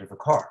plate of the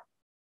car.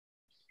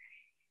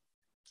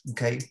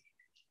 Okay,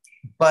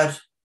 but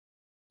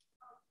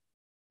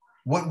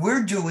what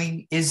we're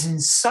doing is in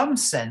some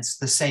sense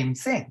the same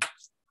thing.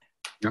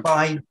 Yep.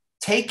 By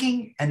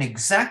taking an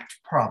exact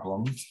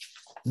problem,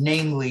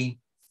 namely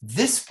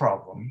this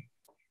problem,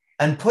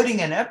 and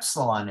putting an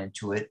epsilon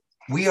into it,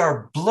 we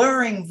are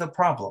blurring the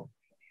problem.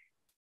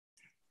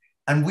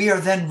 And we are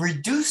then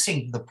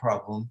reducing the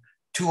problem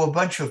to a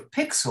bunch of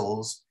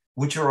pixels,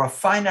 which are a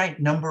finite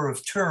number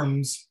of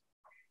terms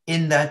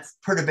in that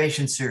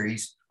perturbation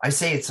series. I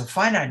say it's a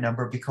finite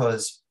number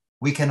because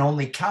we can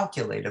only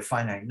calculate a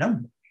finite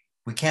number.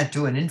 We can't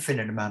do an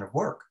infinite amount of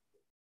work.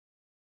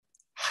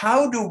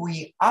 How do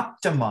we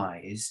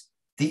optimize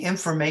the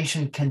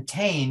information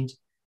contained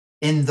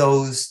in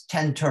those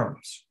 10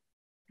 terms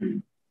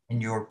in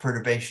your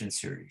perturbation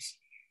series?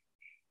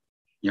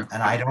 Yeah.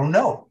 And I don't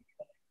know.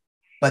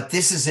 But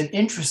this is an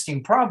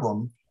interesting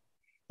problem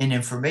in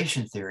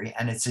information theory,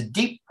 and it's a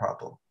deep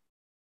problem.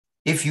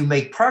 If you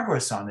make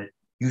progress on it,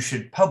 you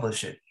should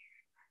publish it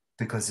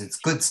because it's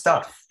good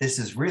stuff. This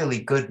is really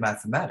good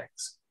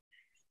mathematics.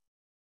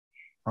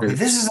 Okay,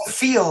 this is a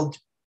field,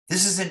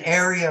 this is an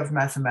area of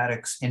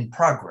mathematics in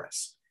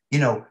progress. You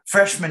know,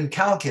 freshman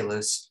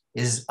calculus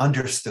is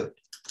understood.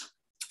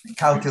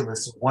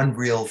 Calculus is one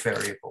real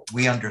variable.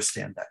 We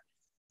understand that.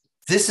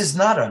 This is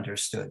not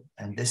understood,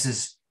 and this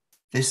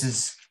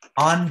is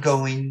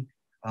ongoing,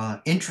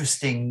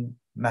 interesting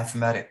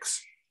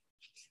mathematics.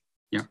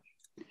 Yeah.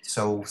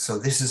 So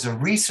this is a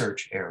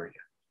research area.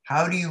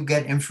 How do you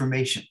get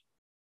information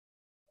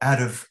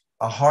out of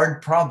a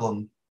hard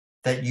problem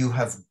that you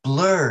have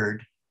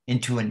blurred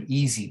into an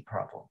easy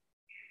problem.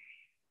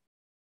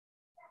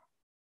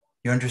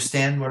 You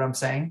understand what I'm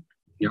saying?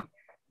 Yeah.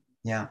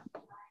 Yeah.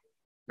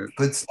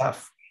 Good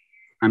stuff.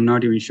 I'm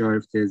not even sure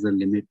if there's a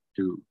limit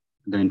to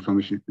the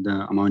information, the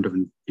amount of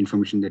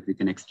information that we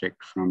can extract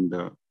from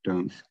the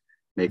terms.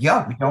 Like,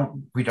 yeah,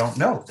 we don't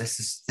know.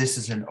 This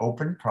is an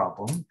open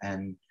problem,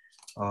 and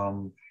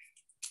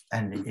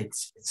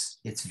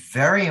it's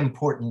very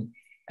important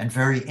and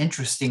very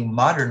interesting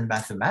modern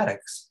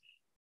mathematics.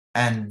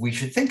 And we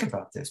should think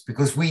about this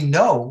because we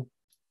know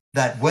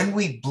that when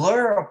we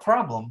blur a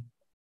problem,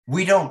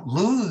 we don't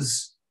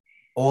lose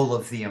all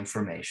of the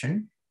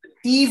information,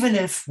 even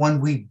if when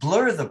we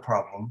blur the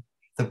problem,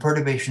 the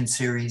perturbation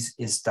series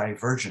is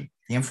divergent.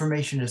 The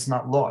information is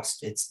not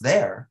lost, it's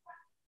there.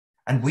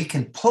 And we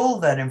can pull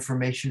that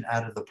information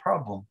out of the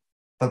problem.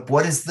 But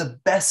what is the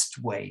best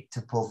way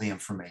to pull the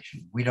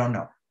information? We don't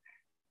know.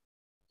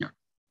 Yeah.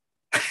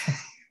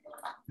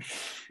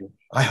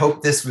 I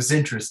hope this was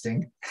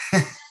interesting.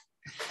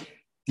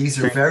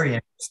 These are very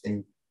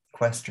interesting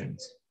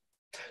questions.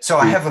 So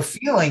I have a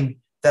feeling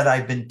that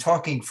I've been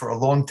talking for a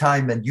long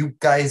time and you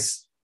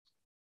guys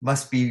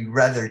must be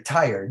rather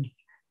tired.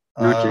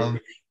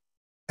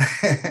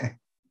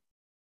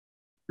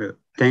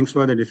 Thanks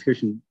for the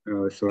discussion.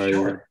 Sure.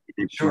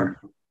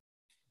 Sure.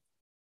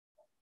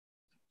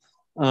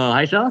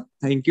 Hi, sir.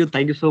 Thank you.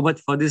 Thank you so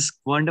much for this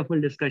wonderful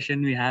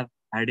discussion we have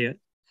had here.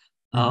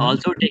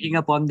 Also taking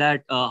up on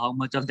that, how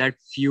much of that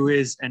few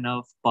is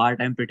enough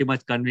part. I'm pretty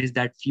much convinced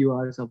that few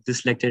hours of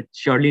this lecture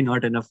surely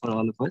not enough for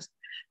all of us.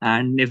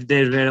 And if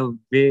there were a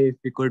way, if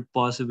we could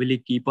possibly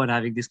keep on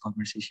having this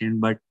conversation,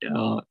 but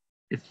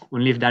if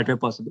only if that were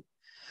possible.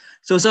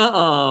 So,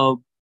 sir,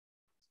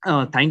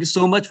 thank you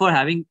so much for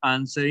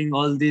answering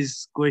all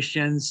these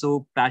questions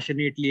so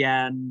passionately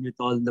and with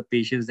all the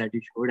patience that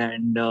you showed.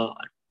 And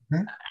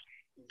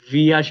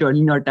we are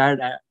surely not tired.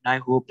 I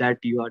hope that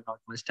you are not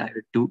much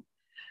tired too.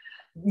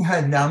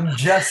 I'm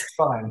just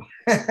fine.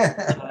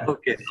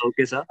 Okay,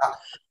 sir.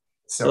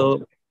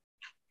 So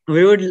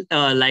we would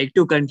like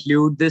to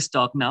conclude this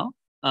talk now.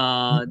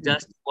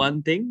 Just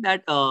one thing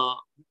that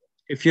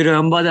if you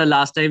remember the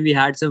last time we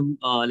had some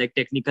like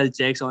technical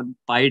checks on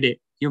Pi Day,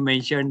 you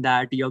mentioned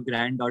that your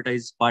granddaughter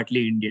is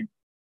partly Indian.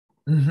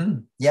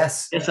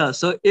 Yes. Yes, sir.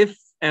 So if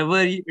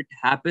ever it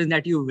happens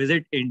that you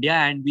visit India,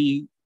 and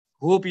we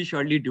hope you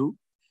surely do,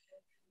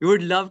 we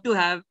would love to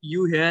have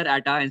you here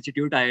at our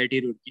institute,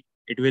 IIT Roorkee.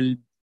 We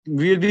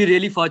will be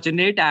really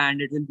fortunate,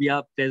 and it will be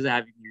a pleasure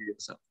having you here,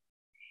 sir.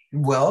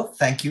 Well,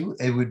 thank you.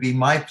 It would be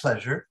my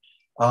pleasure.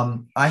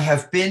 I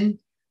have been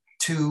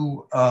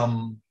to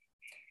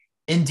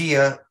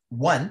India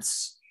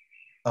once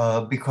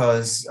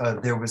because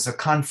there was a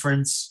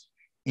conference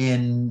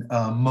in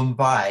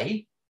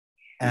Mumbai,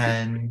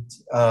 and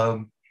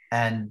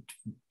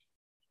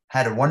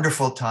had a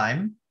wonderful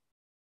time.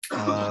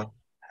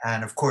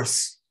 And of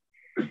course,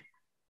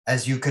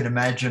 as you can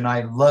imagine,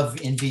 I love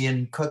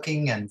Indian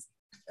cooking, and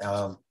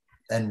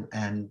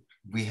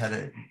we had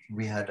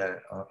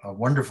a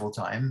wonderful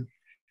time.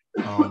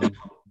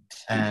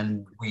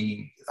 And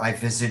I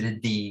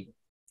visited the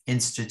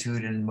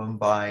institute in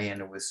Mumbai,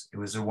 and it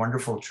was a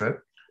wonderful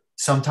trip.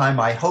 Sometime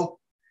I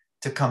hope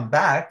to come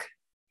back.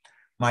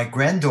 My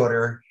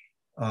granddaughter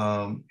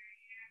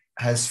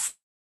has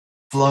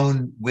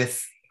flown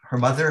with her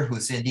mother,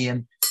 who's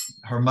Indian.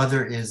 Her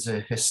mother is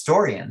a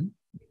historian,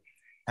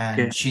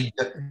 and she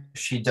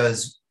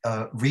does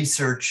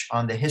research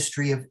on the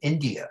history of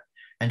India.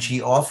 And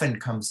she often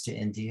comes to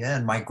India,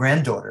 and my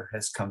granddaughter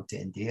has come to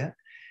India,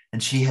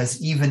 and she has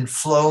even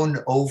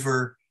flown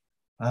over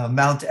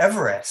Mount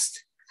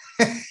Everest.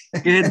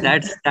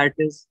 That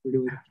is pretty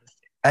interesting.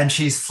 And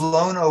she's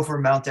flown over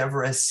Mount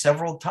Everest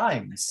several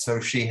times. So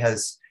she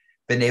has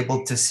been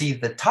able to see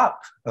the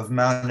top of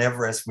Mount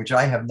Everest, which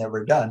I have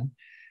never done.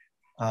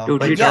 Totally.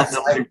 But yes,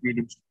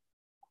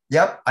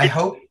 I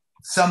hope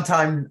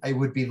sometime it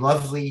would be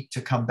lovely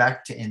to come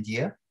back to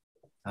India.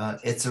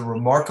 It's a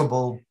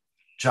remarkable,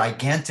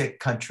 gigantic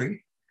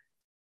country.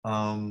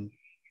 And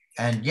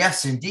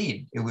yes,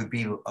 indeed, it would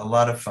be a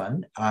lot of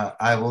fun.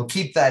 I will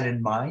keep that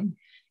in mind.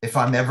 If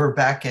I'm ever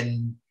back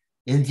in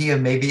India,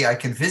 maybe I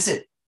can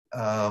visit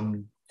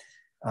and,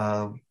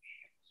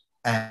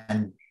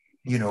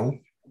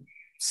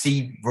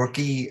 see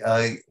Roorkee.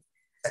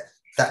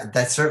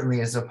 That certainly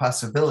is a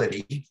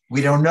possibility.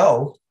 We don't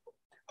know.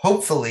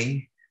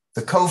 Hopefully,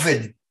 the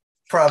COVID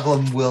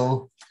problem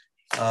will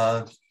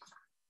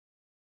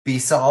be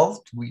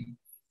solved.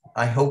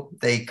 I hope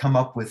they come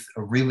up with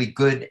a really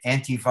good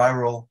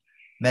antiviral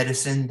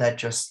medicine that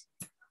just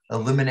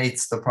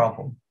eliminates the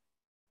problem.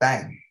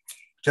 Bang,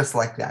 just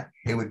like that.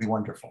 It would be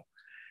wonderful.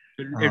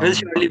 It will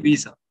surely be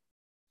so.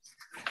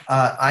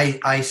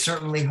 I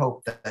certainly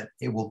hope that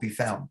it will be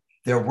found.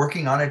 They're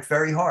working on it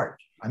very hard.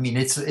 I mean,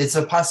 it's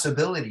a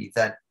possibility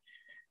that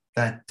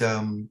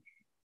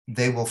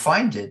they will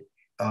find it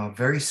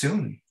very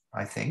soon.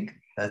 I think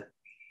that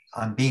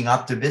I'm being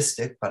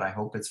optimistic, but I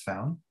hope it's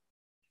found.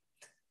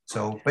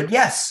 So, but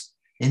yes,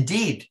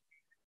 indeed.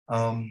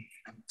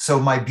 So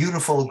my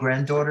beautiful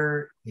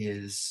granddaughter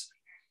is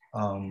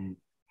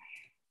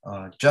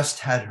just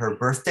had her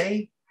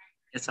birthday.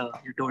 Yes, sir.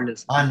 You told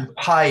us. On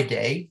Pi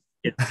Day.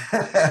 Yes.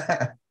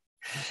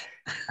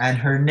 And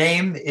her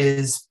name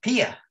is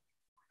Pia.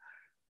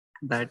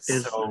 That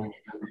is so,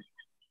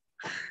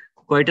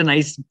 quite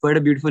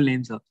a beautiful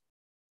name, sir.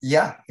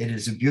 Yeah, it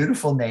is a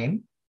beautiful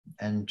name.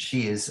 And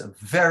she is a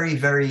very,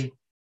 very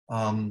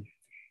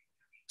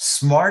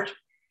smart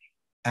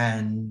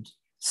and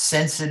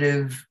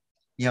sensitive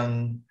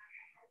young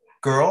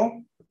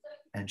girl.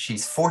 And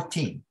she's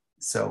 14.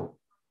 So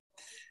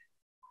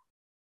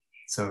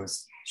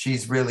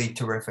she's really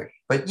terrific.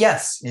 But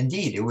yes,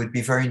 indeed, it would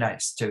be very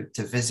nice to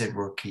visit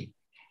Roorkee.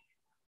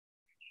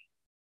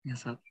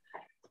 Yes, sir.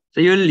 So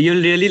you'll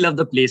really love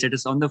the place. It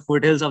is on the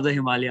foothills of the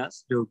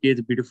Himalayas. Roorkee is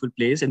a beautiful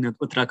place in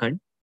Uttarakhand,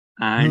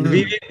 and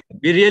we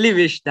really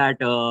wish that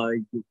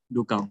you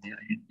do come here.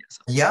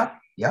 Yes,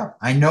 yeah.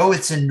 I know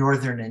it's in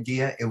northern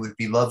India. It would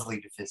be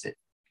lovely to visit.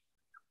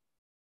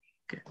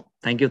 Okay,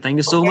 thank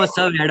you so much,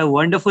 sir. We had a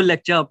wonderful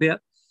lecture up here,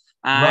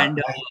 and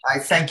well, I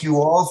thank you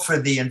all for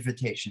the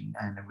invitation,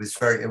 and it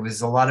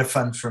was a lot of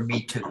fun for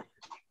me to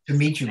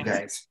meet you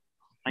guys.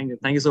 Thank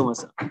you so much,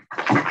 sir.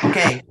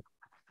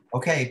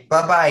 Okay,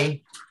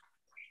 bye-bye.